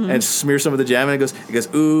pancake, and smears some of the jam, and he goes,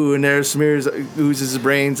 "Ooh," and there oozes his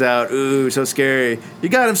brains out. Ooh, so scary. You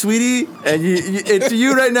got him, sweetie. And to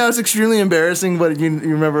you right now, it's extremely embarrassing, but you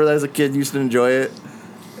remember as a kid, you used to enjoy it.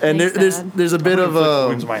 And Thanks, Dad. there's a bit I'm of gonna inflict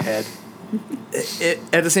wounds in my head.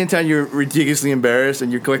 at the same time, you're ridiculously embarrassed,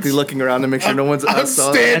 and you're quickly looking around to make sure no one's I'm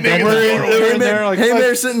saw. standing in the We're in there doorway. like, Hey,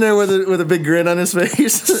 Mayor's sitting there with a big grin on his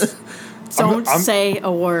face. Don't I'm- say a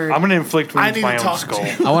word. I'm gonna inflict I wounds need my to own talk skull. to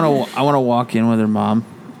you. I want to walk in with her mom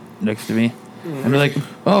next to me and be like,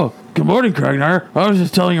 "Oh, Good morning, Kragnar. I was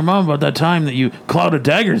just telling your mom about that time that you clouded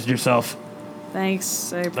daggers yourself.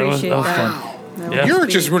 Thanks. I was- appreciate that was that. fun. That Yeah. was You're sweet.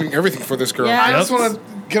 just ruining everything for this girl. Yeah. I just Yep. want to.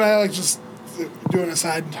 Can I just do an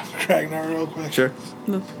aside and talk to Ragnar real quick? Sure.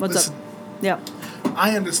 What's Listen. up? Yeah.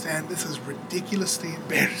 I understand this is ridiculously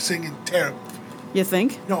embarrassing and terrible. You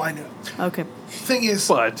think? No, I know. Okay. Thing is,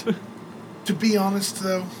 But to be honest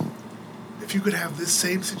though, if you could have this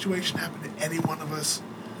same situation happen to any one of us,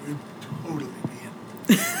 you'd totally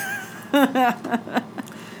be in.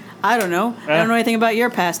 I don't know. I don't know anything about your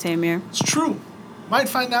past, Hamir. It's true. Might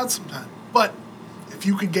find out sometime. But if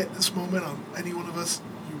you could get this moment on any one of us,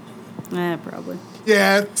 you do Probably. it.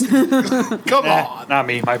 Yeah. Come on. not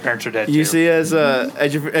me. My parents are dead. You too. see, as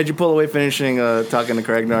you pull away, finishing talking to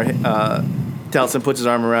Kragnar, Taliesin puts his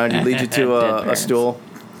arm around you, leads you to Dead a parents. stool,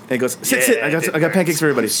 and he goes, "Sit. I got pancakes for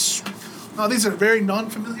everybody." Oh, these are very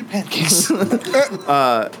non-familiar pancakes.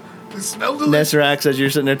 They smell delicious. Nesrax, as you're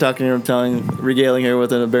sitting there talking to her, regaling her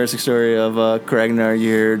with an embarrassing story of Kragnar, you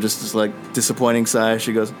hear just this like disappointing sigh.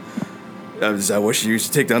 She goes, "Is that what she used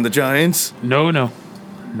to take down the giants?" No.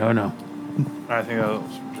 I think that was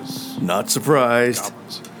just Not surprised.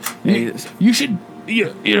 goblins. You should.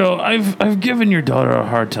 You know, I've given your daughter a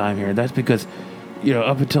hard time here. That's because, you know,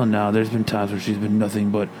 up until now, there's been times where she's been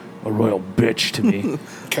nothing but a royal bitch to me.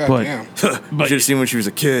 God But- damn. You should have seen when she was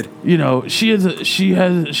a kid. You know, she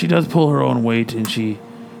does pull her own weight, and she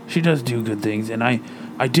does do good things. And I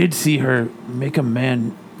did see her make a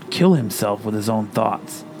man kill himself with his own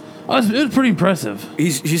thoughts. It was pretty impressive.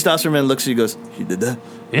 She stops for a minute, looks at you, goes, "She did that."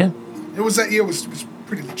 Yeah. It was that. Yeah, it was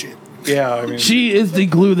pretty legit. Yeah, I mean, She is the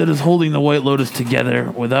glue that is holding the White Lotus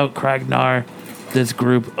together. Without Kragnar, this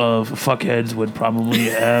group of fuckheads would probably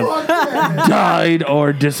have died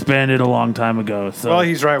or disbanded a long time ago. So well,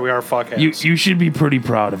 he's right. We are fuckheads. you should be pretty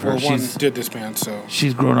proud of her. Well, one She's did disband, so.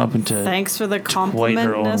 she's grown up into. Thanks for the compliment,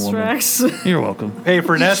 her own woman. Nesrax. You're welcome. Hey,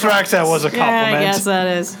 for Nesrax, that was a Yeah, I compliment. guess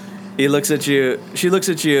that is. He looks at you. She looks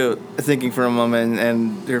at you, thinking for a moment,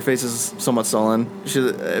 and her face is somewhat sullen.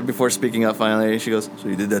 Before speaking up, finally, she goes, "So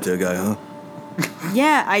you did that to a guy, huh?"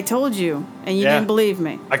 Yeah, I told you, and you Yeah. didn't believe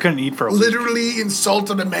me. I couldn't eat for a week. Literally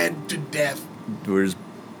insulted a man to death. Were his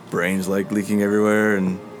brains like leaking everywhere,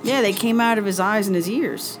 and Yeah, they came out of his eyes and his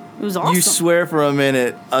ears. It was awesome. you swear for a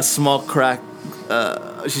minute, a small crack.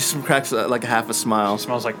 She cracks like half a smile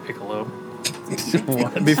Smells like piccolo.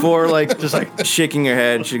 before, like just like shaking her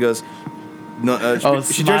head. She goes, "No."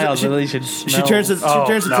 She turns to Oh,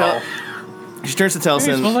 no. She turns to Hey, it smells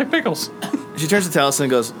Taliesin. like pickles. She turns to Taliesin and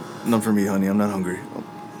goes, "None for me, honey. I'm not hungry.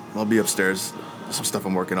 I'll be upstairs. There's some stuff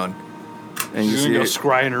I'm working on." And you She's see gonna go her,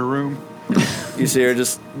 scry in her room. you see her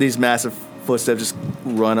just these massive footsteps just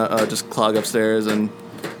just clog upstairs, and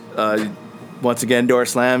once again door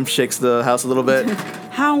slams, shakes the house a little bit.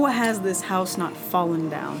 How has this house not fallen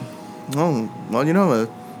down? Oh, well, you know,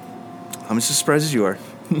 I'm just as surprised as you are.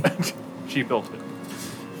 She built it.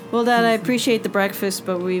 Well, Dad, I appreciate the breakfast,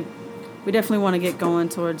 but we definitely want to get going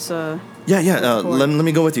towards. Yeah. Court. Let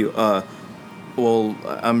me go with you. Well,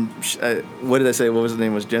 what did I say? What was his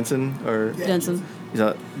name? Was Jensen or Jensen.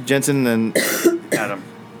 Jensen and Adam.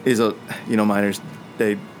 he's miners.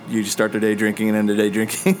 They usually start their day drinking and end their day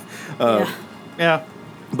drinking. Yeah. Yeah.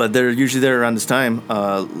 But they're usually there around this time.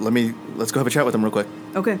 Let's go have a chat with them real quick.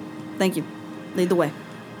 Okay. Thank you. Lead the way.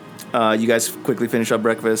 You guys quickly finish up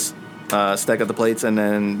breakfast, stack up the plates, and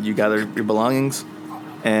then you gather your belongings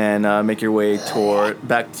and make your way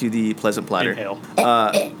back to the Pleasant Platter. Inhale.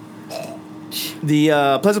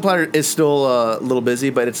 The Pleasant Platter is still a little busy,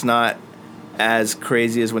 but it's not as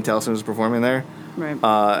crazy as when Taliesin was performing there. Right.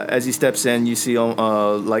 As he steps in, you see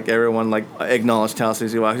like everyone like acknowledge Taliesin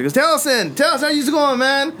as he walks. He goes, Taliesin, how you going,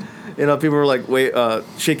 man? You know, people were like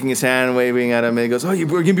shaking his hand, waving at him, and he goes, "Oh, you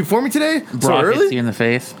were gonna be before me today? So Brock hits early? you in the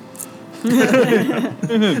face. Make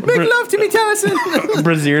love to me, Taliesin."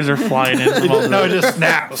 Braziers are flying in. From all No, the- it just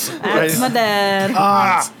snaps. That's my dad.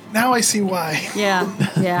 Now I see why.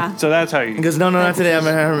 Yeah. So that's how He you. goes, "No, not today.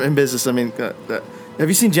 I'm in business. I mean, have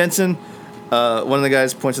you seen Jensen?" One of the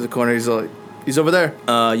guys points to the corner. He's like, "He's over there."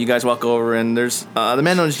 You guys walk over, and there's the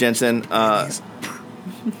man known as Jensen.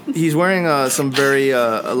 He's wearing some very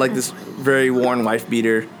like this very worn wife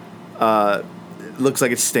beater. Looks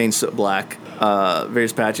like it's stained soot black.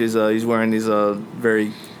 Various patches. He's wearing these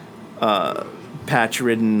very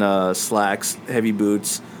patch-ridden slacks, heavy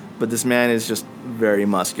boots. But this man is just very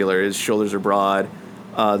muscular. His shoulders are broad.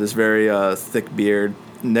 This very thick beard.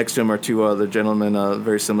 Next to him are two other gentlemen,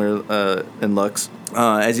 very similar in looks.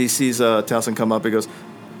 As he sees Taliesin come up, he goes,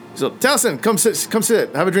 "So Taliesin, come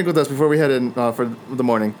sit, have a drink with us before we head in for the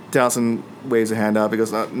morning." Taliesin waves a hand up. He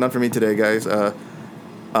goes, "None for me today, guys.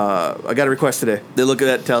 I got a request today. They look at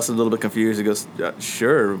that, Taliesin a little bit confused. He goes,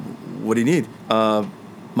 sure, what do you need?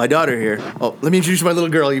 My daughter here. Oh, let me introduce my little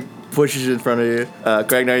girl. He pushes you in front of you.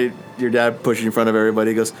 Kragnar, your dad pushes you in front of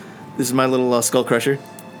everybody. He goes, this is my little skull crusher.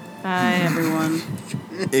 Hi, everyone.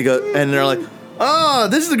 He goes, and they're like, oh,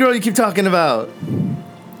 this is the girl you keep talking about.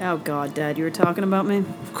 Oh, God, Dad, you were talking about me?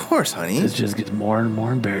 Of course, honey. This just gets more and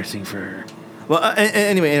more embarrassing for her. Well,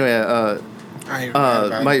 anyway,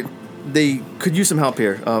 they could use some help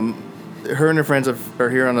here. Her and her friends are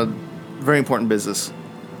here on a very important business.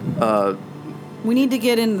 We need to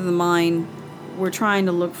get into the mine. We're trying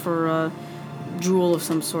to look for a jewel of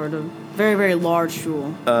some sort, a very, very large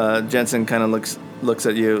jewel. Jensen kind of looks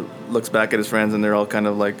at you, looks back at his friends, and they're all kind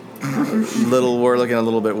of like looking a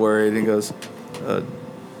little bit worried, and goes,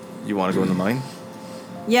 you want to go in the mine?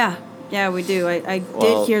 Yeah, we do. I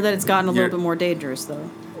did hear that it's gotten a little bit more dangerous, though.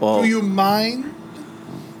 Well, Do you mind?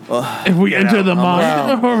 If we enter the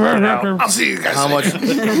mine, I'll see you guys. how later.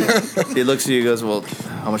 much? He looks at you and goes, well,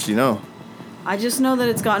 how much do you know? I just know that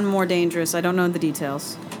it's gotten more dangerous. I don't know the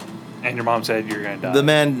details. And your mom said you're gonna die. The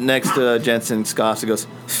man next to Jensen scoffs and goes,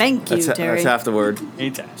 Thank you, Terry. that's half the word.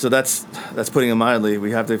 Anytime. So that's putting it mildly.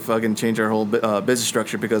 We have to fucking change our whole business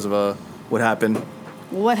structure because of what happened.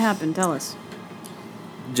 Well, what happened? Tell us.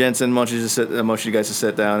 Jensen wants you guys to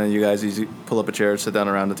sit down, and you guys easy pull up a chair, sit down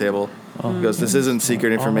around the table. Because this isn't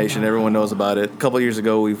secret information. Everyone knows about it. A couple of years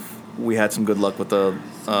ago, we had some good luck with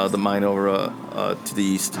the mine over to the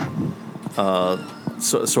east,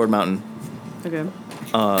 Sword Mountain. Okay.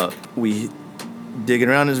 We digging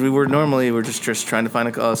around as we were normally. We're just trying to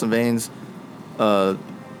find some veins. And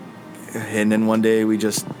then one day we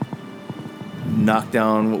just knocked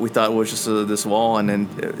down what we thought was just this wall, and then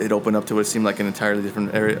it opened up to what seemed like an entirely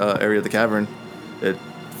different area of the cavern.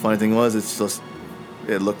 Funny thing was,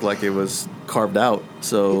 it looked like it was carved out.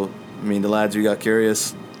 So, I mean, the lads, we got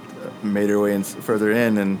curious, made our way further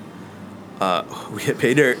in, and we hit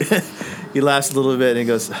pay dirt. He laughs a little bit and he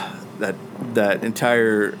goes, that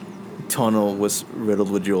entire tunnel was riddled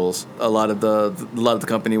with jewels. A lot of the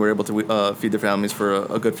company were able to feed their families for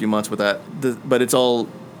a good few months with that. But it's all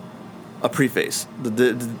a preface.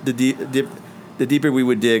 The deeper we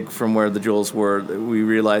would dig from where the jewels were, we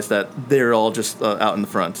realized that they're all just out in the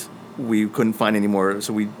front. We couldn't find any more,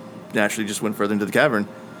 so we naturally just went further into the cavern.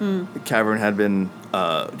 The cavern had been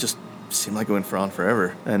just seemed like it went on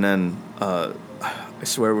forever. And then I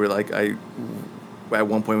swear at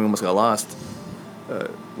one point we almost got lost. It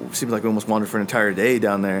seemed like we almost wandered for an entire day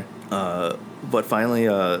down there. But finally,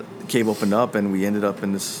 the cave opened up, and we ended up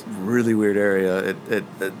in this really weird area.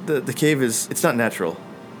 The cave it's not natural.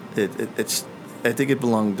 I think it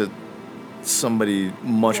belonged to somebody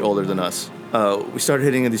much older than us. We started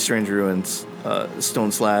hitting these strange ruins,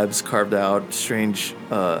 stone slabs carved out, strange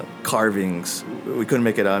carvings. We couldn't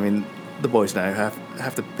make it out. I mean, the boys and I,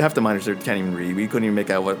 half the miners there can't even read. We couldn't even make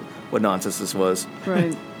out what nonsense this was.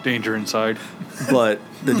 Right. Danger inside. But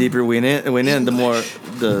the deeper we went in, the more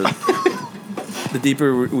the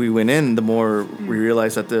deeper we went in, the more we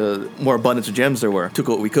realized that the more abundance of gems there were. Took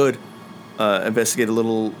what we could, investigate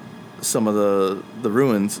some of the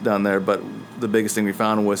ruins down there, but the biggest thing we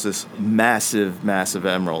found was this massive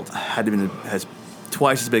emerald. Had to been as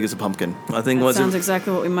twice as big as a pumpkin. The thing That sounds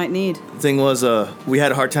exactly what we might need. thing was, we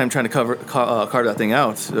had a hard time trying to carve that thing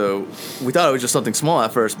out. So we thought it was just something small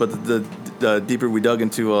at first, but the deeper we dug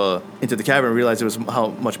into the cavern, we realized it was how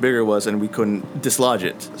much bigger it was, and we couldn't dislodge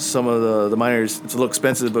it. Some of the miners, it's a little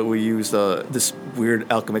expensive, but we used this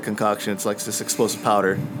weird alchemic concoction. It's like this explosive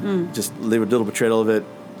powder. Just leave a little bit trail of it,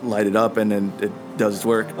 light it up, and then it does its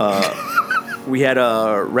work. We had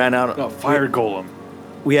ran out. Fire golem.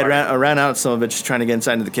 We had ran out some of it just trying to get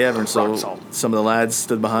inside into the cavern, so Rock salt. some of the lads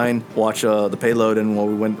stood behind, watch the payload, and while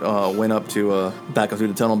we went up to back up through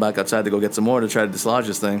the tunnel, back outside to go get some more to try to dislodge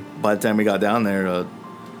this thing. By the time we got down there, it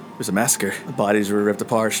was a massacre. The bodies were ripped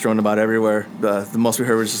apart, strewn about everywhere. The most we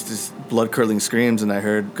heard was just these blood-curdling screams, and I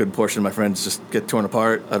heard a good portion of my friends just get torn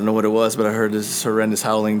apart. I don't know what it was, but I heard this horrendous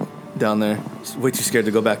howling down there. I was way too scared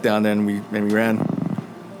to go back down there, and we ran.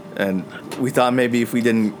 And we thought maybe if we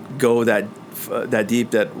didn't go that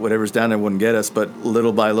deep, that whatever's down there wouldn't get us. But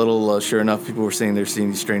little by little, sure enough, people were saying they're seeing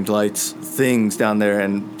these strange lights, things down there,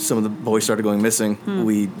 and some of the boys started going missing.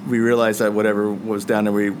 We realized that whatever was down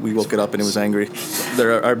there, we woke it up and it was angry.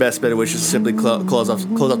 Our best bet was just simply close off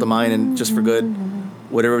the mine, and just for good,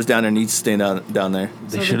 whatever was down there needs to stay down there.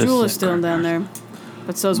 So the jewel is still down there,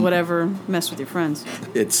 but so's whatever messed with your friends.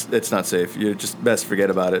 It's not safe. You're just best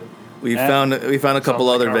forget about it. We found a couple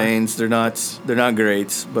other veins. They're not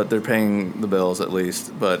great, but they're paying the bills at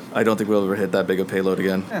least. But I don't think we'll ever hit that big a payload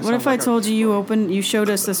again. What if I told you you showed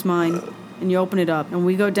us this mine, and you open it up, and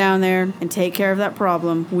we go down there and take care of that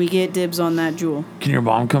problem, we get dibs on that jewel. Can your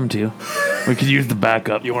mom come too? We could use the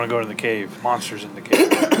backup. You want to go to the cave? Monsters in the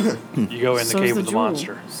cave. You go in the So's cave with the jewel.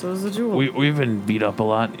 monster. So's the jewel. We've been beat up a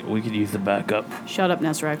lot. We could use the backup. Shut up,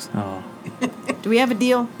 Nesrax. Oh, Do we have a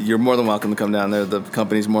deal? You're more than welcome to come down there. The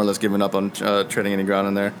company's more or less given up on treading any ground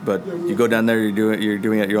in there. But you go down there, you're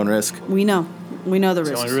doing it at your own risk. We know. We know the It's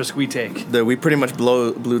the risks. only risk we take. We pretty much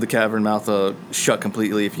blew the cavern mouth shut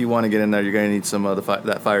completely. If you want to get in there, you're going to need some of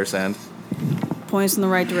that fire sand. Point us in the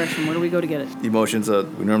right direction. Where do we go to get it? Emotions,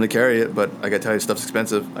 we normally carry it, but I got to tell you, stuff's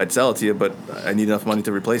expensive. I'd sell it to you, but I need enough money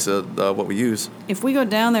to replace what we use. If we go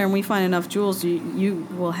down there and we find enough jewels, you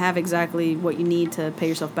will have exactly what you need to pay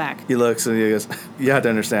yourself back. He looks and he goes, you have to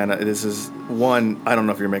understand, this is, one, I don't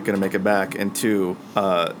know if you're going to make it back, and two,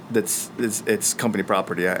 it's company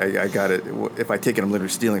property. I got it. If I take it, I'm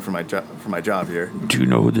literally stealing from my job here. do you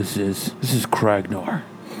know who this is? This is Kragnor.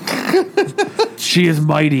 She is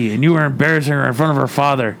mighty, and you are embarrassing her in front of her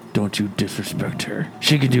father. Don't you disrespect her.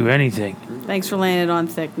 She can do anything. Thanks for laying it on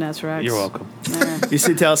thick, Nesrax. You're welcome. You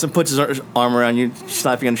see Taliesin puts his arm around you,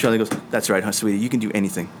 slapping you on the shoulder, and goes, that's right, huh, sweetie, you can do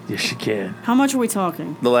anything. Yes, she can. How much are we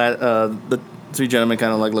talking? The three gentlemen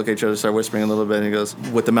kind of like look at each other, start whispering a little bit, and he goes,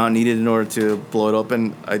 what the amount needed in order to blow it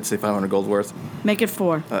open, I'd say 500 gold worth. Make it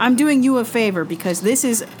 4. I'm doing you a favor because this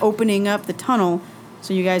is opening up the tunnel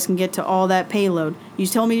so you guys can get to all that payload. You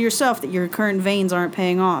tell me yourself that your current veins aren't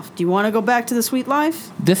paying off. Do you want to go back to the sweet life?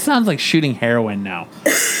 This sounds like shooting heroin now.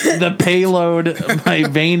 The payload, my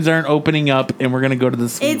veins aren't opening up, and we're gonna go to the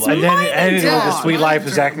sweet It's life. And then Mine ended with the dog. sweet life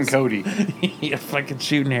of Zach and Cody. You're fucking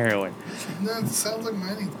shooting heroin. No, it sounds like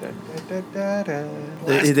mining.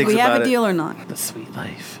 He thinks We have about a it. deal or not? The sweet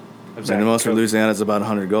life. And the most we're losing out is about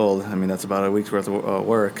 100 gold. I mean, that's about a week's worth of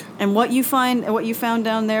work. And what you found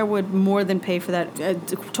down there would more than pay for that,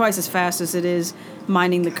 twice as fast as it is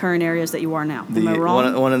mining the current areas that you are now. Am I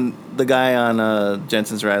wrong? One of the guy on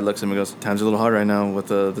Jensen's ride looks at him and goes, time's a little hard right now with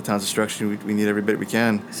the town's destruction. We need every bit we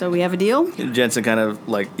can. So we have a deal? Jensen kind of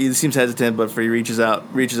he seems hesitant, but he reaches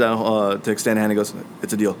out to extend a hand and goes,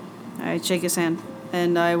 it's a deal. All right, shake his hand.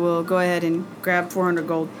 And I will go ahead and grab 400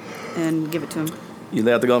 gold and give it to him. You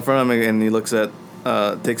lay out the gold in front of him, and he looks at,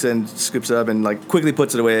 takes it and scoops it up and quickly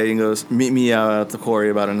puts it away and goes, meet me out at the quarry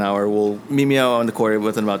about an hour. Meet me out on the quarry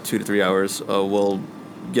within about 2 to 3 hours. We'll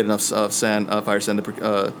get enough fire sand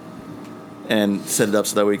and set it up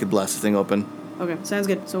so that we could blast the thing open. Okay, sounds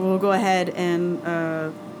good. So we'll go ahead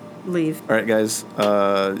and leave. All right, guys.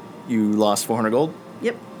 You lost 400 gold.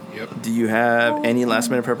 Yep. Yep. Do you have any last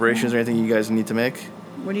minute preparations or anything you guys need to make?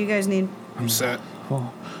 What do you guys need? I'm set.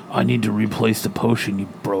 Oh, I need to replace the potion you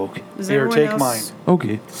broke. Does Here, everyone take else, mine.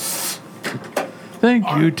 Okay. Thank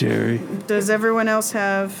you, Terry. Does everyone else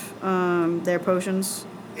have their potions?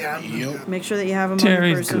 Yeah, Yep. Make sure that you have them on your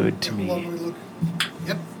Terry's person. good to Hold on, me. let me look.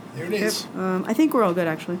 Yep, there it Yep. is. I think we're all good,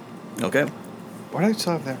 actually. Okay. Why do I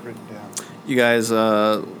still have that written down? You guys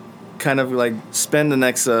kind of spend the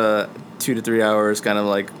next 2 to 3 hours kind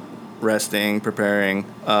of resting, preparing.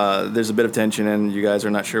 There's a bit of tension, and you guys are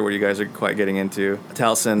not sure what you guys are quite getting into.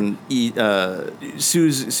 Taliesin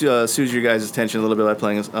soothes your guys' attention a little bit by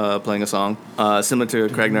playing a song, similar to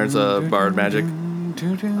Kragnard's Bard Magic.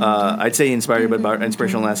 I'd say he inspired you, but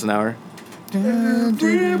inspiration lasts an hour.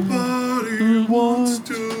 Everybody wants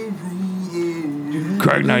to rule the world.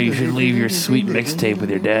 Kragnar, you should leave your sweet mixtape with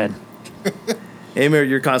your dad. Amir,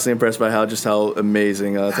 you're constantly impressed by how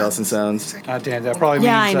amazing Taliesin sounds. Damn, that probably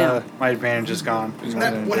Yeah, means I know. my advantage is gone.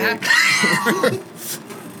 What happened?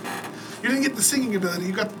 You didn't get the singing ability,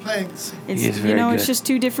 you got the playing. It's, He is very it's good. just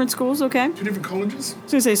 2 different schools, okay? I 2 different colleges?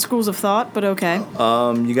 was going to say schools of thought, but okay.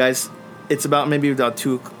 You guys, it's about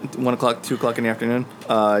 1 o'clock, 2 o'clock in the afternoon.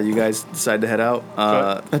 You guys decide to head out.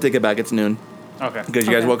 I take it back, it's noon. Okay. Because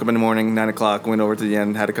you guys Okay. woke up in the morning, 9 o'clock, went over to the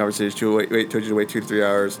inn, had a conversation, told you to wait 2 to 3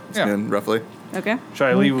 hours. It's Yeah. noon, roughly. Okay. Should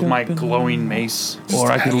I leave with my glowing mace?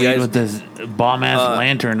 Or I could You lead guys- with this bomb-ass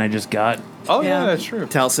lantern I just got. Oh, Yeah. yeah, that's true.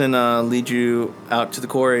 Taliesin leads you out to the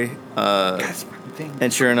quarry.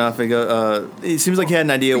 And sure enough, it seems like he had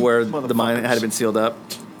an idea where the mine had been sealed up.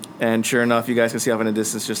 And sure enough, you guys can see off in the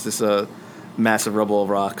distance just this massive rubble of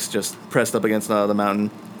rocks just pressed up against the mountain.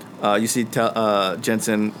 You see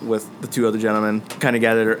Jensen with the 2 other gentlemen kind of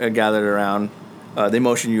gathered around. They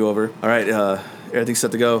motion you over. All right, everything's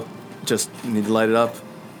set to go. Just need to light it up.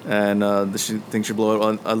 And this thing should blow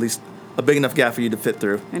it at least a big enough gap for you to fit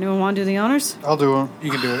through. Anyone want to do the honors? I'll do it.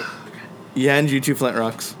 You can do it. He hands you 2 flint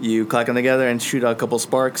rocks. You clack them together and shoot a couple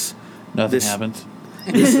sparks. Nothing This- happens.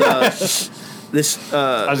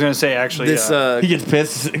 I was going to say, actually, He gets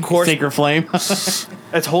pissed. Course- Sacred flame.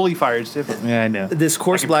 that's holy fire. It's different. Yeah, I know. this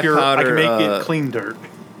coarse I can black powder. I can make it clean dirt.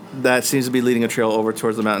 that seems to be leading a trail over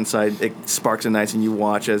towards the mountainside. It sparks ignites, and you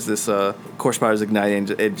watch as this course fire is igniting.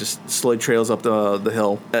 It just slowly trails up the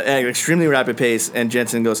hill at an extremely rapid pace. And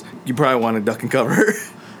Jensen goes, "You probably want to duck and cover."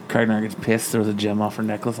 Kragnar gets pissed, throws a gem off her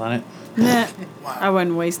necklace on it. Nah, Wow. I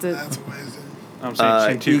wouldn't waste it. That's amazing. I'm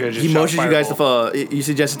saying He, Shintuga just he shot motions you guys to fireball. fall. You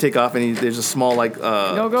see Jensen take off, and there's a small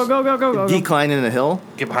Go. decline in the hill.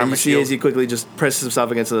 Get behind And my you see shield. as he quickly just presses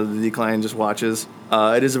himself against the decline and just watches.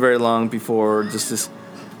 It is a very long before just this.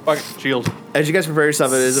 Shield. As you guys prepare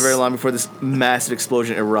yourself, it is a very long before this massive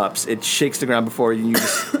explosion erupts. It shakes the ground before you.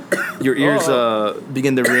 Just, your ears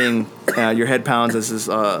begin to ring. Your head pounds as this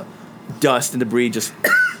dust and debris just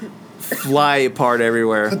fly apart every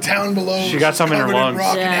The town below. She got some in her covered lungs.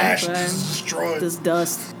 rock Yeah, and ash, but- just destroyed. This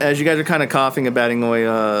dust. As you guys are kind of coughing and batting away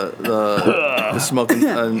the smoke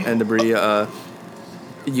and debris,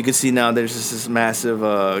 you can see now there's just this massive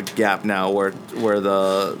gap now where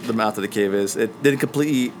the mouth of the cave is. It didn't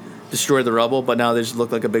completely destroy the rubble, but now there's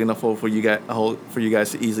look like a big enough hole for you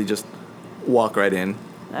guys to easily just walk right in.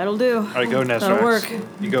 That'll do. All right, go, Nestor. That'll work.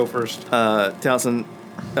 You go first.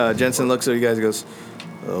 Jensen looks at you guys and goes,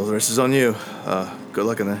 "Oh, the rest is on you. Good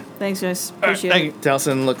luck in there." Thanks, guys. All right, Appreciate thank it. you.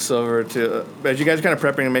 Taliesin looks over to as you guys are kind of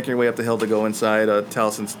prepping and making your way up the hill to go inside.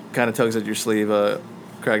 Taliesin kind of tugs at your sleeve,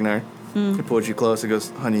 Kragnar. He pulls you close and goes,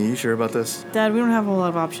 "Honey, you sure about this?" Dad, we don't have a whole lot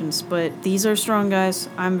of options, but these are strong guys.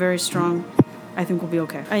 I'm very strong. I think we'll be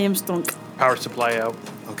okay. I am strong. Power supply out.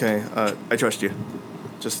 Okay, I trust you.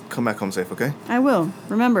 Just come back home safe, okay? I will.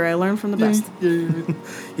 Remember, I learned from the best.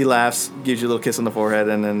 He laughs, gives you a little kiss on the forehead,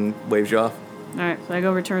 and then waves you off. All right, so I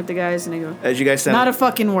go return with the guys, and I go, As you guys stand, not a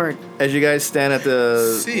fucking word. as you guys stand at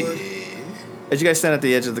the See. as you guys stand at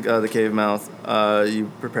the edge of the cave mouth,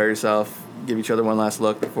 you prepare yourself, give each other one last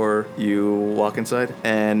look before you walk inside,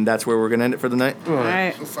 and that's where we're gonna end it for the night. All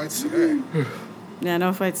right. No fights today. Yeah,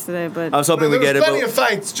 no fights today, but I was hoping There we get was it. plenty But of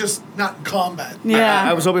fights, just not in combat. yeah.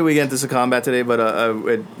 I was hoping we get into some combat today, but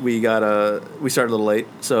we started a little late.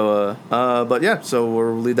 So, but yeah, so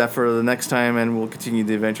we'll leave that for the next time, and we'll continue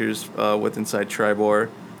the adventures with Inside Tribor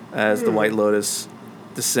as the White Lotus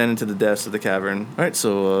descend into the depths of the cavern. All right,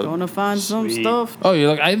 so. Gonna find some Sweet. stuff. Oh,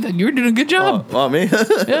 you're like, you were doing a good job. Oh, me?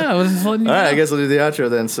 Yeah, I was just letting you All right, know. I guess we'll do the outro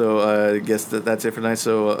then. So I guess that's it for tonight.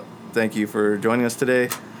 So thank you for joining us today.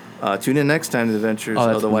 Tune in next time to the Adventures Oh, of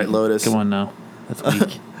that's the White weak. Lotus. Come on now. That's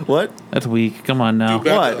weak. What? That's weak. Come on now.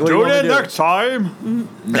 Do What? What do you Tune want me in to do? next time.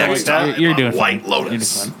 Next time, You're on doing White fine.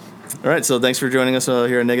 Lotus. You're doing fine. All right, so thanks for joining us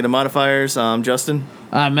here at Negative Modifiers. I'm Justin.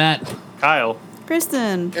 Matt, Kyle.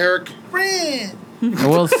 Kristen. Eric. Brand.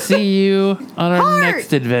 we'll see you on our Heart.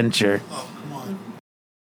 next adventure. Oh,